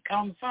speak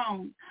on the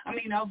phone? I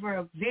mean, over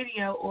a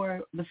video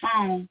or the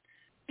phone,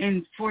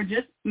 and for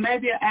just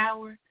maybe an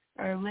hour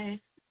or less.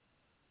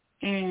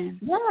 And,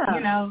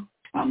 you know,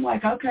 I'm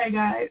like, okay,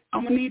 guys,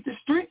 I'm going to need the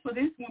strength for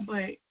this one,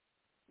 but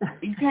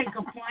you can't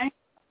complain.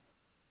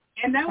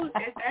 And it would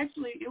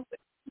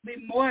be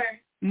more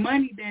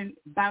money than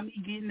by me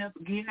getting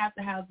out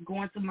the house,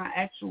 going to my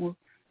actual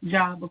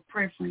job of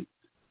preference.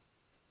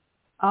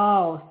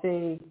 Oh,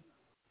 see.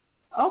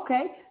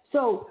 Okay.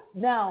 So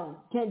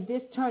now, can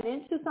this turn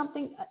into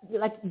something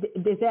like,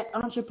 is that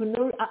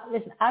entrepreneur?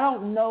 Listen, I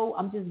don't know.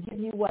 I'm just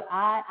giving you what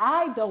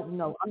I don't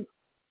know.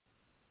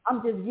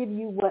 I'm just giving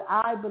you what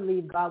I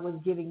believe God was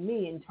giving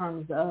me in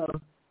terms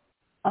of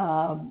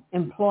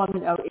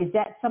employment. Or is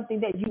that something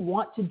that you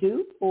want to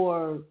do,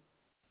 or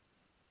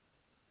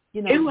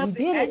you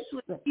did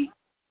actually, it?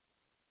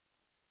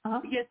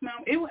 Yes,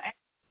 ma'am. It would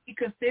actually be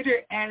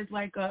considered as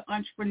like a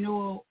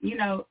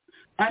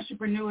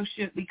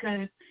entrepreneurship,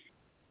 because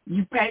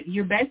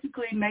you're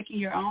basically making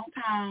your own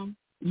time.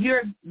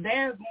 They're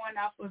going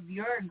off of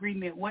your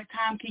agreement. What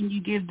time can you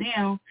give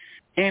them?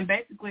 And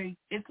basically,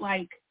 it's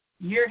like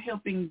you're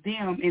helping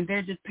them, and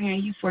they're just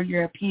paying you for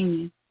your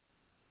opinion.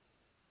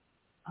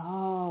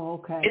 Oh,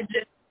 okay. It's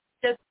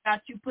just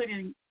about you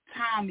putting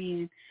time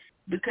in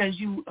because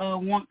you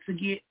want to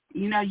get,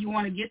 you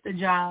want to get the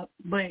job,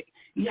 but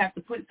you have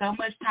to put so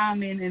much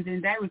time in, and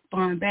then they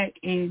respond back,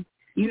 and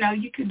you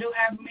can do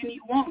however many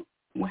you want,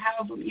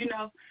 however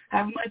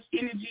much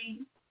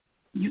energy.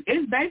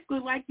 It's basically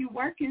like you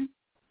working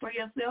for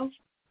yourself.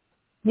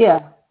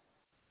 Yeah.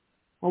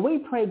 Well, we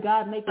pray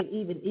God make it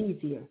even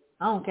easier.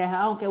 I don't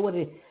care what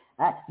it is.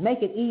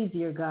 Make it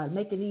easier, God.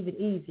 Make it even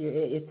easier.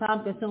 It's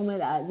time consuming.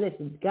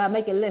 Listen, God,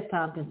 make it less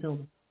time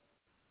consuming.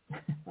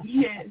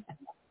 Yes.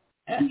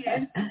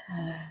 Yes.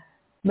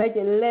 Make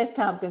it less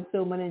time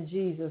consuming in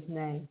Jesus'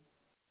 name.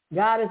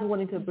 God is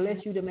wanting to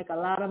bless you to make a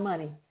lot of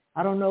money.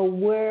 I don't know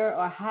where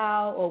or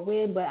how or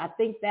when, but I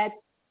think that's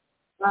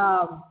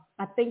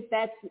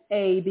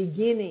a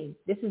beginning.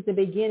 This is the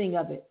beginning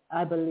of it,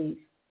 I believe.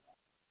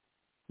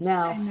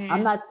 Now, Amen.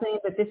 I'm not saying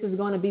that this is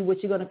going to be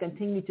what you're going to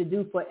continue to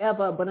do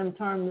forever, but I'm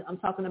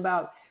talking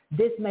about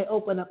this may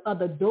open up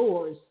other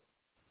doors.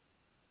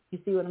 You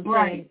see what I'm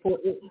saying?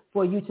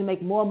 For you to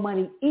make more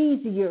money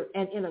easier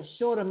and in a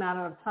short amount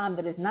of time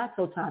that is not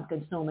so time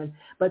consuming.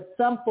 But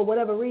for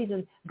whatever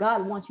reason,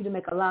 God wants you to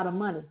make a lot of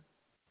money.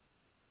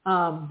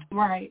 Or,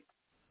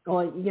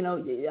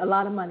 a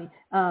lot of money.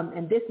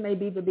 And this may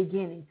be the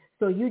beginning.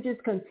 So you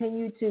just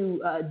continue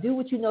to do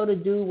what you know to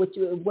do,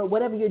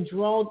 whatever you're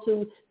drawn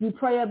to. You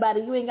pray about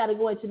it. You ain't got to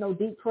go into no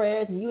deep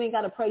prayers, and you ain't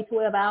got to pray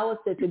 12 hours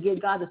to get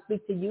God to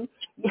speak to you.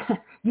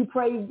 You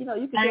pray, you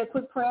can do a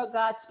quick prayer,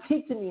 God,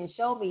 speak to me and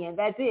show me, and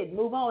that's it.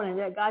 Move on, and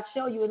let God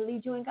show you and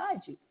lead you and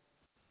guide you.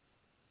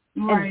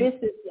 Right.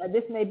 And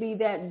this may be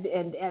that,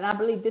 and I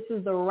believe this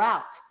is the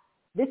route.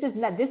 This is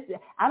not this.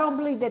 I don't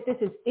believe that this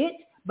is it,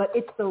 but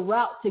it's the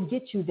route to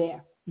get you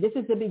there. This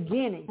is the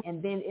beginning,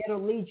 and then it'll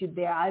lead you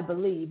there, I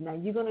believe. Now,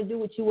 you're going to do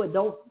what you would,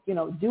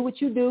 do what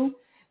you do,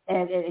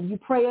 and you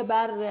pray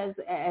about it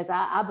as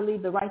I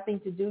believe the right thing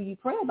to do. You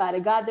pray about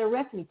it. God,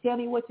 direct me. Tell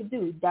me what to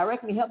do.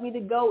 Direct me. Help me to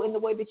go in the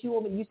way that you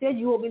want me. You said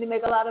you want me to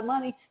make a lot of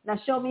money. Now,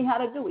 show me how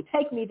to do it.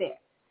 Take me there.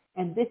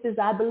 And this is,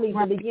 I believe,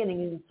 the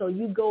beginning. And so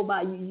you go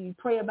by, you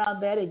pray about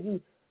that, and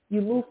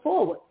you move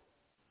forward.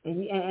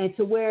 And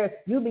to where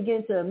you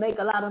begin to make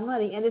a lot of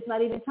money, and it's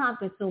not even time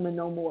consuming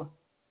no more.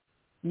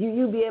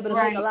 You'll be able to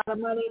make a lot of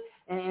money,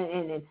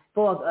 and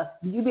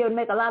you'll be able to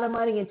make a lot of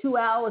money in 2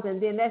 hours,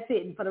 and then that's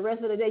it. And for the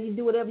rest of the day, you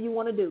do whatever you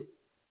want to do.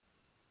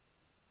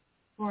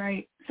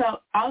 Right.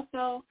 So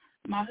also,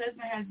 my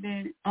husband has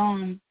been,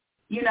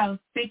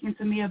 speaking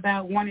to me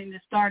about wanting to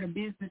start a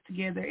business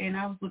together, and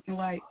I was looking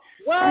like,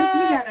 what? First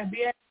we gotta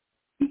be,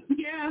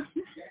 yeah,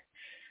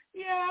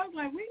 yeah. I was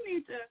like, we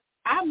need to.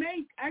 I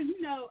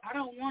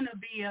don't want to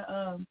be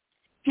a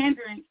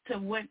hindrance to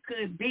what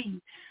could be.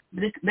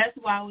 That's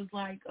why I was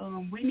like,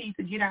 we need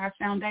to get our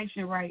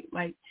foundation right.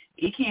 Like,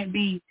 it can't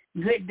be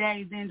good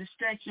days and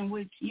distraction,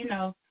 which,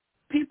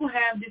 people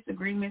have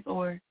disagreements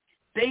or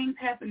things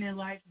happen in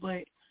life,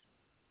 but,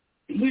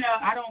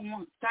 I don't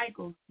want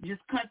cycles,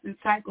 just constant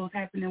cycles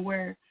happening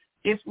where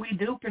if we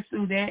do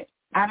pursue that,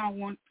 I don't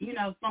want,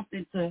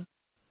 something to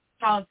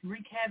cause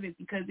wreak havoc,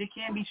 because it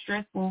can be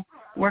stressful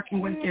working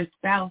with your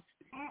spouse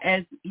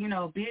as,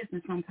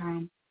 business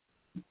sometimes.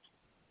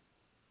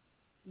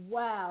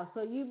 Wow.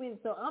 So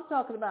I'm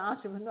talking about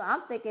entrepreneur.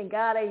 I'm thinking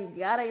God ain't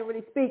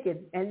really speaking.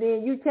 And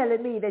then you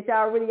telling me that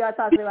y'all really are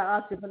talking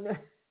about entrepreneur.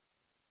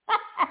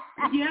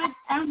 Yeah,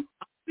 I'm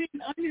being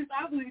honest.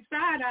 I was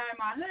side-eyeing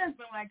my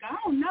husband like, I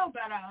don't know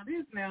about all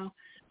this now.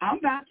 I'm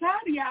about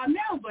tired of y'all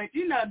now, but,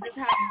 just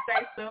how you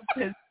say stuff.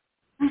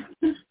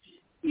 Cause,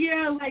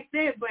 yeah, like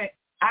that. But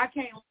I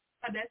can't lie.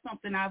 That's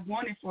something I've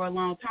wanted for a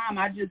long time.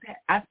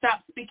 I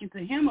stopped speaking to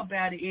him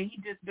about it, and he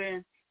just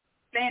been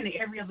saying it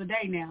every other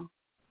day now.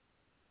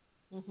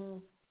 Mm-hmm.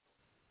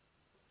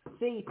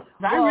 See,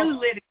 I really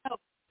let it go.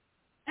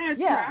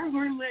 Yeah. I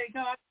really let it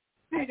go.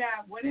 Hey,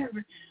 God,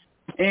 whatever.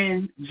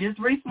 And just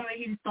recently,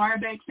 he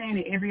started back saying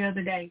it every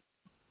other day.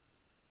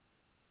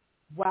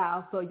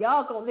 Wow. So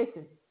y'all go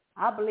listen.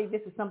 I believe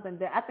this is something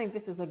that I think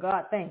this is a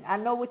God thing. I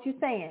know what you're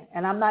saying,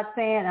 and I'm not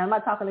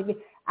talking again.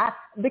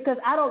 Because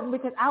I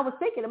was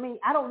thinking. I mean,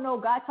 I don't know.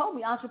 God told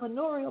me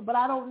entrepreneurial, but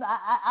I don't.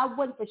 I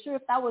wasn't for sure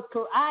if that was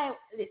correct.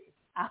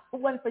 I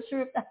wasn't for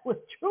sure if that was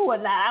true or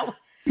not.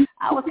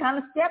 I was kind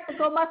of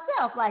skeptical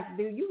myself. Like,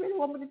 do you really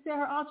want me to tell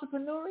her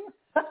entrepreneurial?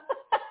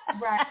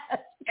 Right.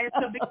 And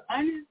to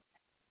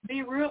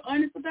be real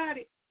honest about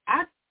it,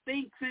 I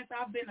think since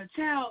I've been a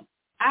child,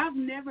 I've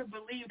never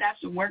believed I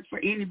should work for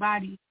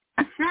anybody.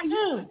 I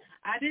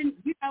didn't,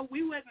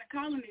 we wasn't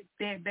calling it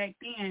that back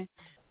then.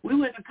 We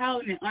wasn't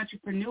calling it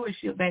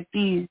entrepreneurship back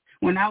then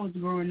when I was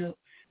growing up.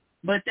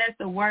 But that's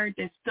a word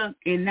that stuck,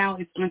 and now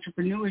it's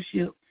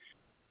entrepreneurship.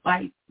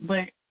 Like,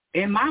 but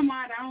in my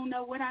mind, I don't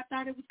know what I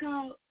thought it was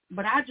called,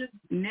 but I just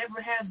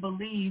never have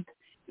believed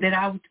that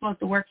I was supposed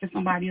to work for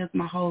somebody else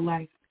my whole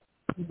life.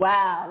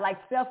 Wow, like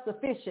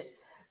self-sufficient.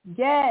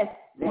 Yes.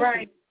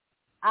 Right.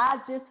 I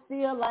just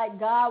feel like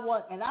God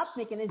wants, and I'm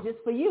thinking it's just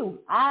for you.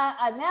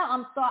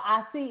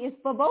 I see it's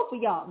for both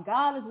of y'all.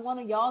 God is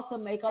wanting y'all to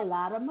make a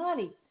lot of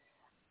money.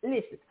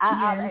 Listen,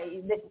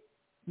 listen,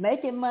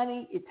 making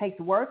money, it takes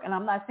work, and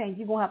I'm not saying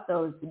you're going to have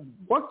to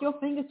work your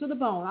fingers to the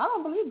bone. I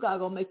don't believe God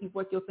going to make you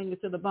work your fingers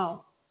to the bone.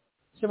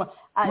 Sure.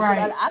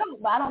 I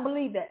don't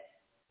believe that.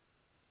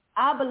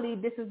 I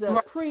believe this is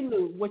a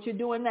prelude, what you're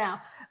doing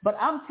now. But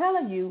I'm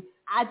telling you,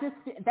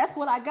 that's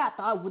what I got.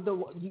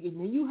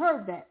 You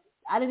heard that.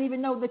 I didn't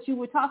even know that you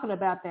were talking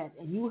about that.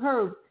 And you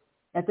heard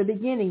at the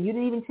beginning, you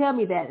didn't even tell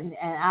me that. And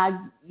I,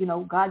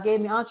 God gave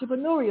me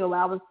entrepreneurial.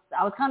 I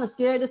was kind of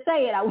scared to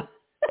say it.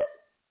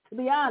 To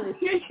be honest,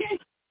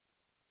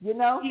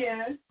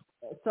 Yeah.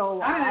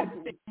 So I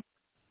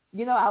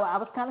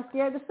was kind of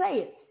scared to say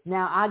it.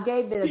 Now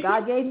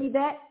God gave me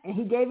that, and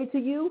He gave it to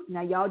you.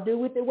 Now y'all do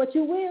with it what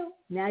you will.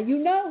 Now you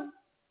know.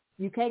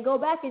 You can't go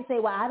back and say,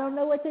 well, I don't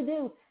know what to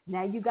do.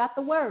 Now you got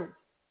the word.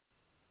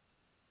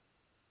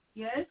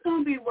 Yeah, it's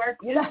gonna be work.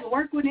 It's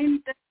work with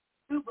anything,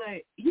 but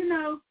hey,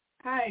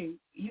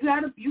 you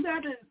gotta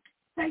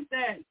take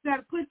that. You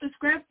gotta put the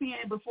scraps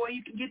in before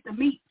you can get the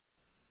meat.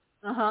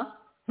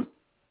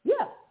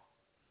 Yeah.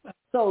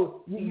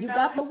 So you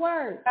got the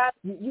word.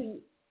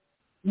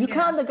 You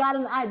kind of got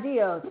an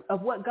idea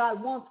of what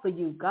God wants for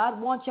you. God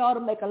wants y'all to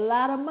make a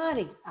lot of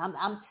money.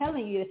 I'm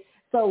telling you.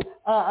 So,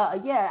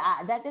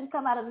 that didn't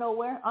come out of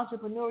nowhere.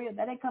 Entrepreneurial,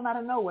 that didn't come out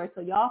of nowhere.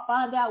 So y'all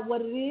find out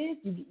what it is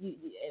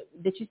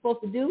that you're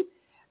supposed to do.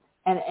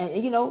 And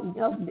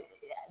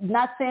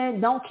not saying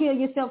don't kill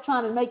yourself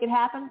trying to make it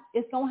happen.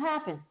 It's going to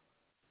happen.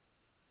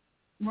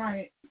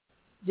 Right.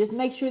 Just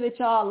make sure that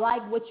y'all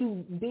like what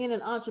you, being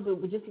an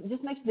entrepreneur,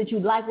 just make sure that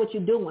you like what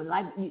you're doing.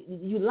 Like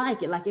you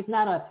like it. Like it's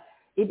not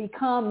it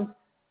becomes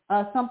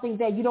something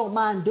that you don't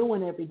mind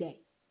doing every day.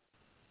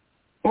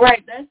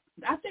 Right.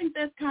 I think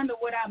that's kind of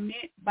what I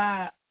meant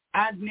by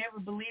I never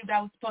believed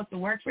I was supposed to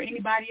work for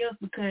anybody else,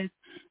 because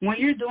when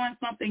you're doing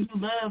something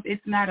you love,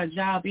 it's not a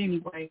job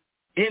anyway.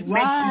 It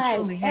makes you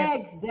truly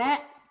happy.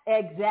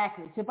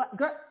 Exactly.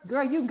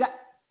 Girl, you got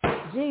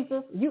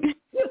Jesus. You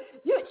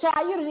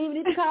child. You didn't even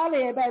need to call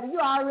in, baby. You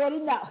already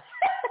know.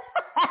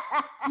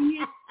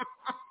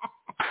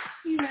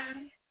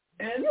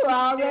 You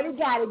already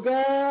got it,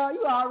 girl.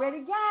 You already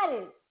got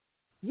it.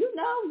 You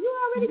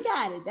already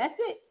got it. That's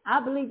it.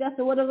 I believe that's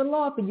the word of the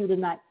Lord for you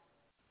tonight.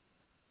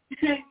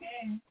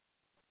 Amen.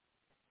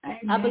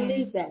 I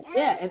believe that.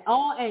 Yeah,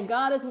 and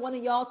God is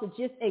wanting y'all to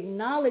just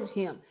acknowledge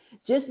Him.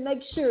 Just make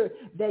sure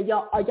that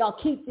y'all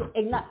keep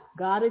it.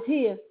 God is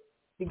here.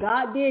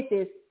 God did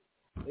this.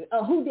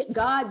 Who did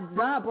God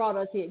brought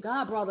us here.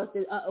 God brought us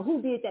here.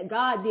 Who did that?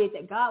 God did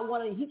that. God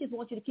wanted. He just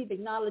wants you to keep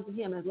acknowledging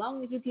him. As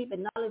long as you keep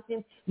acknowledging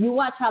him, you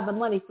watch how the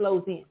money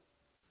flows in.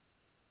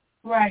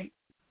 Right.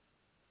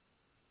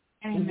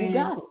 Amen. You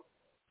got it.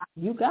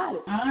 You got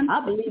it.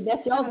 I believe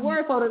that's y'all's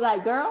word for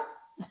tonight, girl.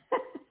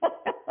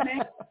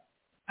 Man,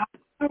 I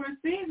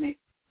receive it.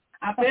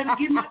 I better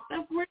get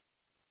myself ready.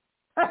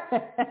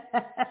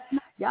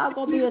 Y'all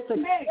gonna be a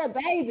success,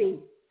 baby.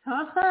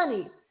 Huh,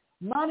 honey?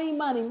 Money,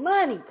 money,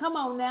 money. Come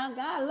on now.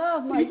 God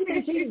loves money. You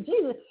think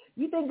Jesus,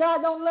 you think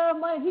God don't love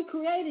money? He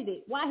created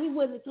it. Why he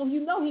wouldn't? So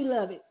you know he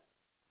loves it.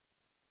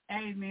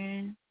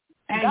 Amen.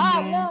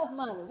 God loves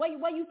money.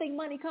 Where you think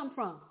money come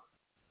from?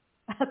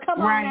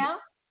 Come on now.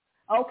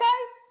 Okay?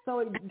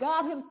 So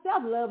God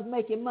himself loves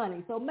making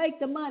money. So make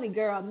the money,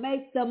 girl.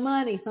 Make the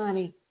money,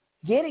 honey.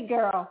 Get it,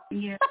 girl.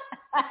 Yeah.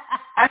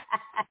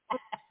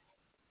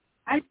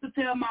 I used to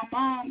tell my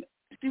mom,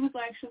 she was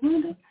like,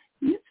 Shalonda,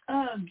 you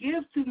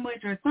give too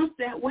much or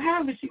something. Well,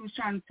 however she was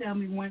trying to tell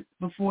me once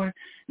before.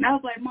 And I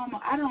was like,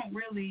 Mama, I don't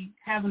really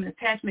have an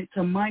attachment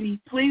to money.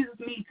 Pleases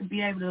me to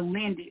be able to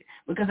lend it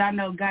because I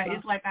know God,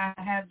 it's like I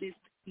have this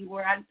thing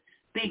where I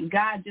think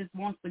God just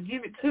wants to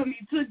give it to me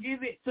to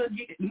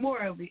get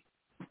more of it.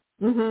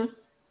 Mhm.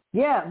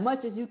 Yeah,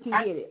 much as you can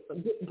get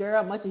it.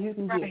 Girl, much as you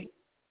can get it.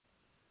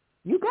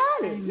 You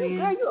got it.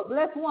 You're a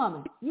blessed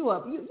woman. You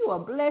a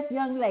blessed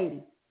young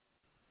lady.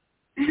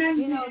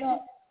 You know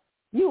that?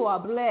 You are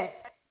blessed.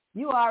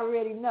 You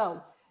already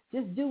know.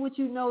 Just do what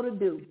you know to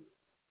do.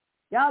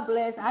 Y'all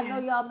blessed. I know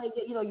y'all may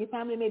get, your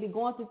family may be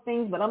going through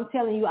things, but I'm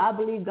telling you, I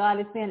believe God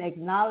is saying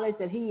acknowledge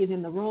that he is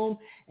in the room,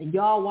 and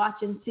y'all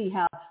watch and see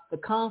how the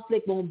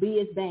conflict won't be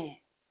as bad.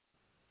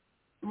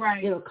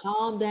 Right. It'll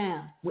calm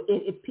down.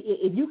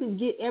 If you can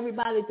get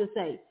everybody to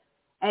say,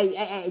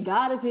 hey,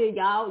 God is here,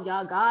 y'all.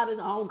 God is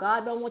on.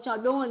 God don't want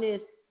y'all doing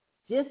this.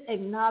 Just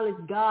acknowledge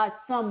God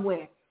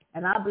somewhere.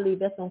 And I believe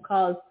that's going to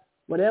cause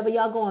whatever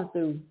y'all going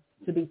through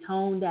to be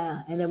toned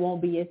down, and it won't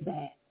be as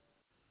bad.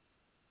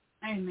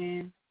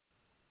 Amen.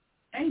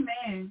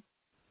 Amen.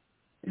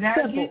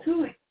 Gotta get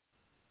to it.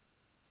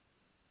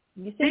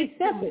 You see,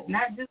 simple.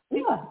 Not just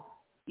yeah.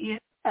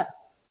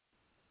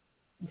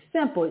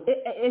 Simple.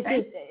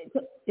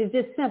 It's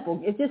just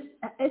simple.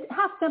 It's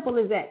how simple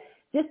is that?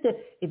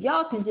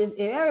 If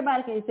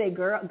everybody can say,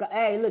 girl,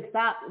 hey, look,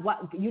 stop.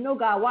 You know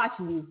God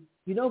watching you.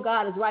 You know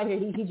God is right here.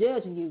 He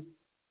judging you.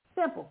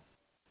 Simple.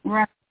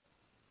 Right.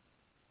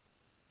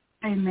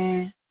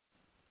 Amen.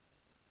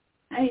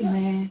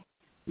 Amen.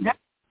 Thank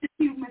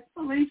you, Miss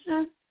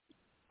Felicia.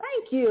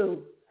 Thank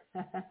you.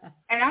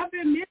 And I've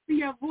been missing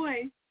your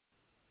voice.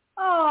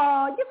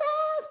 Oh, you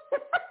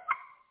have?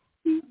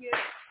 Yeah.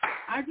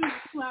 I just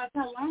realized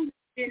how long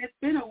it's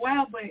been a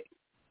while, but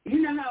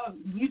you know how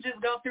you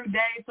just go through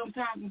days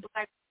sometimes and be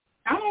like,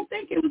 I don't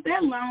think it was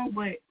that long,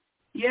 but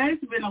yeah,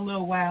 it's been a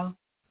little while.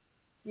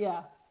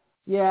 Yeah.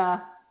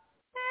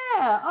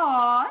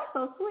 Oh, that's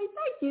so sweet.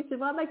 Thank you,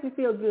 Siobhan. It makes me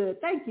feel good.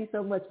 Thank you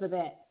so much for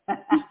that.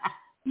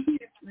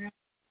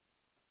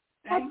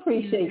 I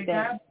appreciate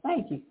that.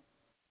 Thank you.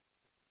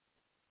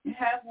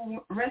 Have a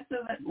rest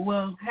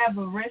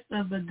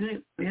of the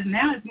good.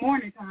 Now it's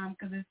morning time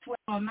because it's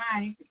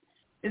 12:09.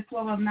 It's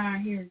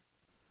 12:09 here.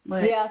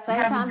 But yeah,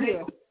 same time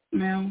here.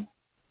 Ma'am.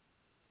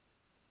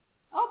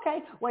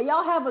 Okay. Well,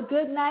 y'all have a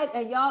good night,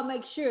 and y'all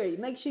make sure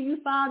you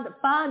find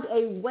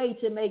a way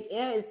to make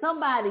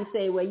somebody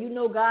say, well,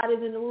 God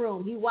is in the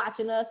room. He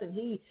watching us,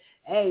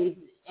 and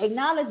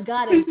acknowledge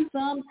God in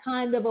some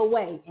kind of a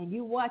way, and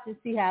you watch and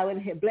see how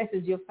it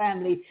blesses your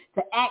family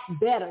to act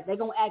better. They're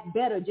going to act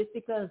better just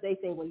because they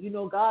say,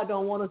 well, God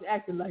don't want us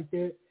acting like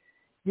that.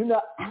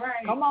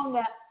 Right. Come on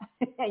now.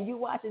 And you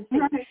watch and see.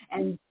 Right.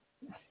 And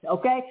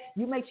okay,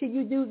 you make sure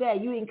you do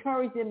that. You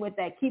encourage them with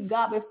that. Keep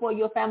God before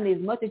your family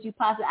as much as you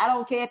possibly. I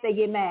don't care if they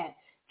get mad.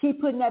 Keep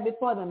putting that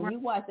before them. You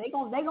watch. They're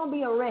gonna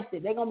be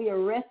arrested. They're gonna be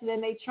arrested in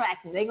their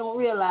tracks, and they're gonna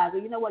realize,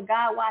 well, you know what,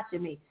 God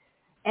watching me.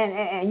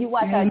 And you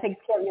watch how He takes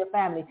care of your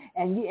family,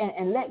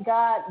 and let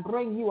God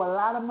bring you a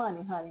lot of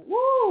money, honey.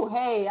 Woo!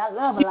 Hey, I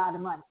love a lot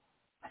of money.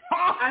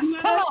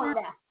 Come on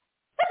now.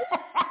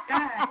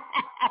 God.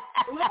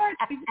 Lord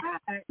to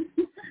God.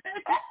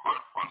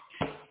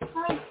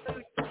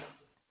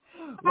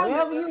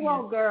 Whatever you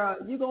want, girl,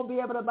 you're going to be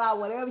able to buy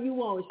whatever you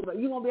want.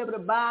 You're going to be able to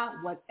buy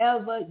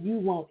whatever you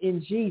want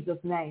in Jesus'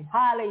 name.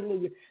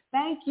 Hallelujah.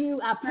 Thank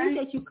you. I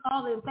appreciate you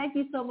calling. Thank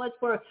you so much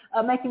for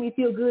making me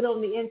feel good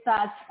on the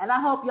inside. And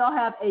I hope y'all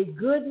have a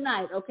good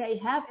night, okay?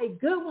 Have a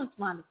good one,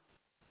 Swanee.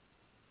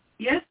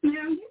 Yes,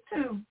 ma'am. You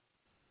too.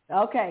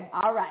 Okay.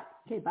 All right.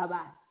 Okay. Bye-bye.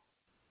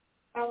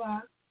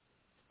 Bye-bye.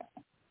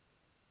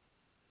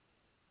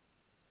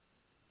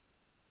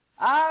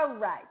 All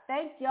right.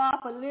 Thank y'all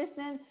for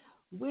listening.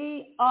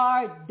 We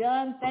are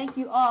done. Thank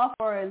you all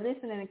for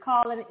listening and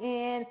calling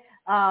in,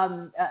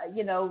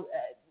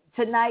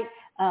 tonight.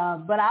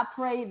 But I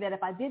pray that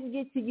if I didn't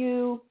get to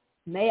you,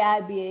 may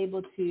I be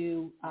able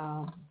to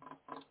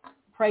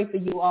pray for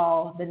you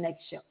all the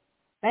next show.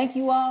 Thank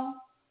you all,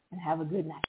 and have a good night.